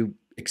how to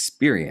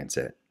experience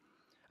it.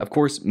 Of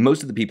course,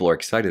 most of the people are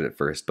excited at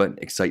first, but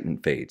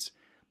excitement fades.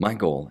 My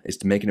goal is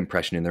to make an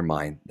impression in their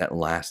mind that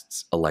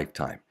lasts a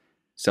lifetime.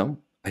 So,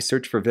 I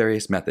search for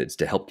various methods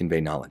to help convey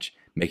knowledge,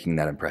 making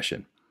that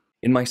impression.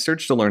 In my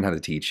search to learn how to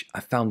teach, I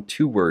found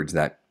two words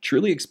that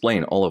truly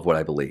explain all of what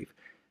I believe: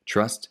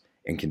 trust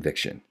and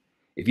conviction.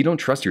 If you don't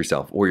trust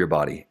yourself or your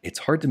body, it's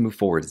hard to move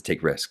forward to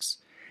take risks.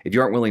 If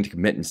you aren't willing to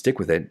commit and stick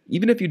with it,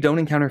 even if you don't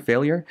encounter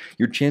failure,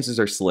 your chances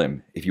are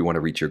slim if you want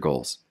to reach your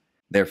goals.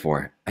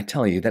 Therefore, I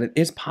tell you that it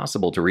is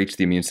possible to reach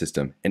the immune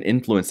system and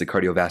influence the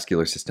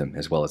cardiovascular system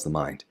as well as the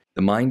mind.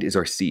 The mind is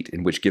our seat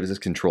in which gives us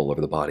control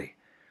over the body.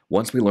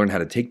 Once we learn how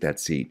to take that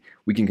seat,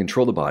 we can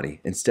control the body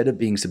instead of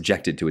being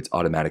subjected to its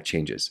automatic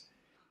changes.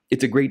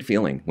 It's a great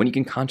feeling when you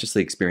can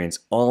consciously experience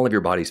all of your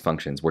body's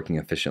functions working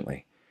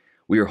efficiently.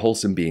 We are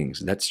wholesome beings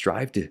that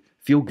strive to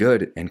feel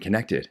good and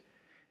connected.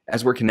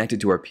 As we're connected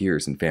to our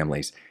peers and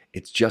families,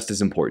 it's just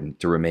as important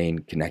to remain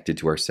connected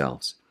to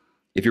ourselves.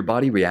 If your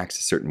body reacts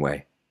a certain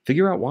way,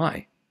 figure out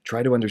why.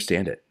 Try to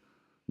understand it.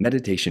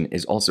 Meditation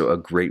is also a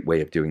great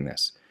way of doing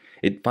this.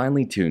 It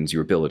finely tunes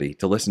your ability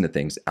to listen to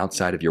things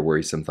outside of your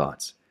worrisome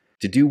thoughts.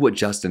 To do what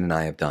Justin and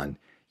I have done,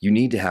 you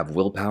need to have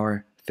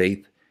willpower,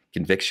 faith,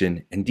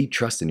 conviction, and deep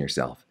trust in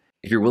yourself.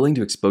 If you're willing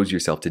to expose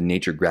yourself to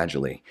nature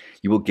gradually,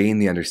 you will gain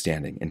the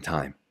understanding in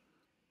time.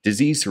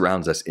 Disease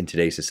surrounds us in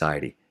today's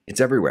society.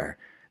 It's everywhere.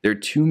 There are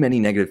too many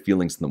negative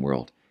feelings in the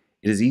world.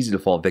 It is easy to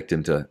fall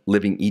victim to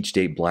living each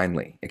day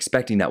blindly,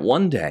 expecting that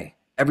one day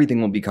everything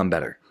will become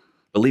better,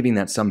 believing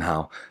that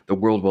somehow the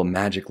world will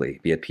magically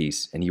be at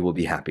peace and you will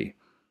be happy.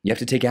 You have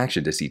to take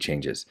action to see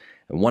changes,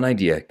 and one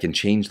idea can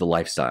change the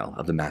lifestyle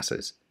of the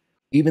masses.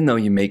 Even though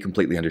you may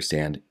completely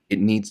understand, it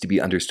needs to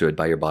be understood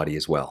by your body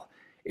as well.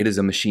 It is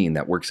a machine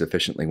that works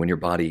efficiently when your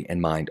body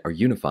and mind are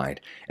unified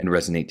and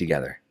resonate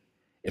together.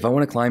 If I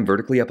want to climb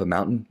vertically up a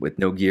mountain with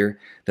no gear,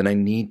 then I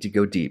need to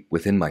go deep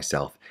within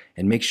myself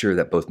and make sure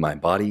that both my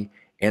body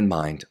and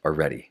mind are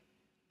ready.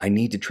 I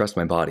need to trust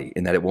my body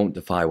in that it won't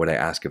defy what I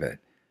ask of it.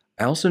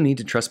 I also need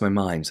to trust my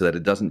mind so that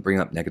it doesn't bring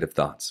up negative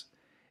thoughts.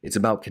 It's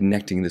about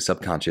connecting the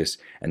subconscious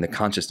and the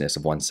consciousness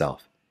of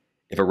oneself.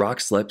 If a rock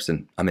slips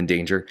and I'm in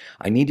danger,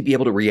 I need to be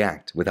able to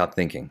react without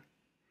thinking.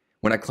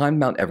 When I climbed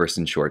Mount Everest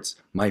in shorts,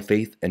 my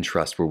faith and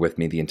trust were with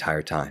me the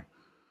entire time.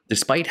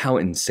 Despite how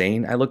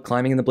insane I looked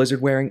climbing in the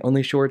blizzard wearing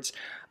only shorts,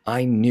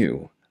 I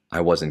knew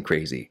I wasn't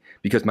crazy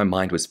because my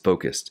mind was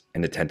focused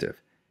and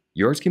attentive.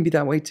 Yours can be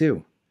that way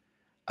too.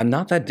 I'm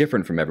not that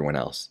different from everyone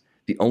else.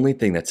 The only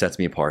thing that sets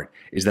me apart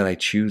is that I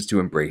choose to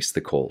embrace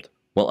the cold,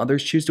 while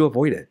others choose to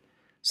avoid it.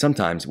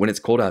 Sometimes, when it's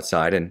cold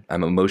outside and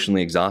I'm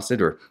emotionally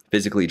exhausted or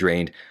physically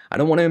drained, I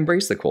don't want to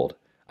embrace the cold.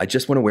 I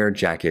just want to wear a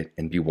jacket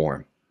and be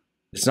warm.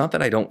 It's not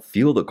that I don't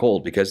feel the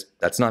cold, because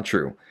that's not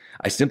true.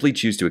 I simply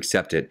choose to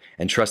accept it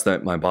and trust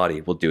that my body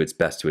will do its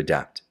best to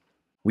adapt.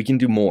 We can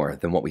do more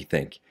than what we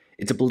think.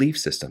 It's a belief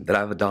system that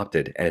I've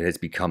adopted, and it has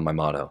become my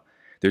motto.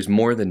 There's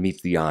more than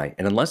meets the eye,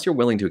 and unless you're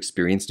willing to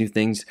experience new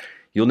things,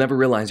 you'll never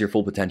realize your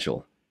full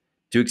potential.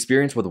 To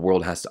experience what the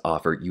world has to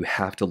offer, you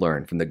have to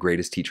learn from the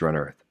greatest teacher on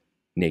earth: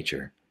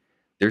 nature.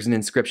 There's an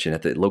inscription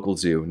at the local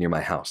zoo near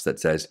my house that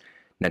says,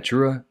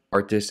 Natura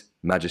Artis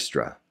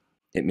Magistra.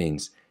 It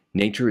means,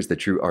 nature is the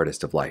true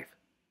artist of life.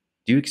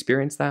 Do you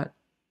experience that?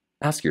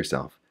 Ask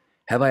yourself,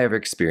 have I ever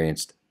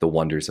experienced the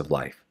wonders of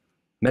life?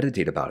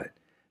 Meditate about it.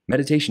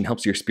 Meditation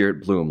helps your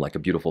spirit bloom like a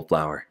beautiful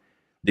flower.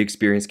 The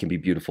experience can be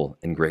beautiful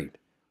and great.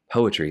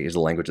 Poetry is the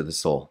language of the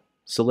soul,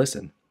 so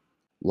listen.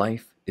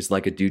 Life is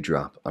like a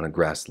dewdrop on a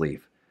grass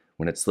leaf.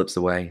 When it slips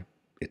away,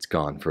 it's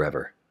gone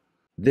forever.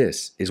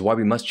 This is why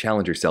we must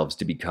challenge ourselves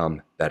to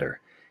become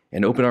better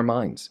and open our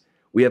minds.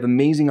 We have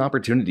amazing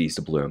opportunities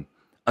to bloom.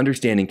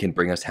 Understanding can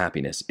bring us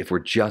happiness if we're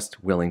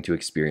just willing to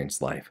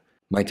experience life.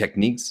 My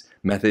techniques,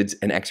 methods,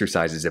 and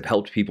exercises have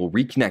helped people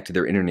reconnect to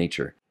their inner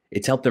nature.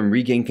 It's helped them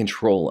regain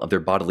control of their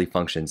bodily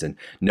functions and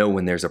know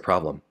when there's a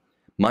problem.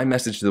 My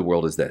message to the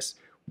world is this: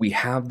 we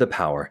have the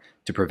power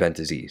to prevent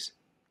disease.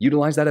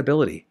 Utilize that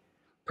ability.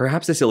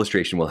 Perhaps this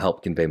illustration will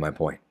help convey my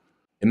point.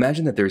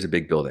 Imagine that there's a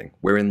big building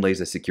wherein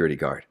lays a security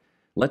guard.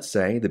 Let's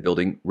say the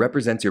building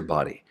represents your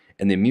body,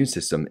 and the immune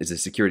system is a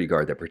security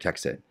guard that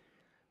protects it.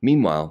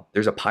 Meanwhile,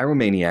 there's a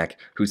pyromaniac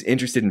who's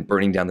interested in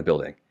burning down the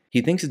building. He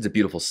thinks it's a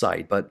beautiful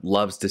sight, but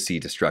loves to see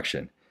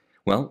destruction.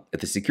 Well, if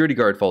the security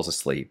guard falls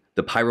asleep,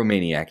 the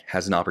pyromaniac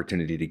has an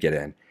opportunity to get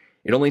in.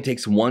 It only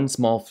takes one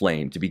small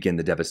flame to begin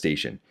the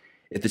devastation.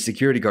 If the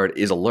security guard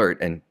is alert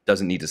and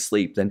doesn't need to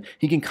sleep, then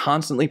he can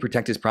constantly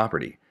protect his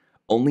property.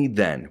 Only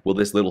then will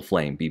this little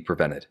flame be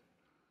prevented.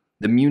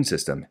 The immune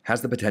system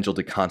has the potential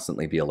to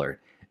constantly be alert.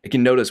 It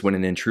can notice when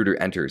an intruder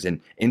enters and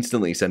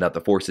instantly send out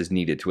the forces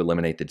needed to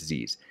eliminate the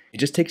disease. It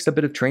just takes a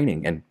bit of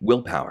training and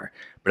willpower,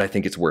 but I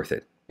think it's worth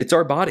it. It's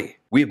our body.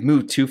 We have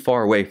moved too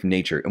far away from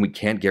nature and we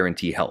can't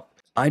guarantee health.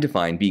 I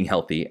define being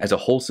healthy as a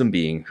wholesome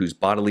being whose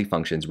bodily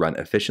functions run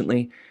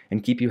efficiently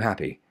and keep you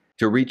happy.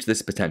 To reach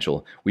this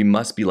potential, we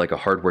must be like a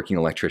hardworking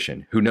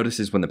electrician who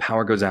notices when the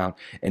power goes out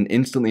and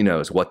instantly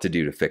knows what to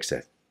do to fix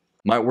it.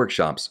 My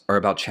workshops are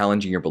about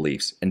challenging your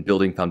beliefs and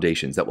building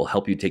foundations that will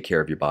help you take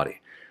care of your body.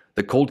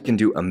 The cold can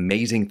do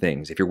amazing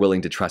things if you're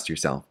willing to trust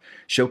yourself,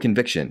 show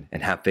conviction,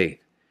 and have faith.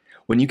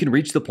 When you can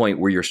reach the point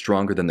where you're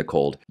stronger than the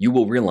cold, you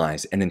will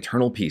realize an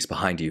internal peace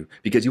behind you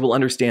because you will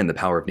understand the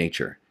power of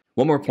nature.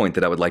 One more point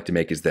that I would like to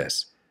make is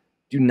this: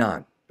 do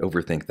not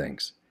overthink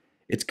things.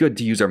 It's good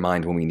to use our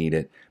mind when we need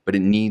it, but it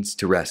needs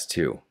to rest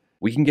too.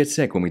 We can get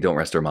sick when we don't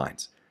rest our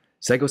minds.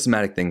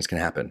 Psychosomatic things can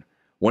happen.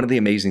 One of the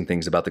amazing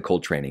things about the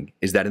cold training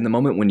is that in the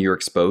moment when you're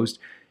exposed,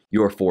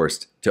 you are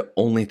forced to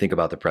only think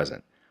about the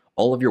present.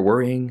 All of your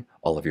worrying,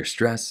 all of your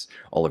stress,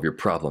 all of your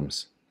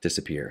problems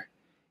disappear.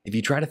 If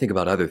you try to think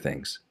about other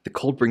things, the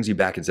cold brings you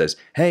back and says,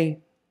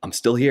 "Hey, I'm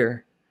still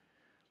here."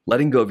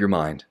 Letting go of your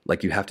mind,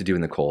 like you have to do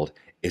in the cold,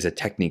 is a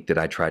technique that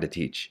I try to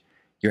teach.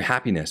 Your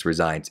happiness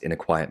resides in a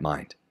quiet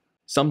mind.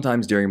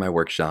 Sometimes during my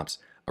workshops,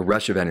 a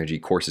rush of energy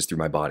courses through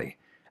my body.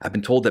 I've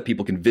been told that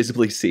people can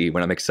visibly see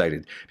when I'm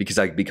excited because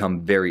I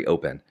become very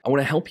open. I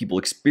want to help people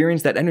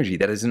experience that energy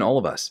that is in all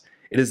of us.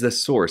 It is the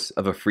source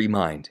of a free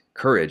mind,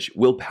 courage,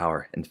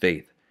 willpower, and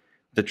faith.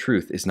 The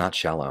truth is not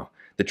shallow.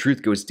 The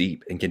truth goes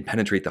deep and can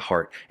penetrate the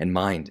heart and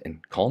mind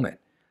and calm it.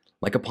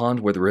 Like a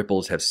pond where the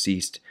ripples have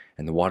ceased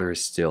and the water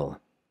is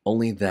still,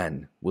 only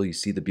then will you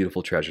see the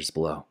beautiful treasures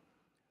below.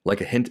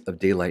 Like a hint of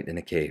daylight in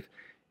a cave,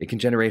 it can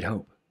generate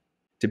hope.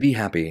 To be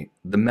happy,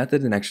 the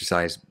method and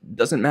exercise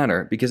doesn't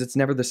matter because it's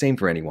never the same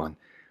for anyone.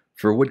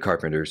 For wood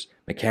carpenters,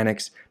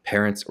 mechanics,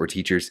 parents, or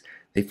teachers,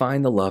 they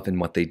find the love in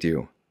what they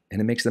do, and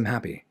it makes them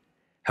happy.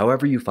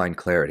 However you find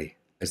clarity,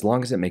 as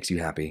long as it makes you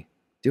happy,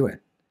 do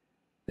it.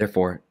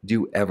 Therefore,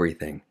 do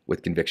everything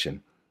with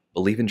conviction.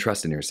 Believe and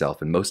trust in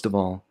yourself, and most of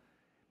all,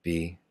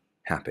 be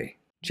happy.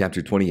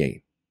 Chapter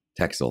 28,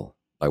 Texel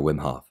by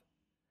Wim Hof.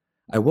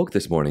 I woke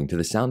this morning to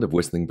the sound of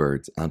whistling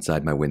birds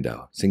outside my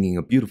window, singing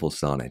a beautiful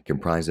sonnet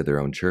comprised of their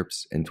own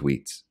chirps and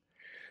tweets.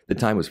 The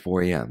time was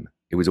 4 a.m.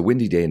 It was a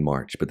windy day in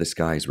March, but the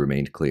skies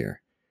remained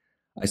clear.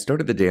 I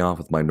started the day off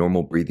with my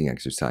normal breathing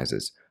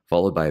exercises,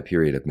 followed by a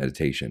period of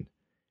meditation.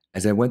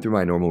 As I went through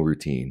my normal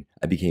routine,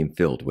 I became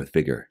filled with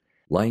vigor.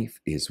 Life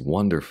is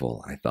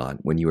wonderful, I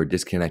thought, when you are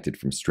disconnected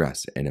from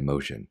stress and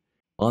emotion.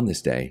 On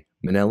this day,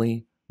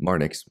 Manelli,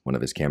 Marnix, one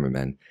of his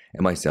cameramen,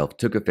 and myself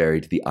took a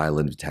ferry to the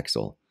island of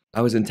Texel.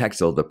 I was in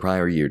Texel the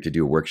prior year to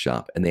do a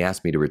workshop, and they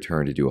asked me to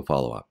return to do a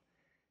follow-up.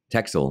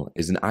 Texel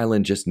is an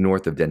island just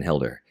north of Den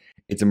Helder.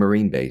 It's a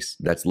marine base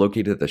that's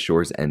located at the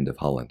shore's end of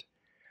Holland.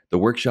 The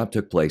workshop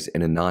took place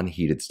in a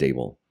non-heated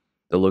stable.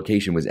 The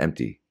location was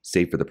empty,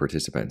 save for the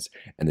participants,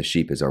 and the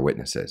sheep as our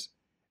witnesses.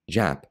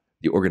 Jap,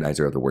 the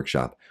organizer of the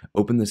workshop,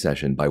 opened the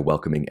session by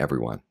welcoming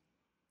everyone.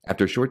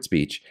 After a short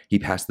speech, he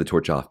passed the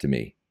torch off to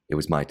me. It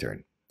was my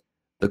turn.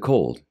 The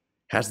cold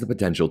has the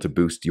potential to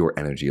boost your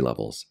energy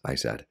levels, I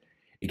said.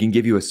 It can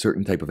give you a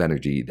certain type of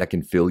energy that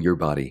can fill your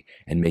body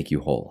and make you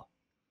whole.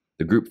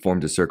 The group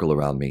formed a circle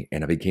around me,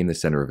 and I became the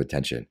center of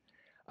attention.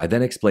 I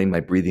then explained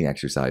my breathing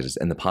exercises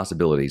and the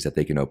possibilities that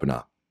they can open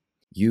up.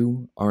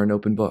 You are an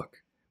open book.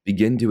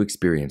 Begin to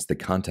experience the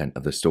content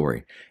of the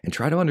story and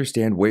try to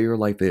understand where your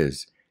life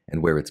is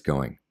and where it's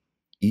going.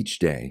 Each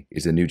day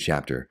is a new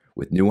chapter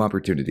with new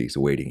opportunities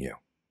awaiting you.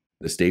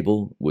 The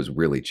stable was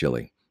really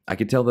chilly. I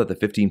could tell that the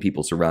 15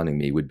 people surrounding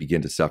me would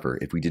begin to suffer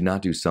if we did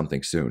not do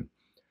something soon.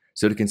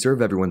 So to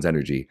conserve everyone's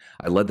energy,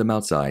 I led them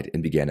outside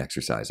and began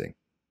exercising.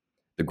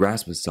 The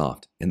grass was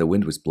soft and the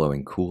wind was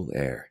blowing cool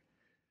air.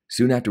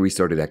 Soon after we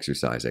started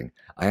exercising,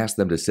 I asked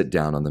them to sit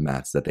down on the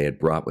mats that they had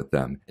brought with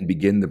them and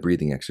begin the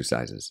breathing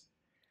exercises.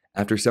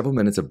 After several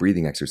minutes of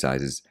breathing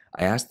exercises,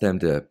 I asked them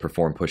to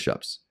perform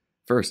push-ups.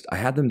 First, I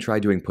had them try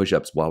doing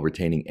push-ups while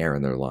retaining air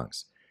in their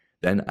lungs.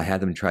 Then I had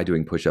them try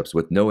doing push-ups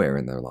with no air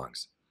in their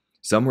lungs.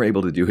 Some were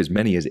able to do as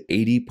many as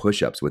 80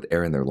 push-ups with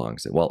air in their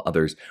lungs, while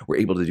others were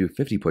able to do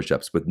 50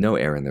 push-ups with no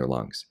air in their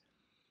lungs.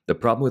 The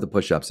problem with the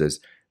push-ups is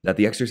that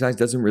the exercise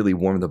doesn't really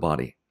warm the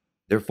body.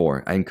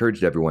 Therefore, I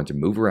encouraged everyone to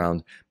move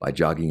around by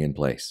jogging in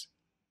place.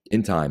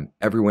 In time,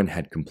 everyone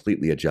had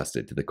completely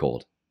adjusted to the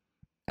cold.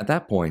 At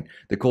that point,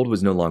 the cold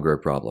was no longer a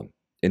problem.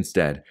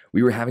 Instead,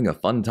 we were having a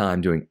fun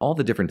time doing all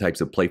the different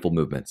types of playful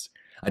movements.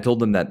 I told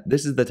them that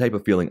this is the type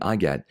of feeling I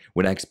get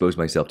when I expose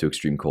myself to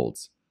extreme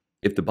colds.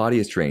 If the body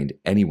is trained,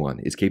 anyone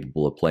is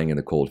capable of playing in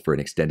the cold for an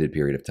extended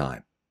period of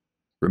time.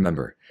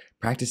 Remember,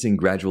 practicing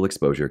gradual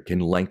exposure can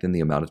lengthen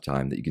the amount of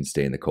time that you can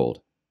stay in the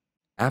cold.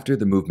 After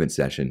the movement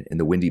session in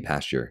the windy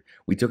pasture,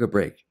 we took a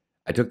break.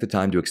 I took the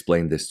time to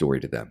explain this story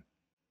to them.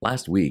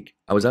 Last week,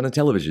 I was on a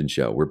television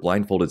show where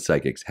blindfolded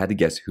psychics had to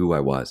guess who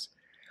I was.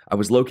 I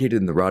was located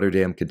in the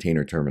Rotterdam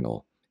container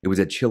terminal. It was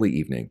a chilly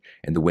evening,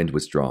 and the wind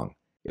was strong.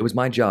 It was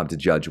my job to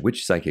judge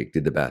which psychic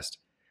did the best.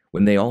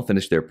 When they all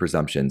finished their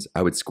presumptions,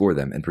 I would score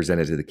them and present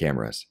it to the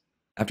cameras.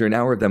 After an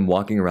hour of them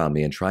walking around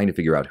me and trying to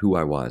figure out who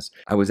I was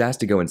asked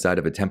to go inside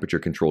of a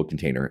temperature-controlled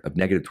container of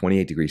negative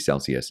 28 degrees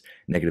Celsius,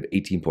 negative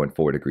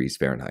 18.4 degrees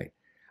Fahrenheit.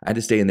 I had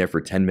to stay in there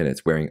for 10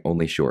 minutes wearing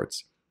only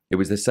shorts. It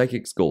was the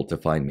psychic's goal to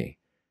find me.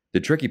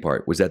 The tricky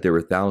part was that there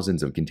were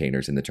thousands of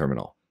containers in the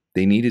terminal.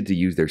 They needed to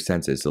use their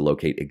senses to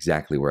locate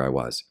exactly where I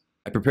was.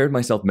 I prepared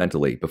myself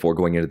mentally before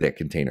going into that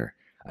container.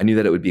 I knew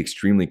that it would be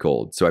extremely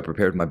cold, so I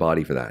prepared my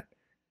body for that.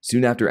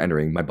 Soon after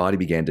entering, my body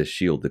began to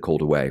shield the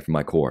cold away from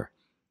my core.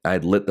 I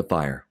had lit the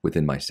fire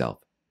within myself.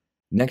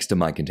 Next to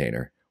my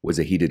container was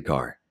a heated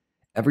car.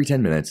 Every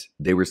 10 minutes,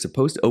 they were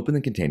supposed to open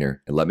the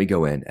container and let me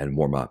go in and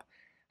warm up.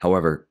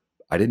 However,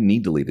 I didn't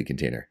need to leave the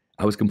container.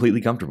 I was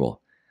completely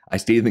comfortable. I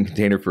stayed in the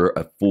container for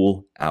a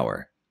full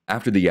hour.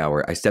 After the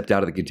hour, I stepped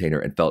out of the container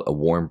and felt a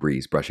warm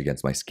breeze brush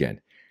against my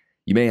skin.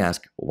 You may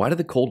ask, why did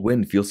the cold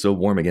wind feel so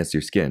warm against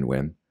your skin,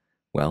 Wim?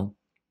 Well,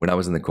 when I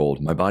was in the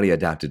cold, my body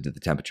adapted to the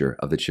temperature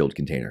of the chilled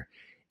container.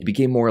 It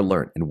became more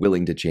alert and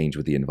willing to change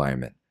with the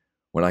environment.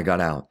 When I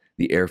got out,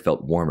 the air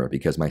felt warmer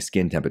because my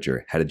skin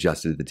temperature had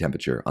adjusted to the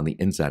temperature on the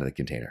inside of the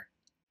container.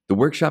 The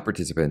workshop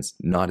participants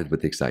nodded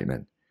with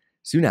excitement.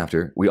 Soon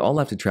after, we all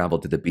left to travel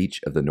to the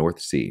beach of the North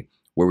Sea,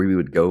 where we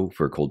would go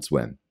for a cold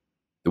swim.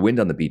 The wind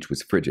on the beach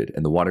was frigid,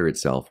 and the water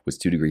itself was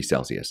 2 degrees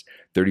Celsius,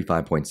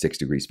 35.6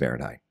 degrees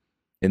Fahrenheit.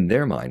 In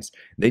their minds,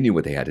 they knew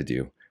what they had to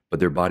do, but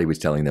their body was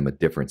telling them a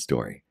different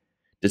story.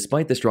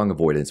 Despite the strong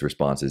avoidance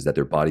responses that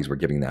their bodies were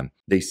giving them,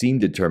 they seemed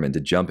determined to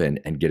jump in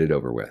and get it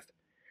over with.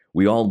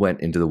 We all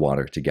went into the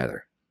water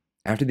together.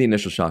 After the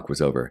initial shock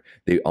was over,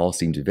 they all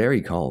seemed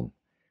very calm.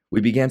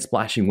 We began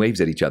splashing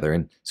waves at each other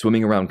and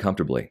swimming around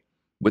comfortably.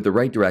 With the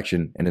right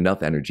direction and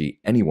enough energy,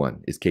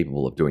 anyone is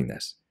capable of doing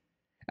this.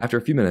 After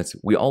a few minutes,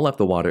 we all left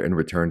the water and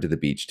returned to the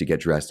beach to get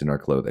dressed in our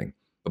clothing.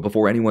 But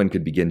before anyone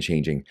could begin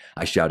changing,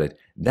 I shouted,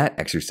 "That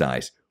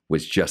exercise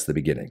was just the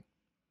beginning."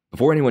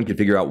 Before anyone could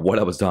figure out what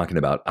I was talking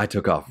about, I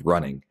took off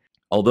running.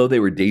 Although they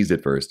were dazed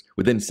at first,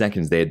 within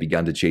seconds they had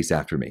begun to chase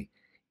after me.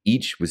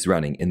 Each was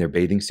running in their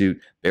bathing suit,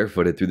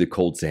 barefooted through the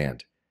cold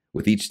sand.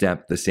 With each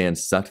step, the sand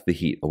sucked the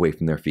heat away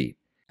from their feet.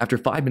 After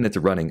 5 minutes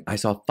of running, I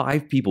saw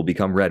 5 people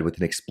become red with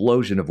an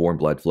explosion of warm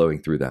blood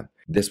flowing through them.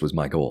 This was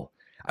my goal.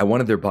 I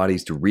wanted their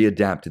bodies to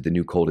readapt to the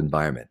new cold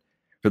environment.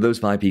 For those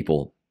 5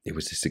 people, it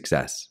was a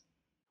success.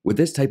 With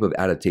this type of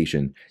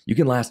adaptation, you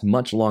can last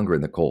much longer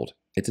in the cold.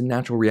 It's a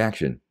natural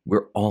reaction.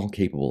 We're all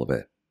capable of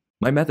it.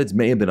 My methods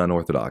may have been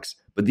unorthodox,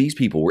 but these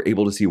people were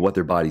able to see what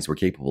their bodies were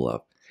capable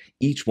of.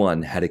 Each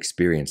one had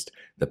experienced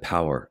the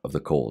power of the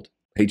cold.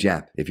 Hey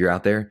Jap, if you're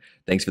out there,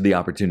 thanks for the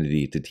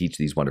opportunity to teach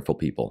these wonderful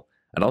people.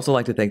 I'd also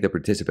like to thank the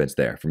participants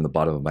there from the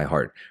bottom of my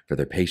heart for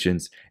their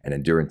patience and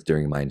endurance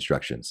during my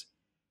instructions.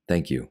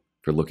 Thank you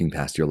for looking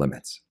past your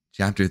limits.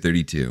 Chapter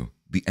 32,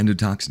 The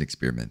Endotoxin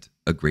Experiment,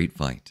 A Great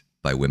Fight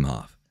by Wim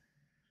Hof.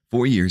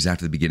 4 years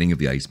after the beginning of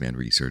the Iceman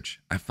research,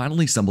 I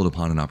finally stumbled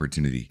upon an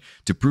opportunity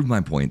to prove my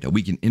point that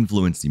we can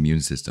influence the immune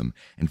system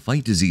and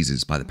fight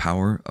diseases by the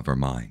power of our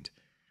mind.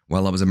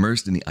 While I was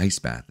immersed in the ice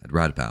bath at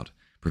Radboud,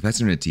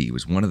 Professor Nati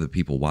was one of the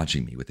people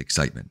watching me with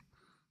excitement.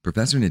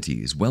 Professor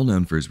Nati is well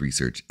known for his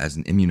research as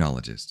an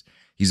immunologist.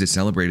 He's a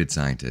celebrated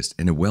scientist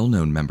and a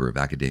well-known member of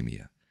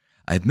academia.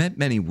 I have met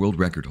many world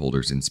record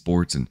holders in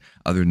sports and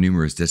other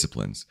numerous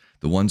disciplines.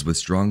 The ones with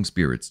strong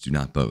spirits do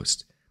not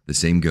boast. The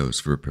same goes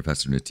for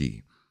Professor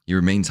Nati. He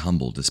remains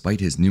humble despite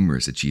his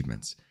numerous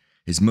achievements.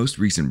 His most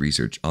recent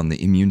research on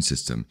the immune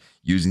system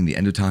using the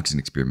endotoxin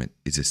experiment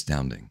is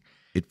astounding.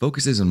 It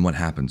focuses on what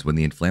happens when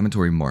the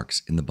inflammatory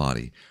marks in the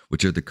body,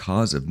 which are the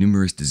cause of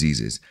numerous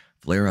diseases,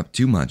 flare up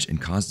too much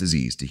and cause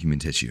disease to human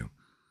tissue.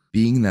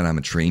 Being that I'm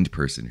a trained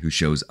person who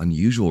shows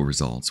unusual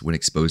results when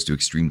exposed to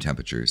extreme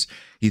temperatures,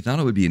 he thought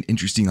it would be an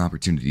interesting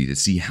opportunity to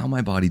see how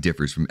my body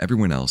differs from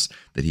everyone else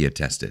that he had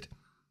tested.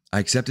 I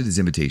accepted his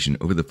invitation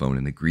over the phone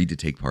and agreed to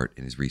take part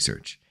in his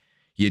research.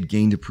 He had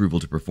gained approval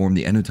to perform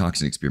the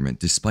endotoxin experiment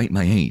despite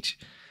my age.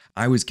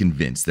 I was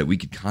convinced that we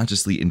could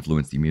consciously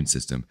influence the immune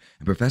system,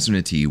 and Professor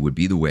Nati would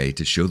be the way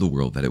to show the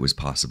world that it was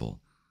possible.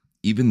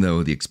 Even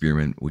though the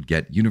experiment would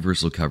get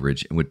universal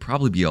coverage and would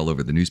probably be all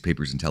over the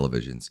newspapers and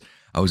televisions,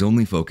 I was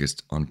only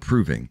focused on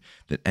proving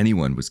that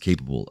anyone was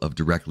capable of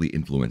directly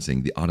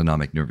influencing the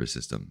autonomic nervous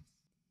system.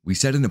 We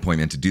set an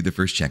appointment to do the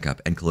first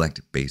checkup and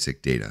collect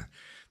basic data.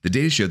 The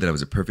data showed that I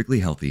was a perfectly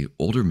healthy,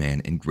 older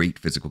man in great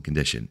physical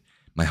condition.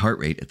 My heart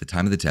rate at the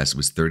time of the test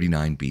was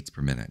 39 beats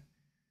per minute.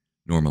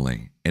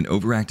 Normally, an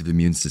overactive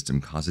immune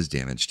system causes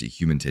damage to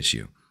human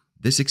tissue.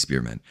 This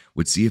experiment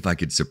would see if I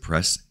could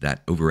suppress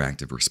that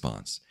overactive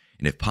response,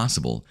 and if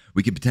possible,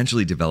 we could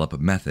potentially develop a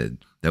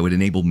method that would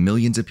enable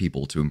millions of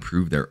people to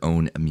improve their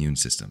own immune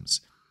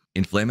systems.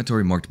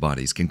 Inflammatory marked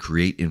bodies can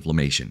create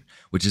inflammation,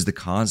 which is the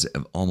cause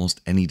of almost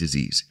any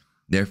disease.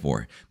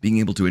 Therefore, being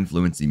able to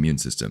influence the immune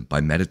system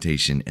by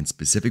meditation and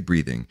specific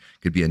breathing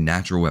could be a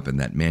natural weapon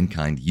that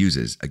mankind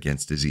uses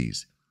against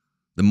disease.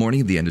 The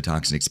morning of the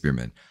endotoxin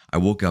experiment, I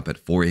woke up at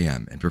 4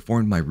 a.m. and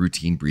performed my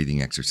routine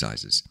breathing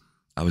exercises.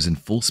 I was in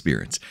full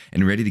spirits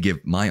and ready to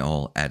give my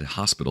all at a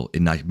hospital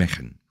in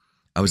Nijmegen.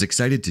 I was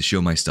excited to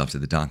show my stuff to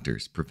the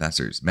doctors,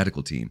 professors,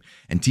 medical team,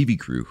 and TV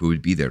crew who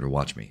would be there to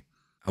watch me.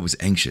 I was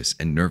anxious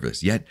and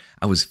nervous, yet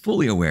I was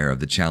fully aware of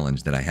the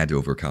challenge that I had to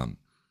overcome.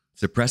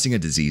 Suppressing a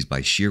disease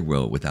by sheer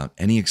will without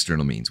any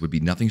external means would be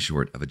nothing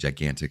short of a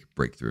gigantic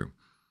breakthrough.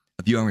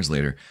 A few hours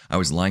later, I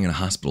was lying in a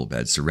hospital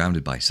bed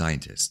surrounded by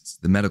scientists,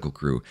 the medical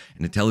crew,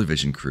 and a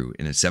television crew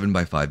in a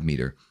 7x5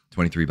 meter,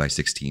 23 by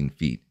 16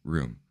 feet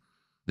room.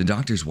 The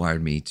doctors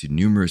wired me to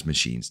numerous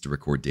machines to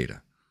record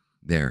data.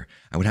 There,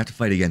 I would have to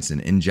fight against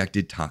an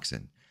injected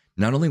toxin.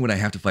 Not only would I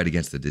have to fight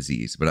against the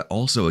disease, but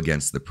also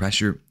against the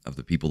pressure of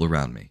the people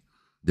around me.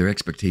 Their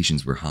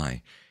expectations were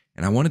high,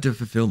 and I wanted to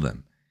fulfill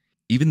them.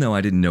 Even though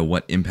I didn't know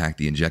what impact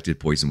the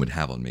injected poison would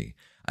have on me,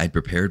 I had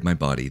prepared my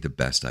body the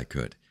best I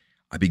could.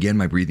 I began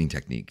my breathing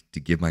technique to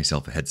give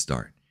myself a head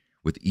start.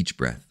 With each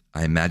breath,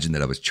 I imagined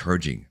that I was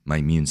charging my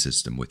immune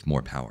system with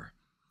more power.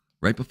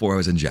 Right before I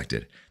was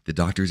injected, the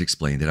doctors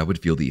explained that I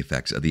would feel the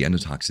effects of the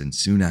endotoxin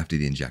soon after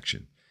the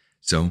injection.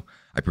 So,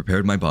 I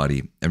prepared my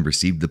body and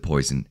received the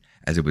poison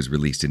as it was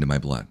released into my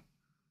blood.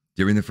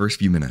 During the first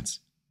few minutes,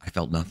 I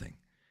felt nothing.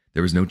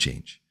 There was no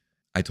change.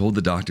 I told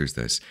the doctors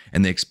this,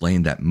 and they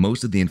explained that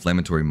most of the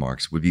inflammatory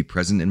marks would be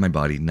present in my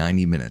body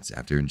 90 minutes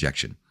after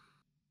injection.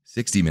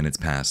 60 minutes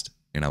passed,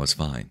 and I was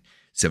fine.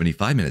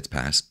 75 minutes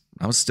passed,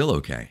 I was still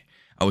okay.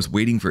 I was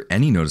waiting for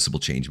any noticeable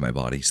change in my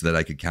body so that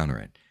I could counter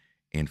it.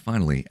 And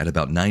finally, at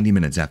about 90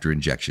 minutes after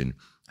injection,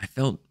 I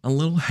felt a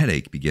little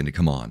headache begin to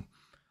come on.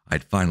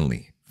 I'd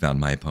finally found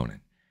my opponent,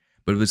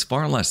 but it was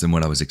far less than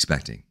what I was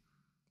expecting.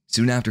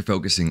 Soon after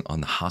focusing on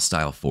the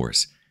hostile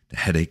force, the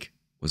headache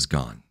was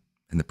gone,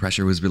 and the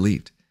pressure was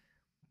relieved.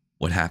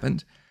 What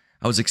happened?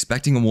 I was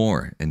expecting a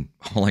war, and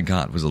all I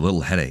got was a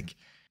little headache.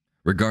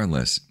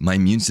 Regardless, my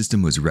immune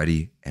system was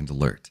ready and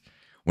alert.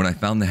 When I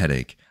found the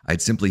headache,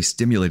 I'd simply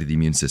stimulated the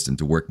immune system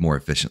to work more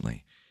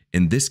efficiently.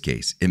 In this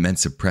case, it meant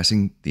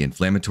suppressing the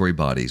inflammatory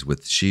bodies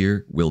with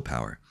sheer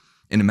willpower.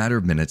 In a matter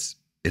of minutes,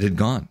 it had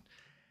gone.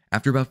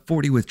 After about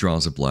 40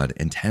 withdrawals of blood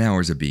and 10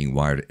 hours of being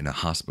wired in a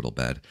hospital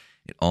bed,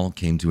 it all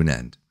came to an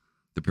end.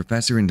 The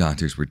professor and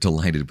doctors were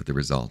delighted with the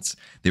results.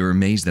 They were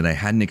amazed that I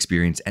hadn't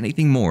experienced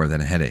anything more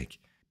than a headache.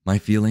 My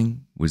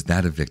feeling was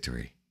that of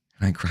victory,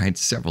 and I cried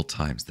several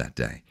times that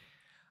day.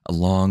 A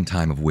long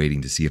time of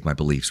waiting to see if my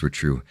beliefs were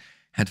true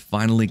had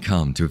finally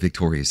come to a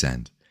victorious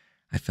end.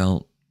 I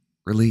felt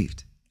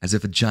relieved, as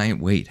if a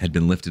giant weight had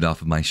been lifted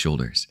off of my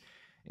shoulders.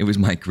 It was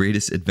my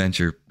greatest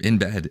adventure in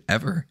bed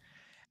ever.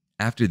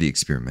 After the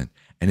experiment,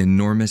 an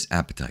enormous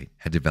appetite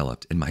had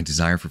developed and my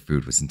desire for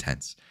food was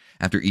intense.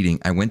 After eating,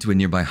 I went to a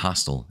nearby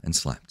hostel and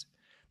slept.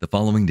 The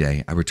following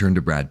day, I returned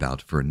to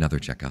Bradboud for another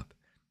checkup.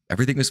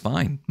 Everything was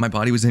fine. My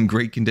body was in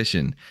great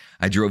condition.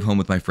 I drove home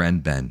with my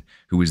friend Ben,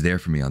 who was there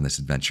for me on this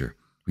adventure.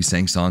 We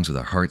sang songs with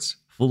our hearts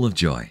full of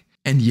joy.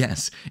 And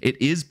yes, it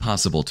is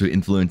possible to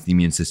influence the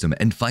immune system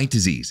and fight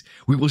disease.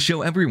 We will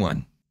show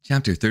everyone.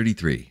 Chapter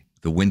 33,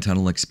 The Wind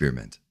Tunnel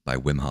Experiment by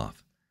Wim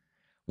Hof.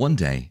 One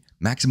day,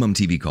 Maximum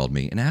TV called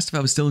me and asked if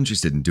I was still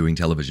interested in doing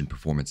television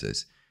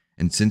performances.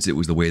 And since it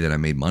was the way that I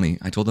made money,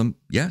 I told them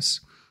yes.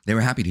 They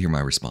were happy to hear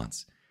my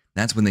response.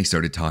 That's when they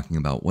started talking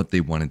about what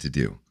they wanted to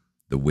do,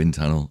 the wind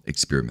tunnel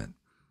experiment.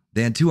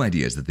 They had two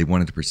ideas that they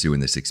wanted to pursue in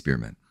this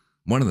experiment.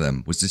 One of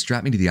them was to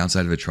strap me to the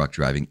outside of a truck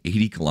driving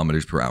 80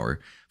 kilometers per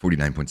hour,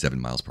 49.7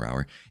 miles per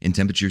hour, in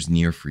temperatures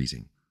near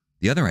freezing.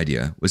 The other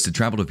idea was to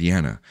travel to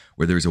Vienna,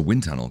 where there is a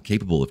wind tunnel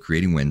capable of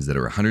creating winds that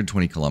are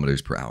 120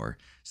 kilometers per hour,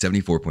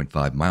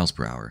 74.5 miles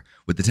per hour,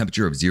 with the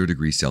temperature of 0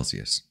 degrees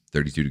Celsius,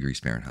 32 degrees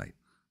Fahrenheit.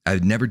 I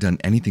had never done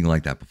anything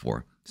like that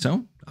before,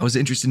 so I was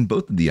interested in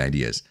both of the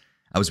ideas.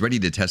 I was ready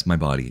to test my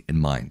body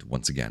and mind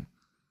once again.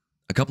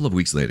 A couple of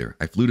weeks later,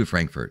 I flew to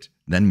Frankfurt,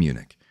 then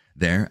Munich.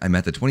 There, I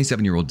met the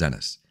 27-year-old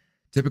Dennis.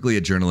 Typically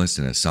a journalist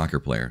and a soccer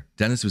player,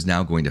 Dennis was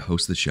now going to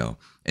host the show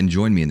and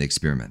join me in the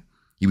experiment.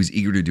 He was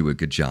eager to do a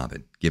good job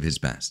and give his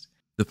best.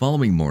 The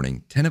following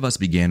morning, 10 of us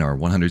began our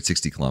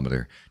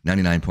 160-kilometer,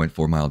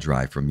 99.4-mile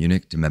drive from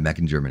Munich to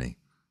Nijmegen, Germany.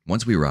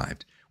 Once we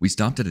arrived, we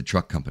stopped at a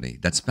truck company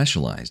that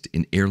specialized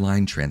in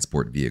airline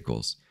transport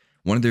vehicles.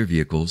 One of their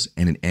vehicles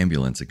and an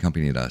ambulance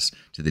accompanied us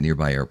to the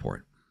nearby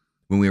airport.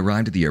 When we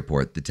arrived at the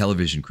airport, the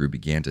television crew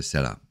began to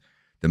set up.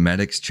 The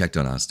medics checked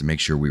on us to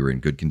make sure we were in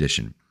good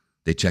condition.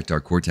 They checked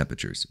our core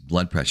temperatures,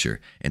 blood pressure,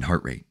 and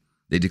heart rate.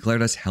 They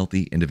declared us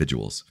healthy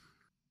individuals.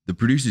 The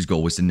producer's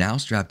goal was to now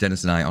strap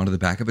Dennis and I onto the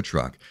back of a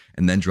truck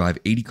and then drive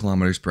 80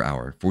 kilometers per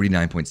hour,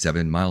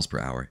 49.7 miles per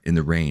hour in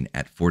the rain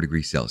at 4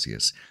 degrees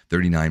Celsius,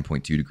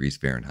 39.2 degrees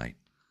Fahrenheit.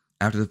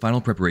 After the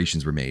final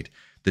preparations were made,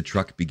 the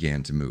truck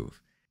began to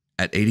move.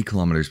 At 80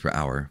 kilometers per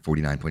hour,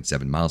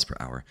 49.7 miles per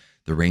hour,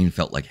 the rain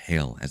felt like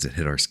hail as it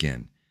hit our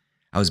skin.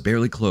 I was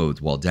barely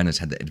clothed while Dennis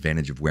had the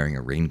advantage of wearing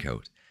a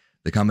raincoat.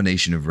 The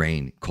combination of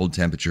rain, cold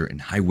temperature,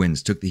 and high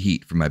winds took the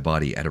heat from my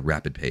body at a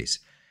rapid pace.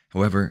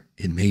 However,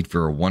 it made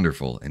for a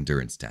wonderful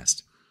endurance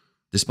test.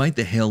 Despite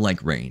the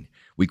hail-like rain,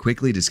 we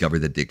quickly discovered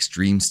that the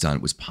extreme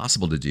stunt was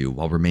possible to do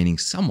while remaining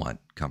somewhat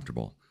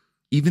comfortable.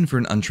 Even for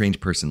an untrained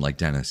person like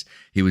Dennis,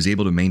 he was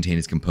able to maintain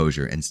his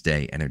composure and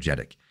stay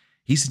energetic.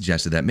 He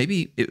suggested that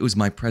maybe it was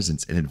my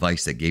presence and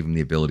advice that gave him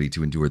the ability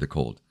to endure the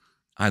cold.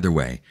 Either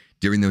way,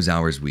 during those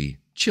hours we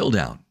chilled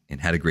out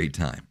and had a great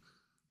time.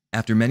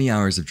 After many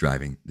hours of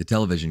driving, the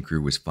television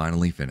crew was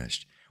finally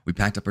finished. We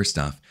packed up our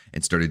stuff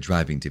and started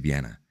driving to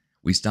Vienna.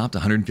 We stopped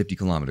 150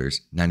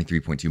 kilometers,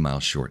 93.2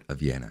 miles short of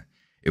Vienna.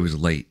 It was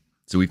late,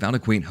 so we found a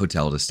quaint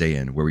hotel to stay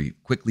in where we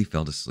quickly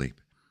fell to sleep.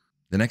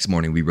 The next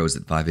morning, we rose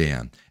at 5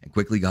 a.m. and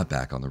quickly got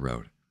back on the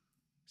road.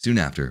 Soon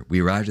after,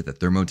 we arrived at the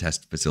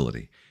thermotest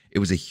facility. It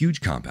was a huge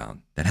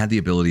compound that had the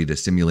ability to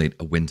simulate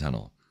a wind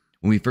tunnel.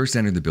 When we first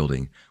entered the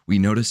building, we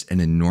noticed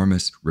an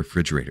enormous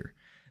refrigerator.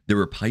 There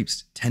were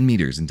pipes 10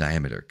 meters in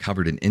diameter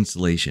covered in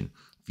insulation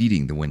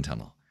feeding the wind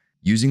tunnel.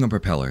 Using a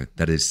propeller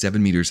that is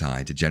 7 meters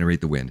high to generate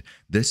the wind,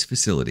 this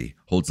facility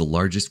holds the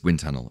largest wind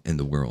tunnel in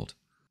the world.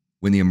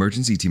 When the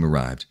emergency team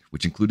arrived,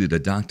 which included a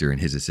doctor and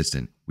his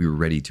assistant, we were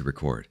ready to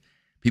record.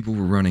 People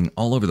were running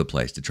all over the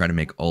place to try to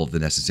make all of the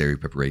necessary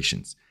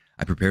preparations.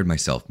 I prepared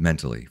myself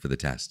mentally for the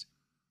test.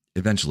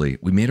 Eventually,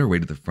 we made our way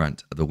to the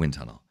front of the wind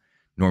tunnel.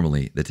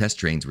 Normally, the test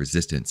trains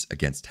resistance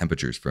against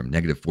temperatures from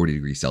negative 40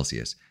 degrees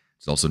Celsius,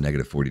 it's also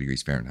negative 40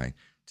 degrees Fahrenheit,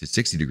 to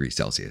 60 degrees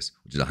Celsius,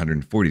 which is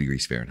 140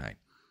 degrees Fahrenheit.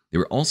 They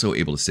were also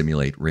able to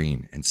simulate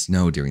rain and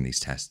snow during these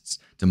tests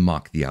to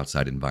mock the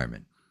outside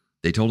environment.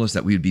 They told us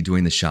that we would be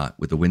doing the shot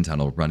with the wind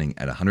tunnel running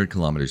at 100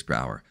 kilometers per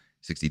hour,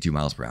 62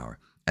 miles per hour,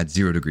 at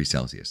 0 degrees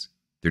Celsius,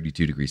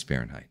 32 degrees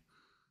Fahrenheit.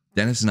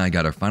 Dennis and I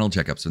got our final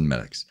checkups from the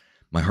medics.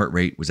 My heart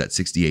rate was at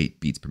 68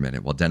 beats per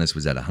minute, while Dennis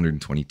was at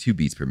 122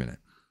 beats per minute.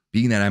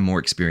 Being that I'm more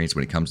experienced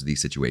when it comes to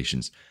these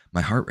situations,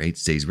 my heart rate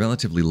stays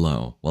relatively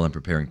low while I'm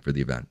preparing for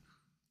the event.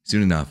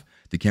 Soon enough,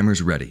 the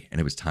cameras were ready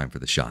and it was time for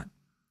the shot.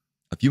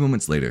 A few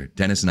moments later,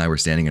 Dennis and I were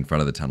standing in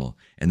front of the tunnel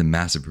and the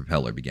massive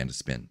propeller began to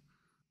spin.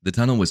 The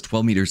tunnel was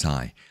 12 meters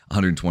high,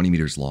 120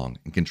 meters long,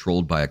 and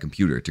controlled by a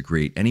computer to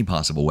create any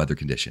possible weather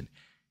condition.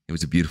 It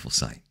was a beautiful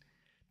sight.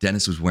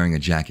 Dennis was wearing a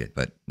jacket,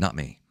 but not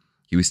me.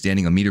 He was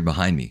standing a meter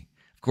behind me.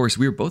 Of course,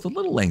 we were both a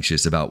little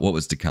anxious about what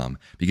was to come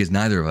because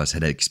neither of us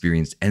had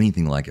experienced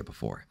anything like it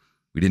before.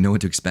 We didn't know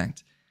what to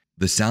expect.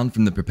 The sound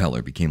from the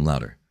propeller became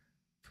louder.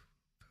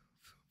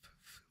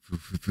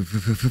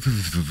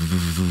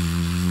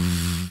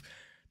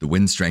 The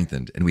wind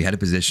strengthened, and we had to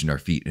position our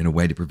feet in a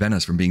way to prevent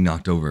us from being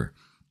knocked over.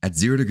 At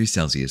 0 degrees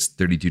Celsius,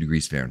 32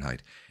 degrees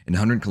Fahrenheit, and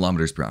 100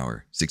 kilometers per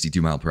hour,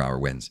 62 mile per hour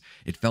winds,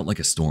 it felt like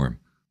a storm.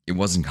 It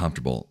wasn't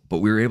comfortable, but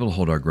we were able to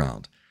hold our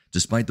ground,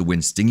 despite the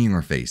wind stinging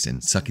our face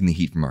and sucking the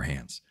heat from our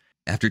hands.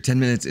 After 10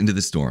 minutes into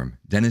the storm,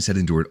 Dennis had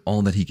endured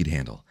all that he could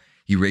handle.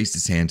 He raised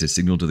his hand to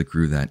signal to the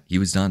crew that he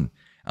was done.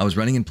 I was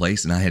running in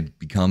place and I had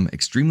become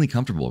extremely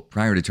comfortable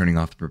prior to turning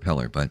off the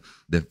propeller, but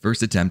the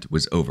first attempt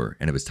was over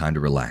and it was time to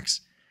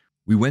relax.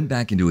 We went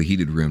back into a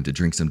heated room to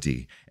drink some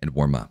tea and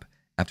warm up.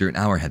 After an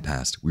hour had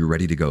passed, we were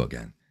ready to go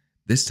again.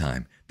 This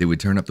time, they would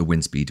turn up the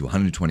wind speed to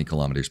 120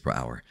 kilometers per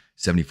hour,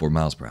 74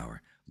 miles per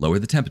hour, lower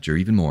the temperature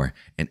even more,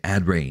 and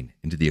add rain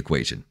into the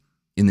equation.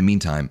 In the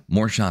meantime,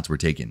 more shots were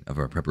taken of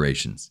our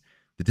preparations.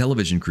 The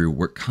television crew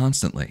worked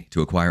constantly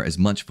to acquire as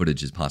much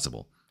footage as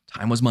possible.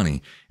 Time was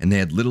money, and they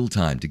had little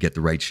time to get the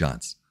right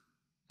shots.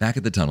 Back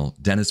at the tunnel,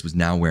 Dennis was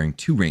now wearing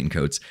 2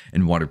 raincoats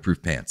and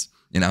waterproof pants,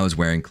 and I was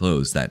wearing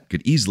clothes that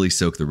could easily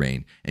soak the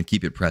rain and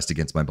keep it pressed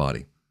against my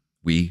body.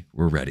 We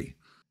were ready.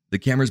 The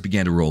cameras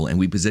began to roll, and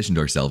we positioned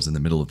ourselves in the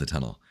middle of the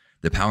tunnel.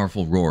 The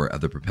powerful roar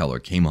of the propeller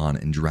came on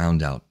and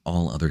drowned out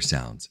all other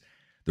sounds.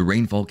 The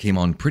rainfall came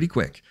on pretty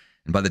quick,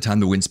 and by the time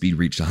the wind speed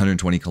reached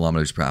 120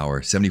 kilometers per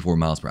hour, 74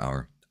 miles per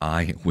hour,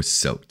 I was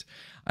soaked.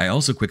 I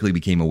also quickly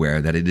became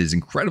aware that it is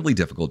incredibly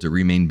difficult to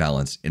remain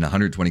balanced in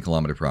 120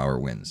 kilometer per hour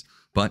winds,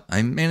 but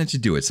I managed to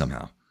do it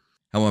somehow.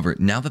 However,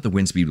 now that the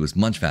wind speed was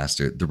much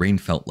faster, the rain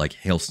felt like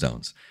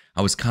hailstones.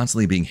 I was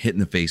constantly being hit in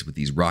the face with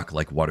these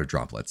rock-like water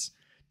droplets.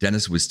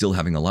 Dennis was still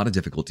having a lot of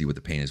difficulty with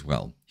the pain as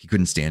well. He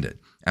couldn't stand it.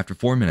 After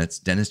 4 minutes,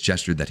 Dennis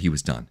gestured that he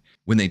was done.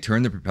 When they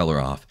turned the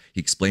propeller off,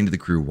 he explained to the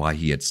crew why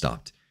he had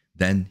stopped.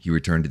 Then he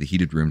returned to the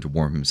heated room to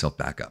warm himself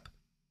back up.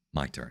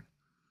 My turn.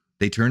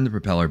 They turned the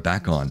propeller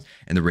back on,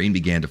 and the rain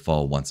began to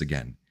fall once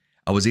again.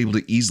 I was able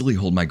to easily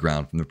hold my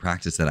ground from the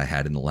practice that I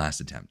had in the last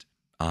attempt.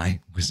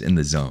 I was in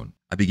the zone.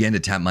 I began to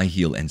tap my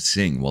heel and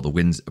sing while the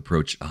winds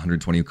approached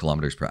 120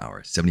 kilometers per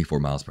hour, 74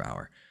 miles per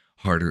hour.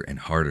 Harder and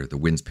harder, the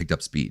winds picked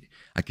up speed.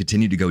 I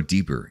continued to go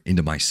deeper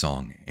into my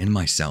song and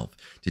myself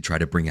to try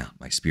to bring out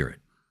my spirit.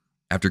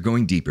 After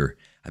going deeper,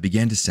 I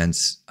began to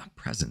sense a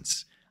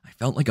presence. I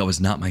felt like I was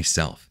not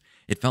myself.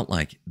 It felt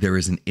like there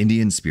is an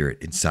Indian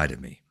spirit inside of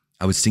me.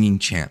 I was singing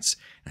chants,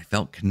 and I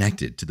felt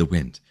connected to the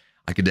wind.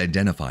 I could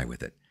identify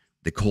with it.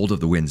 The cold of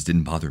the winds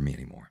didn't bother me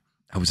anymore.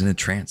 I was in a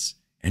trance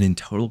and in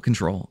total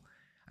control.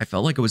 I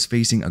felt like I was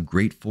facing a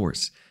great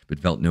force, but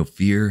felt no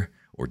fear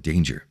or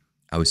danger.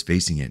 I was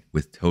facing it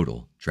with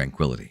total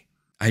tranquility.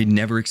 I had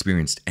never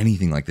experienced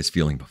anything like this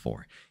feeling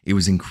before. It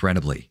was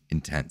incredibly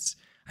intense.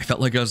 I felt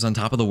like I was on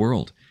top of the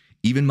world.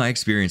 Even my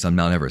experience on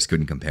Mount Everest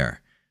couldn't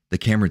compare. The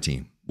camera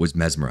team was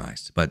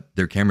mesmerized, but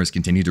their cameras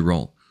continued to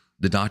roll.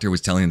 The doctor was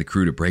telling the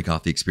crew to break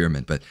off the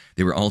experiment, but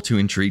they were all too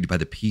intrigued by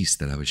the piece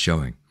that I was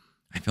showing.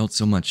 I felt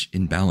so much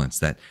imbalance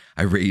that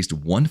I raised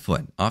 1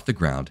 foot off the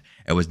ground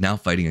and was now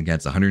fighting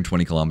against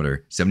 120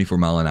 kilometer, 74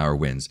 mile an hour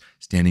winds,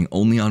 standing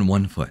only on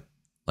 1 foot,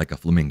 like a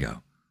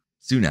flamingo.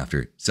 Soon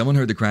after, someone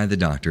heard the cry of the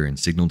doctor and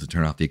signaled to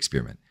turn off the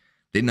experiment.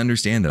 They didn't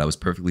understand that I was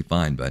perfectly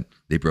fine, but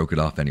they broke it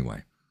off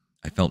anyway.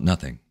 I felt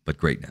nothing but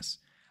greatness.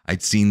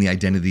 I'd seen the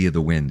identity of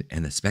the wind,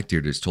 and the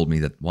spectators told me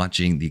that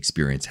watching the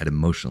experience had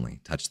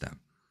emotionally touched them.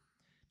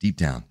 Deep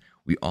down,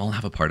 we all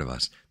have a part of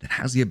us that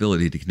has the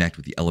ability to connect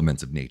with the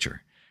elements of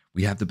nature.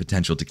 We have the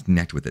potential to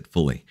connect with it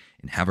fully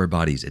and have our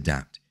bodies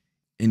adapt.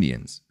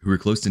 Indians, who were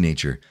close to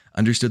nature,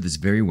 understood this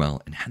very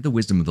well and had the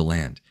wisdom of the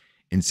land.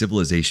 In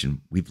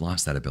civilization, we've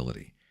lost that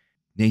ability.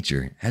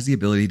 Nature has the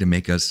ability to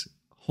make us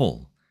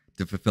whole,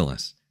 to fulfill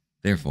us.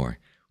 Therefore,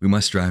 we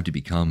must strive to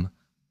become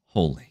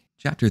holy.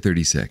 Chapter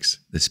 36,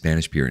 The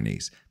Spanish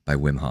Pyrenees by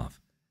Wim Hof.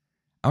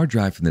 Our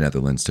drive from the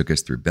Netherlands took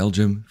us through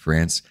Belgium,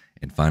 France,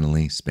 and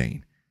finally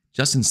Spain.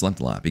 Justin slept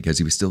a lot because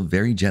he was still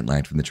very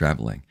jet-lagged from the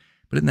traveling.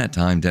 But in that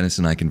time, Dennis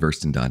and I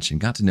conversed in Dutch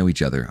and got to know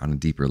each other on a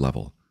deeper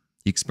level.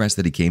 He expressed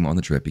that he came on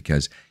the trip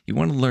because he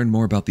wanted to learn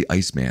more about the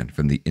Iceman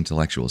from the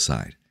intellectual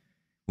side.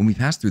 When we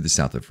passed through the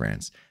south of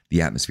France,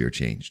 the atmosphere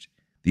changed.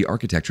 The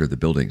architecture of the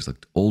buildings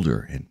looked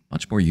older and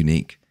much more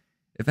unique.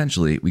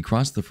 Eventually, we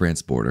crossed the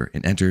France border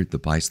and entered the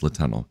Biesla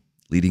Tunnel,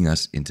 leading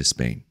us into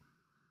Spain.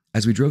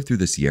 As we drove through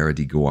the Sierra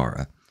de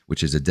Guara,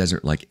 which is a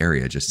desert-like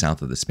area just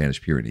south of the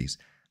Spanish Pyrenees,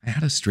 I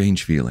had a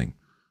strange feeling.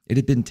 It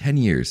had been 10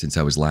 years since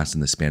I was last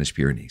in the Spanish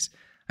Pyrenees.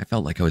 I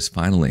felt like I was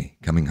finally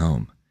coming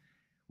home.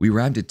 We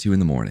arrived at 2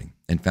 a.m.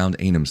 and found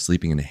Einem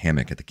sleeping in a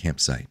hammock at the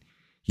campsite.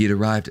 He had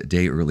arrived a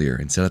day earlier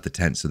and set up the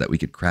tent so that we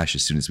could crash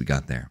as soon as we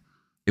got there.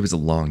 It was a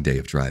long day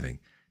of driving,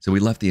 so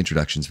we left the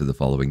introductions for the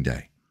following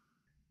day.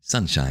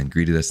 Sunshine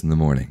greeted us in the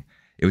morning.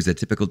 It was a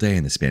typical day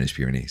in the Spanish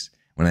Pyrenees.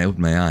 When I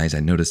opened my eyes, I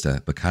noticed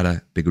a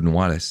Bacara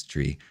bigunoides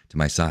tree to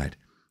my side.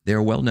 They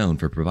are well known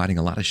for providing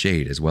a lot of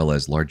shade as well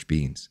as large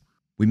beans.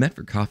 We met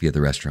for coffee at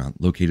the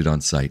restaurant located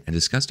on site and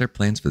discussed our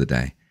plans for the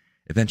day.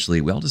 Eventually,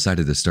 we all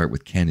decided to start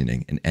with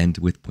canyoning and end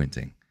with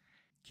puenting.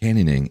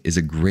 Canyoning is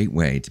a great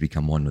way to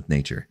become one with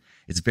nature.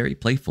 It's very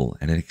playful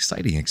and an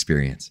exciting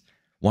experience.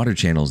 Water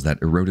channels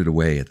that eroded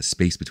away at the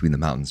space between the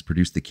mountains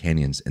produced the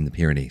canyons in the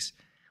Pyrenees.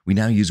 We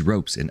now use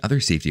ropes and other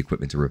safety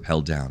equipment to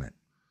rappel down it.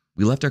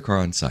 We left our car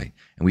on site,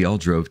 and we all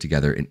drove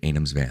together in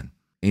Einem's van.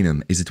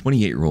 Einem is a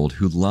 28-year-old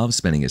who loves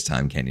spending his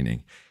time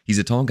canyoning. He's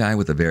a tall guy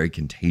with a very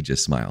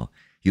contagious smile.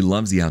 He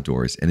loves the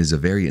outdoors and is a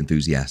very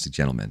enthusiastic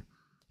gentleman.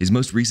 His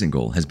most recent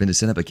goal has been to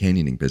set up a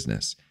canyoning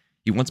business.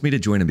 He wants me to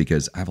join him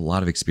because I have a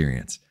lot of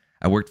experience.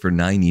 I worked for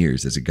 9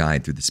 years as a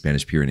guide through the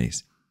Spanish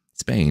Pyrenees.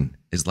 Spain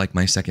is like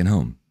my second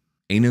home.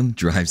 Einem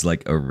drives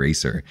like a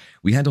racer.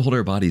 We had to hold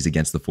our bodies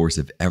against the force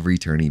of every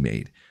turn he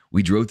made.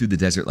 We drove through the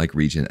desert-like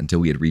region until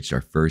we had reached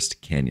our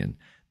first canyon,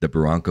 the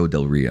Barranco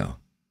del Rio.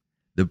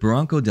 The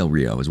Barranco del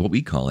Rio is what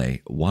we call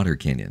a water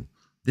canyon.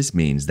 This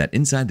means that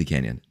inside the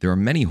canyon, there are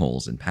many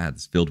holes and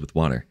paths filled with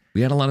water.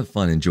 We had a lot of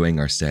fun enjoying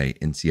our stay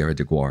in Sierra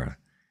de Guara.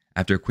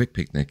 After a quick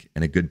picnic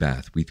and a good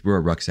bath, we threw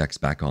our rucksacks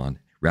back on,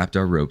 wrapped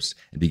our ropes,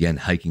 and began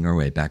hiking our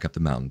way back up the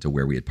mountain to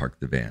where we had parked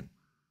the van.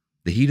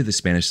 The heat of the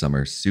Spanish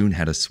summer soon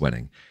had us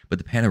sweating, but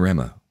the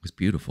panorama was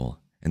beautiful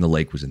and the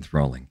lake was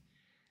enthralling.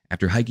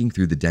 After hiking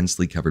through the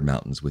densely covered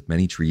mountains with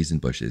many trees and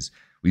bushes,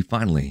 we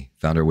finally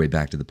found our way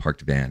back to the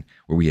parked van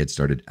where we had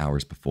started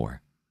hours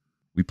before.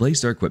 We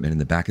placed our equipment in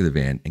the back of the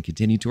van and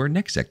continued to our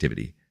next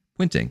activity,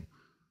 puenting.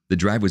 The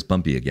drive was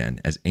bumpy again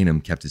as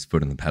Einem kept his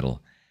foot on the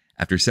pedal.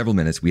 After several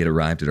minutes, we had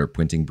arrived at our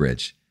puenting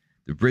bridge.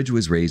 The bridge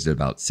was raised at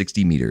about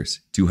 60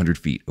 meters, 200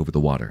 feet over the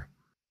water.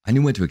 I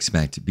knew what to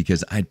expect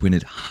because I had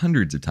puented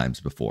hundreds of times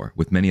before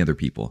with many other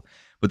people,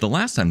 but the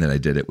last time that I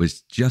did it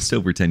was just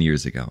over 10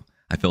 years ago.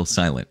 I fell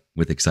silent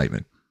with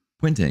excitement.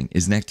 Puenting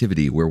is an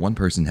activity where one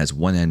person has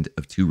one end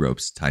of 2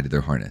 ropes tied to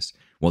their harness,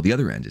 while the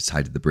other end is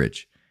tied to the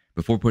bridge.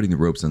 Before putting the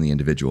ropes on the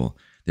individual,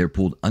 they are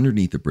pulled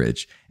underneath the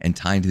bridge and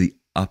tied to the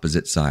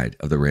opposite side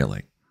of the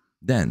railing.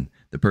 Then,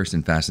 the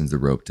person fastens the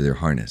rope to their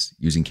harness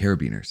using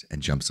carabiners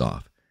and jumps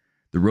off.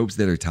 The ropes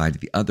that are tied to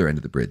the other end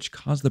of the bridge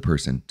cause the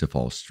person to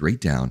fall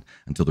straight down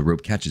until the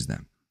rope catches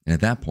them, and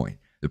at that point,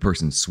 the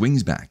person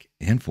swings back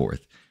and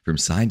forth from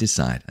side to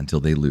side until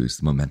they lose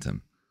the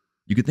momentum.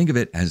 You could think of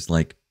it as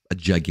like a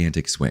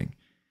gigantic swing.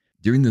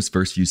 During those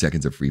first few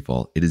seconds of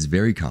freefall, it is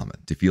very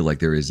common to feel like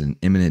there is an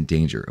imminent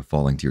danger of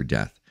falling to your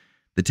death.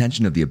 The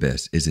tension of the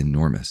abyss is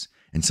enormous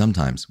and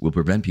sometimes will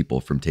prevent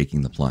people from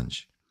taking the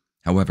plunge.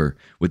 However,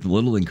 with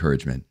little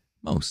encouragement,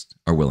 most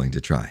are willing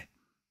to try.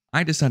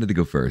 I decided to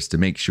go first to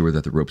make sure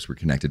that the ropes were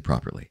connected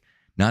properly.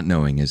 Not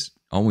knowing is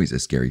always a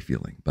scary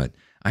feeling, but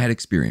I had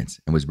experience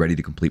and was ready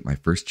to complete my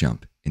first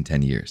jump in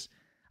 10 years.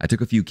 I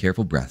took a few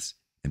careful breaths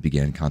and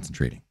began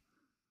concentrating.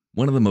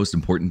 One of the most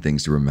important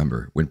things to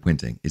remember when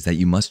puenting is that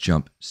you must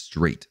jump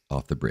straight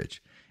off the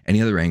bridge.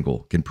 Any other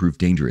angle can prove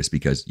dangerous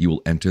because you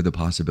will enter the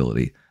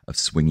possibility of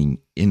swinging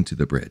into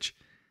the bridge.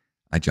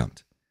 I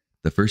jumped.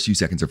 The first few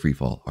seconds of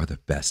freefall are the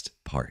best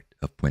part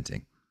of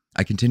puenting.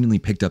 I continually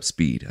picked up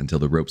speed until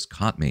the ropes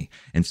caught me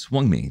and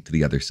swung me to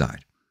the other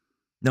side.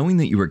 Knowing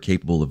that you are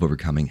capable of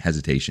overcoming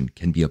hesitation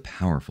can be a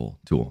powerful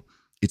tool.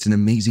 It's an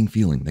amazing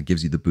feeling that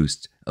gives you the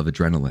boost of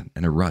adrenaline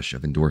and a rush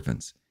of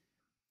endorphins.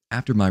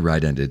 After my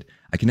ride ended,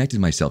 I connected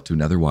myself to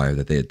another wire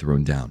that they had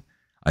thrown down.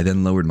 I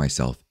then lowered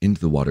myself into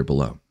the water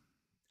below.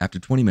 After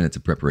 20 minutes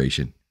of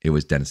preparation, it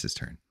was Dennis's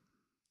turn.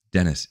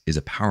 Dennis is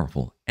a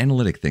powerful,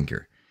 analytic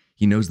thinker.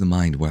 He knows the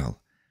mind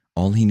well.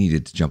 All he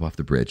needed to jump off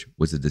the bridge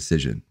was a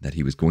decision that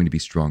he was going to be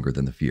stronger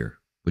than the fear,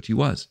 which he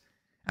was.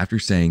 After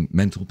saying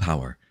mental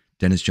power,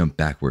 Dennis jumped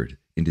backward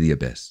into the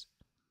abyss.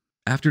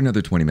 After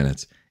another 20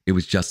 minutes, it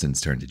was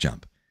Justin's turn to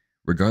jump.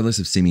 Regardless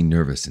of seeming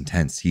nervous and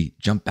tense, he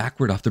jumped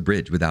backward off the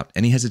bridge without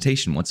any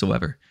hesitation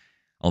whatsoever.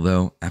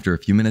 Although, after a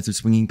few minutes of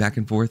swinging back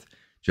and forth,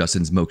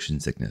 Justin's motion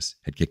sickness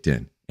had kicked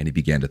in and he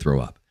began to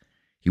throw up.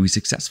 He was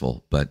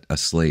successful, but a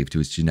slave to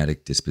his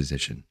genetic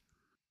disposition.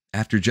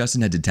 After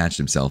Justin had detached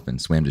himself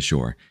and swam to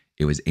shore,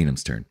 it was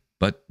Einam's turn.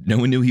 But no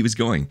one knew he was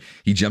going.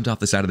 He jumped off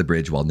the side of the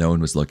bridge while no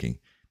one was looking.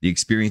 The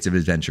experience of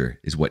adventure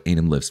is what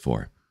Einam lives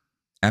for.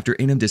 After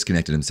Einam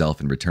disconnected himself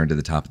and returned to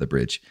the top of the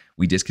bridge,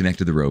 we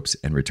disconnected the ropes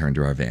and returned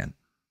to our van.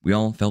 We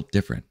all felt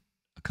different,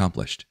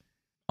 accomplished.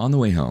 On the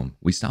way home,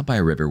 we stopped by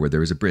a river where there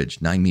was a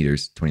bridge 9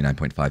 meters,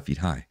 29.5 feet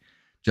high.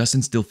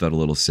 Justin still felt a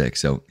little sick,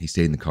 so he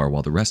stayed in the car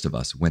while the rest of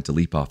us went to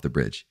leap off the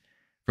bridge.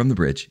 From the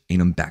bridge,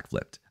 Einam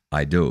backflipped,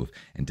 I dove,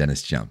 and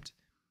Dennis jumped.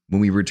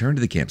 When we returned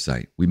to the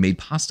campsite, we made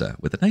pasta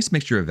with a nice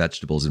mixture of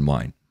vegetables and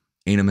wine.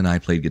 Einam and I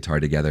played guitar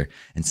together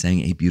and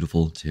sang a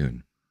beautiful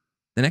tune.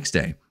 The next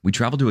day, we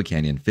traveled to a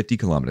canyon 50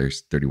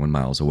 kilometers, 31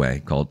 miles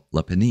away, called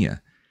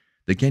Lapland.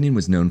 The canyon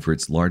was known for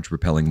its large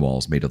rappelling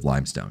walls made of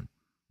limestone.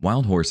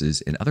 Wild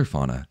horses and other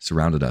fauna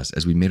surrounded us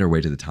as we made our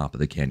way to the top of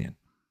the canyon.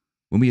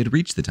 When we had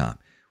reached the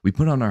top, we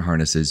put on our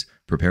harnesses,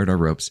 prepared our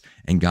ropes,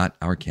 and got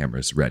our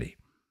cameras ready.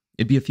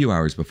 It'd be a few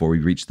hours before we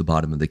reached the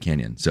bottom of the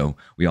canyon, so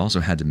we also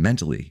had to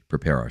mentally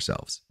prepare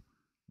ourselves.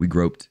 We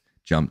groped,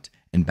 jumped,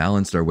 and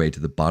balanced our way to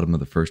the bottom of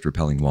the first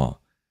rappelling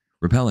wall.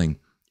 Rappelling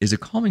is a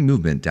calming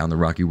movement down the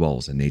rocky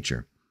walls in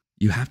nature.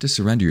 You have to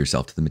surrender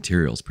yourself to the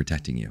materials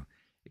protecting you.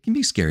 It can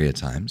be scary at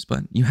times,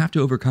 but you have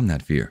to overcome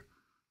that fear.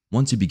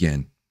 Once you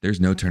begin, there's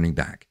no turning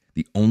back.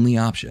 The only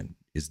option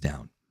is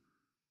down.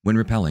 When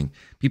rappelling,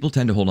 people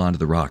tend to hold on to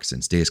the rocks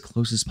and stay as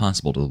close as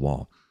possible to the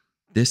wall.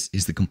 This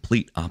is the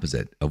complete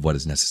opposite of what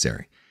is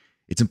necessary.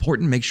 It's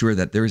important to make sure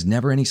that there is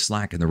never any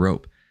slack in the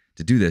rope.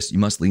 To do this, you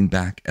must lean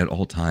back at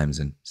all times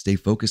and stay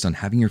focused on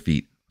having your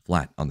feet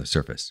flat on the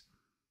surface.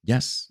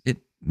 Yes, it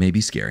may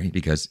be scary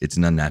because it's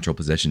an unnatural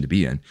position to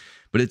be in,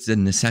 but it's a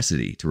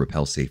necessity to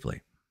rappel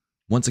safely.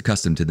 Once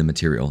accustomed to the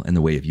material and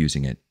the way of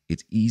using it,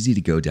 it's easy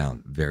to go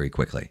down very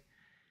quickly.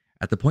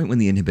 At the point when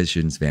the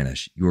inhibitions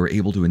vanish, you are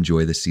able to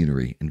enjoy the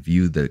scenery and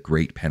view the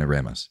great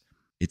panoramas.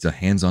 It's a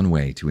hands-on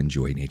way to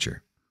enjoy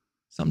nature.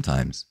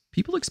 Sometimes,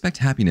 people expect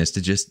happiness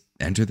to just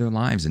enter their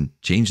lives and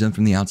change them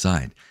from the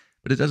outside,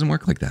 but it doesn't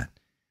work like that.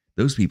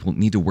 Those people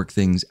need to work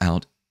things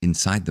out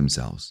inside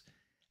themselves.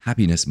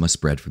 Happiness must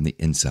spread from the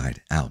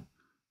inside out.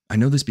 I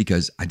know this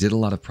because I did a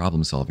lot of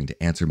problem solving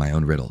to answer my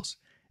own riddles.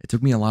 It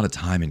took me a lot of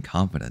time and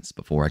confidence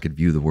before I could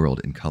view the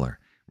world in color,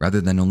 rather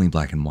than only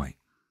black and white.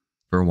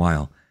 For a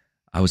while,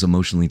 I was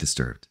emotionally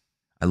disturbed.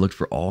 I looked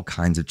for all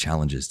kinds of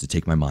challenges to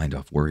take my mind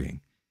off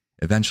worrying.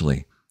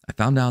 Eventually, I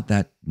found out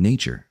that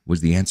nature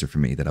was the answer for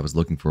me that I was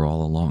looking for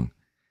all along.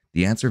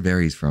 The answer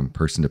varies from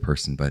person to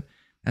person, but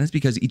that is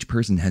because each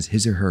person has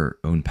his or her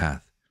own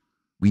path.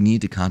 We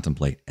need to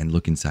contemplate and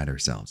look inside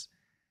ourselves.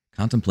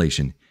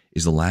 Contemplation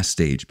is the last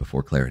stage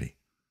before clarity.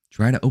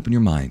 Try to open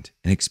your mind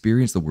and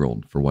experience the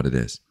world for what it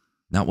is,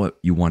 not what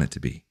you want it to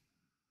be.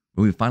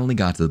 When we finally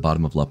got to the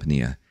bottom of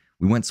Lapland,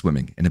 we went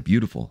swimming in a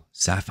beautiful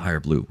sapphire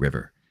blue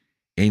river.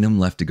 Einam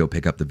left to go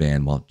pick up the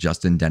van while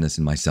Justin, Dennis,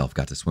 and myself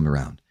got to swim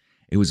around.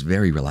 It was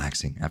very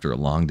relaxing after a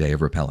long day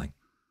of rappelling.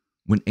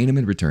 When Einam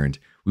had returned,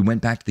 we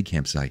went back to the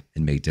campsite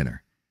and made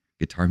dinner.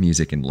 Guitar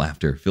music and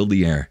laughter filled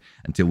the air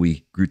until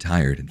we grew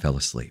tired and fell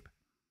asleep.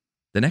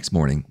 The next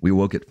morning, we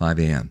woke at 5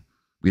 a.m.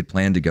 We had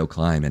planned to go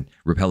climb and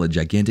rappel a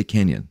gigantic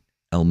canyon,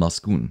 El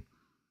Mascun.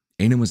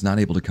 Einam was not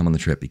able to come on the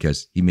trip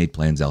because he made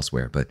plans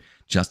elsewhere, but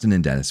Justin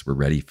and Dennis were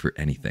ready for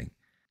anything.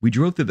 We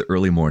drove through the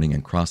early morning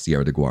and crossed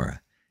Sierra de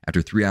Guara.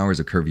 After 3 hours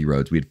of curvy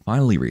roads, we had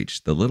finally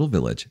reached the little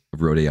village of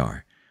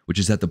Rosales, which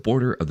is at the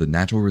border of the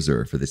natural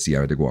reserve for the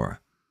Sierra de Guara.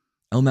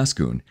 El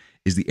Mascun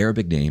is the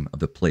Arabic name of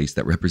the place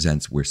that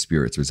represents where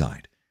spirits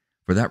reside.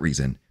 For that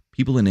reason,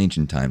 people in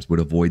ancient times would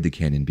avoid the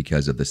canyon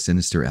because of the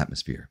sinister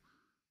atmosphere.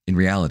 In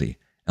reality,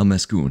 El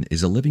Mascun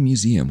is a living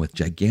museum with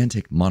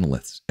gigantic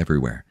monoliths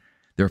everywhere.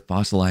 There are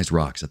fossilized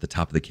rocks at the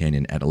top of the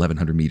canyon at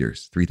 1,100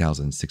 meters,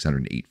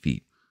 3,608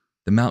 feet.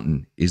 The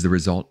mountain is the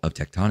result of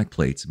tectonic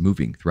plates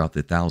moving throughout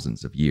the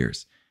thousands of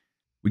years.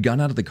 We got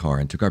out of the car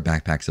and took our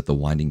backpacks up the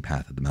winding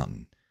path of the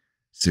mountain.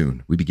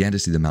 Soon, we began to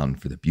see the mountain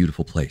for the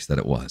beautiful place that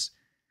it was.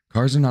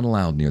 Cars are not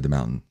allowed near the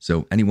mountain,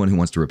 so anyone who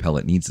wants to rappel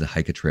it needs to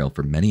hike a trail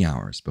for many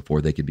hours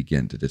before they can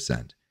begin to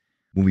descend.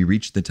 When we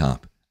reached the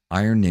top,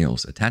 iron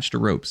nails attached to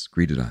ropes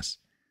greeted us.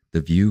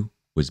 The view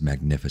was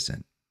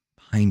magnificent.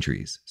 pine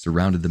trees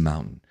surrounded the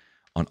mountain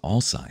on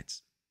all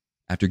sides.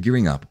 After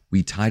gearing up,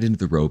 we tied into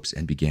the ropes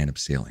and began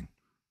abseiling.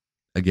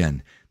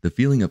 Again, the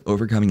feeling of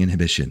overcoming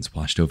inhibitions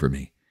washed over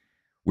me.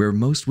 Where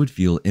most would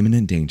feel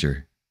imminent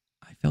danger,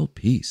 I felt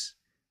peace.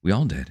 We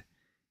all did.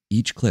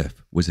 Each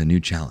cliff was a new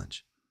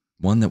challenge,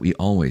 one that we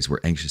always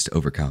were anxious to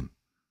overcome.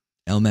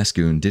 El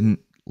Mescun didn't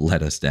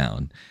let us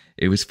down.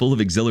 It was full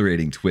of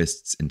exhilarating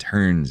twists and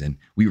turns, and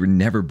we were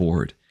never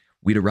bored.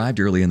 We'd arrived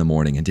early in the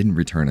morning and didn't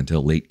return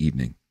until late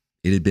evening.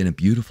 It had been a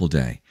beautiful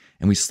day,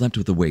 and we slept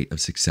with the weight of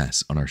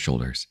success on our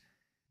shoulders.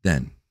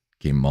 Then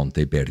came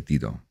Monte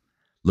Perdido.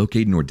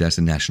 Located in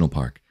Ordesa National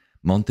Park,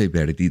 Monte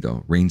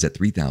Perdido reigns at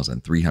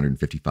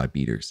 3,355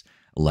 meters,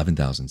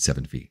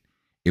 11,007 feet.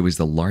 It was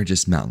the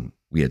largest mountain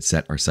we had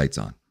set our sights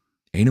on.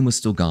 Ainan was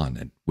still gone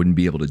and wouldn't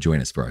be able to join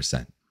us for our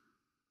ascent.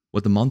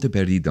 What the Monte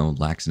Perdido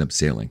lacks in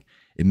abseiling,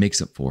 it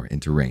makes up for in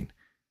terrain.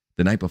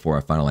 The night before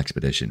our final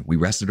expedition, we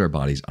rested our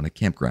bodies on a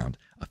campground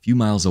a few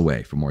miles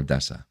away from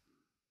Ordesa.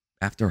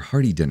 After a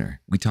hearty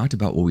dinner, we talked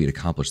about what we had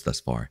accomplished thus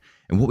far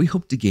and what we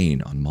hoped to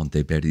gain on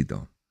Monte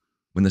Perdido.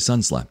 When the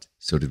sun slept,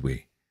 so did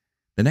we.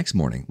 The next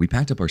morning, we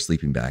packed up our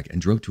sleeping bag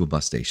and drove to a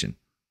bus station.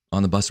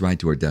 On the bus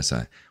ride to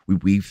Ordesa, we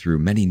weaved through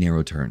many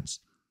narrow turns.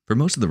 For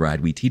most of the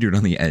ride, we teetered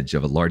on the edge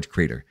of a large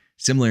crater,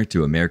 similar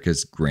to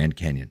America's Grand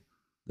Canyon.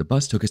 The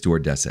bus took us to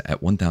Ordesa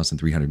at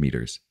 1,300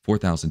 meters,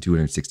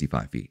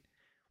 4,265 feet.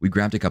 We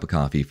grabbed a cup of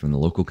coffee from the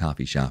local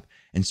coffee shop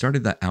and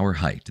started the hour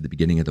hike to the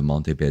beginning of the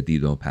Monte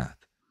Perdido path.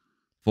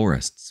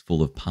 Forests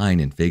full of pine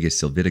and Fagus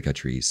sylvitica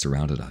trees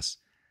surrounded us.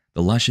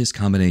 The luscious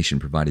combination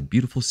provided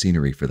beautiful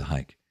scenery for the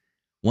hike.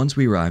 Once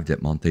we arrived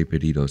at Monte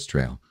Perdido's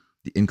trail,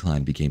 the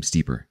incline became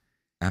steeper.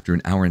 After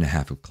an hour and a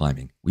half of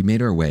climbing, we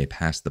made our way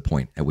past the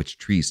point at which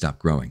trees stop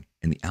growing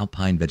and the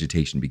alpine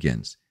vegetation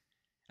begins.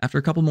 After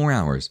a couple more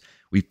hours,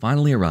 we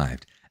finally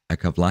arrived at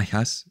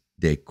Cablajas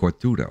de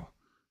Corturo.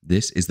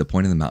 This is the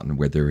point of the mountain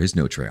where there is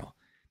no trail.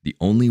 The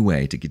only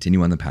way to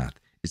continue on the path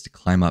is to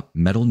climb up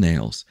metal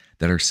nails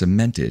that are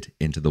cemented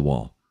into the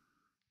wall.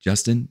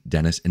 Justin,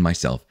 Dennis, and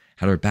myself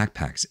had our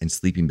backpacks and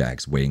sleeping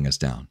bags weighing us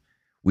down.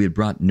 We had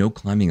brought no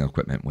climbing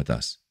equipment with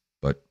us,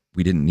 but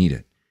we didn't need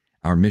it.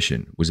 Our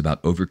mission was about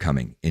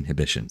overcoming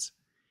inhibitions.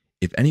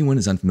 If anyone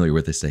is unfamiliar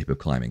with this type of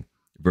climbing,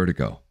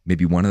 vertigo may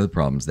be one of the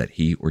problems that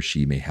he or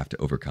she may have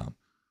to overcome.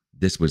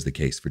 This was the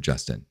case for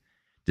Justin.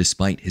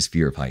 Despite his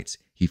fear of heights,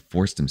 he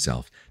forced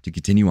himself to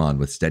continue on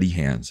with steady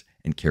hands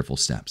and careful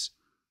steps.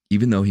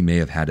 Even though he may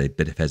have had a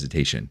bit of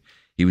hesitation,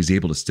 he was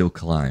able to still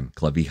climb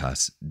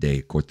Cablajas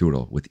de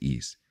Corturo with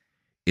ease.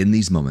 In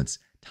these moments,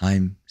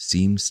 time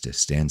seems to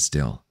stand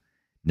still.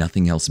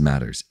 Nothing else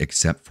matters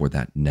except for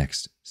that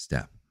next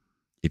step.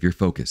 If your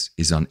focus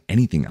is on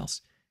anything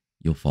else,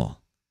 you'll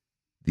fall.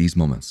 These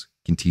moments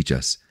can teach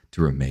us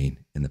to remain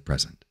in the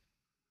present.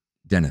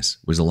 Dennis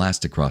was the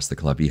last to cross the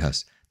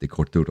Cablajas de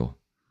Corturo.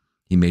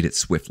 He made it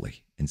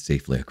swiftly and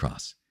safely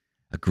across.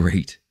 A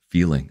great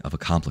feeling of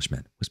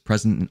accomplishment was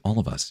present in all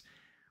of us.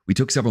 We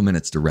took several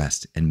minutes to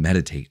rest and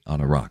meditate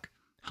on a rock,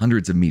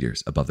 hundreds of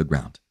meters above the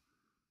ground.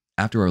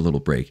 After our little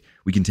break,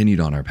 we continued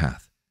on our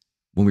path.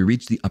 When we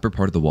reached the upper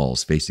part of the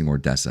walls facing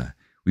Ordesa,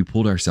 we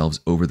pulled ourselves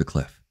over the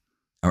cliff.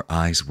 Our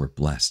eyes were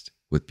blessed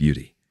with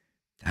beauty.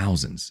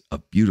 Thousands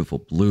of beautiful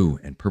blue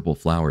and purple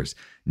flowers,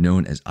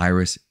 known as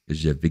Iris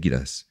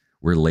aegyptias,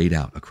 were laid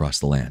out across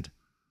the land.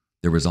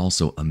 There was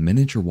also a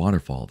miniature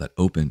waterfall that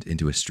opened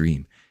into a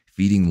stream,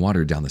 feeding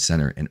water down the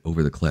center and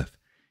over the cliff.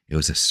 It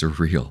was a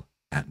surreal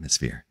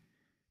atmosphere.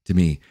 To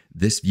me,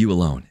 this view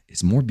alone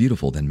is more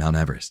beautiful than Mount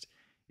Everest.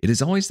 It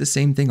is always the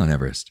same thing on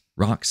Everest: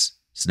 rocks,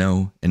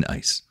 snow, and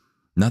ice.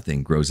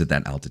 Nothing grows at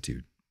that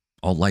altitude.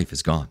 All life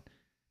is gone.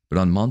 But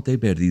on Monte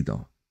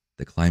Perdido,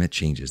 the climate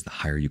changes the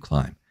higher you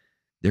climb.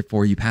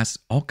 Therefore, you pass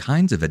all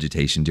kinds of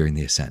vegetation during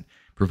the ascent,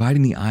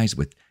 providing the eyes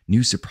with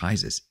new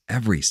surprises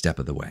every step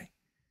of the way.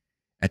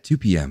 At 2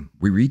 p.m.,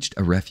 we reached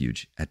a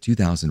refuge at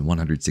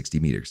 2,160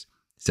 meters,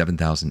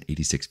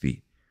 7,086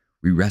 feet.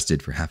 We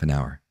rested for half an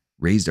hour,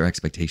 raised our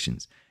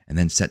expectations, and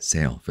then set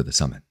sail for the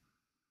summit.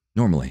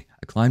 Normally,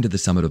 a climb to the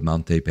summit of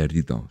Monte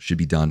Perdido should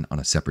be done on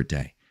a separate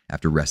day,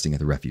 after resting at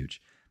the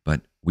refuge,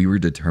 but we were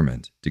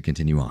determined to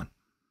continue on.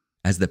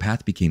 As the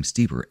path became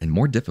steeper and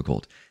more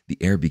difficult, the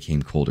air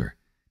became colder.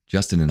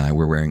 Justin and I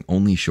were wearing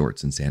only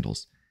shorts and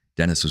sandals.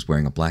 Dennis was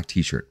wearing a black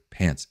t-shirt,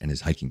 pants, and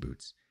his hiking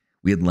boots.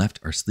 We had left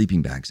our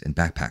sleeping bags and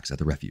backpacks at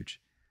the refuge.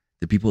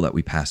 The people that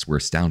we passed were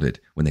astounded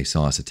when they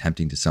saw us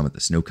attempting to summit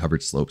the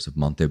snow-covered slopes of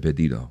Monte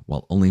Perdido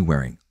while only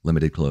wearing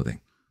limited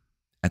clothing.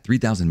 At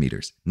 3,000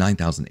 meters,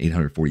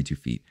 9,842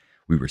 feet,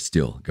 we were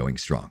still going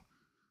strong.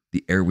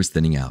 The air was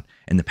thinning out,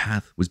 and the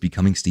path was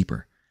becoming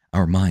steeper.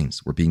 Our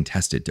minds were being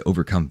tested to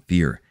overcome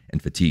fear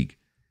and fatigue.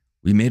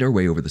 We made our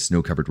way over the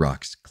snow-covered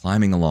rocks,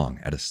 climbing along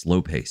at a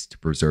slow pace to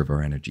preserve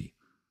our energy.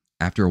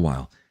 After a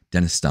while,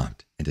 Dennis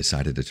stopped and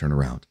decided to turn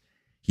around.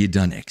 He had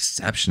done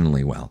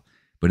exceptionally well,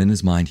 but in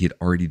his mind he had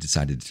already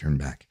decided to turn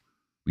back.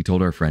 We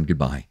told our friend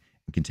goodbye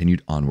and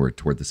continued onward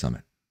toward the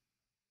summit.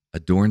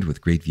 Adorned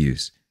with great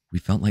views, we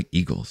felt like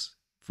eagles,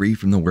 free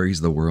from the worries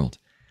of the world.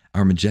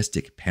 Our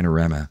majestic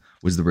panorama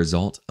was the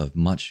result of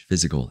much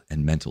physical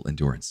and mental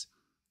endurance.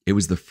 It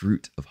was the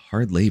fruit of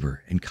hard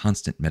labor and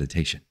constant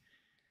meditation.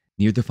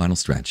 Near the final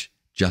stretch,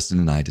 Justin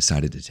and I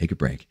decided to take a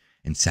break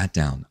and sat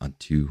down on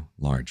 2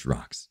 large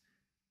rocks.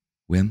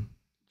 "Wim,"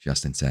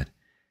 Justin said,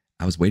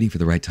 "I was waiting for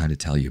the right time to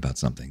tell you about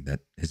something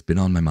that has been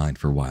on my mind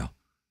for a while.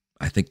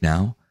 I think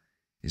now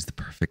is the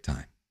perfect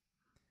time."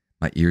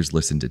 My ears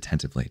listened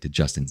attentively to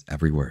Justin's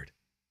every word.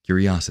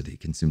 Curiosity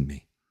consumed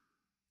me.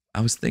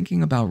 "I was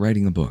thinking about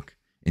writing a book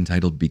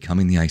entitled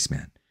Becoming the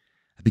Iceman.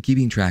 I've been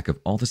keeping track of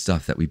all the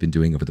stuff that we've been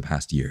doing over the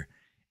past year,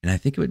 and I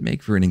think it would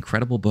make for an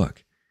incredible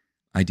book.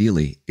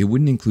 Ideally, it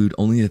wouldn't include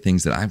only the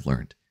things that I've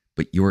learned,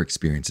 but your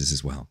experiences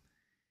as well.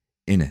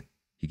 In it,"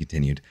 he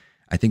continued,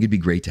 "I think it'd be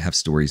great to have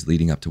stories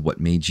leading up to what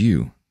made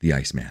you the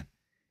Iceman.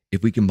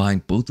 If we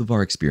combine both of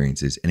our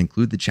experiences and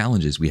include the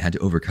challenges we had to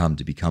overcome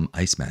to become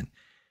Icemen,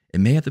 it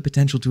may have the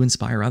potential to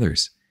inspire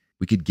others.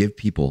 We could give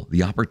people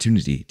the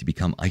opportunity to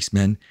become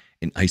Icemen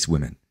and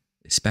Icewomen,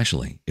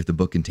 especially if the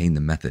book contained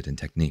the method and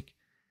technique."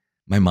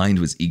 My mind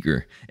was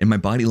eager, and my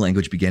body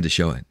language began to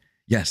show it.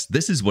 Yes,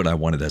 this is what I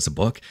wanted as a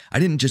book. I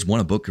didn't just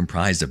want a book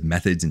comprised of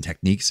methods and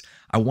techniques.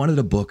 I wanted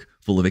a book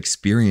full of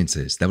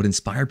experiences that would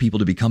inspire people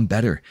to become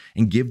better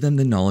and give them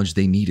the knowledge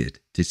they needed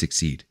to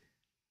succeed.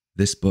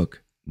 This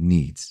book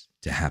needs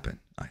to happen,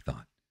 I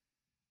thought.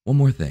 "One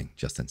more thing,"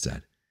 Justin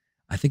said.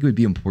 "I think it would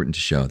be important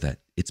to show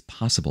that it's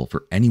possible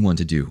for anyone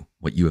to do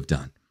what you have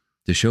done,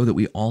 to show that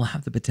we all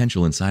have the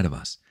potential inside of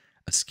us,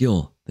 a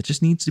skill that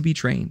just needs to be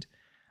trained.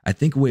 I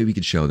think a way we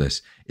could show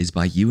this is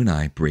by you and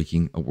I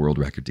breaking a world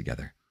record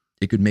together.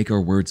 It could make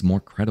our words more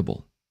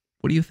credible.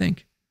 What do you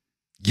think?"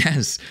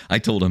 "Yes," I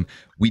told him,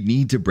 "we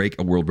need to break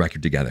a world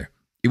record together.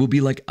 It will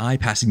be like I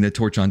passing the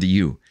torch on to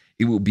you.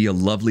 It will be a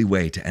lovely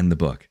way to end the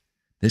book.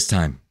 This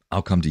time,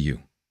 I'll come to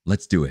you.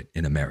 Let's do it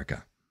in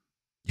America."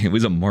 It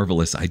was a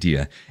marvelous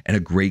idea and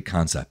a great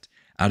concept.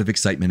 Out of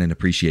excitement and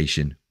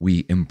appreciation,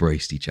 we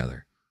embraced each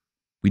other.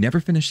 We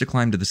never finished the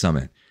climb to the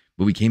summit,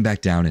 but we came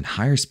back down in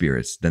higher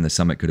spirits than the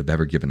summit could have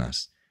ever given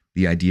us.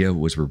 The idea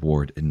was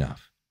reward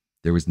enough.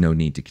 There was no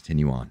need to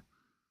continue on.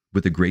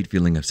 With a great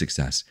feeling of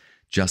success,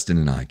 Justin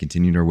and I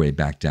continued our way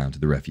back down to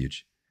the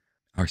refuge.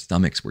 Our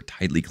stomachs were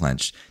tightly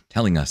clenched,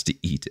 telling us to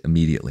eat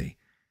immediately.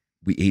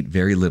 We ate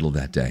very little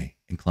that day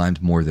and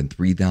climbed more than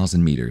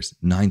 3,000 meters,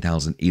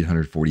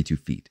 9,842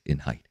 feet in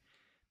height.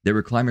 There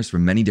were climbers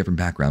from many different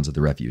backgrounds at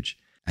the refuge.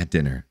 At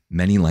dinner,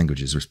 many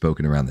languages were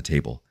spoken around the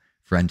table: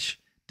 French,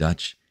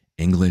 Dutch,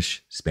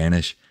 English,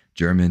 Spanish,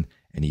 German,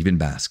 and even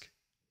Basque.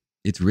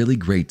 It's really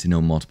great to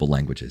know multiple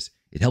languages.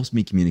 It helps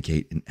me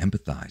communicate and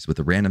empathize with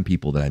the random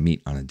people that I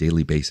meet on a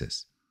daily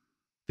basis.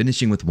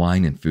 Finishing with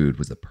wine and food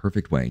was the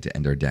perfect way to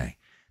end our day.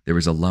 There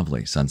was a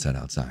lovely sunset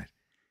outside.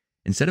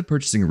 Instead of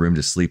purchasing a room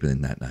to sleep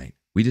in that night,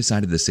 we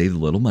decided to save the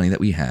little money that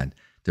we had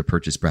to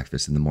purchase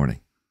breakfast in the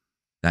morning.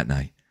 That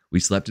night, we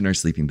slept in our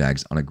sleeping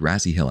bags on a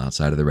grassy hill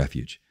outside of the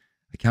refuge.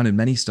 I counted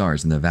many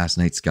stars in the vast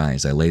night sky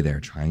as I lay there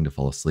trying to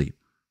fall asleep.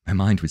 My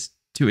mind was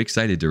too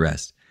excited to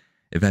rest.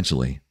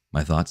 Eventually,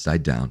 my thoughts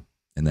died down,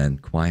 and then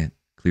quiet,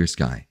 clear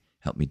sky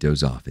helped me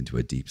doze off into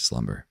a deep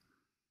slumber.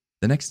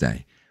 The next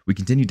day, we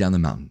continued down the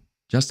mountain.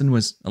 Justin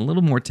was a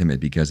little more timid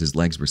because his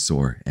legs were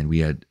sore and we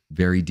had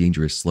very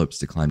dangerous slopes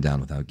to climb down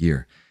without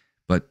gear.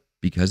 But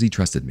because he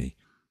trusted me,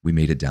 we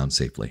made it down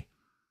safely.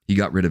 He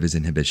got rid of his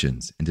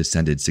inhibitions and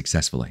descended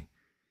successfully.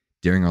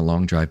 During our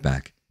long drive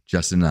back,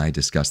 Justin and I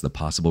discussed the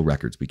possible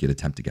records we could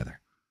attempt together.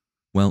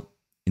 "Well,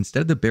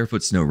 instead of the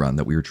barefoot snow run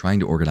that we were trying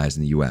to organize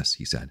in the US,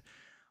 he said,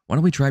 "why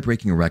don't we try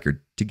breaking a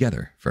record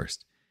together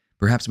first?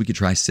 Perhaps we could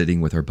try sitting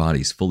with our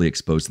bodies fully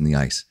exposed in the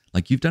ice,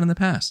 like you've done in the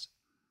past."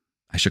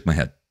 I shook my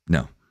head.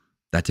 "No,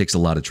 that takes a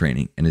lot of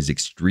training and is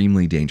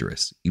extremely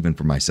dangerous, even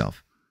for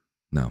myself.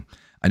 No,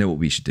 I know what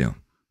we should do.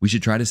 We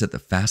should try to set the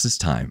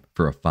fastest time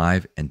for a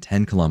 5 and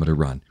 10 kilometer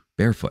run,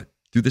 barefoot,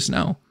 through the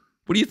snow.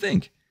 What do you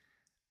think?"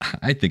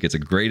 "I think it's a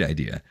great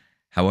idea.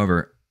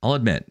 However, I'll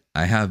admit,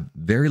 I have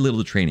very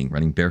little training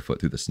running barefoot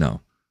through the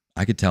snow."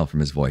 I could tell from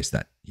his voice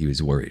that he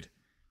was worried.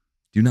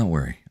 "Do not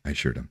worry," I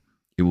assured him.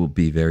 "It will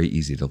be very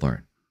easy to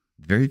learn.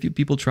 Very few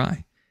people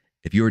try.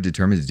 If you are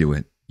determined to do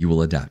it, you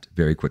will adapt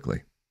very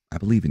quickly. I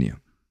believe in you.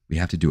 We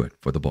have to do it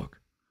for the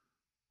book."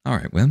 "All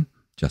right, Wim,"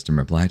 Justin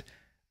replied.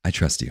 "I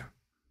trust you.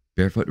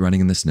 Barefoot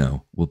running in the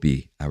snow will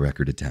be our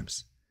record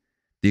attempts."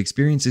 The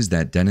experiences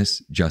that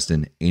Dennis,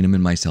 Justin, Ainam,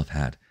 and myself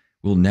had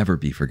will never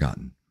be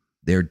forgotten.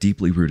 They are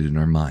deeply rooted in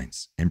our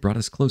minds and brought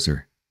us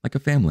closer, like a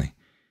family.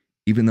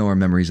 Even though our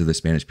memories of the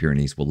Spanish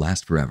Pyrenees will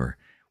last forever,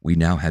 we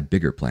now had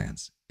bigger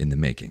plans in the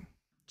making.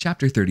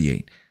 Chapter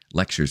 38,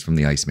 Lectures from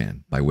the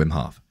Iceman by Wim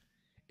Hof.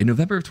 In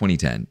November of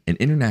 2010, an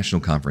international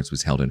conference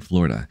was held in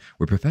Florida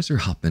where Professor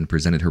Hoffman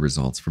presented her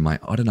results from my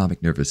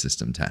autonomic nervous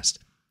system test.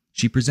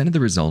 She presented the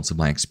results of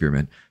my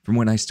experiment from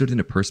when I stood in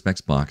a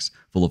Perspex box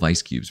full of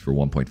ice cubes for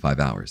 1.5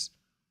 hours.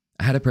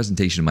 I had a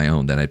presentation of my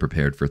own that I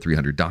prepared for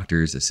 300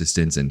 doctors,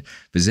 assistants, and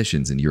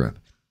physicians in Europe.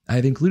 I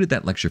have included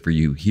that lecture for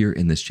you here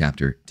in this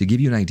chapter to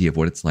give you an idea of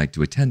what it's like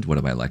to attend one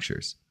of my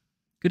lectures.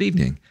 "Good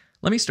evening.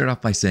 Let me start off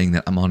by saying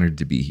that I'm honored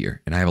to be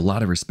here, and I have a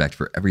lot of respect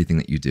for everything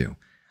that you do.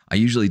 I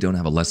usually don't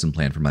have a lesson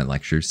plan for my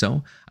lecture,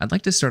 so I'd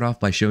like to start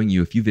off by showing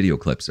you a few video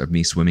clips of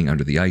me swimming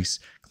under the ice,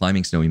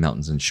 climbing snowy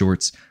mountains in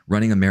shorts,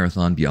 running a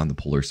marathon beyond the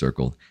polar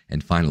circle,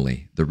 and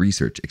finally, the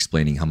research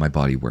explaining how my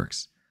body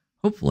works.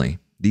 Hopefully,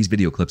 these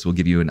video clips will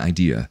give you an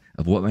idea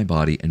of what my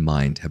body and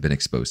mind have been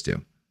exposed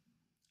to.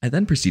 I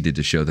then proceeded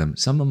to show them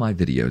some of my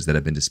videos that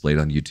have been displayed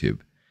on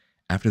YouTube.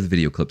 After the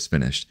video clips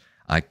finished,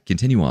 I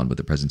continue on with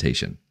the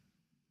presentation.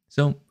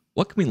 So,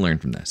 what can we learn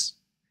from this?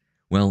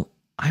 Well,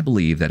 I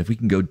believe that if we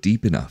can go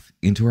deep enough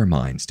into our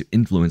minds to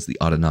influence the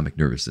autonomic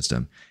nervous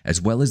system,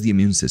 as well as the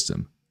immune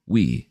system,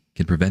 we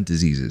can prevent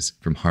diseases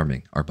from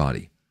harming our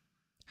body.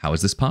 How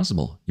is this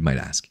possible, you might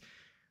ask?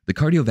 The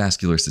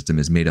cardiovascular system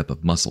is made up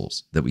of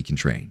muscles that we can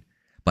train.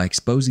 By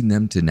exposing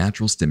them to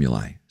natural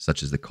stimuli,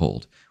 such as the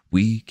cold,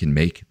 we can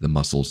make the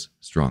muscles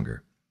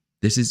stronger.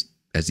 This is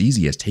as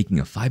easy as taking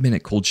a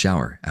 5-minute cold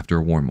shower after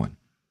a warm one.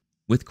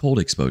 With cold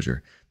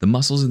exposure, the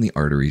muscles in the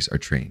arteries are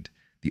trained.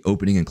 The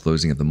opening and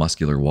closing of the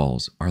muscular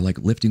walls are like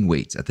lifting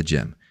weights at the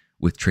gym.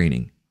 With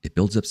training, it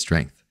builds up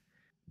strength.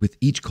 With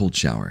each cold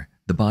shower,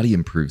 the body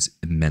improves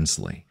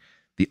immensely.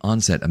 The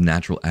onset of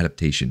natural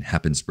adaptation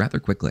happens rather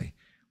quickly.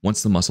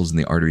 Once the muscles in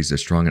the arteries are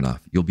strong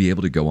enough, you'll be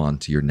able to go on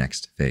to your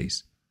next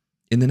phase.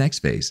 In the next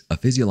phase, a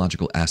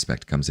physiological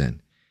aspect comes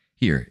in.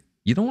 Here,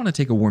 you don't want to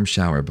take a warm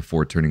shower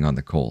before turning on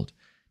the cold.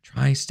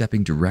 Try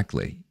stepping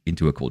directly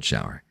into a cold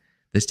shower.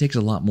 This takes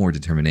a lot more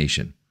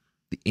determination.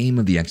 The aim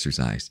of the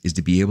exercise is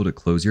to be able to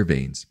close your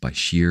veins by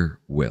sheer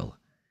will.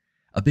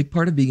 A big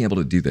part of being able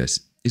to do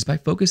this is by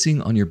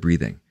focusing on your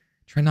breathing.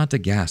 Try not to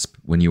gasp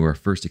when you are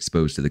first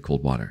exposed to the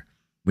cold water.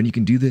 When you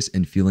can do this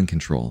and feel in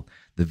control,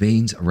 the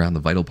veins around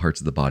the vital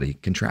parts of the body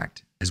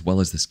contract, as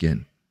well as the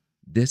skin.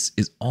 This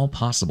is all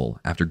possible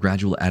after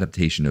gradual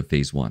adaptation of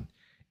phase 1.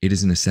 It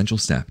is an essential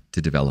step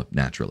to develop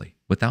naturally,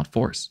 without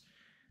force.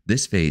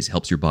 This phase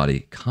helps your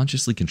body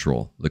consciously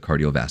control the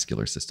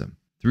cardiovascular system.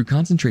 Through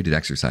concentrated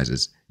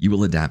exercises, you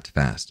will adapt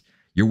fast.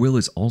 Your will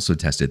is also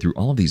tested through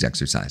all of these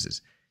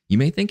exercises. You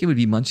may think it would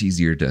be much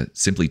easier to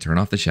simply turn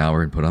off the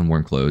shower and put on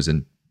warm clothes,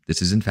 and this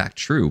is in fact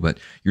true, but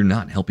you're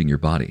not helping your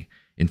body.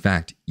 In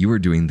fact, you are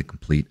doing the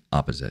complete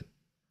opposite.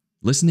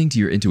 Listening to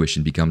your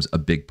intuition becomes a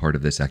big part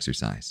of this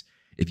exercise.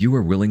 If you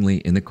are willingly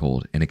in the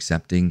cold and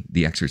accepting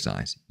the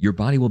exercise, your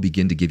body will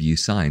begin to give you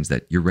signs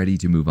that you're ready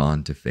to move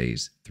on to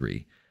phase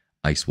 3,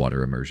 ice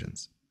water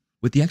immersions.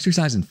 With the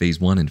exercise in phase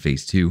 1 and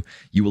phase 2,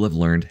 you will have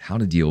learned how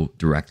to deal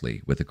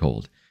directly with the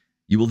cold.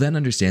 You will then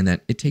understand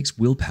that it takes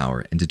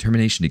willpower and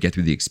determination to get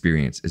through the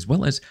experience, as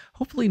well as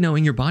hopefully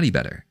knowing your body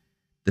better.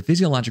 The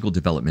physiological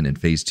development in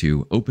phase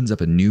 2 opens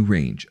up a new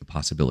range of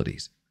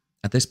possibilities.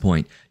 At this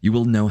point, you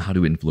will know how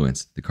to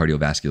influence the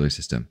cardiovascular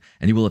system,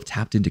 and you will have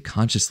tapped into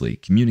consciously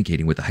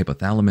communicating with the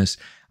hypothalamus,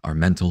 our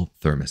mental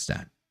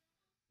thermostat.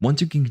 Once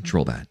you can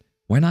control that,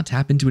 why not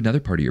tap into another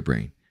part of your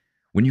brain?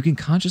 When you can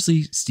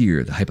consciously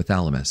steer the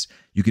hypothalamus,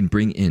 you can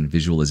bring in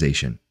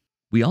visualization.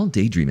 We all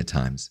daydream at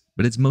times,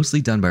 but it's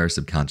mostly done by our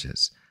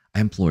subconscious.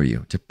 I implore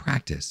you to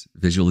practice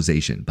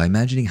visualization by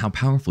imagining how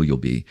powerful you'll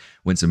be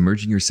when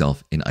submerging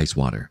yourself in ice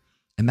water.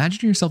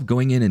 Imagine yourself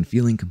going in and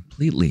feeling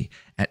completely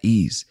at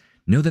ease.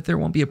 Know that there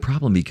won't be a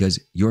problem because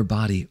your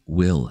body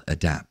will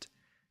adapt.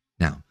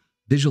 Now,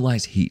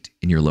 visualize heat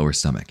in your lower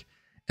stomach.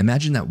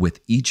 Imagine that with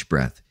each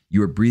breath,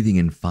 you are breathing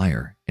in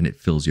fire and it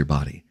fills your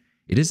body.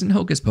 It isn't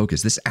hocus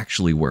pocus, this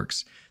actually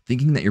works.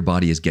 Thinking that your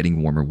body is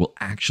getting warmer will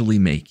actually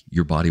make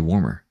your body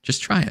warmer.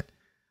 Just try it.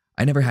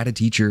 I never had a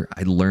teacher,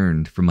 I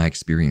learned from my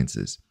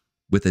experiences.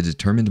 With a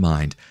determined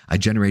mind, I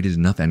generated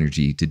enough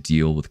energy to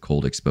deal with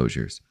cold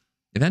exposures.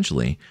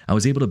 Eventually, I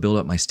was able to build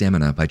up my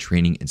stamina by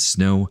training in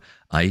snow,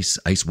 ice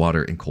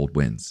water, and cold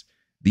winds.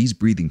 These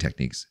breathing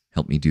techniques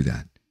helped me do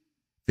that.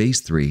 Phase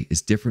 3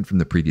 is different from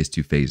the previous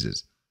 2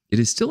 phases. It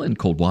is still in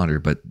cold water,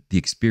 but the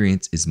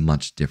experience is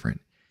much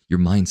different. Your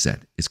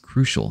mindset is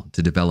crucial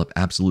to develop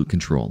absolute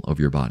control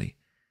over your body.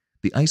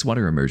 The ice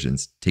water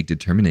immersions take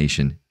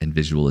determination and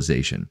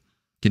visualization.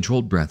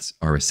 Controlled breaths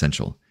are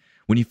essential.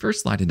 When you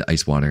first slide into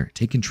ice water,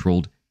 take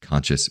controlled,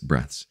 conscious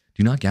breaths.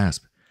 Do not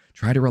gasp.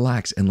 Try to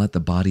relax and let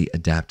the body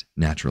adapt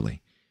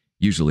naturally.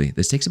 Usually,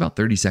 this takes about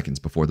 30 seconds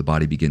before the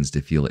body begins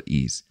to feel at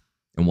ease.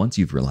 And once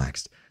you've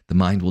relaxed, the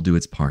mind will do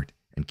its part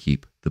and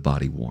keep the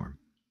body warm.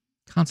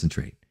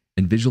 Concentrate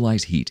and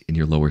visualize heat in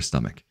your lower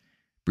stomach.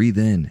 Breathe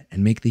in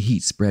and make the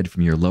heat spread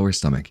from your lower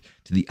stomach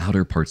to the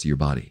outer parts of your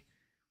body.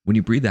 When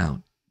you breathe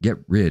out, get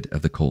rid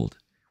of the cold.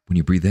 When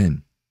you breathe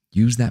in,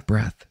 use that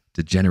breath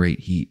to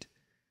generate heat.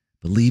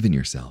 Believe in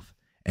yourself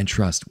and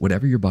trust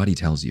whatever your body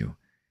tells you.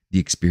 The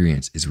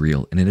experience is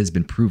real and it has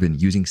been proven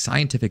using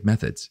scientific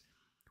methods.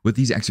 With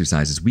these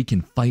exercises, we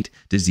can fight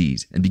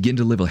disease and begin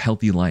to live a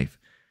healthy life.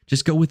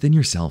 Just go within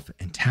yourself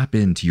and tap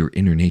into your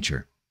inner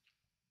nature.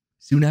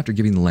 Soon after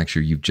giving the lecture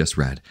you've just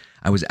read,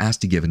 I was asked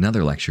to give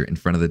another lecture in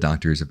front of the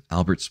doctors of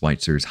Albert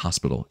Schweitzer's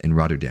hospital in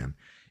Rotterdam.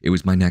 It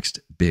was my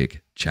next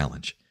big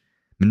challenge.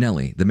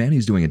 Manelli, the man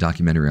who's doing a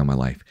documentary on my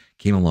life,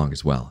 came along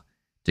as well.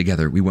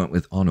 Together, we went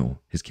with Onno,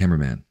 his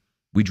cameraman.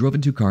 We drove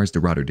in 2 cars to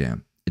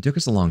Rotterdam. It It took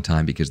us a long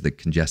time because of the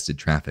congested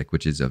traffic,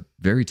 which is a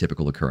very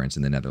typical occurrence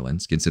in the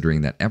Netherlands,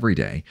 considering that every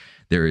day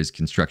there is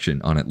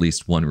construction on at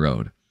least one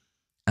road.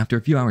 After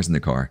a few hours in the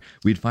car,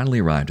 we had finally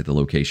arrived at the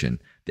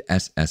location, the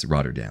SS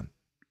Rotterdam.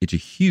 It's a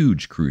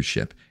huge cruise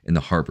ship in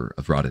the harbor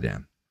of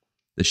Rotterdam.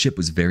 The ship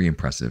was very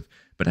impressive,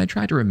 but I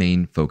tried to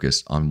remain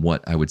focused on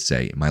what I would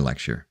say in my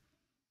lecture.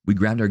 We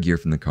grabbed our gear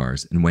from the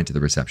cars and went to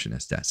the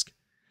receptionist desk.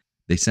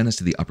 They sent us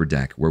to the upper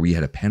deck where we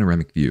had a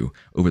panoramic view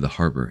over the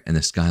harbor and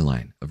the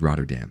skyline of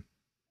Rotterdam.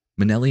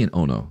 Manelli and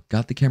Ono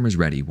got the cameras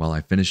ready while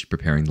I finished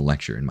preparing the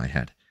lecture in my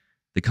head.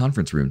 The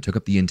conference room took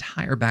up the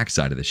entire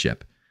backside of the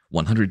ship.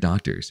 100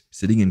 doctors,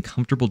 sitting in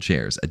comfortable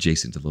chairs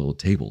adjacent to the little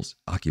tables,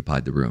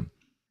 occupied the room.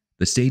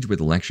 The stage where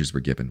the lectures were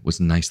given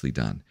was nicely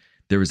done.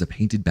 There was a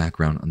painted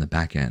background on the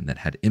back end that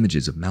had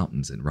images of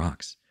mountains and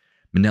rocks.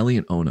 Manelli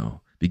and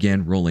Ono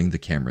began rolling the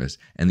cameras,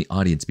 and the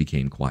audience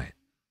became quiet.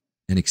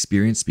 An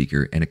experienced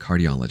speaker and a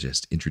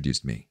cardiologist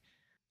introduced me.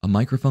 A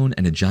microphone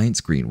and a giant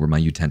screen were my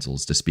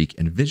utensils to speak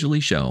and visually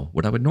show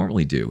what I would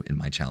normally do in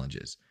my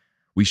challenges.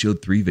 We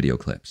showed 3 video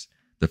clips.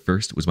 The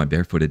first was my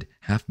barefooted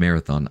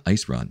half-marathon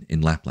ice run in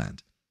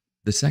Lapland.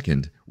 The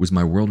second was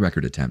my world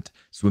record attempt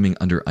swimming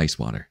under ice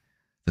water.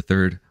 The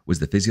third was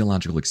the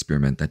physiological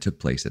experiment that took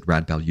place at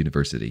Radboud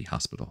University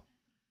Hospital.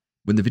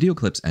 When the video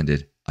clips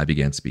ended, I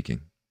began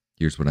speaking.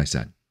 Here's what I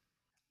said.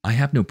 I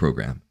have no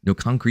program, no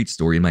concrete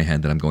story in my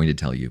head that I'm going to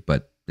tell you,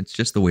 but it's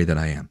just the way that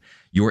I am.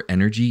 Your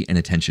energy and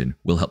attention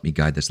will help me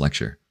guide this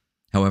lecture.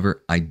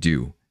 However, I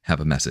do have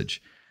a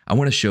message. I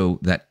want to show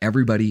that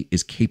everybody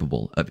is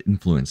capable of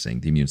influencing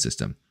the immune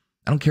system.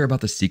 I don't care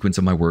about the sequence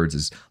of my words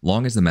as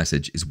long as the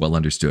message is well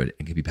understood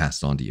and can be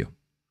passed on to you.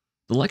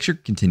 The lecture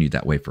continued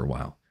that way for a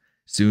while.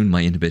 Soon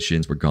my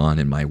inhibitions were gone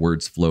and my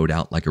words flowed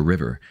out like a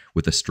river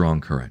with a strong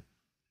current.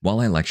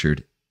 While I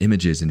lectured,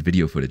 images and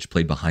video footage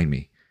played behind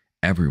me.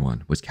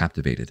 Everyone was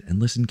captivated and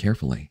listened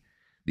carefully.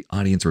 The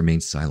audience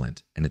remained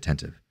silent and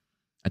attentive.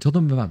 I told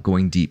them about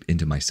going deep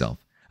into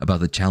myself, about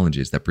the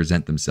challenges that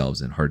present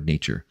themselves in hard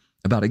nature,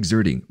 about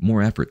exerting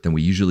more effort than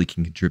we usually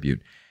can contribute,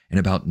 and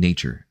about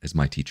nature as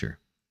my teacher.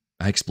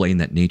 I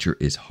explained that nature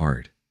is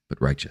hard,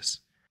 but righteous.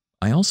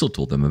 I also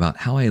told them about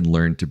how I had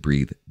learned to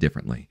breathe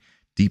differently,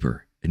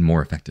 deeper, and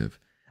more effective.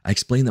 I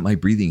explained that my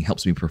breathing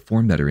helps me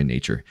perform better in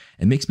nature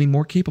and makes me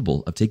more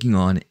capable of taking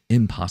on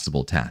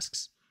impossible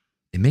tasks.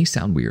 It may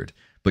sound weird,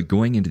 but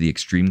going into the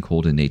extreme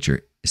cold in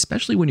nature,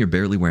 especially when you're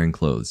barely wearing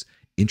clothes,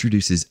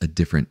 introduces a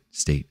different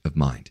state of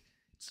mind.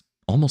 It's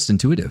almost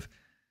intuitive.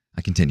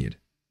 I continued.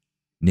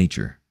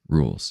 Nature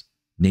rules.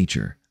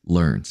 Nature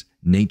learns.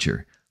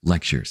 Nature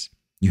lectures.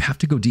 You have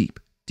to go deep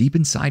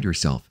inside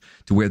yourself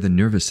to where the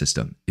nervous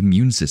system,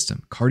 immune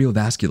system,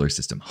 cardiovascular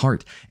system,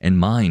 heart, and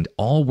mind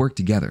all work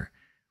together.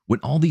 When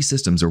all these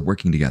systems are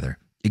working together,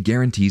 it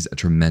guarantees a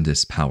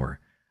tremendous power.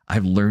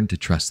 I've learned to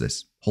trust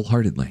this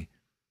wholeheartedly.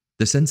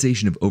 The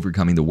sensation of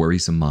overcoming the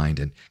worrisome mind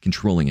and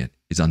controlling it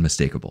is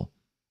unmistakable.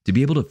 To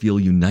be able to feel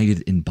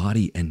united in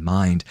body and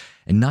mind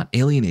and not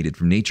alienated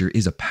from nature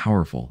is a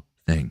powerful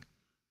thing.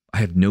 I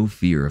have no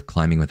fear of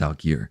climbing without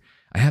gear.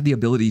 I have the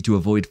ability to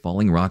avoid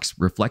falling rocks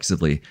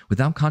reflexively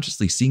without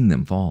consciously seeing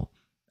them fall.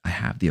 I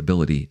have the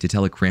ability to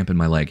tell a cramp in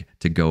my leg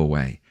to go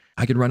away.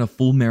 I could run a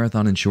full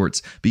marathon in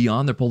shorts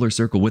beyond the polar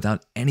circle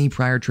without any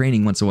prior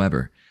training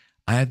whatsoever.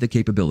 I have the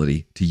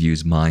capability to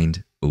use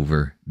mind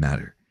over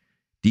matter.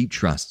 Deep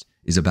trust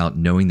is about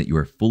knowing that you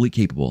are fully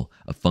capable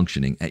of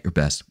functioning at your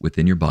best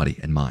within your body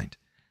and mind.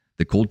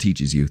 The cold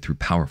teaches you through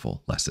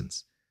powerful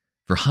lessons.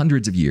 For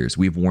hundreds of years,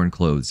 we have worn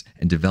clothes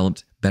and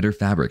developed better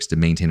fabrics to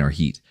maintain our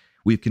heat.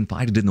 We have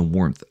confided in the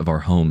warmth of our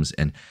homes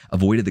and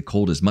avoided the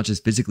cold as much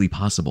as physically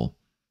possible.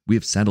 We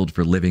have settled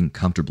for living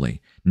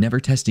comfortably, never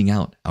testing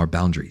out our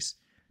boundaries.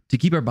 To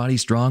keep our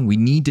bodies strong, we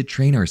need to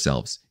train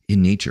ourselves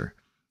in nature.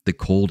 The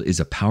cold is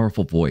a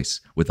powerful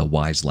voice with a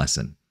wise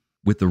lesson.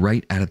 With the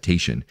right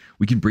adaptation,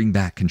 we can bring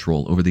back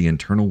control over the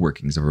internal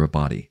workings of our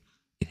body.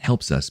 It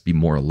helps us be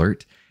more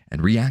alert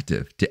and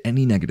reactive to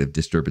any negative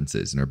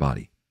disturbances in our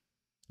body.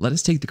 Let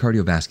us take the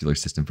cardiovascular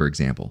system, for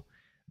example.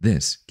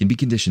 This can be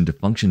conditioned to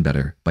function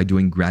better by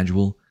doing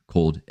gradual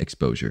cold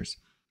exposures.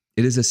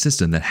 It is a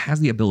system that has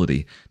the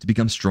ability to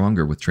become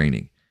stronger with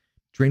training.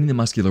 Training the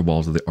muscular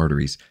walls of the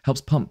arteries helps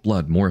pump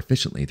blood more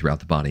efficiently throughout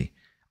the body.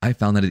 I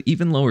found that it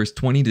even lowers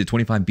 20 to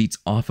 25 beats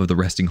off of the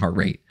resting heart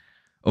rate.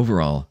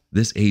 Overall,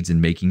 this aids in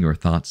making your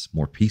thoughts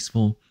more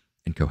peaceful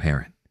and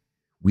coherent.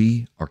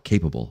 We are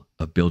capable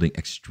of building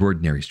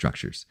extraordinary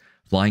structures,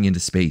 flying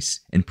into space,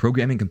 and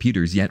programming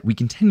computers, yet we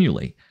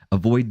continually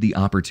avoid the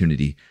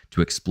opportunity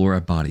to explore our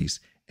bodies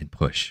and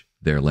push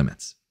their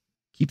limits.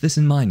 Keep this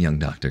in mind, young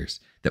doctors,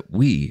 that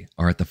we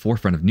are at the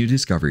forefront of new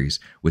discoveries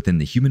within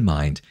the human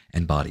mind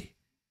and body.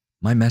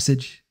 My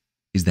message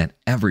is that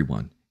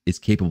everyone is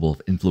capable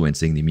of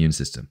influencing the immune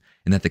system,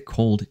 and that the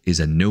cold is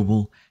a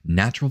noble,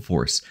 natural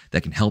force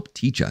that can help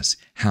teach us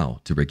how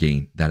to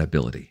regain that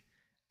ability.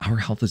 Our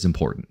health is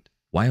important.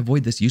 Why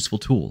avoid this useful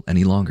tool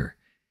any longer?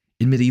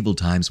 In medieval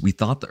times, we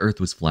thought the earth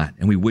was flat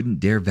and we wouldn't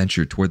dare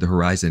venture toward the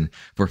horizon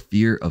for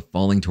fear of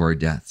falling to our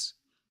deaths.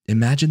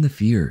 Imagine the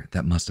fear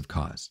that must have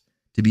caused.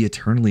 to be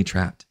eternally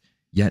trapped.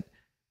 Yet,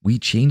 we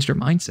changed our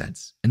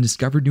mindsets and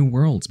discovered new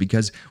worlds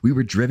because we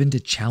were driven to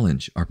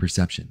challenge our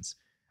perceptions.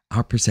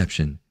 Our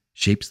perception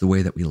shapes the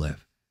way that we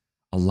live.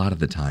 A lot of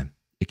the time,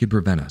 it can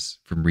prevent us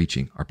from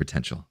reaching our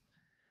potential.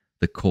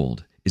 The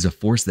cold is a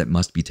force that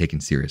must be taken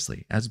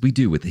seriously, as we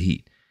do with the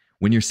heat.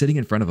 When you're sitting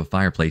in front of a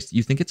fireplace,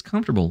 you think it's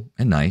comfortable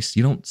and nice.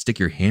 You don't stick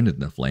your hand in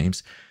the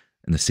flames.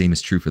 And the same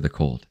is true for the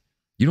cold.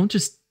 You don't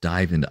just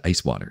dive into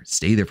ice water,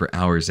 stay there for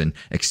hours, and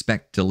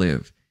expect to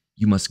live.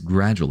 You must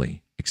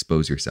gradually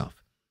expose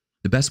yourself.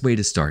 The best way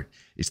to start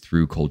is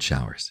through cold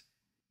showers.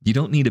 You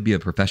don't need to be a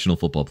professional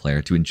football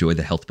player to enjoy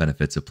the health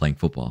benefits of playing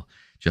football.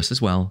 Just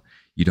as well,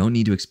 you don't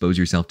need to expose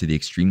yourself to the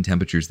extreme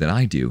temperatures that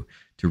I do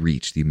to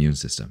reach the immune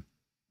system.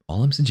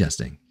 All I'm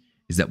suggesting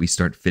is that we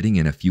start fitting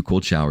in a few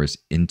cold showers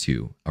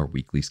into our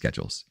weekly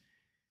schedules.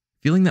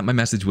 Feeling that my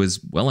message was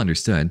well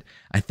understood,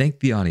 I thanked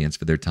the audience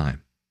for their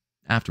time.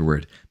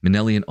 Afterward,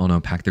 Manelli and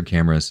Ono packed their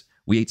cameras,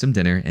 we ate some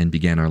dinner, and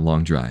began our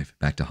long drive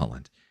back to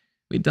Holland.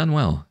 We'd done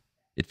well.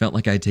 It felt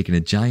like I had taken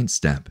a giant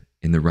step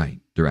in the right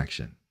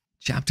direction.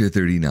 Chapter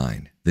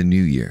 39, The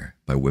New Year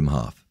by Wim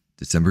Hof,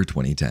 December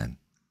 2010.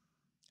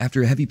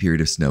 After a heavy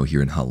period of snow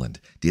here in Holland,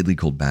 daily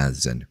cold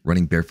baths, and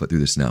running barefoot through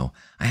the snow,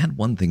 I had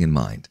one thing in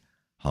mind: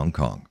 Hong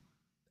Kong.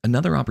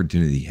 Another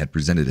opportunity had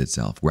presented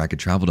itself where I could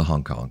travel to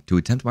Hong Kong to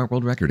attempt my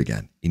world record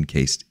again,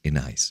 encased in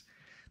ice.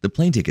 The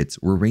plane tickets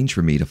were arranged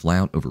for me to fly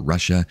out over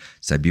Russia,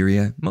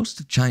 Siberia, most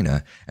of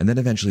China, and then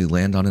eventually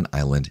land on an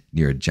island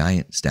near a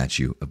giant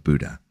statue of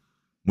Buddha.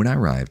 When I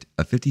arrived,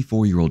 a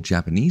 54-year-old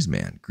Japanese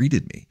man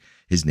greeted me.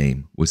 His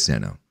name was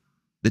Sano.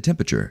 The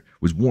temperature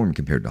was warm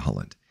compared to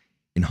Holland.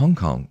 In Hong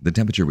Kong, the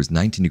temperature was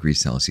 19 degrees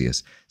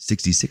Celsius,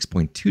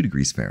 66.2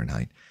 degrees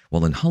Fahrenheit,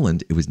 while in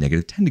Holland it was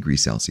negative 10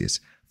 degrees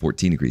Celsius,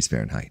 14 degrees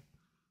Fahrenheit.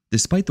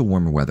 Despite the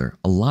warmer weather,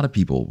 a lot of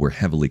people were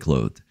heavily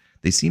clothed.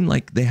 They seemed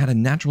like they had a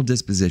natural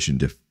disposition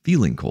to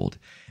feeling cold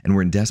and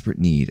were in desperate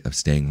need of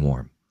staying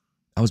warm.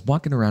 I was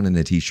walking around in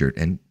a t-shirt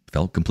and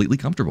felt completely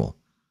comfortable.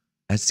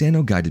 As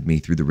Sano guided me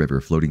through the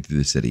river floating through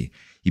the city,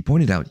 he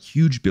pointed out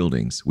huge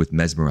buildings with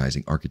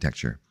mesmerizing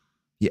architecture.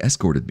 He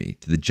escorted me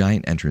to the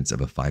giant entrance of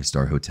a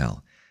 5-star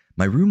hotel.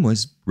 My room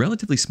was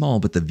relatively small,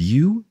 but the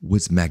view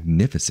was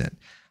magnificent.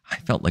 I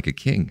felt like a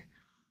king.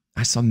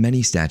 I saw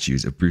many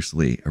statues of Bruce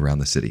Lee around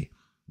the city.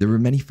 There were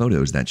many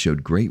photos that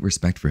showed great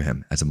respect for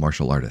him as a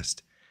martial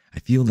artist. I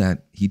feel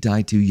that he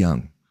died too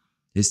young.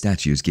 His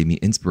statues gave me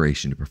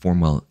inspiration to perform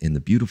well in the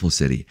beautiful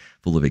city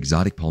full of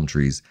exotic palm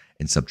trees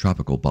and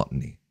subtropical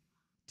botany.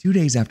 2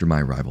 days after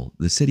my arrival,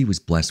 the city was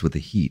blessed with the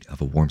heat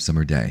of a warm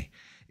summer day.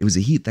 It was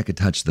a heat that could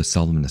touch the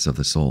solemnness of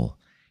the soul.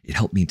 It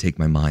helped me take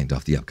my mind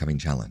off the upcoming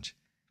challenge.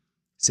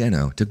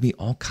 Sano took me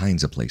all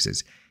kinds of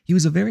places. He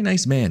was a very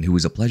nice man who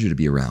was a pleasure to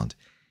be around.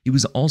 He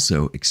was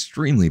also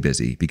extremely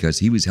busy because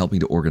he was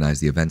helping to organize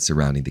the events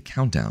surrounding the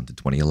countdown to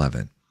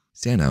 2011.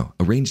 Sano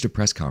arranged a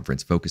press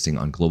conference focusing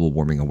on global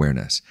warming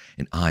awareness,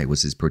 and I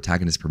was his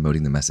protagonist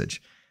promoting the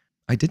message.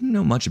 I didn't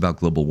know much about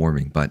global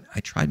warming, but I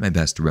tried my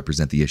best to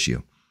represent the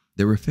issue.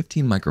 There were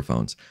 15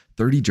 microphones,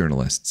 30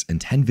 journalists, and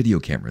 10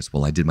 video cameras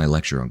while I did my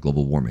lecture on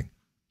global warming.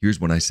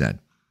 Here's what I said.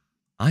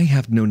 I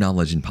have no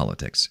knowledge in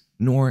politics,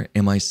 nor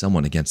am I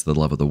someone against the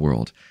love of the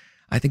world.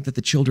 I think that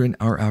the children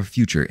are our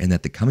future and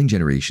that the coming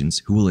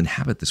generations who will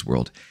inhabit this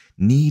world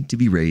need to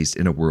be raised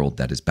in a world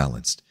that is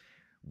balanced.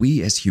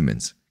 We as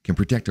humans can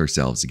protect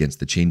ourselves against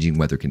the changing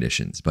weather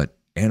conditions, but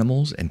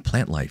animals and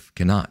plant life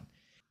cannot.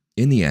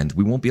 In the end,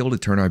 we won't be able to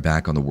turn our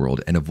back on the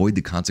world and avoid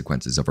the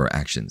consequences of our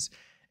actions.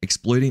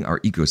 Exploiting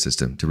our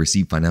ecosystem to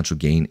receive financial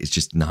gain is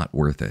just not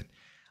worth it.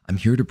 I'm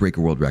here to break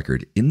a world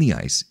record in the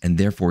ice and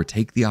therefore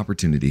take the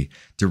opportunity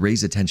to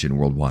raise attention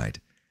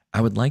worldwide. I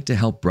would like to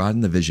help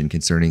broaden the vision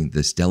concerning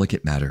this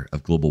delicate matter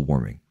of global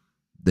warming.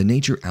 The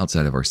nature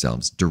outside of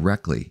ourselves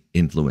directly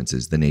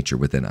influences the nature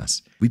within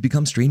us. We've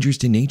become strangers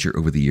to nature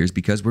over the years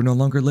because we're no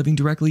longer living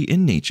directly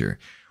in nature.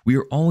 We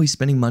are always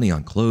spending money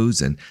on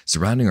clothes and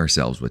surrounding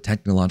ourselves with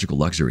technological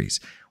luxuries.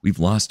 We've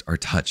lost our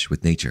touch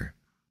with nature.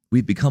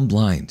 We've become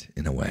blind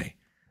in a way.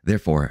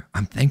 Therefore,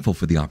 I'm thankful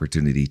for the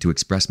opportunity to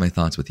express my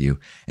thoughts with you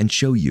and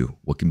show you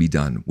what can be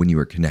done when you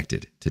are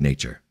connected to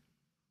nature.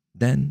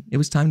 Then it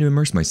was time to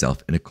immerse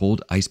myself in a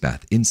cold ice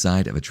bath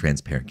inside of a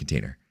transparent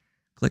container.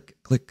 Click,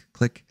 click,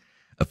 click.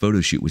 A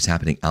photo shoot was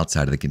happening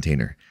outside of the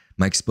container.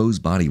 My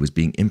exposed body was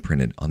being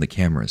imprinted on the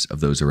cameras of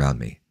those around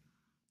me.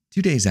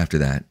 2 days after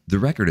that, the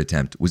record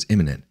attempt was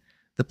imminent.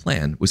 The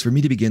plan was for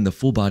me to begin the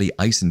full-body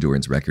ice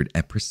endurance record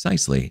at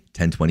precisely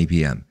 10:20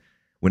 p.m.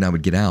 When I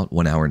would get out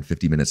 1 hour and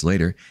 50 minutes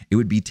later, it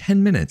would be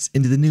 10 minutes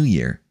into the new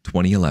year,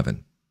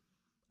 2011.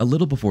 A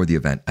little before the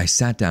event, I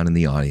sat down in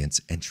the audience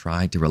and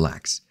tried to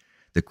relax.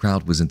 The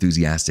crowd was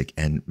enthusiastic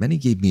and many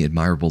gave me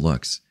admirable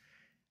looks.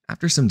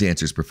 After some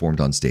dancers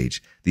performed on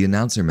stage, the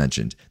announcer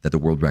mentioned that the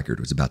world record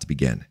was about to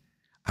begin.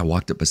 I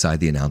walked up beside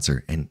the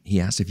announcer and he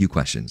asked a few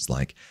questions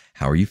like,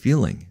 "How are you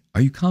feeling?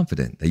 Are you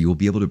confident that you will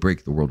be able to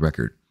break the world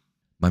record?"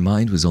 My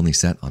mind was only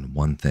set on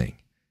one thing: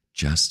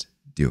 just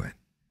do it.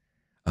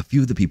 A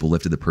few of the people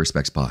lifted the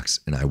Perspex box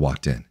and I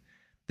walked in.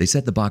 They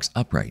set the box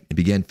upright and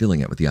began filling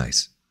it with the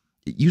ice.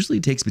 It usually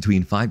takes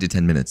between 5 to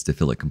 10 minutes to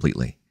fill it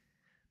completely.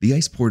 The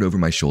ice poured over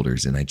my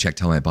shoulders and I checked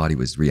how my body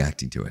was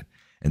reacting to it.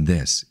 And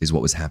this is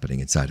what was happening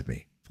inside of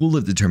me. Full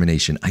of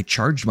determination, I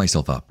charged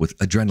myself up with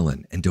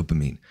adrenaline and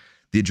dopamine.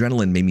 The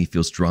adrenaline made me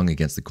feel strong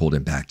against the cold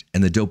impact,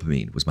 and the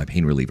dopamine was my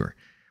pain reliever.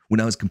 When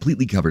I was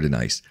completely covered in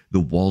ice, the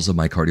walls of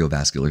my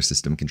cardiovascular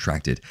system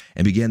contracted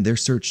and began their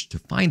search to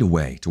find a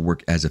way to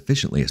work as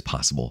efficiently as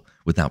possible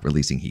without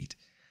releasing heat.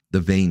 The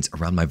veins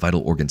around my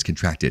vital organs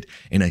contracted,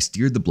 and I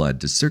steered the blood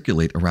to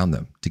circulate around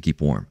them to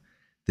keep warm.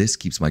 This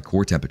keeps my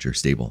core temperature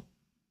stable.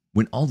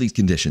 When all these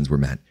conditions were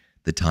met,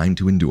 the time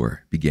to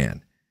endure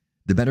began.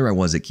 The better I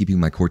was at keeping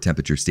my core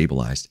temperature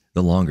stabilized,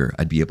 the longer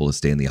I'd be able to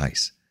stay in the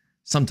ice.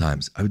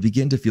 Sometimes I would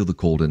begin to feel the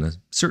cold in a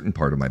certain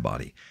part of my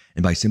body,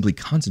 and by simply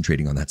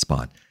concentrating on that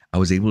spot, I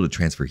was able to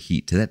transfer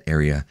heat to that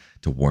area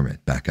to warm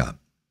it back up.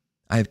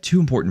 I have two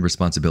important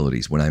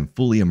responsibilities when I am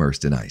fully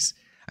immersed in ice.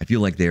 I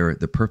feel like they are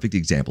the perfect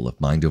example of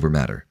mind over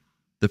matter.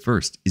 The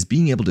first is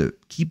being able to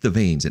keep the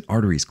veins and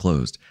arteries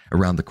closed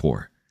around the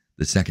core.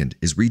 The second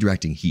is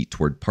redirecting heat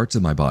toward parts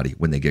of my body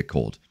when they get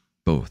cold.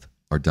 Both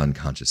are done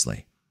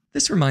consciously.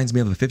 This reminds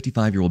me of a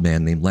 55-year-old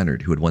man named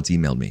Leonard who had once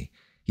emailed me.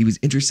 He was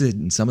interested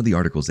in some of the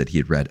articles that he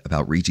had read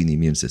about reaching the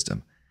immune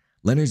system.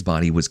 Leonard's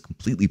body was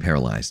completely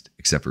paralyzed,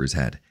 except for his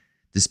head.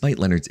 Despite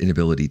Leonard's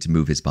inability to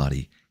move his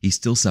body, he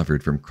still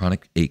suffered from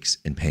chronic aches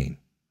and pain.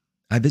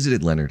 I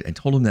visited Leonard and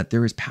told him that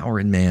there is power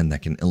in man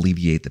that can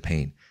alleviate the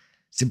pain.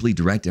 Simply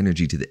direct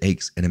energy to the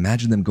aches and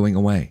imagine them going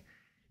away.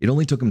 It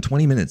only took him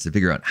 20 minutes to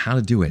figure out how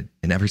to do it,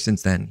 and ever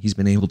since then, he's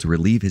been able to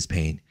relieve his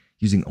pain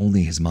using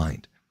only his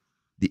mind.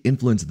 The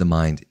influence of the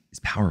mind is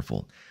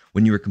powerful.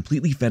 When you are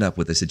completely fed up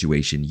with a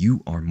situation,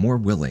 you are more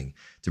willing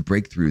to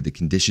break through the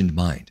conditioned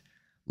mind.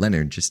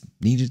 Leonard just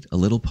needed a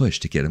little push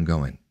to get him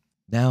going.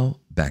 Now,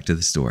 back to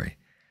the story.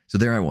 So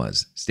there I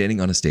was, standing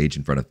on a stage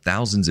in front of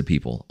thousands of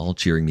people, all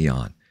cheering me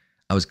on.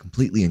 I was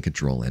completely in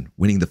control and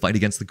winning the fight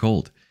against the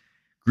cold.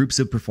 Groups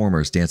of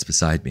performers danced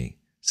beside me.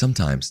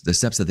 Sometimes, the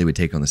steps that they would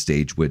take on the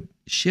stage would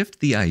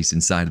shift the ice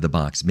inside of the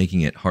box,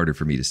 making it harder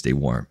for me to stay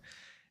warm.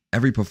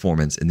 Every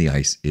performance in the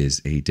ice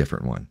is a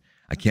different one.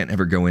 I can't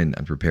ever go in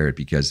unprepared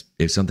because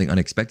if something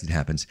unexpected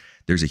happens,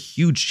 there's a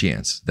huge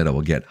chance that I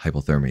will get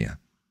hypothermia.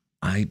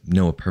 I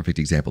know a perfect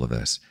example of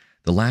this.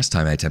 The last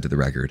time I attempted the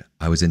record,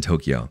 I was in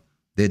Tokyo.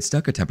 They had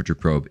stuck a temperature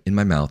probe in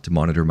my mouth to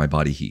monitor my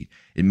body heat.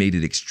 It made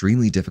it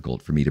extremely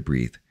difficult for me to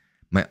breathe.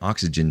 My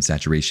oxygen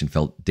saturation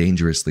felt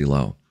dangerously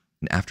low,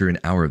 and after an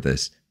hour of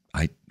this,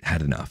 I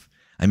had enough.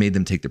 I made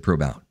them take the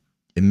probe out.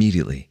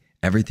 Immediately,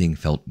 everything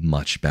felt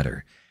much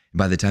better.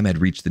 By the time I'd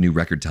reached the new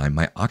record time,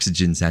 my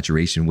oxygen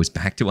saturation was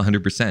back to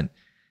 100%.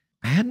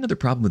 I had another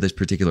problem with this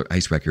particular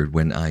ice record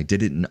when I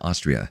did it in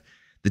Austria.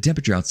 The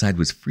temperature outside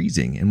was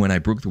freezing, and when I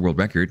broke the world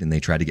record and they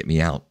tried to get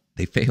me out,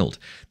 they failed.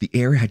 The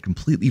air had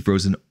completely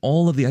frozen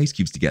all of the ice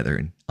cubes together,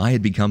 and I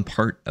had become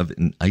part of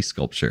an ice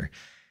sculpture.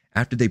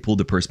 After they pulled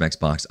the Perspex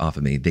box off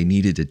of me, they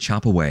needed to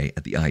chop away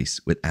at the ice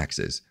with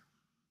axes.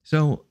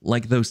 So,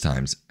 like those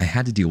times, I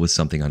had to deal with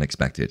something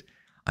unexpected.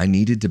 I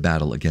needed to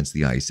battle against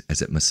the ice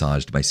as it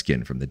massaged my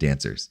skin from the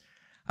dancers.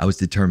 I was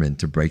determined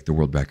to break the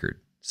world record,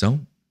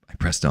 so I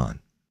pressed on.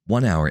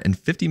 1 hour and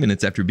 50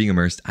 minutes after being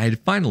immersed, I had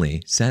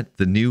finally set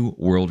the new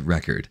world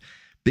record.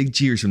 Big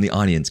cheers from the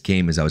audience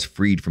came as I was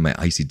freed from my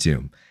icy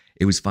tomb.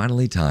 It was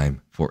finally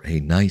time for a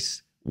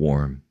nice,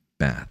 warm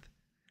bath.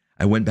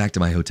 I went back to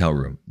my hotel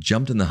room,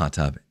 jumped in the hot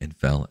tub, and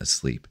fell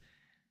asleep.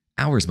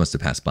 Hours must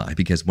have passed by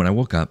because when I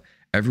woke up,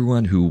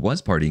 everyone who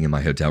was partying in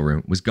my hotel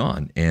room was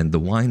gone, and the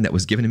wine that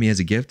was given to me as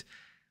a gift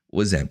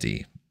was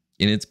empty.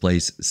 In its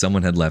place,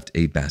 someone had left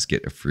a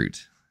basket of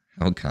fruit.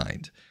 How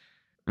kind.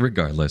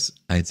 Regardless,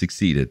 I had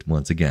succeeded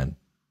once again.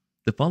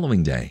 The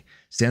following day,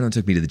 Sano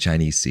took me to the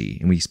Chinese Sea,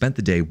 and we spent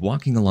the day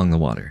walking along the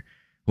water.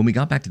 When we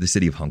got back to the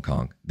city of Hong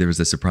Kong, there was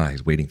a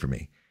surprise waiting for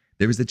me.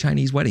 There was the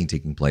Chinese wedding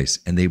taking place,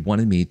 and they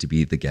wanted me to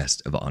be the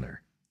guest of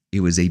honor. It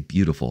was a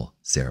beautiful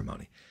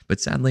ceremony. But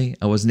sadly,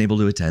 I wasn't able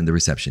to attend the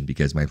reception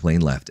because my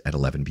plane left at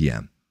 11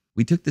 p.m.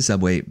 We took the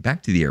subway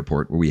back to the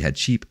airport where we had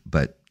cheap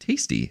but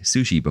tasty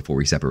sushi before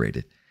we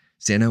separated.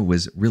 Sano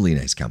was really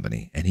nice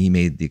company, and he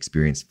made the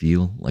experience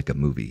feel like a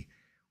movie.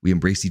 We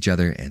embraced each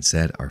other and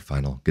said our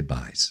final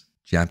goodbyes.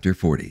 Chapter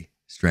 40,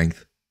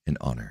 Strength and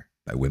Honor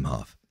by Wim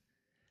Hof.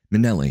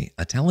 Minnelli,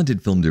 a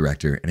talented film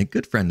director and a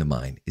good friend of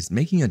mine, is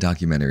making a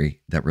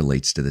documentary that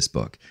relates to this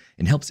book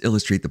and helps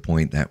illustrate the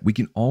point that we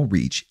can all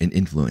reach and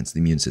influence the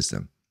immune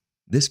system.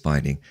 This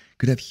finding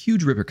could have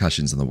huge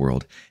repercussions in the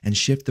world and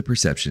shift the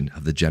perception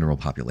of the general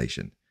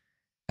population.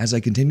 As I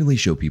continually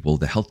show people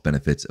the health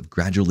benefits of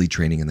gradually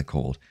training in the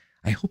cold,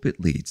 I hope it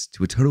leads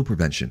to a total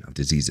prevention of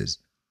diseases.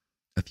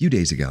 A few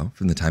days ago,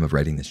 from the time of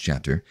writing this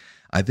chapter,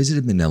 I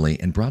visited Minnelli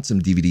and brought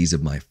some DVDs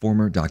of my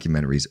former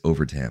documentaries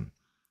over to him.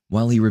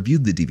 While he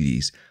reviewed the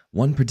DVDs,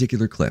 one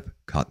particular clip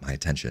caught my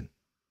attention.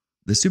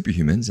 The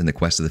Superhumans and the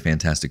Quest of the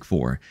Fantastic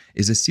Four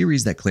is a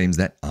series that claims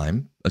that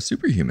I'm a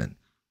superhuman.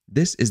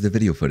 This is the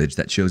video footage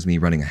that shows me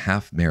running a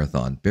half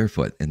marathon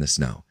barefoot in the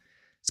snow.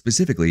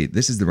 Specifically,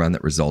 this is the run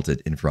that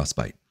resulted in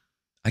Frostbite.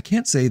 I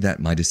can't say that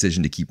my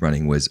decision to keep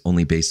running was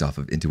only based off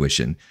of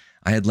intuition.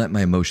 I had let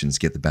my emotions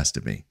get the best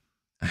of me.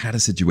 I had a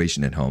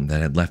situation at home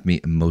that had left me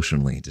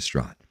emotionally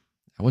distraught.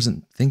 I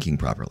wasn't thinking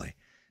properly,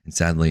 and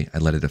sadly, I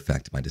let it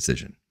affect my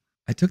decision.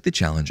 I took the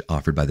challenge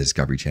offered by the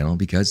Discovery Channel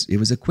because it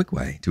was a quick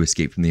way to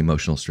escape from the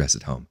emotional stress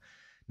at home.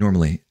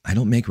 Normally, I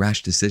don't make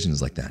rash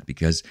decisions like that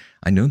because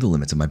I know the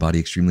limits of my body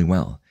extremely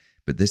well,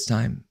 but this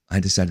time, I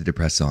decided to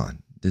press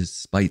on,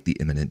 despite the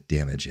imminent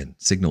damage and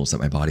signals that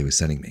my body was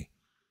sending me.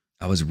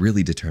 I was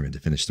really determined to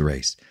finish the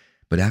race,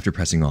 but after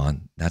pressing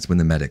on, that's when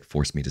the medic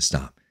forced me to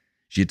stop.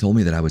 She had told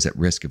me that I was at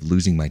risk of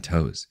losing my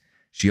toes.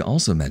 She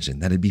also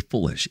mentioned that it'd be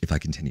foolish if I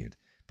continued,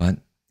 but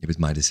it was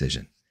my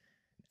decision.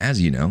 As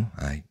you know,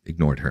 I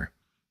ignored her.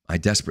 I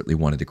desperately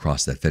wanted to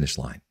cross that finish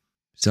line.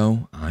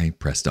 So I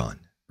pressed on,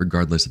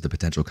 regardless of the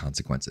potential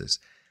consequences.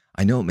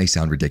 I know it may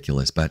sound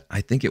ridiculous, but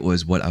I think it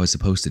was what I was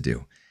supposed to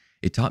do.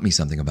 It taught me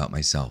something about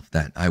myself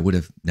that I would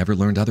have never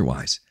learned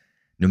otherwise.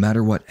 No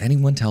matter what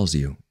anyone tells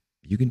you,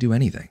 you can do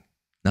anything.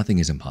 Nothing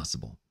is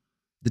impossible.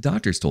 The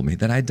doctors told me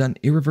that I had done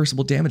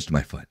irreversible damage to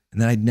my foot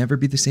and that I'd never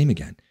be the same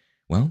again.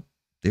 Well,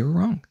 they were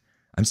wrong.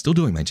 I'm still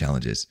doing my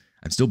challenges.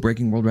 I'm still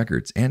breaking world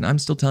records, and I'm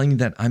still telling you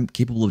that I'm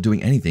capable of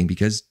doing anything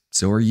because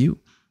so are you.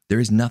 There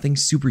is nothing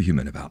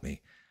superhuman about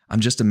me. I'm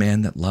just a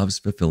man that loves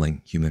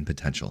fulfilling human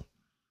potential.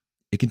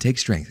 It can take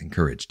strength and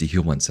courage to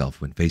heal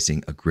oneself when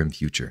facing a grim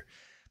future,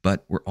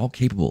 but we're all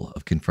capable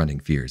of confronting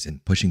fears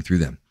and pushing through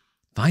them.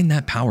 Find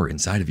that power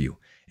inside of you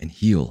and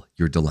heal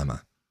your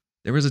dilemma.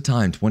 There was a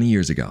time 20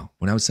 years ago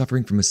when I was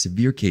suffering from a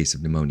severe case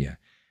of pneumonia.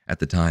 At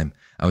the time,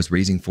 I was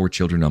raising 4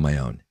 children on my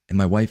own, and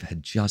my wife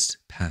had just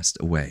passed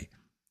away.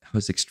 I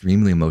was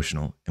extremely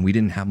emotional, and we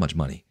didn't have much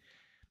money.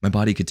 My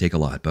body could take a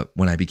lot, but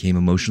when I became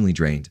emotionally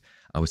drained,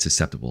 I was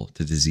susceptible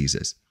to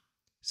diseases.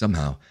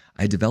 Somehow,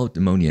 I had developed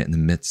pneumonia in the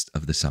midst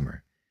of the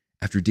summer.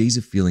 After days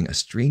of feeling a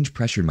strange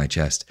pressure in my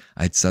chest,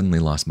 I had suddenly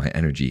lost my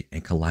energy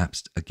and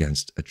collapsed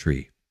against a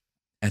tree.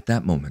 At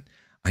that moment,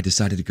 I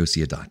decided to go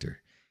see a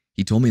doctor.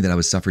 He told me that I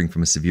was suffering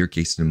from a severe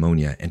case of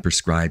pneumonia and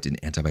prescribed an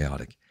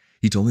antibiotic.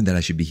 He told me that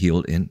I should be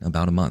healed in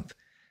about a month.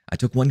 I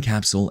took 1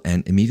 capsule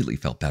and immediately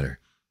felt better.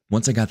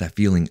 Once I got that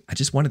feeling, I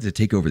just wanted to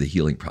take over the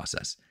healing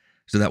process.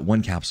 So that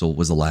 1 capsule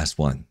was the last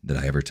one that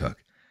I ever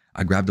took.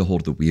 I grabbed a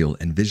hold of the wheel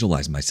and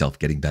visualized myself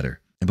getting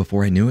better. And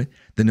before I knew it,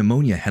 the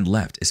pneumonia had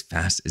left as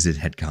fast as it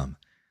had come.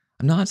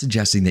 I'm not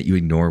suggesting that you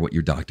ignore what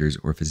your doctors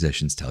or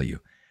physicians tell you.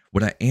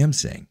 What I am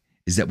saying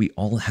is that we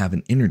all have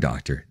an inner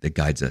doctor that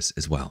guides us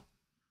as well.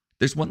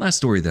 There's one last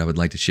story that I would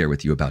like to share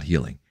with you about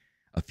healing.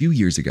 A few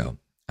years ago,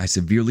 I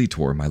severely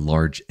tore my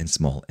large and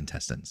small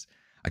intestines.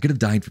 I could have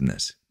died from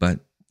this,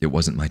 but it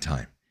wasn't my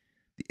time.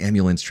 The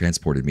ambulance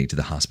transported me to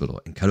the hospital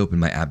and cut open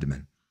my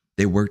abdomen.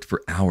 They worked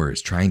for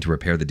hours trying to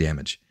repair the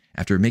damage.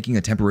 After making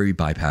a temporary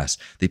bypass,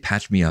 they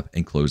patched me up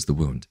and closed the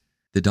wound.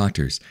 The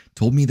doctors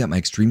told me that my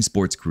extreme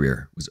sports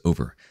career was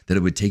over, that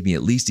it would take me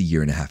at least a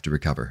year and a half to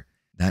recover.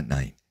 That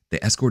night, they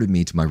escorted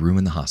me to my room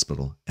in the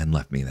hospital and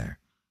left me there.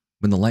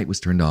 When the light was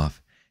turned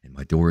off and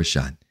my door was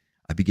shut,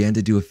 I began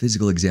to do a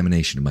physical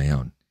examination of my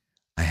own.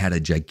 I had a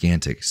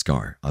gigantic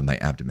scar on my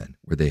abdomen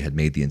where they had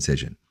made the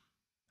incision.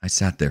 I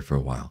sat there for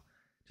a while,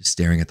 just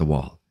staring at the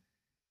wall.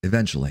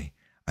 Eventually,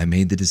 I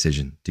made the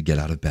decision to get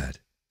out of bed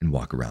and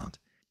walk around.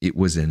 It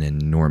was an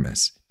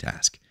enormous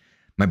task.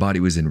 My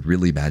body was in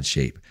really bad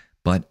shape,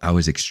 but I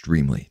was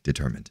extremely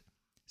determined.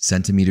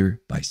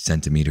 Centimeter by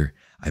centimeter,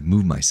 I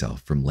moved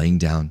myself from laying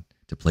down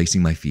to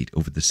placing my feet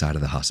over the side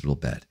of the hospital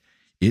bed.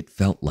 It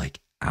felt like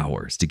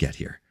hours to get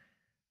here.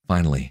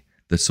 Finally,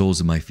 the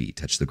soles of my feet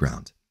touched the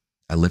ground.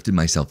 I lifted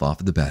myself off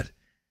of the bed,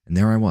 and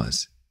there I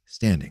was,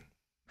 standing.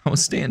 I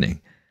was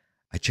standing.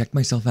 I checked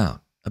myself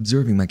out,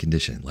 observing my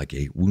condition like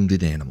a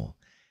wounded animal.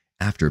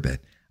 After a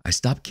bit, I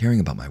stopped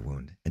caring about my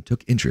wound and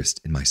took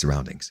interest in my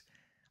surroundings.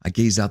 I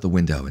gazed out the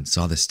window and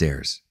saw the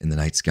stars in the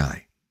night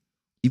sky.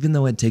 Even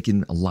though it had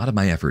taken a lot of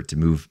my effort to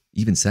move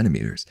even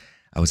centimeters,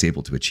 I was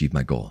able to achieve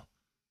my goal.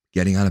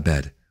 Getting out of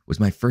bed was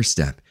my first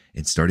step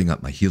in starting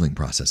up my healing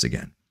process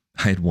again.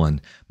 I had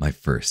won my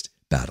first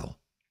battle.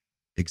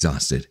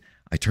 Exhausted,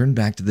 I turned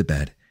back to the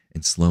bed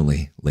and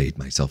slowly laid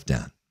myself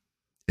down.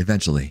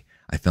 Eventually,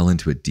 I fell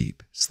into a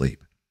deep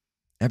sleep.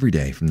 Every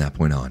day from that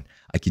point on,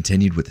 I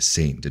continued with the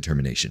same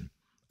determination.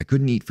 I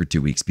couldn't eat for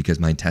 2 weeks because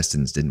my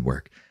intestines didn't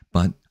work,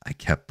 but I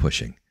kept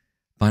pushing.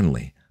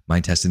 Finally, my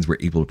intestines were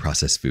able to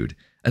process food.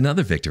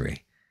 Another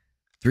victory.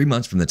 3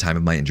 months from the time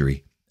of my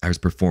injury, I was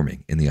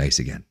performing in the ice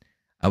again.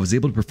 I was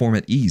able to perform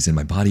at ease and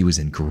my body was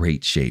in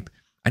great shape.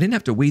 I didn't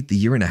have to wait the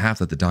year and a half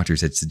that the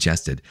doctors had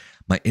suggested.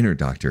 My inner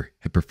doctor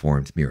had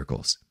performed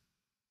miracles.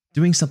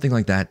 Doing something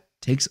like that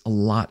takes a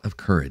lot of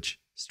courage,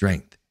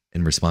 strength,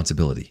 and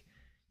responsibility.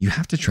 You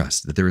have to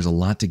trust that there is a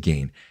lot to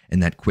gain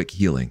and that quick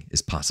healing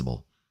is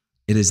possible.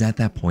 It is at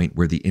that point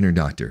where the inner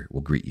doctor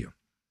will greet you.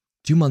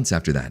 2 months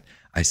after that,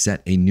 I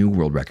set a new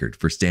world record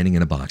for standing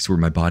in a box where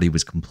my body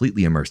was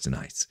completely immersed in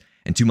ice.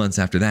 And 2 months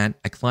after that,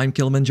 I climbed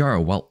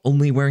Kilimanjaro while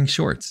only wearing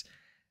shorts.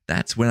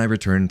 That's when I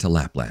returned to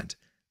Lapland,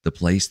 the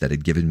place that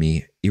had given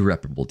me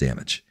irreparable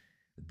damage.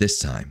 This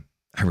time,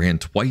 I ran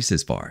twice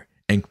as far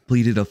and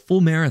completed a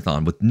full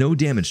marathon with no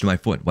damage to my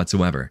foot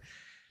whatsoever.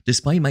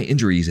 Despite my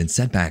injuries and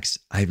setbacks,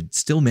 I've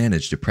still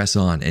managed to press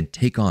on and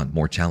take on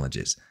more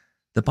challenges.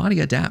 The body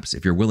adapts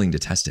if you're willing to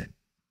test it.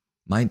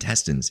 My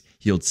intestines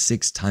healed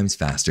 6 times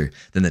faster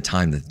than the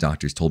time that the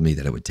doctors told me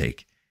that it would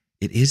take.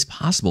 It is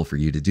possible for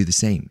you to do the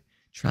same.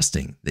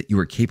 Trusting that you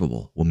are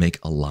capable will make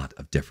a lot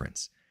of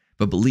difference.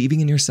 But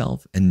believing in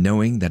yourself and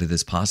knowing that it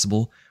is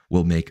possible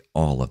will make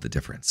all of the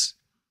difference.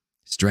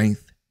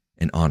 Strength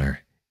and honor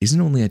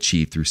isn't only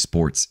achieved through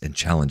sports and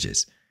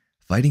challenges.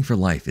 Fighting for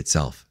life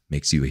itself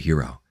makes you a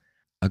hero.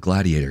 A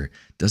gladiator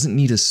doesn't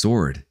need a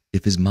sword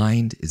if his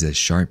mind is as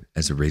sharp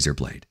as a razor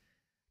blade.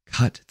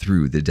 Cut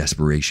through the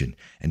desperation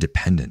and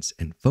dependence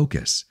and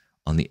focus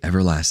on the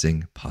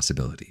everlasting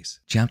possibilities.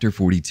 Chapter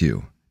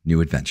 42,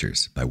 New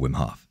Adventures by Wim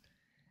Hof.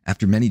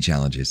 After many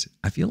challenges,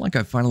 I feel like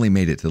I've finally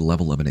made it to the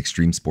level of an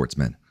extreme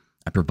sportsman.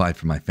 I provide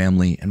for my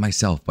family and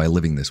myself by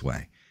living this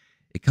way.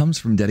 It comes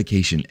from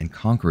dedication and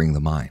conquering the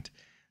mind.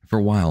 For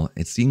a while,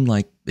 it seemed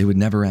like it would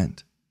never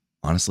end.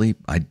 Honestly,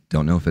 I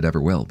don't know if it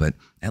ever will, but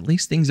at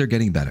least things are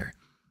getting better.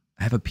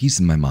 I have a peace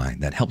in my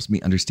mind that helps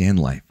me understand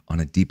life on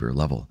a deeper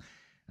level.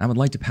 I would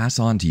like to pass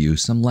on to you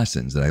some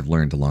lessons that I've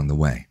learned along the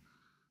way.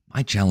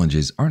 My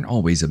challenges aren't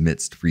always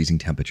amidst freezing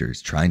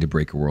temperatures trying to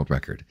break a world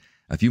record.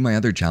 A few of my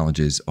other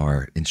challenges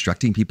are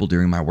instructing people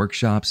during my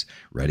workshops,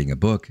 writing a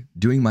book,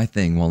 doing my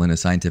thing while in a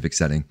scientific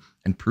setting,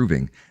 and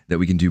proving that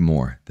we can do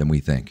more than we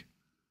think.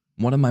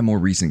 One of my more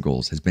recent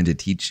goals has been to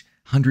teach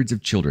hundreds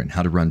of children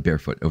how to run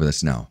barefoot over the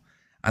snow.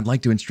 I'd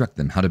like to instruct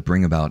them how to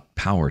bring about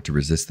power to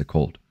resist the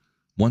cold.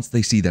 Once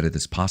they see that it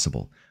is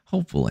possible,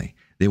 hopefully,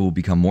 they will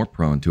become more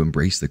prone to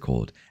embrace the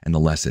cold and the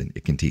lesson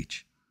it can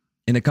teach.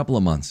 In a couple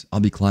of months, I'll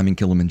be climbing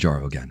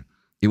Kilimanjaro again.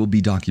 It will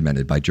be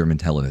documented by German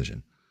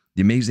television.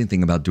 The amazing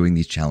thing about doing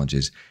these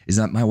challenges is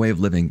that my way of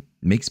living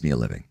makes me a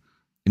living.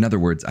 In other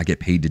words, I get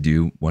paid to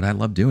do what I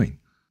love doing.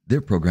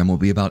 Their program will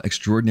be about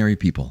extraordinary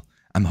people.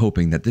 I'm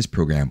hoping that this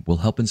program will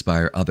help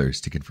inspire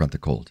others to confront the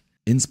cold.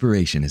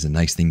 Inspiration is a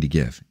nice thing to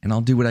give, and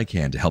I'll do what I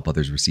can to help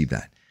others receive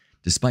that.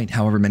 Despite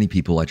however many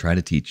people I try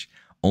to teach,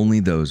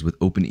 only those with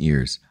open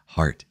ears,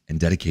 heart, and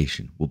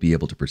dedication will be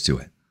able to pursue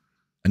it.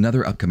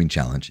 Another upcoming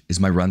challenge is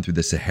my run through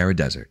the Sahara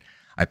Desert.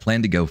 I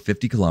plan to go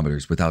 50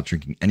 kilometers without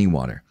drinking any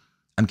water.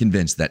 I'm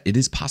convinced that it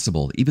is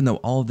possible even though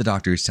all of the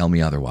doctors tell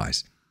me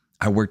otherwise.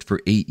 I worked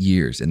for 8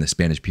 years in the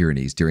Spanish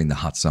Pyrenees during the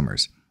hot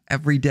summers.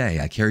 Every day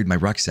I carried my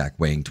rucksack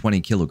weighing 20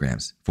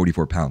 kilograms,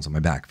 44 pounds on my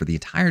back for the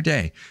entire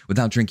day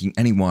without drinking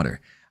any water.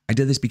 I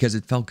did this because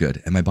it felt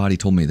good and my body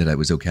told me that I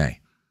was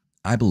okay.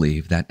 I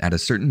believe that at a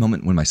certain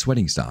moment when my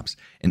sweating stops,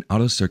 an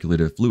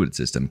autocirculative fluid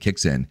system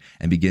kicks in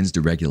and begins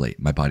to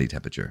regulate my body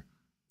temperature.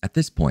 At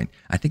this point,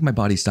 I think my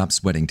body stops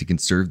sweating to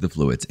conserve the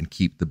fluids and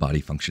keep the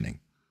body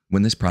functioning.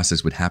 When this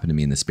process would happen to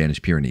me in the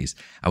Spanish Pyrenees,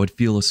 I would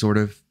feel a sort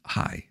of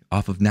high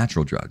off of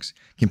natural drugs,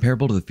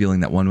 comparable to the feeling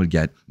that one would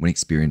get when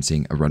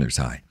experiencing a runner's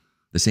high.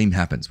 The same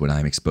happens when I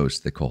am exposed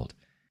to the cold.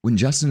 When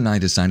Justin and I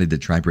decided to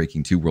try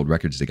breaking 2 world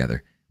records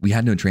together, we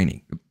had no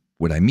training.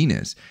 What I mean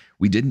is,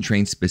 we didn't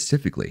train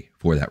specifically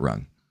for that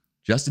run.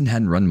 Justin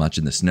hadn't run much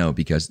in the snow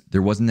because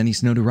there wasn't any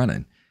snow to run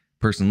in.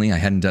 Personally, I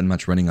hadn't done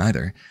much running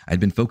either. I'd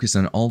been focused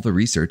on all the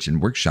research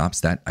and workshops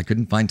that I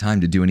couldn't find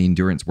time to do any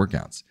endurance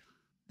workouts.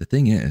 The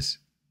thing is,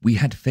 we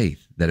had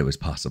faith that it was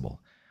possible.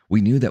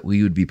 We knew that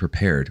we would be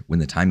prepared when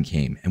the time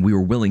came, and we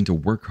were willing to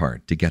work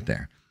hard to get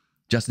there.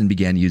 Justin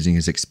began using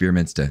his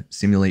experiments to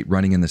simulate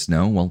running in the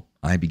snow, while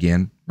I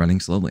began running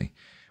slowly.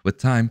 With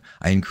time,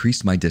 I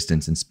increased my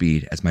distance and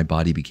speed as my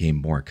body became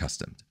more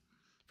accustomed.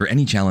 For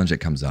any challenge that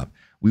comes up,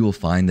 we will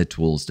find the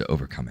tools to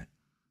overcome it.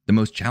 The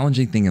most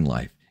challenging thing in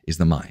life is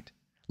the mind.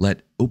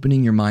 Let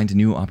opening your mind to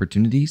new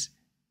opportunities,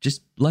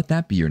 just let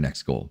that be your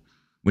next goal.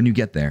 When you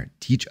get there,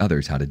 teach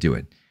others how to do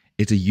it.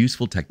 It's a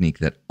useful technique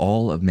that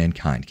all of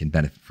mankind can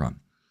benefit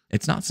from.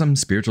 It's not some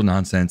spiritual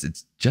nonsense,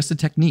 it's just a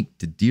technique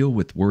to deal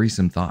with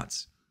worrisome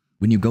thoughts.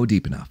 When you go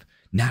deep enough,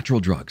 natural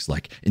drugs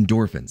like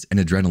endorphins and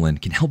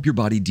adrenaline can help your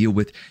body deal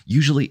with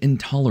usually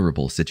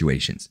intolerable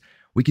situations.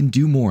 We can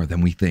do more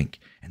than we think,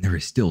 and there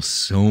is still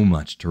so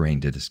much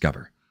terrain to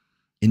discover.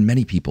 In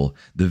many people,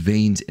 the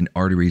veins and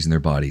arteries in their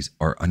bodies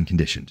are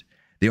unconditioned.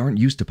 They aren't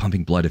used to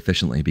pumping blood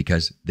efficiently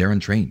because they're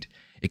untrained.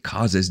 It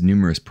causes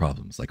numerous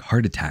problems like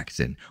heart attacks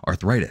and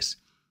arthritis.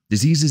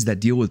 Diseases that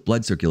deal with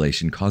blood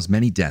circulation cause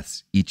many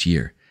deaths each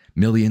year.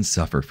 Millions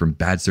suffer from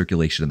bad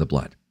circulation of the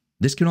blood.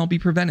 This can all be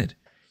prevented.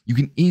 You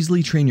can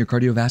easily train your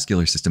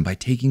cardiovascular system by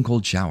taking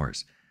cold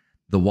showers.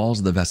 The walls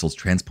of the vessels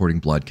transporting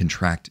blood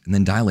contract and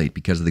then dilate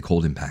because of the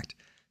cold impact.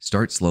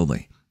 Start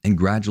slowly and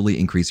gradually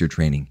increase your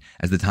training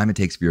as the time it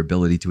takes for your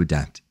ability to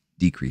adapt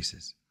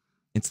decreases.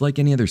 It's like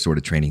any other sort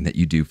of training that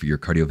you do for your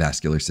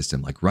cardiovascular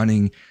system, like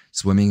running,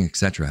 swimming,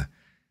 etc.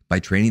 By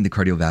training the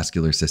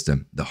cardiovascular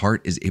system, the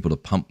heart is able to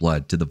pump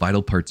blood to the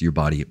vital parts of your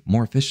body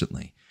more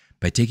efficiently.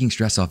 By taking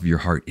stress off of your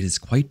heart, it is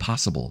quite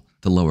possible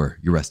to lower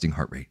your resting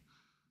heart rate.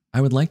 I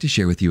would like to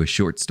share with you a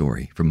short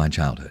story from my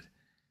childhood.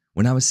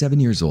 When I was 7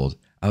 years old,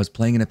 I was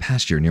playing in a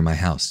pasture near my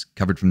house,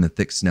 covered from the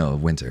thick snow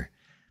of winter.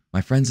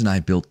 My friends and I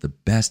built the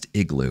best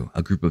igloo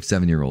a group of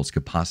 7-year-olds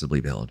could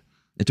possibly build.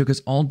 It took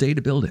us all day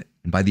to build it,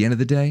 and by the end of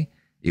the day,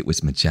 it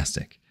was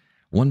majestic.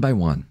 One by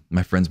one,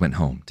 my friends went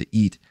home to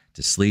eat,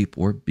 to sleep,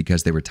 or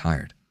because they were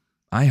tired.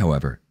 I,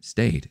 however,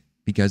 stayed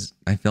because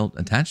I felt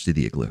attached to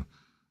the igloo.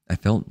 I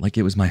felt like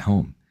it was my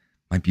home,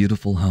 my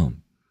beautiful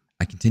home.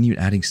 I continued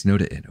adding snow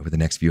to it over the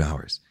next few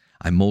hours.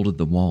 I molded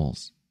the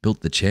walls,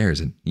 built the chairs,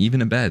 and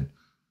even a bed.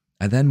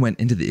 I then went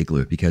into the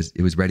igloo because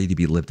it was ready to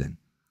be lived in.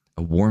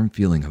 A warm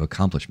feeling of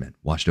accomplishment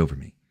washed over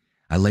me.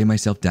 I lay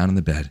myself down on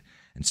the bed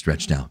and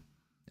stretched out.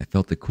 I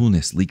felt the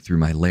coolness leak through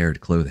my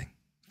layered clothing.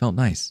 It felt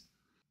nice.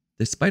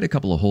 Despite a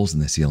couple of holes in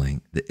the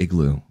ceiling, the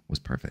igloo was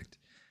perfect.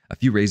 A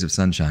few rays of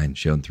sunshine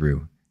shone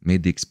through,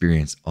 made the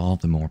experience all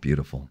the more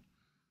beautiful.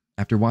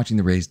 After watching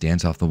the rays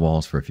dance off the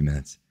walls for a few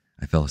minutes,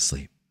 I fell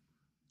asleep.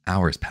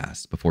 Hours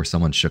passed before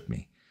someone shook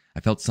me.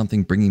 I felt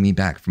something bringing me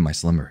back from my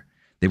slumber.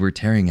 They were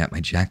tearing at my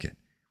jacket.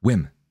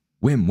 Wim,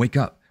 wake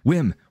up.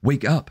 Wim,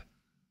 wake up.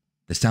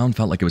 The sound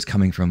felt like it was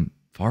coming from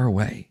far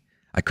away.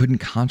 I couldn't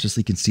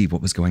consciously conceive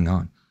what was going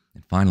on.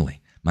 And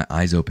finally, my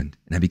eyes opened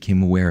and I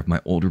became aware of my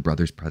older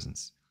brother's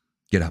presence.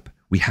 Get up.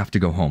 We have to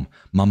go home.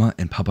 Mama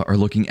and Papa are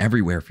looking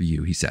everywhere for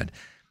you, he said.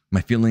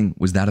 My feeling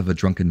was that of a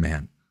drunken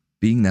man.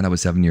 Being that I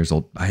was 7 years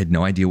old, I had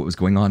no idea what was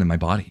going on in my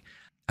body.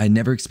 I had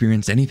never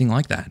experienced anything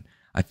like that.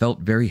 I felt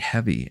very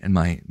heavy and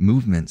my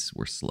movements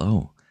were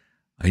slow.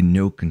 I had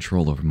no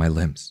control over my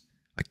limbs.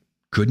 I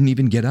couldn't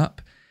even get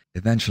up.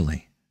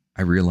 Eventually,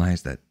 I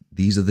realized that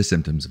these are the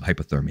symptoms of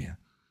hypothermia.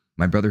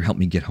 My brother helped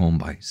me get home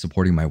by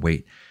supporting my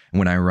weight, and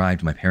when I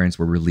arrived, my parents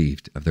were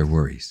relieved of their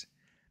worries.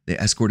 They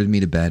escorted me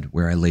to bed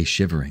where I lay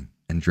shivering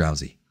and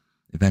drowsy.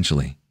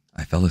 Eventually,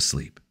 I fell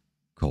asleep,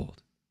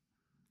 cold.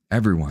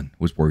 Everyone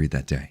was worried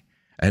that day.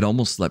 I had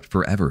almost slept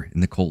forever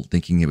in the cold,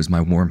 thinking it was my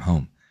warm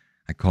home.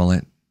 I call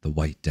it the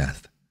White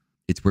Death.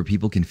 It's where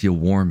people can feel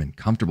warm and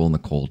comfortable in the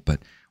cold,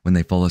 but when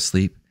they fall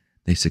asleep,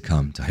 they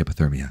succumb to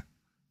hypothermia.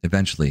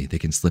 Eventually, they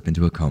can slip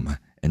into a coma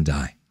and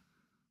die.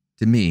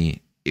 To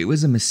me, it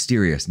was a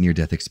mysterious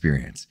near-death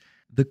experience.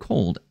 The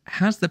cold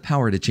has the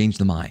power to change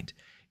the mind.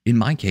 In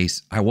my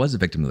case, I was a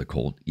victim of the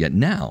cold, yet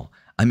now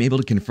I'm able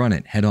to confront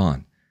it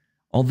head-on.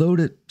 Although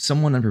to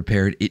someone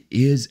unprepared, it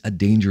is a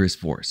dangerous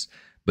force,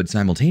 but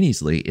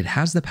simultaneously, it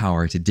has the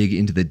power to dig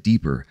into the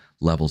deeper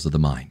levels of the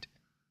mind.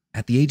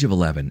 At the age of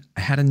 11,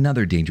 I had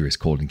another dangerous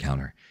cold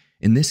encounter.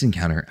 In this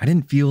encounter, I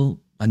didn't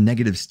feel a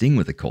negative sting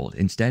with the cold.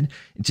 Instead,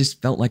 it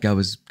just felt like I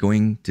was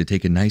going to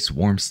take a nice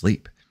warm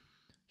sleep.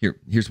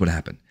 Here's what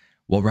happened.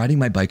 While riding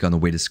my bike on the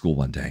way to school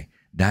one day,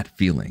 that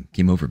feeling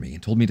came over me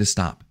and told me to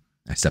stop.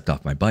 I stepped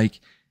off my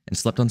bike and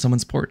slept on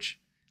someone's porch.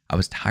 I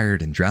was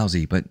tired and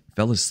drowsy, but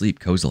fell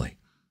asleep cozily.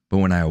 But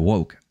when I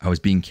awoke, I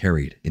was being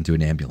carried into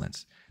an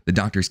ambulance. The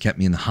doctors kept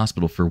me in the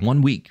hospital for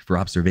 1 week for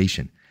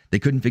observation. They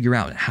couldn't figure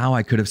out how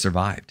I could have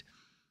survived.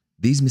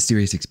 These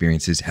mysterious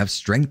experiences have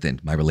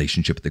strengthened my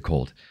relationship with the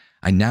cold.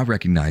 I now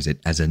recognize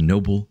it as a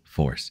noble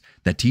force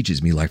that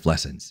teaches me life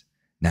lessons.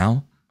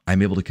 Now,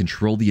 I'm able to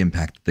control the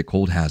impact that the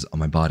cold has on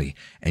my body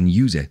and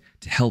use it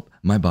to help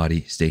my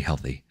body stay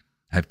healthy.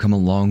 I've come a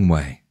long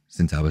way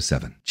since I was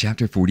 7.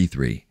 Chapter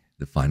 43,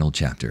 the final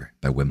chapter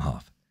by Wim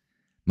Hof.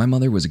 My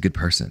mother was a good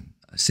person,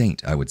 a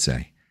saint, I would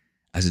say.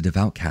 As a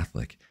devout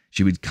Catholic,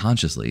 she would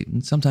consciously,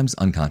 and sometimes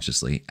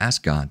unconsciously,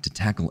 ask God to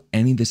tackle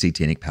any of the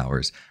satanic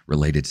powers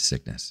related to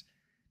sickness.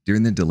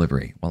 During the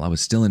delivery, while I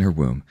was still in her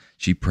womb,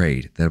 she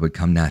prayed that I would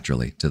come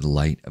naturally to the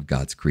light of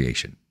God's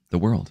creation, the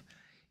world.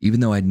 Even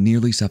though I'd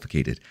nearly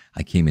suffocated,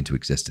 I came into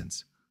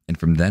existence. And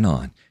from then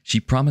on, she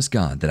promised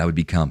God that I would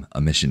become a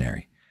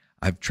missionary.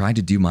 I've tried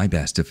to do my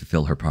best to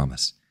fulfill her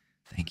promise.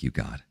 Thank you,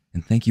 God,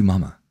 and thank you,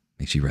 Mama.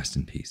 May she rest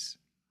in peace.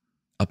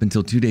 Up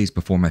until 2 days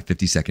before my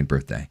 52nd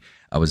birthday,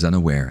 I was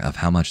unaware of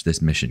how much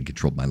this mission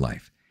controlled my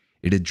life.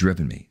 It had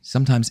driven me,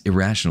 sometimes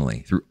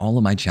irrationally, through all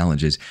of my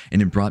challenges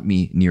and had brought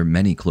me near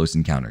many close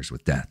encounters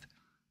with death.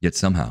 Yet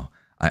somehow,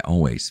 I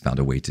always found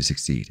a way to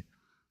succeed.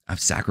 I've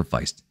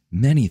sacrificed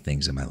many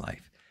things in my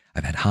life.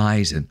 I've had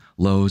highs and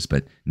lows,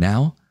 but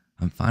now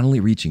I'm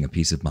finally reaching a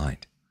peace of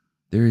mind.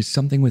 There is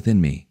something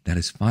within me that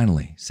is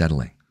finally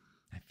settling.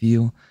 I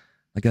feel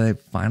like I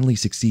have finally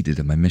succeeded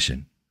in my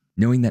mission.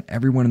 Knowing that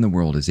everyone in the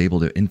world is able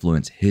to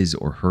influence his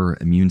or her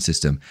immune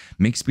system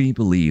makes me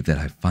believe that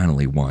I've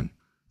finally won.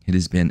 It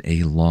has been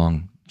a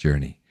long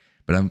journey,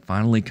 but I'm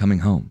finally coming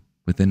home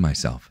within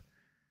myself.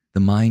 The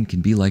mind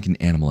can be like an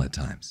animal at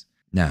times.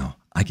 Now,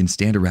 I can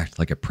stand erect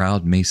like a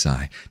proud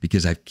Maasai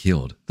because I've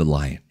killed the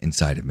lion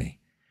inside of me.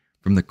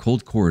 From the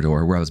cold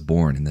corridor where I was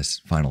born in this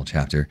final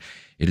chapter,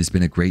 it has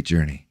been a great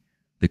journey.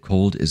 The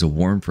cold is a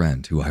warm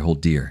friend who I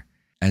hold dear.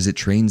 As it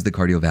trains the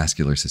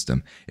cardiovascular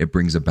system, it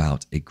brings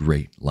about a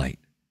great light,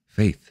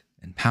 faith,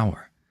 and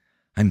power.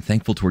 I'm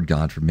thankful toward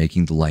God for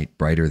making the light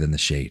brighter than the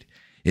shade.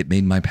 It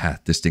made my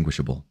path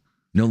distinguishable.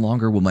 No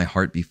longer will my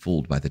heart be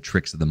fooled by the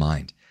tricks of the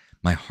mind.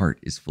 My heart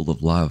is full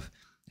of love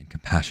and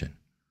compassion.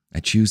 I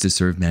choose to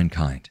serve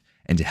mankind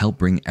and to help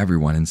bring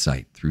everyone in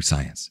sight through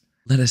science.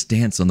 Let us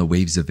dance on the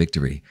waves of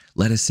victory.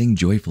 Let us sing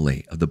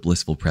joyfully of the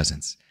blissful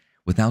presence.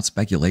 Without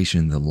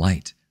speculation, the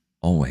light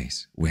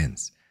always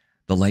wins.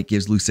 The light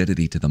gives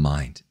lucidity to the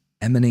mind,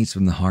 emanates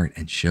from the heart,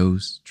 and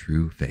shows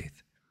true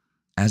faith.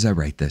 As I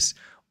write this,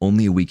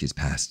 only a week has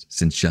passed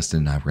since Justin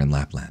and I were in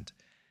Lapland.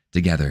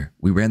 Together,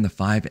 we ran the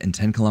 5 and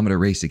 10 kilometer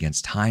race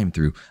against time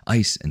through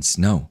ice and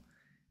snow.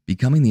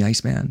 Becoming the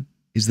Iceman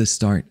is the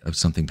start of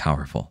something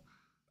powerful.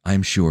 I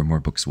am sure more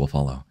books will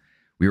follow.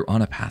 We are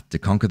on a path to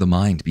conquer the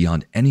mind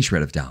beyond any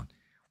shred of doubt.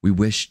 We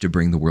wish to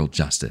bring the world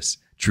justice,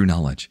 true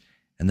knowledge,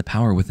 and the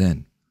power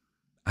within.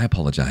 I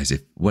apologize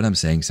if what I'm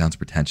saying sounds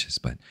pretentious,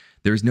 but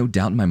there is no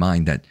doubt in my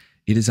mind that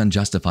it is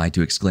unjustified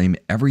to exclaim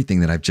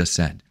everything that I've just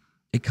said.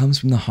 It comes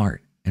from the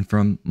heart and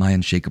from my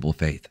unshakable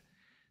faith.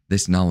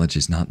 This knowledge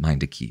is not mine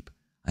to keep.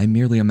 I am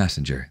merely a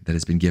messenger that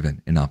has been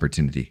given an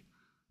opportunity.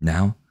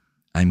 Now,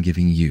 I'm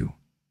giving you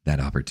that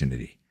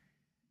opportunity.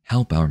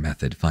 Help our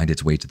method find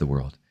its way to the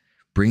world.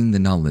 Bring the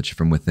knowledge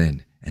from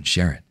within and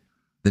share it.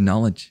 The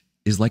knowledge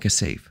is like a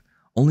safe.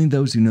 Only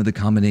those who know the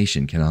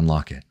combination can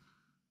unlock it.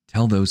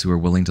 Tell those who are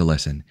willing to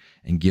listen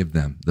and give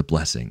them the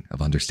blessing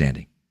of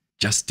understanding.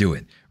 Just do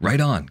it.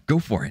 Right on. Go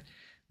for it.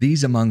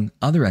 These, among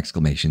other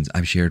exclamations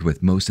I've shared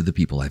with most of the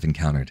people I've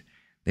encountered.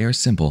 They are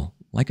simple,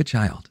 like a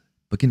child,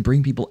 but can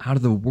bring people out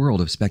of the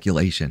world of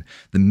speculation,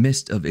 the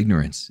mist of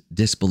ignorance,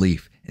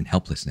 disbelief, and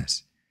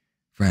helplessness.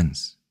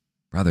 Friends,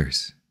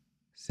 brothers,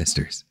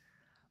 sisters,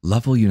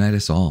 love will unite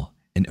us all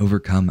and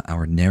overcome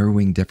our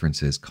narrowing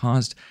differences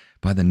caused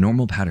by the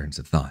normal patterns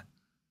of thought.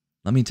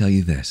 Let me tell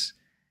you this,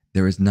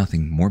 there is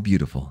nothing more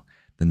beautiful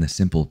than the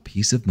simple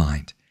peace of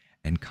mind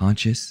and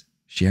conscious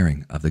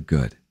sharing of the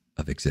good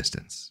of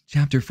existence.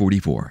 Chapter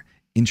 44,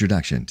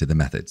 Introduction to the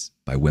Methods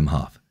by Wim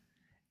Hof.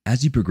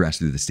 As you progress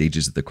through the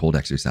stages of the cold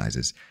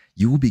exercises,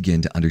 you will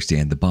begin to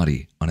understand the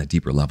body on a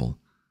deeper level.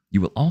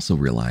 You will also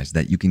realize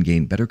that you can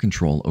gain better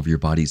control over your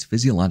body's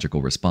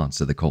physiological response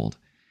to the cold.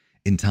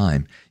 In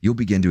time, you'll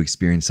begin to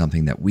experience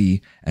something that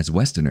we, as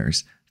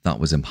Westerners, thought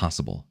was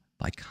impossible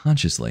by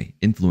consciously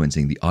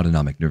influencing the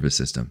autonomic nervous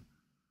system.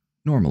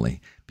 Normally,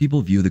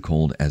 people view the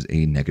cold as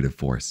a negative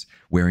force,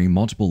 wearing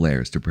multiple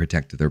layers to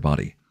protect their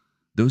body.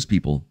 Those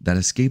people that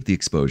escape the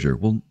exposure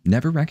will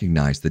never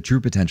recognize the true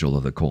potential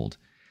of the cold.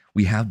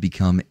 We have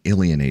become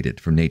alienated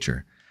from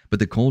nature, but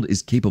the cold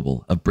is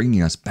capable of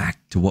bringing us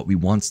back to what we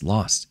once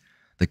lost.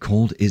 The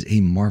cold is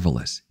a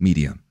marvelous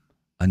medium,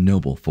 a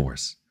noble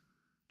force.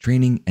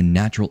 Training and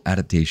natural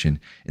adaptation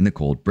in the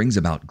cold brings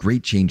about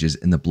great changes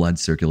in the blood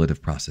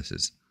circulative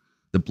processes.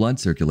 The blood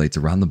circulates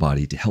around the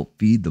body to help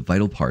feed the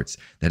vital parts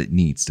that it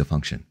needs to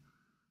function.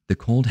 The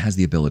cold has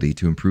the ability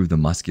to improve the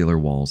muscular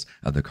walls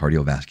of the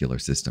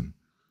cardiovascular system.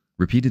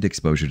 Repeated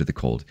exposure to the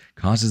cold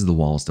causes the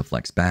walls to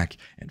flex back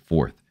and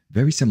forth,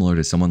 very similar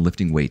to someone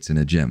lifting weights in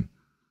a gym.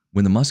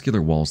 When the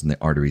muscular walls and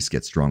the arteries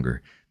get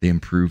stronger, they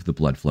improve the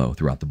blood flow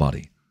throughout the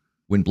body.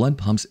 When blood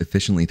pumps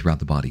efficiently throughout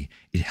the body,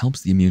 it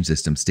helps the immune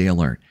system stay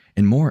alert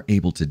and more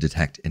able to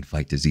detect and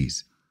fight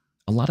disease.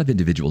 A lot of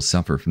individuals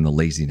suffer from the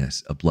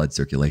laziness of blood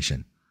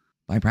circulation.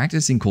 By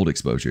practicing cold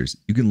exposures,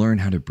 you can learn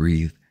how to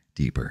breathe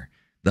deeper,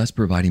 thus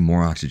providing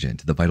more oxygen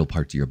to the vital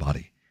parts of your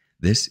body.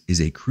 This is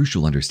a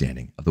crucial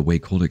understanding of the way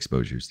cold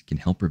exposures can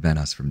help prevent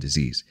us from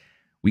disease.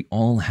 We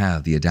all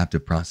have the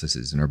adaptive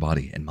processes in our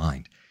body and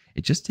mind.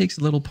 It just takes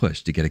a little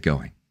push to get it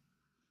going.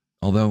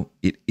 Although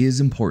it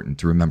is important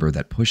to remember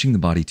that pushing the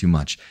body too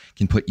much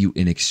can put you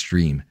in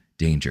extreme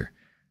danger.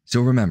 So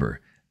remember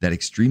that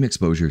extreme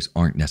exposures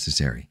aren't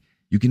necessary.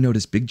 You can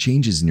notice big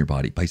changes in your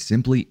body by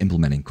simply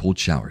implementing cold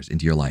showers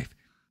into your life.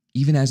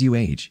 Even as you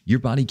age, your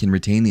body can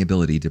retain the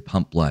ability to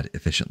pump blood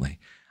efficiently.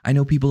 I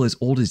know people as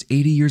old as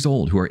 80 years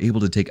old who are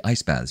able to take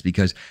ice baths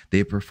because they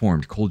have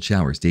performed cold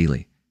showers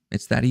daily.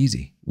 It's that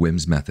easy.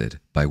 Wim's Method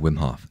by Wim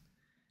Hof.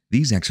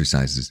 These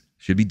exercises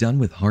should be done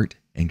with heart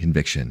and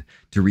conviction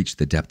to reach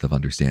the depth of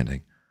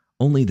understanding.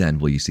 Only then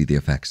will you see the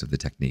effects of the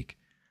technique.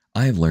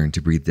 I have learned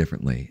to breathe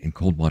differently in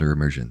cold water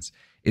immersions.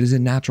 It is a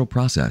natural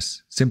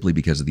process simply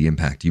because of the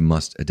impact you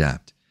must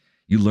adapt.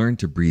 You learn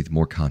to breathe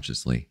more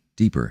consciously,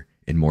 deeper,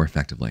 and more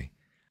effectively.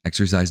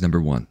 Exercise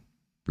number 1,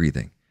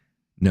 breathing.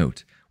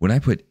 Note, when I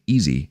put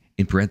easy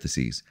in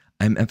parentheses,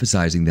 I'm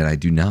emphasizing that I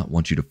do not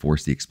want you to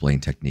force the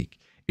explained technique.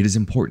 It is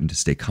important to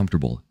stay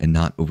comfortable and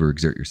not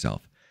overexert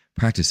yourself.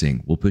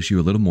 Practicing will push you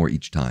a little more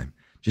each time.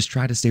 Just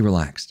try to stay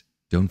relaxed.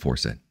 Don't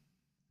force it.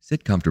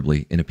 Sit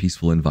comfortably in a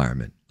peaceful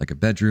environment, like a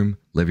bedroom,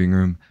 living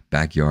room,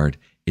 backyard,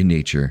 in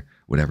nature,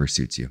 whatever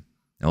suits you.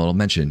 Now, I'll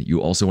mention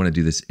you also want to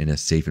do this in a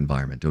safe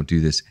environment. Don't do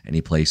this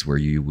any place where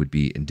you would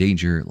be in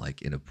danger,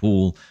 like in a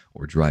pool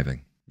or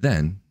driving.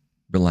 Then,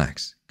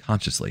 relax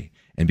consciously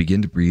and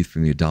begin to breathe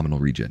from the abdominal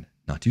region.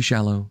 Not too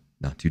shallow,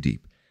 not too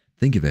deep.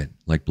 Think of it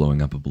like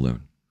blowing up a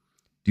balloon.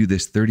 Do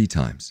this 30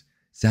 times.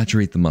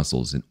 Saturate the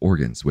muscles and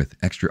organs with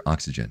extra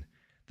oxygen.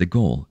 The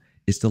goal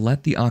is to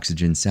let the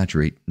oxygen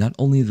saturate not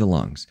only the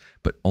lungs,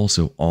 but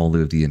also all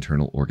of the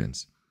internal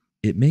organs.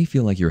 It may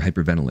feel like you're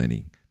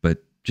hyperventilating,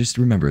 but just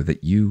remember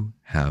that you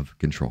have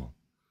control.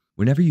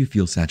 Whenever you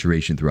feel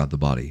saturation throughout the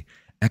body,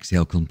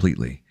 exhale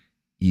completely.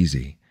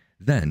 Easy.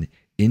 Then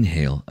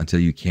inhale until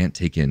you can't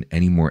take in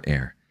any more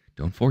air.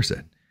 Don't force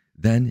it.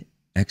 Then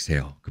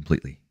exhale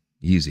completely.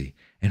 easy,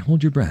 and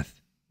hold your breath,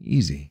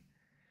 easy.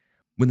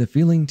 When the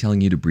feeling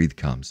telling you to breathe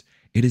comes,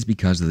 it is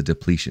because of the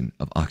depletion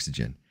of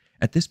oxygen.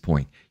 At this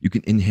point, you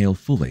can inhale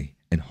fully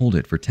and hold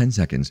it for 10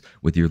 seconds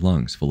with your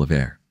lungs full of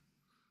air.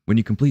 When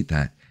you complete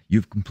that,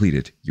 you've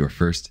completed your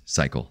first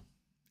cycle.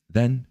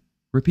 Then,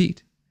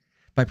 repeat.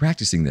 By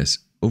practicing this,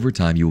 over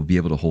time you will be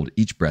able to hold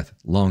each breath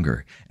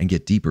longer and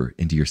get deeper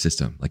into your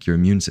system, like your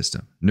immune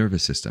system,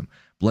 nervous system,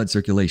 blood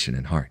circulation,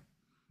 and heart.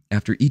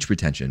 After each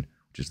retention,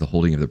 which is the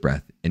holding of the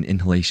breath, and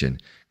inhalation,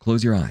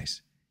 close your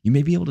eyes. You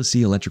may be able to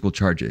see electrical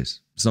charges.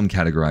 Some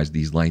categorize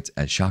these lights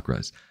as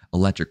chakras,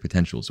 electric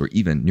potentials, or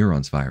even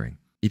neurons firing.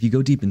 If you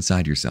go deep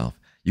inside yourself,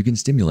 you can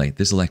stimulate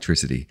this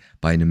electricity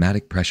by a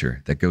pneumatic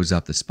pressure that goes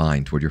up the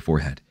spine toward your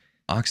forehead.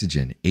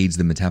 Oxygen aids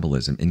the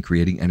metabolism in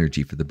creating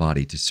energy for the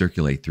body to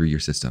circulate through your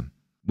system.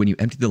 When you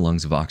empty the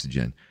lungs of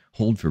oxygen,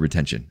 hold for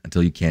retention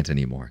until you can't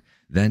anymore.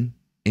 Then,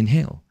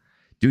 inhale.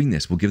 Doing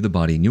this will give the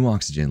body new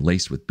oxygen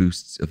laced with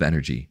boosts of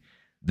energy.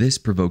 This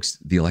provokes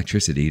the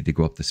electricity to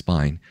go up the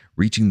spine,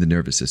 reaching the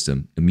nervous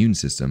system, immune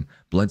system,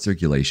 blood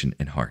circulation,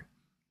 and heart,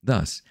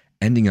 thus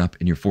ending up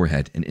in your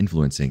forehead and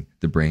influencing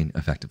the brain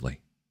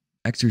effectively.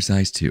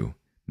 Exercise 2.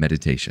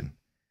 Meditation.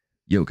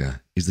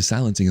 Yoga is the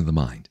silencing of the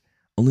mind.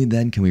 Only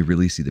then can we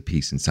really see the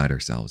peace inside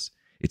ourselves.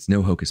 It's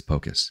no hocus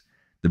pocus.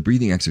 The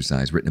breathing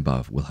exercise written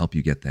above will help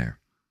you get there.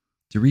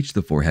 To reach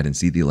the forehead and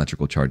see the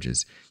electrical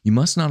charges, you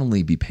must not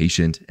only be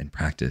patient and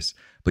practice,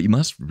 but you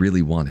must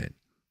really want it.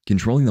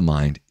 Controlling the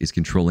mind is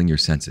controlling your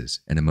senses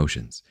and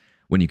emotions.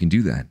 When you can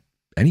do that,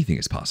 anything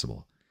is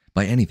possible.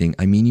 By anything,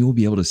 I mean you will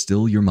be able to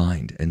still your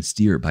mind and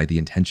steer by the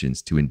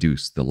intentions to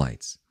induce the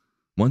lights.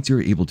 Once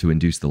you're able to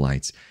induce the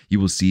lights, you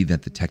will see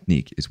that the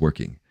technique is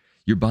working.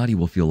 Your body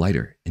will feel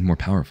lighter and more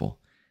powerful.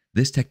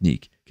 This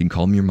technique can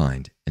calm your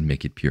mind and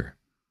make it pure.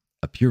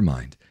 A pure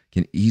mind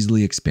can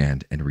easily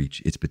expand and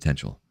reach its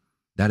potential.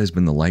 That is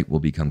when the light will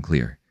become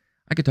clear.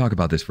 I could talk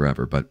about this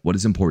forever, but what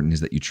is important is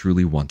that you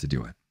truly want to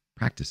do it.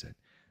 Practice it.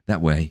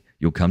 That way,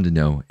 you'll come to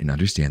know and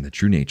understand the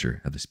true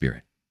nature of the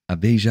spirit.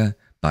 Abheja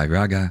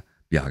Bhairaga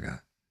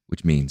Bhyaga,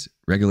 which means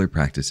regular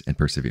practice and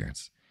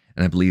perseverance.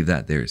 And I believe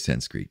that there is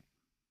Sanskrit.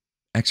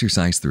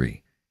 Exercise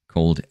 3.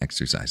 Cold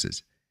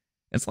exercises.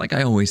 It's like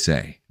I always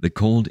say, the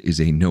cold is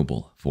a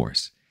noble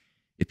force.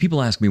 If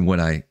people ask me what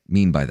I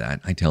mean by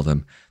that, I tell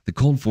them, the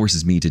cold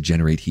forces me to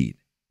generate heat,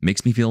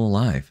 makes me feel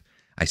alive.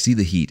 I see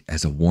the heat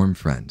as a warm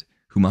friend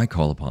whom I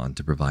call upon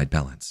to provide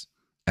balance.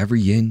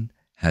 Every yin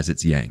has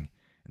its yang,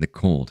 and the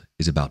cold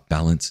is about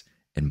balance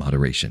and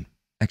moderation.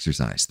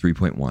 Exercise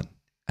 3.1.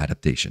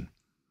 Adaptation.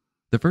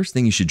 The first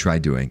thing you should try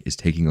doing is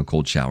taking a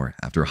cold shower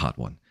after a hot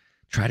one.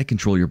 Try to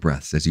control your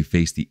breaths as you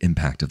face the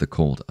impact of the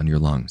cold on your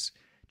lungs.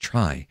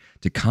 Try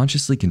to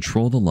consciously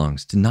control the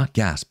lungs to not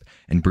gasp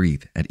and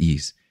breathe at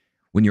ease.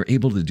 When you're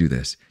able to do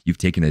this, you've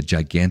taken a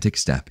gigantic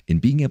step in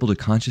being able to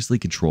consciously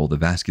control the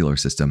vascular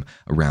system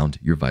around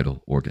your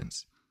vital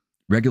organs.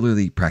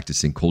 Regularly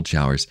practicing cold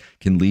showers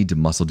can lead to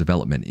muscle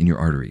development in your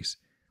arteries.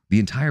 The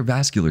entire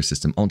vascular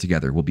system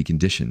altogether will be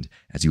conditioned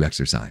as you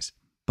exercise.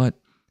 But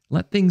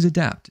let things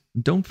adapt.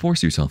 Don't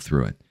force yourself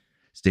through it.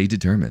 Stay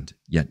determined,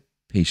 yet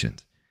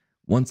patient.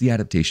 Once the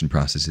adaptation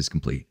process is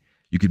complete,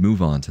 you can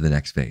move on to the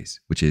next phase,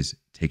 which is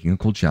taking a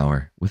cold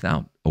shower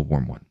without a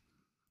warm one.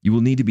 You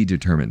will need to be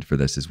determined for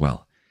this as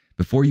well.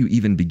 Before you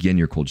even begin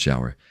your cold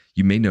shower,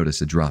 you may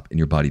notice a drop in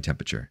your body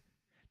temperature.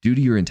 Due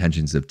to your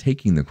intentions of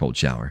taking the cold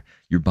shower,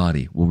 your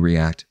body will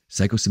react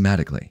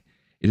psychosomatically.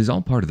 It is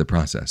all part of the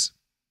process.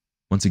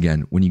 Once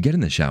again, when you get in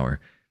the shower,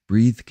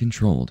 breathe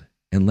controlled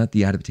and let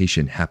the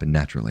adaptation happen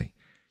naturally.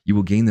 You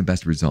will gain the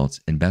best results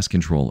and best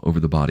control over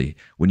the body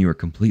when you are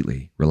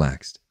completely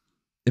relaxed.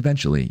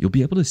 Eventually, you'll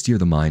be able to steer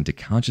the mind to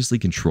consciously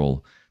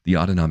control the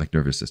autonomic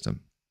nervous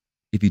system.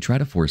 If you try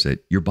to force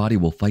it, your body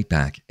will fight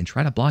back and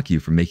try to block you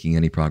from making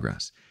any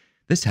progress.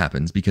 This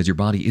happens because your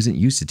body isn't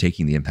used to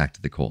taking the impact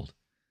of the cold.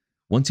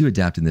 Once you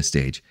adapt in this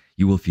stage,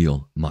 you will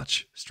feel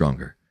much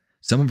stronger.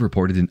 Some have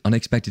reported an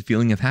unexpected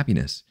feeling of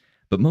happiness,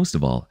 but most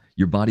of all,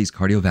 your body's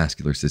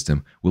cardiovascular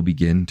system will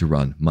begin to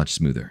run much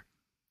smoother.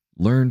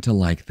 Learn to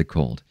like the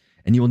cold,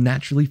 and you will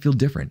naturally feel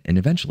different and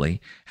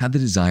eventually have the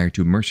desire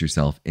to immerse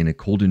yourself in a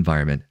cold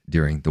environment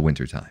during the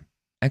wintertime.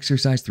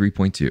 Exercise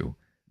 3.2.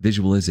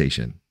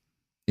 Visualization.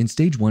 In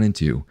stage 1 and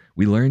 2,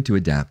 we learned to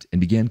adapt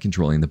and began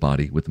controlling the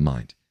body with the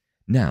mind.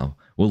 Now,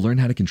 we'll learn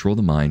how to control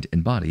the mind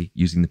and body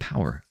using the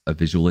power of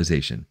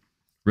visualization.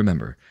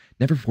 Remember,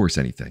 never force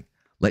anything.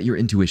 Let your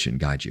intuition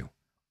guide you.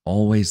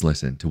 Always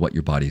listen to what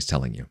your body is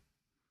telling you.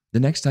 The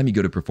next time you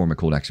go to perform a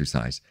cold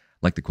exercise,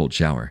 like the cold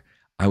shower,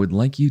 I would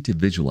like you to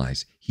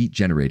visualize heat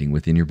generating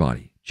within your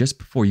body just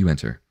before you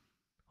enter.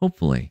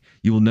 Hopefully,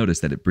 you will notice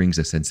that it brings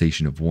a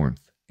sensation of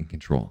warmth and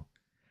control.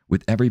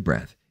 With every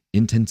breath,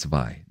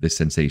 intensify this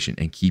sensation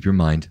and keep your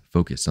mind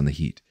focused on the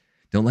heat.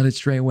 Don't let it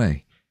stray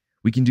away.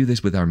 We can do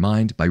this with our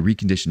mind by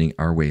reconditioning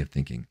our way of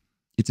thinking.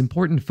 It's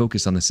important to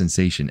focus on the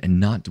sensation and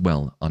not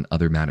dwell on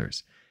other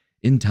matters.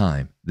 In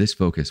time, this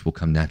focus will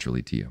come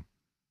naturally to you.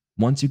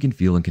 Once you can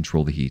feel and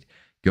control the heat,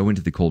 go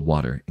into the cold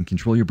water and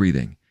control your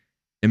breathing.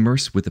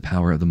 Immerse with the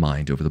power of the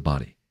mind over the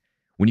body.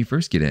 When you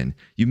first get in,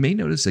 you may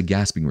notice a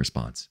gasping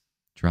response.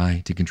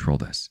 Try to control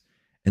this,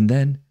 and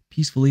then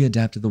peacefully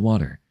adapt to the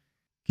water.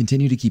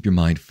 Continue to keep your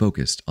mind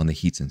focused on the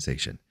heat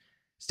sensation.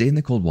 Stay in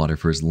the cold water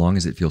for as long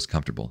as it feels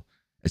comfortable.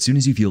 As soon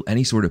as you feel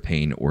any sort of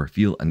pain or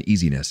feel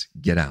uneasiness,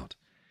 get out.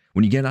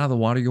 When you get out of the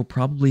water, you'll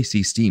probably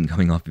see steam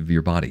coming off of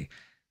your body.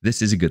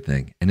 This is a good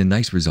thing and a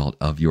nice result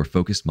of your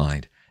focused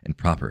mind and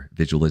proper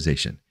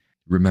visualization.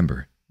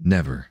 Remember,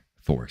 never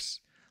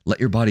force. Let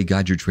your body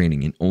guide your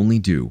training and only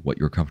do what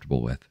you're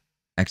comfortable with.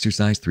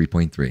 Exercise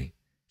 3.3,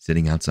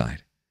 sitting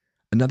outside.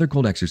 Another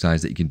cold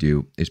exercise that you can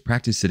do is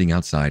practice sitting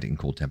outside in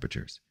cold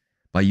temperatures.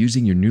 By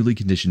using your newly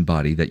conditioned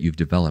body that you've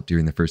developed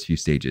during the first few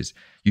stages,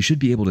 you should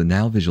be able to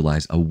now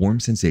visualize a warm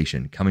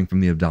sensation coming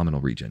from the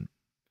abdominal region.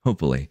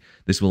 Hopefully,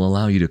 this will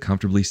allow you to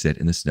comfortably sit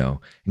in the snow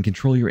and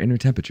control your inner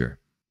temperature.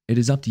 It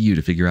is up to you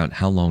to figure out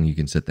how long you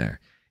can sit there.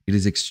 It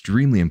is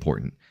extremely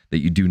important that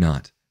you do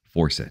not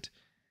force it.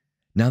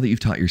 Now that you've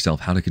taught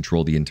yourself how to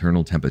control the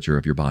internal temperature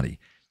of your body,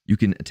 you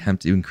can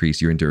attempt to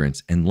increase your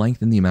endurance and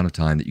lengthen the amount of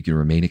time that you can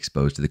remain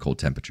exposed to the cold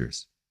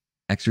temperatures.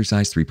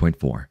 Exercise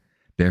 3.4,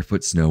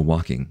 barefoot snow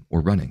walking or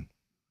running.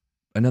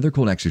 Another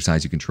cold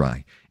exercise you can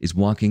try is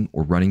walking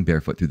or running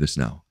barefoot through the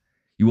snow.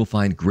 You will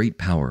find great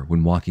power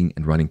when walking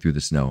and running through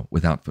the snow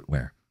without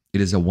footwear.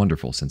 It is a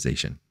wonderful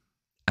sensation.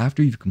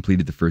 After you've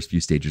completed the first few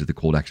stages of the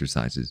cold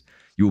exercises,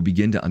 you will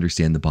begin to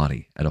understand the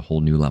body at a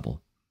whole new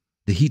level.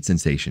 The heat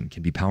sensation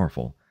can be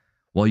powerful.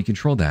 While you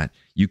control that,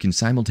 you can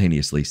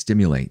simultaneously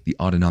stimulate the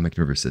autonomic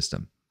nervous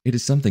system. It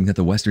is something that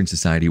the Western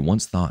society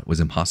once thought was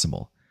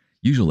impossible.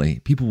 Usually,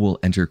 people will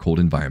enter cold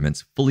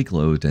environments fully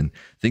clothed and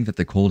think that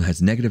the cold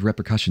has negative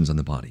repercussions on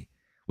the body.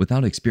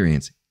 Without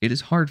experience, it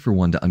is hard for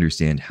one to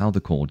understand how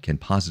the cold can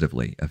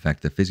positively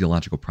affect the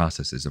physiological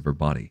processes of our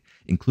body,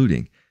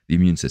 including the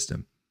immune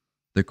system.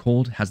 The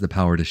cold has the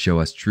power to show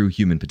us true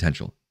human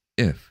potential,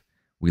 if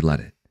we let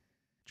it.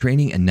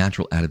 Training and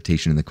natural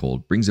adaptation in the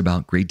cold brings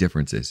about great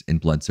differences in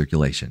blood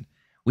circulation.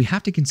 We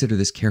have to consider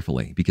this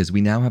carefully because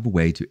we now have a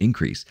way to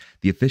increase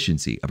the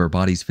efficiency of our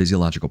body's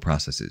physiological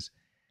processes.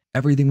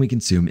 Everything we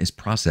consume is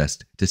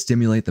processed to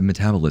stimulate the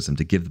metabolism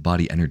to give the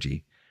body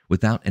energy.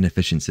 Without an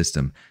efficient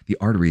system, the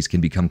arteries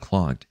can become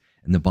clogged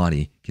and the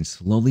body can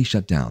slowly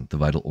shut down the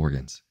vital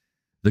organs.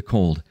 The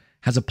cold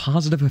has a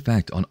positive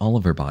effect on all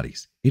of our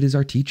bodies. It is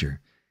our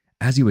teacher.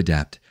 As you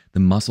adapt,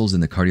 the muscles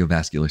in the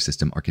cardiovascular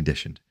system are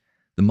conditioned.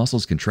 The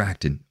muscles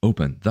contract and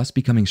open, thus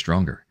becoming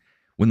stronger.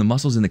 When the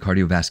muscles in the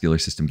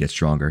cardiovascular system get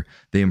stronger,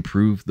 they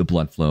improve the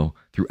blood flow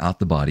throughout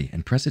the body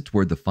and press it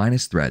toward the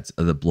finest threads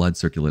of the blood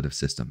circulative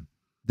system.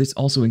 This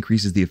also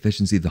increases the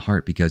efficiency of the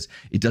heart because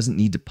it doesn't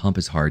need to pump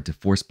as hard to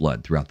force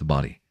blood throughout the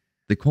body.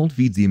 The cold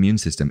feeds the immune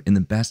system in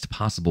the best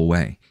possible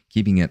way,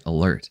 keeping it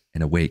alert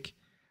and awake.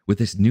 With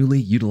this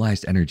newly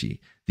utilized energy,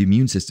 the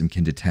immune system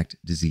can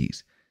detect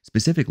disease,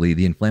 specifically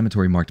the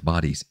inflammatory marked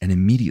bodies, and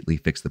immediately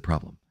fix the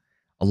problem.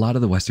 A lot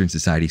of the Western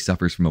society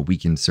suffers from a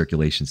weakened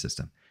circulation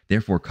system,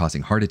 therefore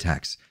causing heart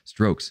attacks,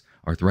 strokes,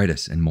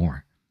 arthritis, and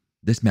more.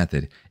 This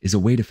method is a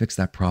way to fix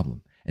that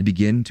problem and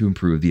begin to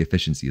improve the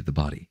efficiency of the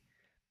body.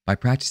 By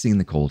practicing in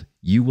the cold,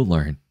 you will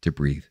learn to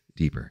breathe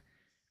deeper.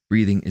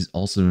 Breathing is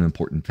also an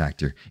important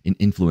factor in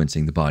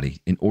influencing the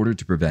body in order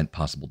to prevent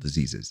possible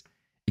diseases.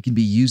 It can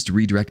be used to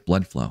redirect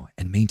blood flow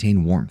and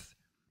maintain warmth.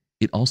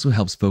 It also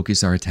helps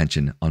focus our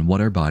attention on what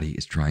our body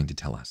is trying to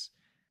tell us.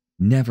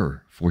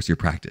 Never force your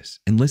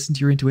practice and listen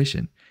to your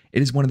intuition.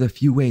 It is one of the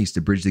few ways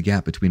to bridge the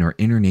gap between our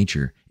inner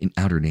nature and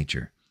outer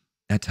nature.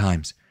 At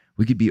times,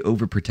 we could be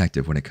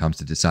overprotective when it comes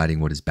to deciding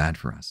what is bad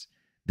for us.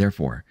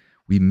 Therefore,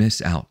 we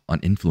miss out on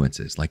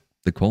influences like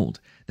the cold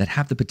that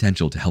have the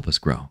potential to help us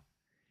grow.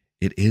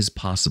 It is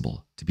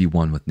possible to be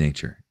one with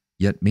nature,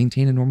 yet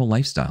maintain a normal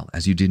lifestyle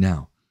as you do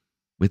now.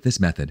 With this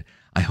method,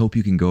 I hope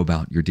you can go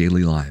about your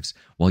daily lives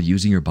while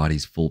using your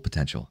body's full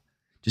potential.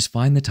 Just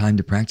find the time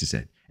to practice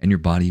it, and your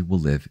body will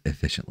live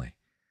efficiently.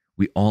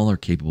 We all are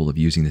capable of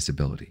using this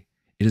ability.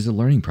 It is a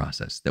learning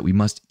process that we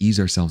must ease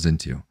ourselves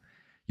into.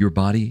 Your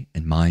body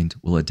and mind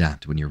will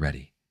adapt when you're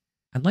ready.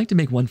 I'd like to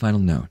make one final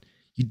note.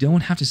 You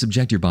don't have to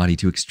subject your body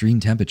to extreme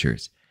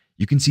temperatures.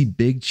 You can see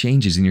big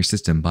changes in your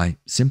system by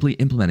simply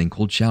implementing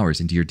cold showers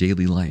into your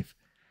daily life.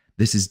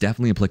 This is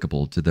definitely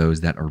applicable to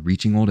those that are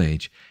reaching old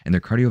age and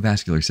their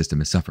cardiovascular system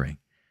is suffering.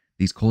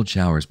 These cold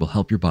showers will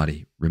help your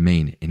body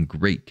remain in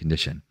great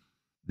condition.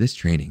 This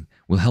training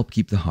will help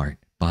keep the heart,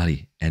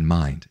 body, and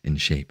mind in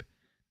shape.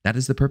 That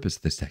is the purpose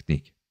of this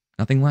technique,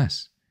 nothing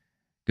less.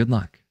 Good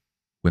luck,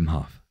 Wim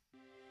Hof.